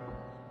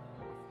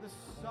the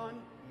sun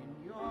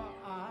in your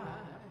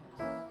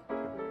eyes.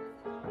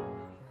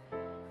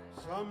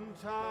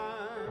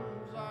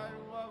 Sometimes I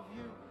love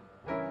you.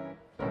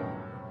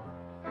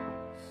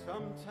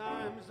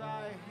 Sometimes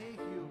I hate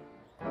you.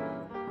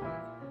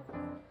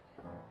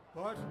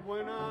 But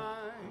when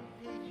I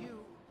hate you,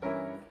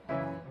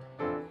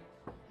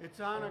 it's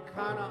on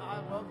account of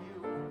I love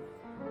you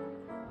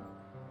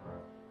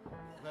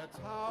That's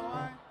how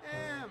I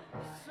am.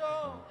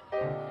 So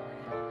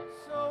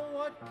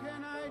what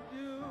can I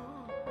do?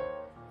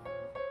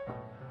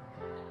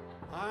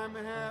 I'm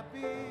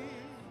happy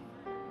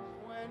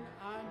when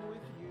I'm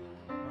with you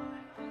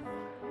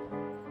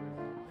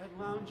at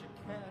Lounge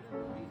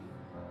Academy.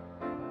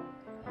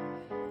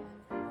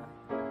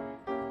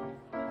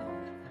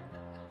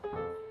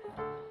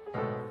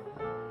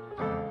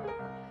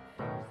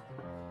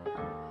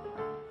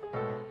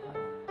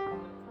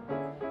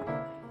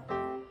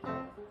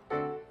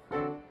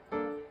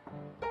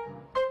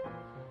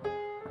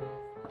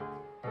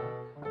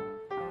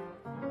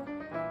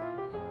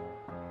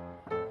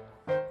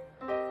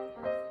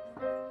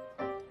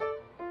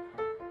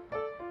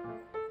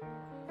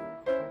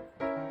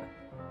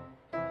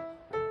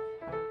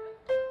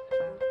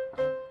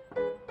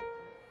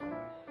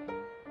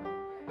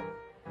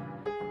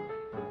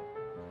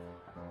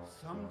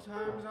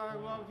 Sometimes I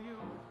love you,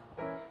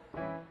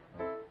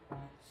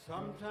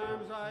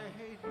 sometimes I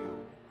hate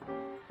you,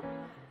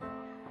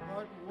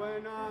 but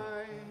when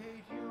I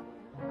hate you,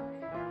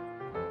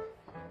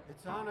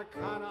 it's on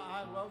account of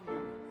I love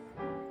you.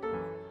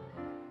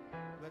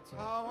 That's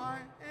how I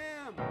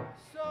am.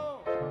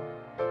 So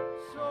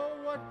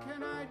what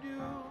can I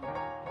do?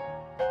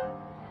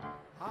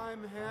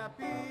 I'm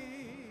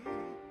happy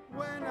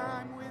when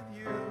I'm with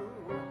you.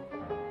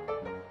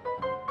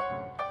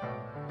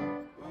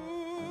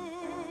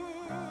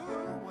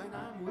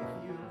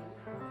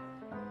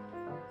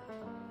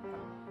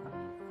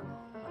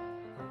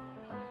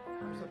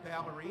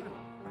 Ballerina.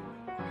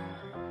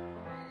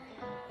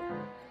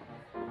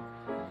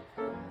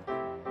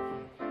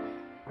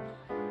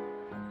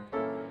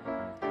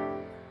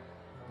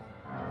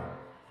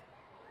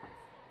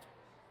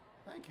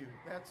 Thank you.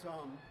 That's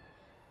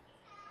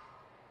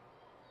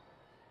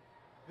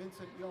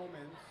Vincent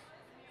Yeomans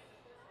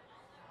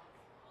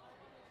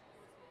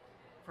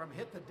from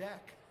Hit the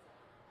Deck.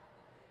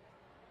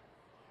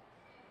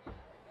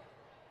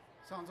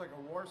 Sounds like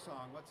a war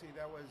song. Let's see,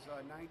 that was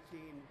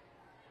 19...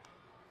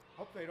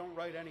 Hope they don't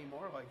write any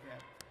more like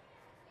that.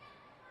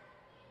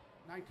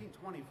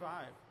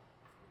 1925.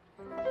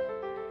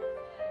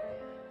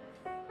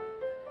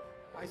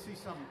 I see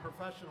some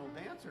professional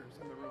dancers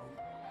in the room.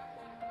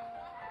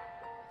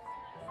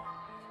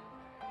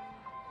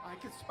 I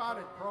can spot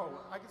a pro.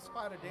 I can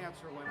spot a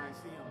dancer when I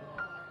see them.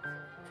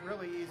 It's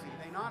really easy.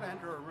 They know how to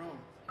enter a room.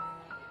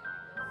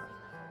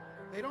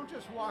 They don't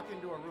just walk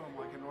into a room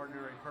like an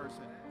ordinary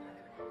person.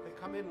 They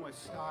come in with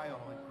style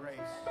and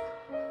grace.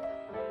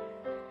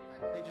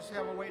 They just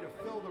have a way to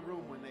fill the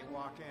room when they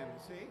walk in.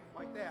 See?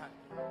 Like that.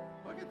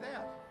 Look at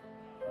that.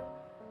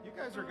 You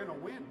guys are going to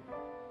win.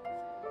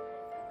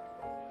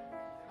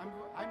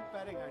 I'm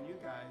betting on you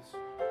guys.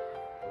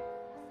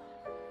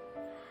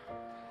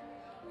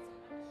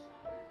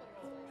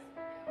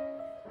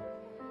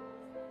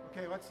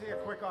 Okay, let's see a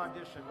quick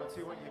audition. Let's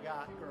see what you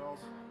got, girls.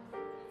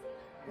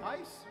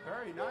 Nice.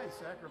 Very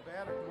nice.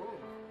 Acrobatic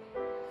move.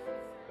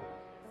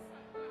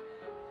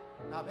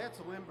 Now that's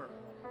limber.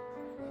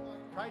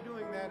 Try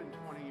doing that in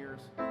 20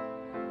 years.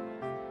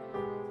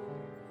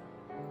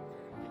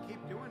 You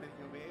keep doing it,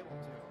 you'll be able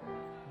to.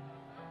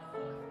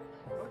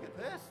 Look at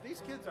this.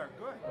 These kids are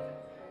good.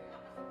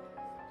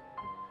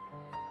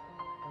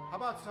 How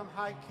about some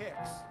high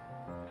kicks?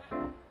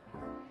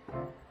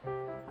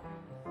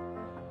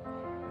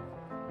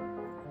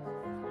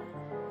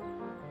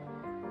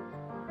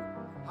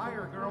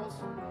 Higher, girls.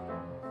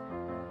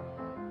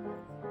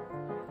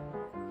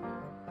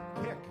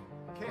 Kick,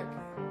 kick.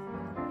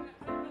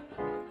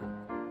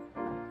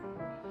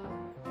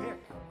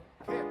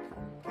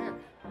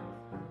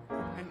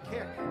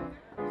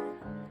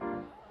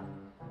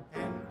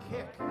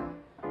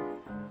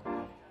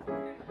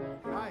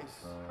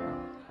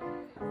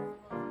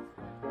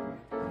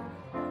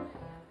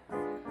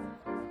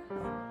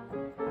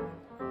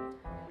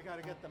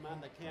 Get them on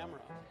the camera.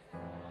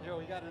 Here,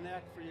 we got an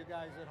act for you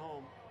guys at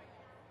home.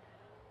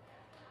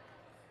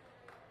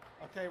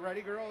 Okay,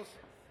 ready, girls?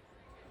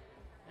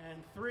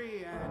 And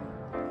 3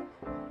 and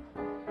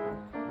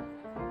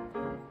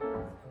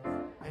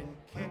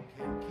kick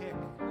and kick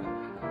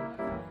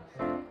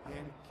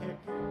and kick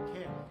and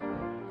kick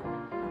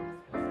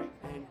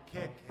and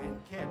kick and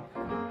kick.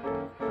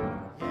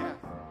 Yeah.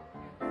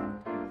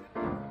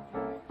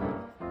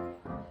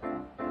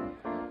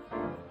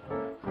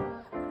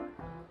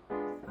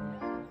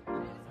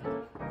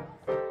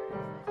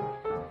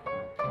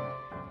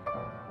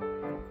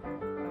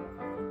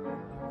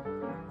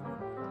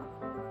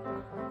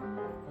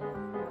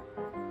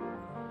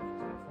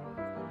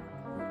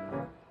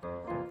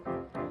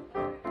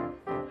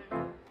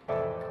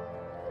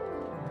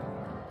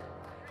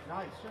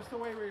 Nice, just the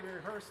way we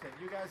rehearsed it.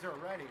 You guys are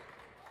ready.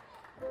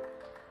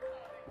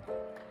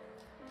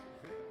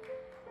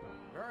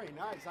 Very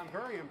nice. I'm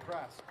very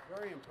impressed.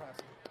 Very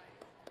impressed.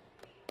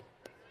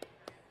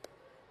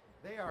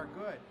 They are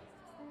good.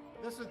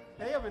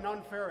 They have an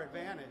unfair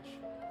advantage.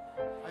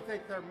 I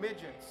think they're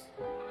midgets.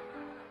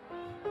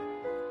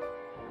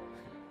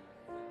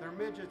 They're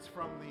midgets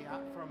from the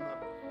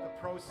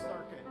pro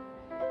circuit.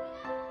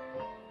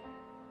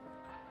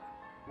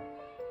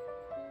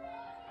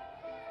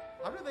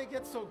 How do they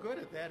get so good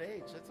at that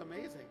age? That's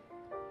amazing.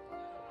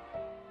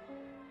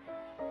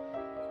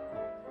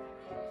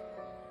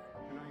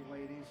 Good night,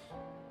 ladies.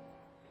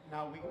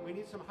 Now we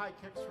need some high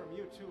kicks from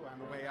you too on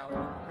the way out.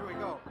 Here we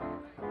go.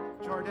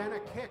 Jordana,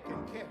 kick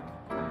and kick.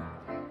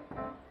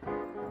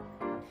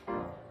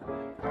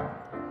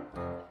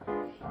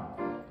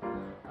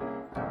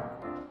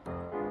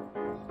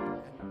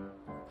 And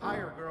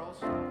higher, girls.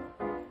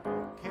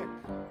 Kick.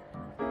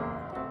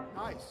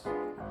 Nice.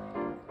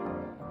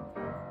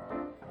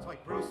 It's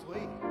like Bruce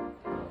Lee.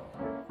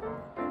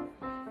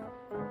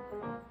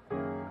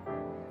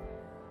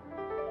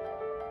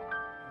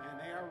 And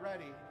they are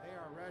ready. They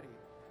are ready.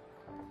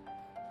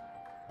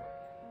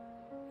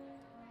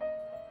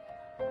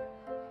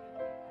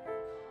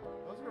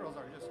 Those girls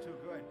are just too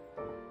good.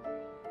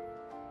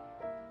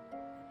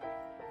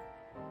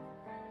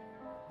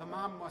 The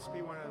mom must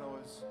be one of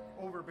those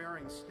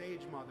overbearing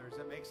stage mothers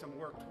that makes them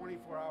work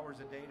 24 hours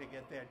a day to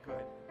get that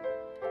good.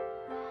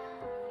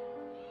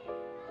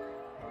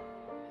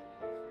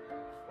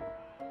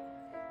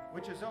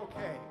 Which is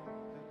okay.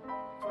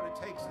 That's what it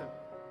takes to,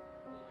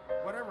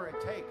 whatever it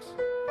takes.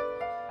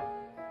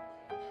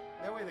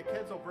 That way the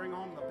kids will bring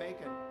home the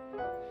bacon.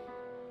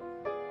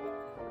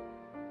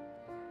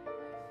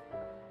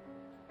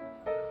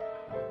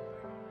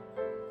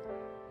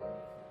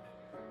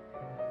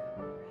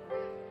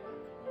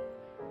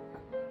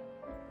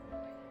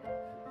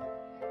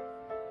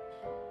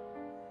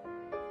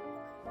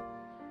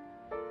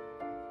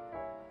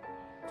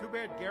 Too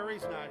bad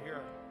Gary's not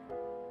here.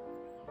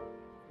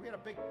 We had a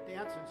big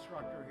dance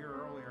instructor here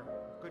earlier,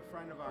 a good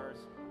friend of ours.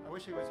 I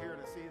wish he was here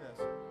to see this.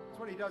 It's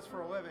what he does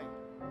for a living.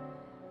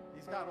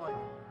 He's got like...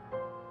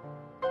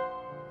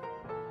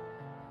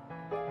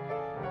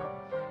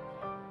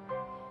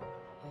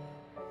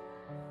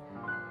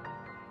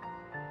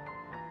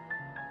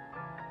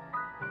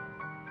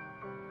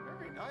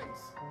 Very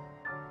nice.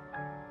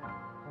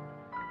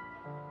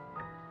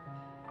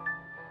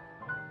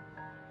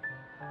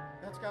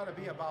 That's got to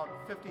be about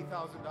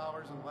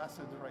 $50,000 in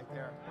lessons right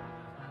there.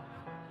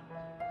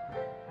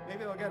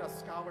 Maybe they'll get a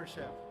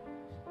scholarship.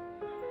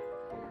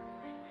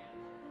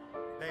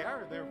 They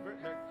are. They're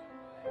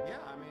yeah,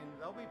 I mean,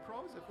 they'll be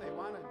pros if they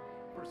want to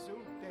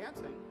pursue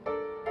dancing.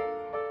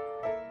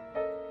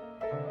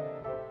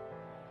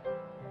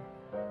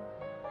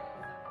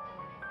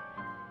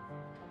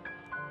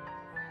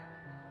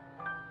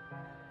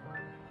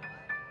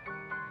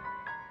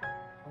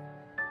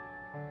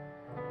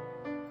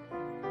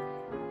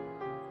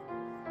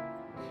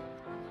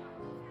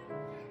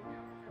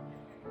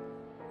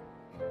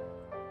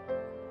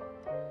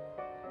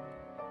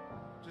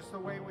 The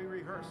way we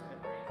rehearsed it.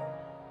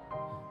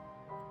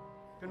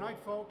 Good night,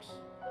 folks.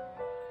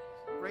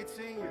 Great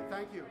seeing you.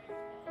 Thank you.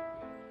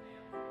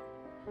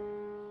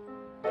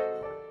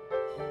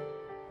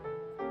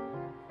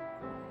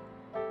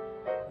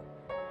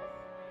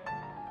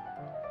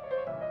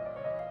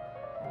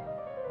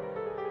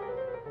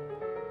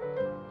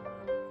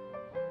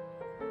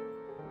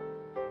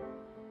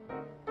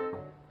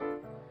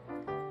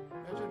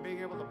 Imagine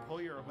being able to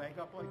pull your leg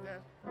up like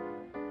that.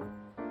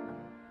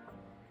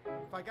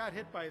 If I got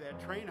hit by that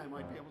train, I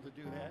might be able to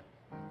do that.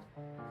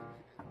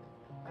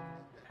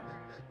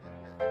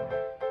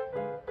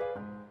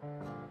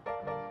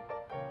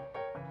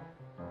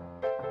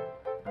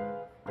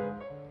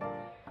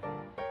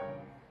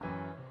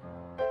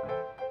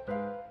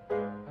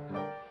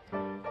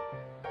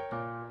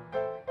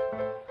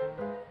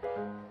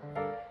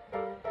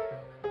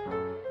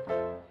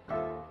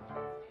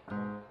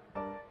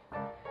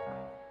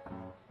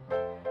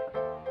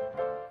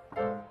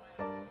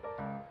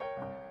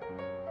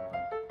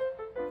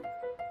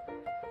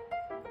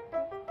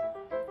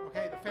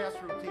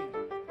 Fast routine.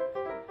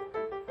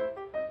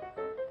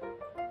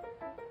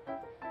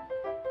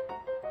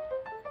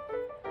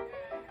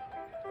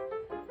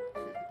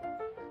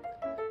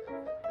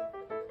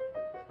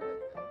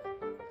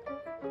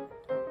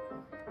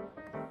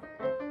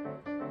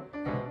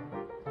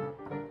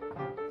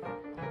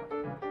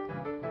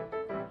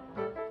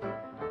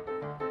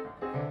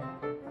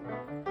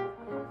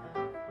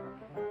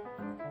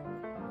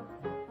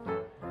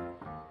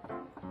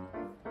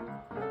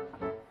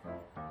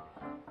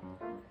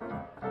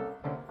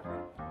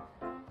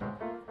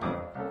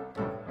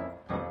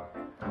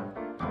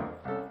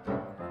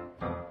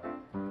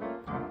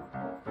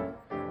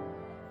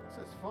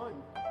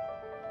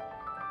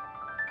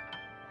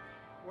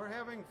 We're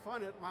having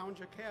fun at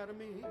Lounge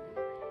Academy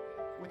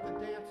with the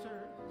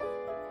dancers.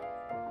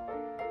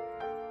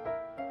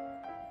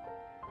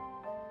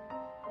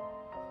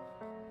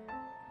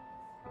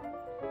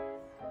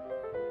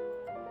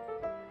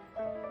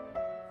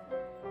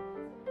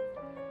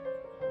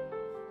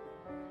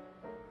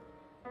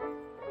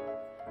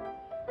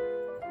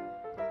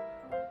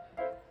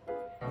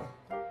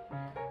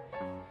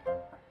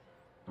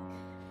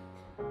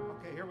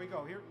 Okay, here we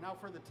go. Here now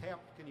for the tap.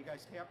 Can you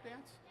guys tap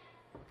dance?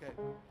 Okay.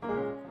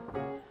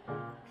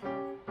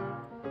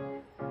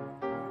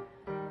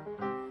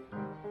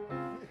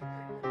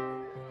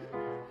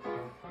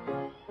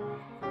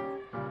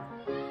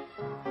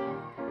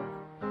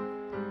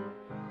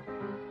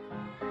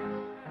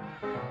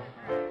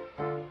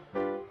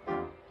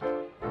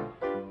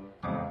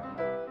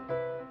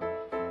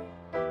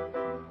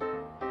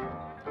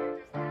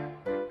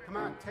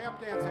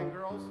 tap dancing,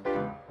 girls.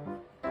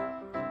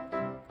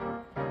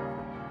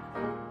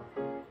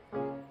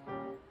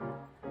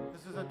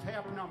 This is a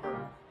tap number.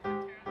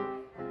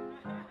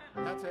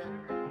 That's it.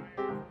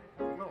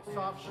 A little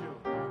soft shoe.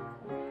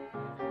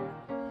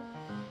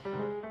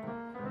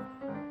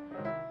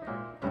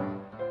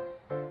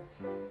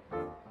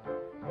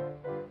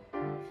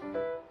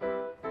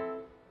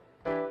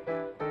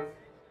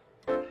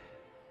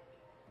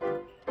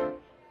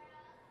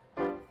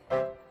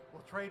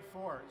 We'll trade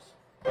fours.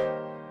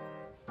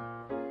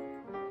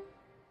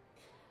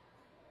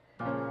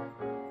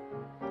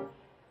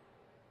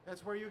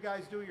 That's where you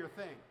guys do your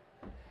thing.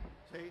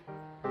 See?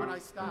 When I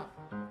stop,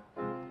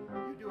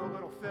 you do a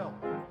little fill.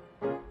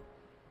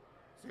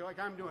 See, like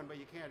I'm doing, but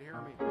you can't hear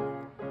me.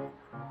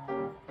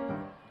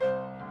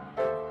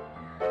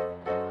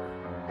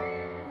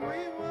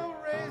 We will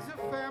raise a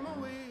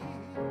family,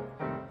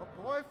 a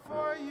boy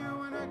for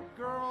you and a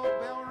girl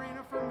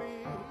ballerina for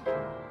me.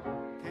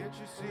 Can't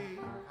you see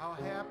how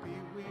happy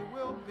we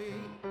will be?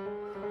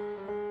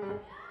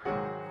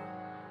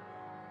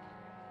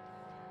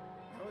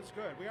 That was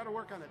good. We got to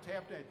work on the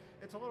tap dance.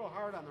 It's a little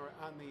hard on the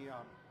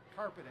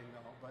carpeting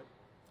though, but.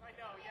 I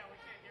know, yeah, we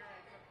can't hear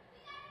it.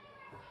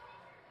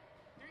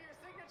 Do your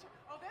signature.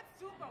 Oh, that's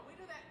Supa. We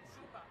do that in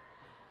Supa.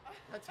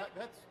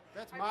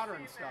 That's I'm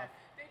modern saying stuff.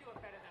 that. They do it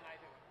better than I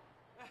do.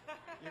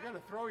 You're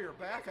gonna throw your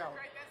back out.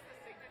 Right, that's the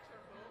signature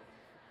move.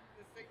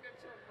 The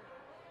signature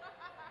move.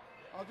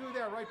 I'll do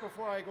that right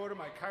before I go to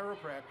my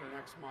chiropractor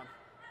next month.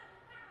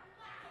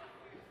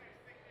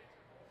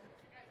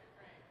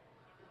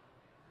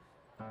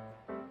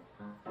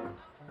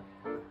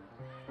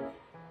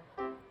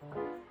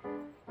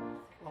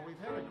 Well, we've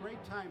had a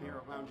great time here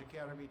at Lounge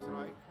Academy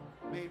tonight,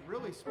 made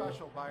really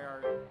special by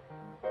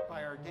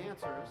our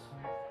dancers.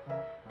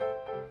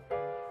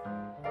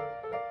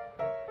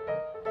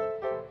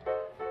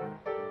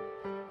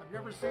 I've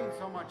never seen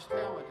so much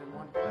talent in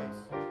one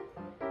place.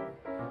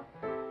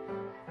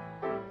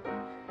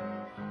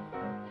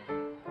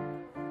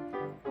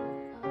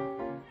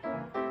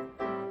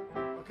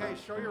 Okay,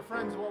 show your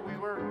friends what we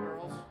learned,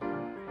 girls.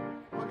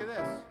 Look at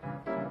this.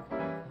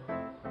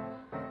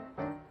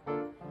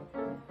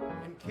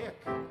 And kick.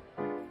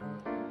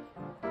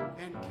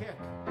 And kick.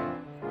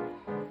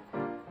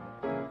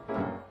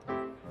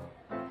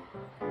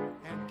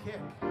 And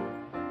kick.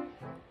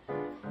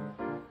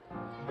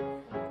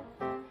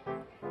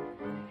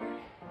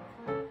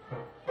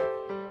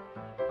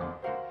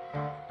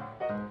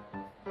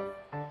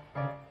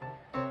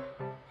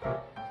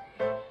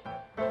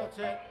 That's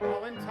it.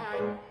 All in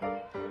time.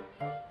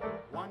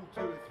 1,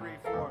 2, 3,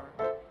 4.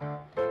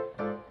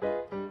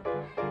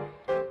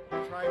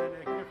 Try it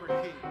in a different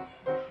key.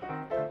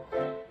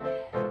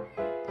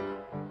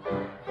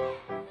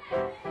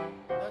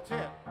 That's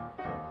it.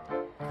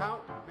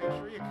 Count. Make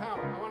sure you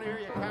count. I want to hear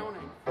you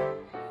counting.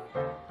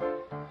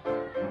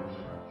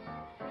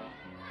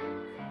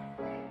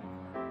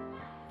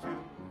 2.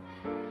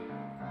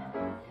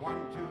 1,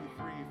 2,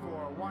 3,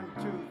 4. 1,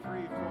 2,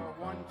 3, 4.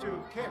 1,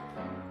 2. Kick.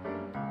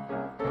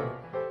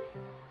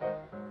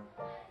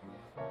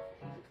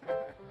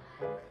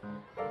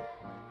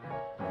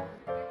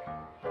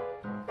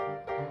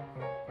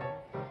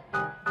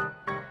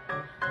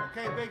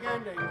 Okay, big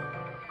ending.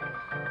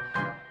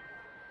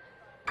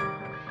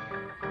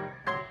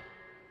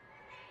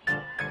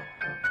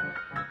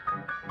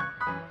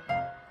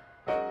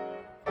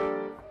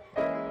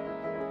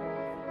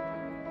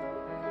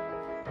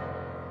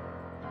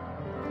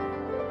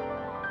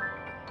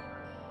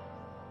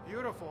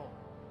 Beautiful.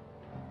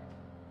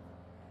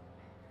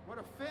 What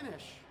a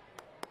finish.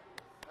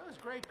 That was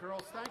great,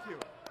 girls. Thank you.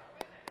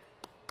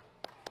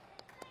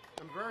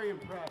 I'm very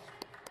impressed.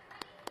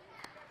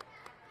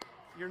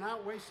 You're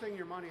not wasting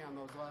your money on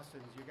those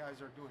lessons. You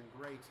guys are doing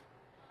great.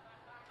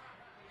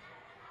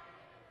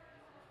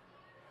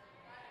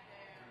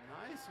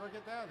 Nice. Look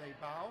at that. They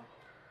bow.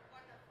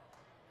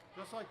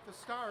 Just like the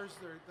stars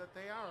that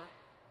they are.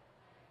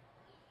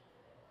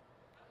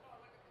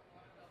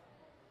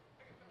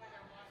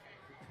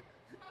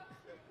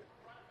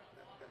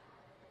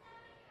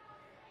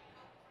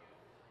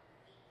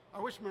 I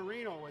wish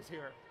Marino was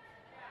here.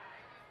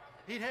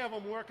 He'd have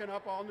them working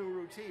up all new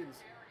routines.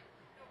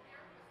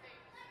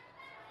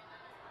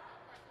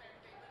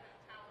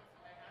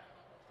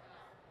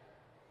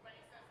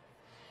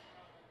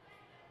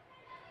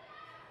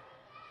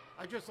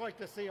 I just like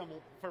to see them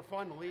for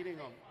fun leading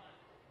them.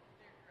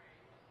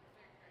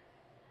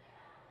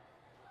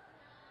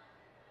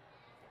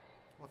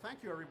 Well,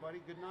 thank you, everybody.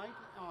 Good night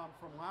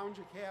from Lounge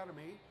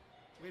Academy.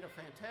 We had a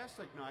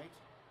fantastic night.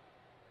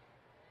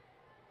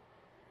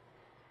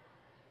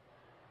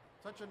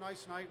 Such a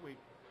nice night. We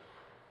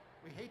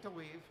hate to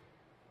leave,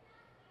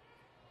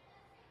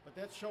 but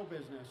that's show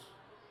business.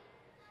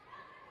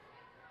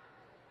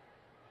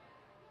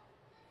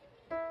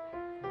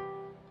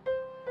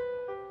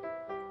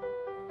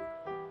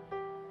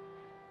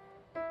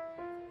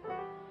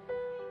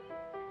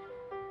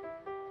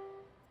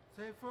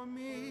 Say for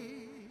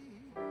me,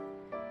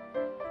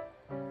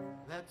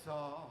 that's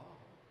all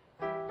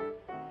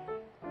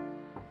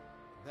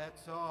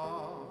That's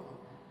all.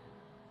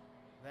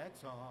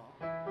 That's all.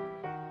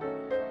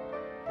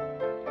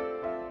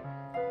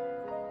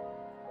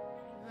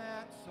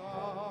 That's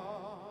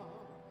all.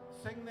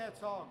 Sing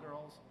that's all,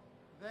 girls.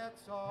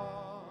 That's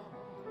all.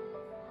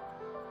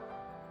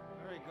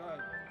 Very good.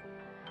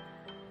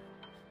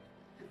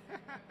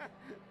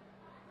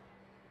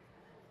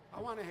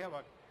 I want to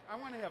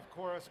have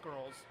chorus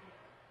girls.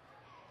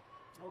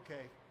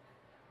 Okay.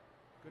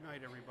 Good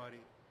night,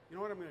 everybody. You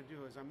know what I'm going to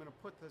do is I'm going to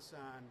put this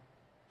on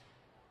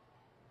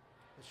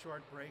the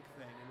short break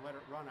thing and let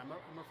it run. I'm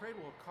afraid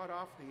we'll cut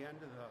off the end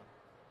of the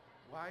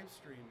live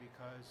stream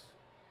because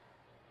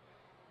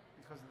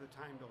of the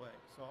time delay.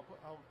 So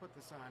I'll put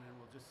this on and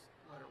we'll just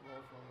let it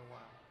roll for a little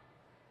while.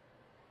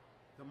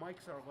 The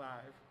mics are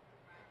live.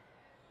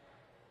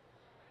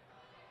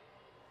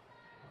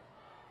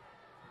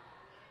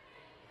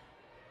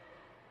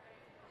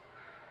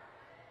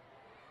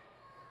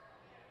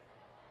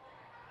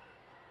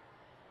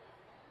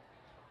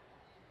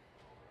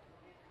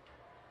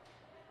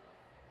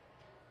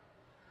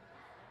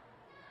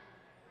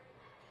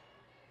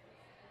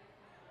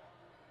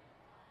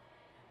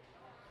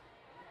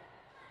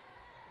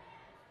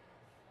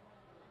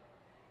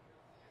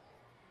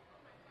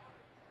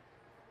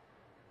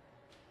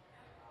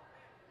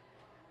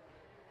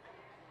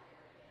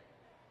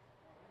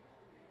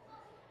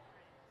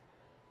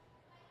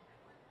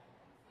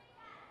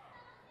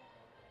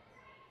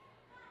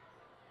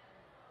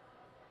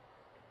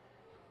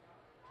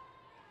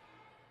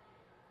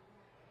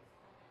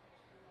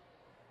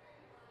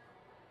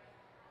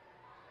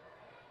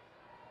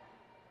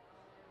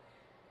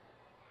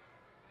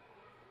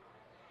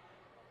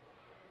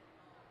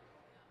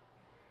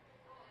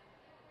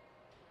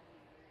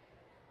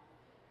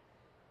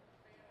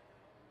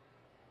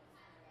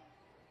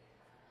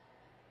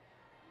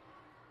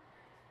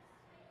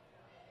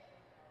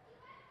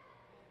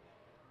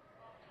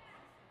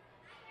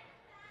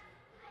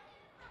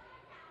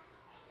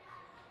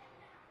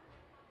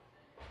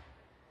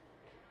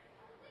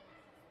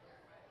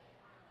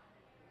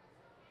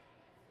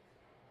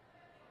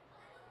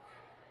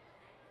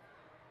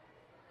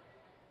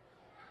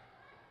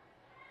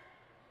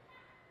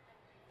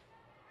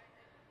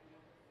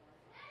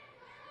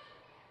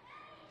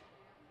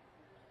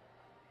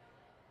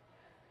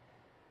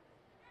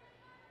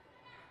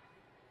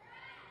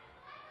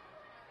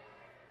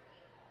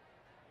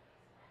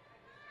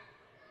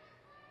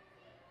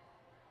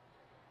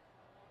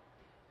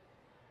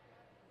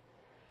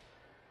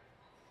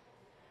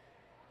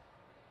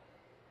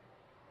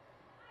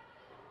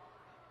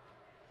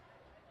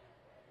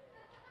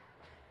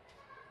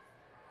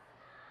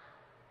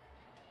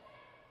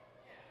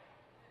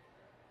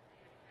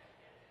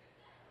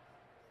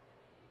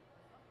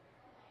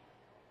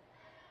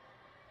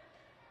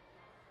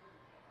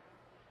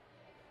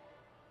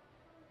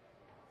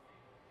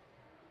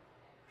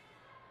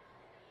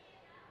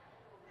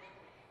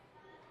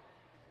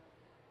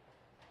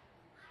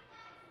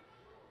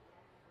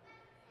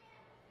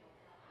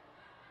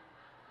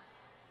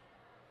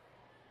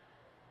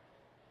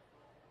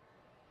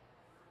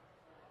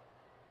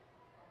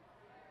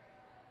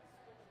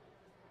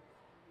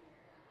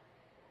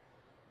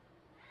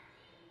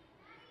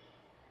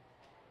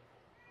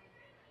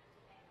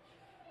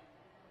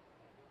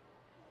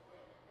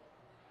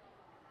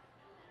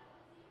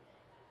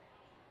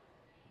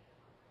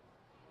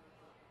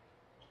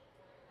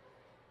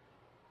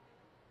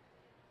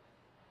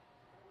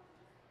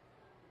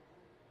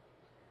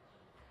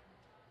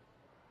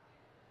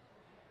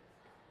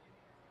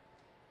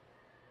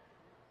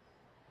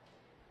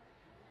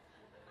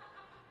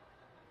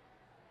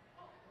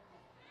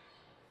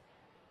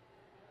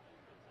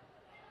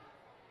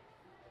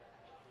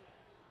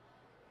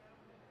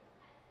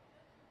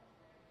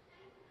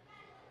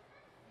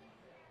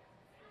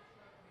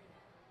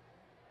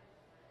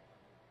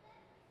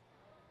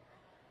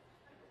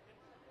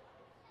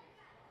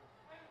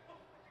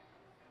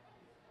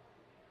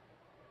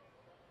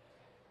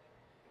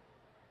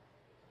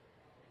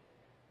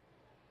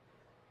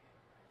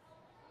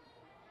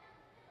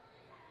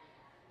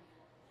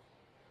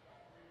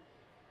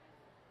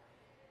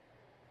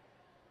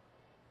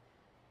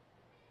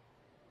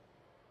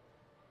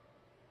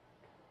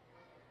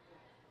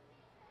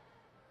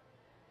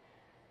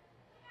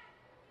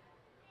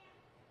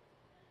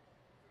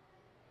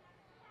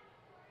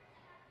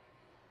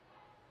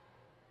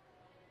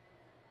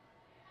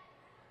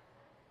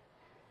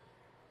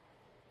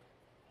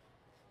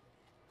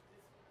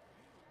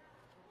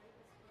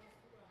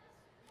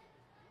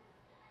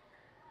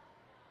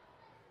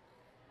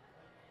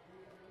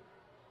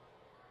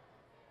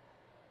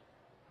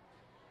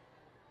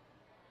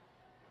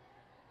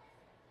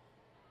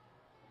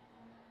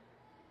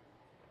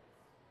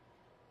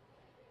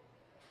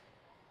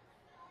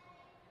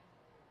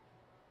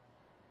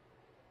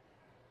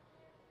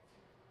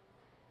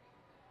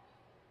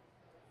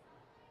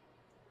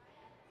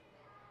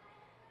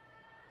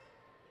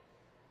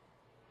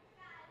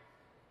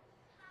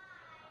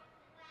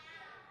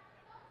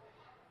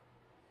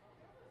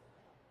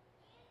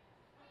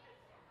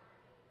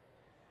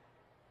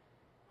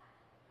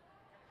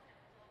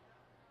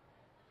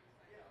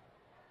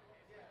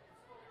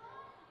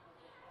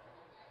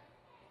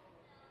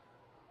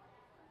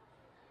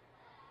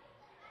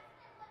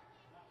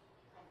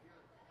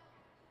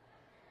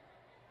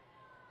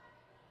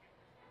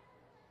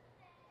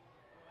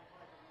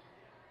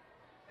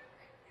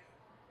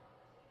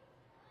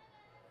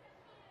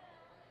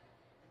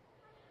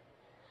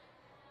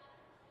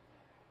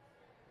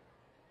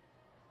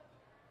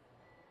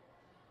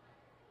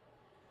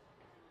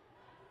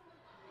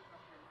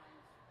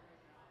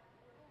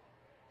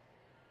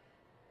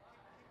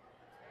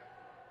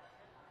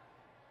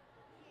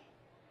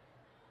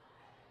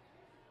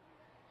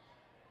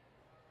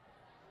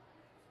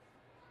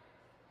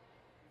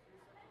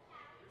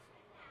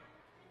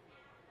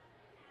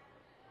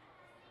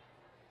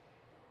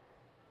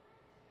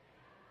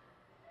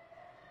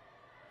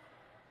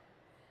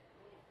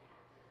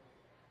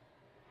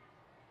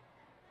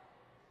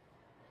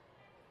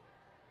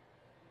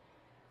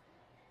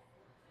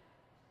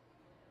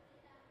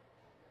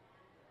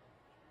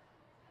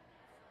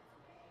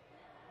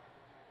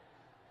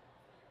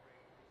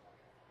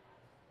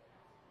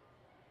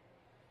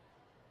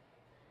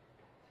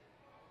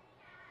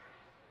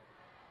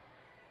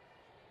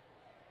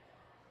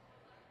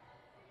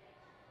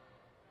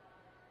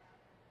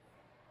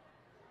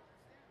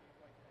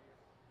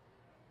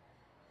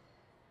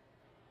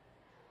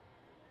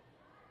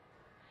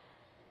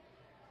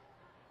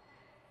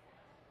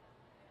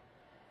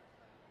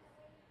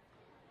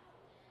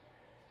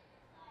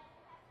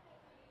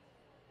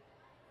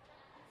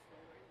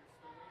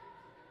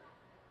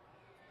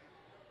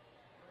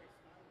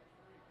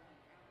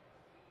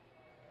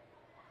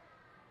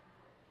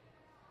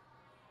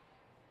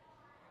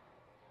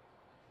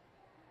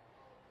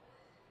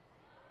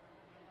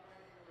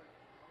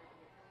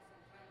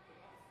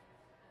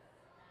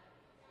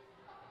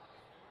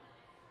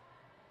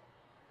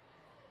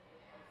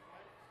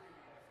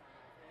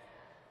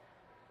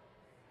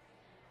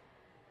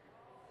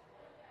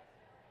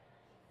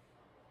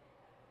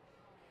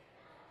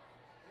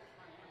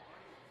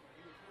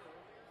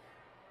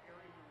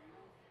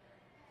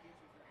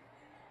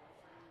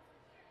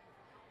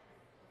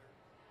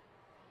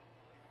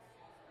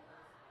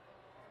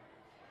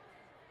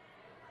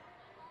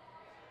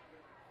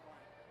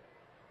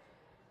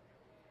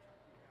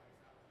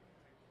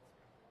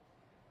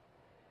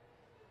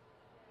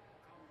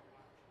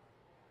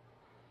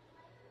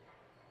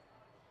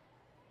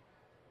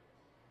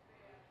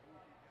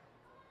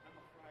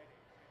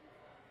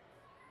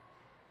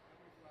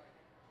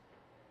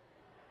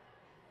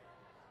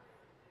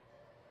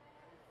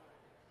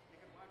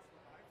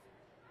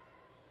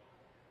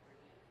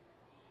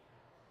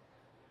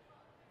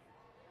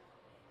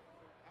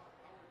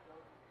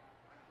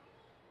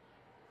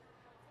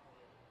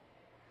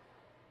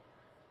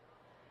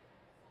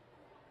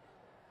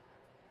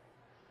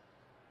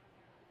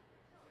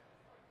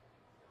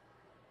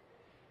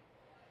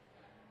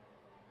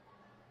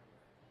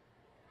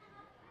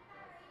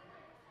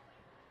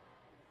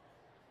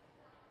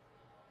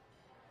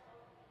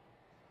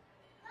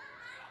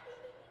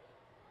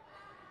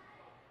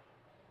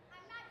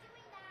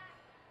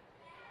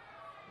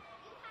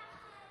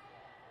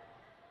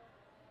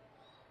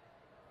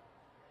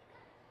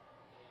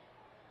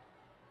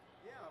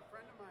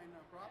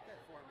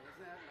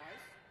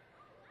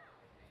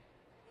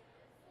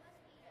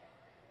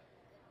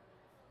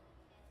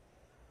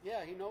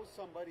 Yeah, he knows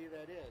somebody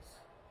that is.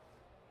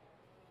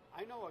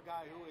 I know a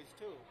guy who is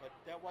too, but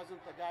that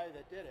wasn't the guy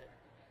that did it.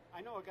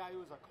 I know a guy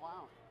who's a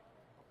clown,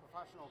 a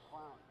professional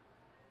clown.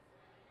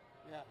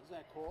 Yeah, isn't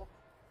that cool?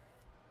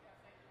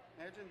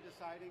 Imagine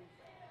deciding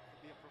to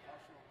be a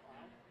professional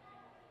clown.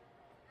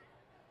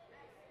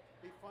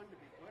 It'd be fun to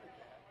be good at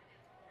that.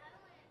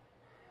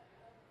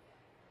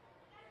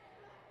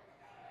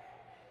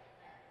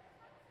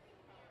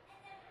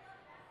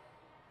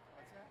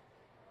 What's that?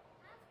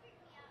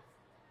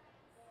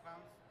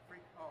 Clowns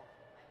freak. Oh,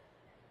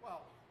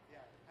 well,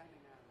 yeah,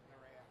 depending on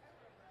their act.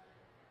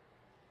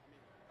 I mean,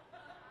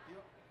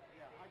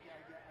 yeah, I get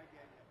you.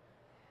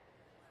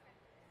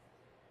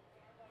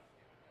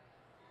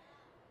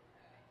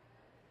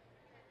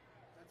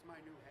 That's my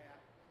new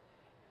hat.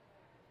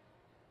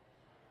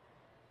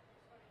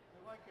 I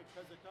like it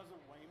because it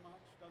doesn't weigh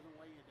much, doesn't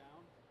weigh you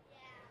down. Yeah.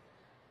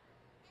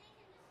 And it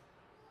can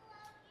just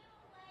float you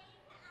away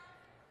out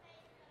of your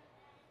face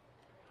someday.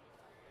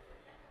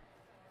 She had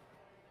some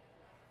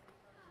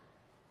money.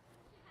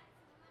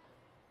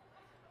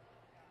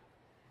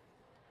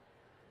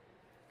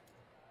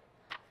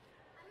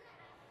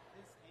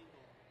 This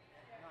angle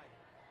at night,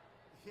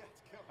 Yeah,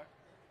 it's killer.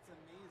 it's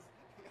amazing.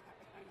 Yeah,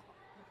 I know.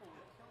 People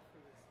would kill for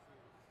this too.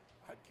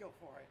 I'd kill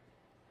for it.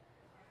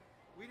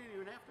 We didn't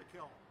even have to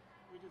kill.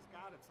 We just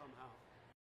got it somehow.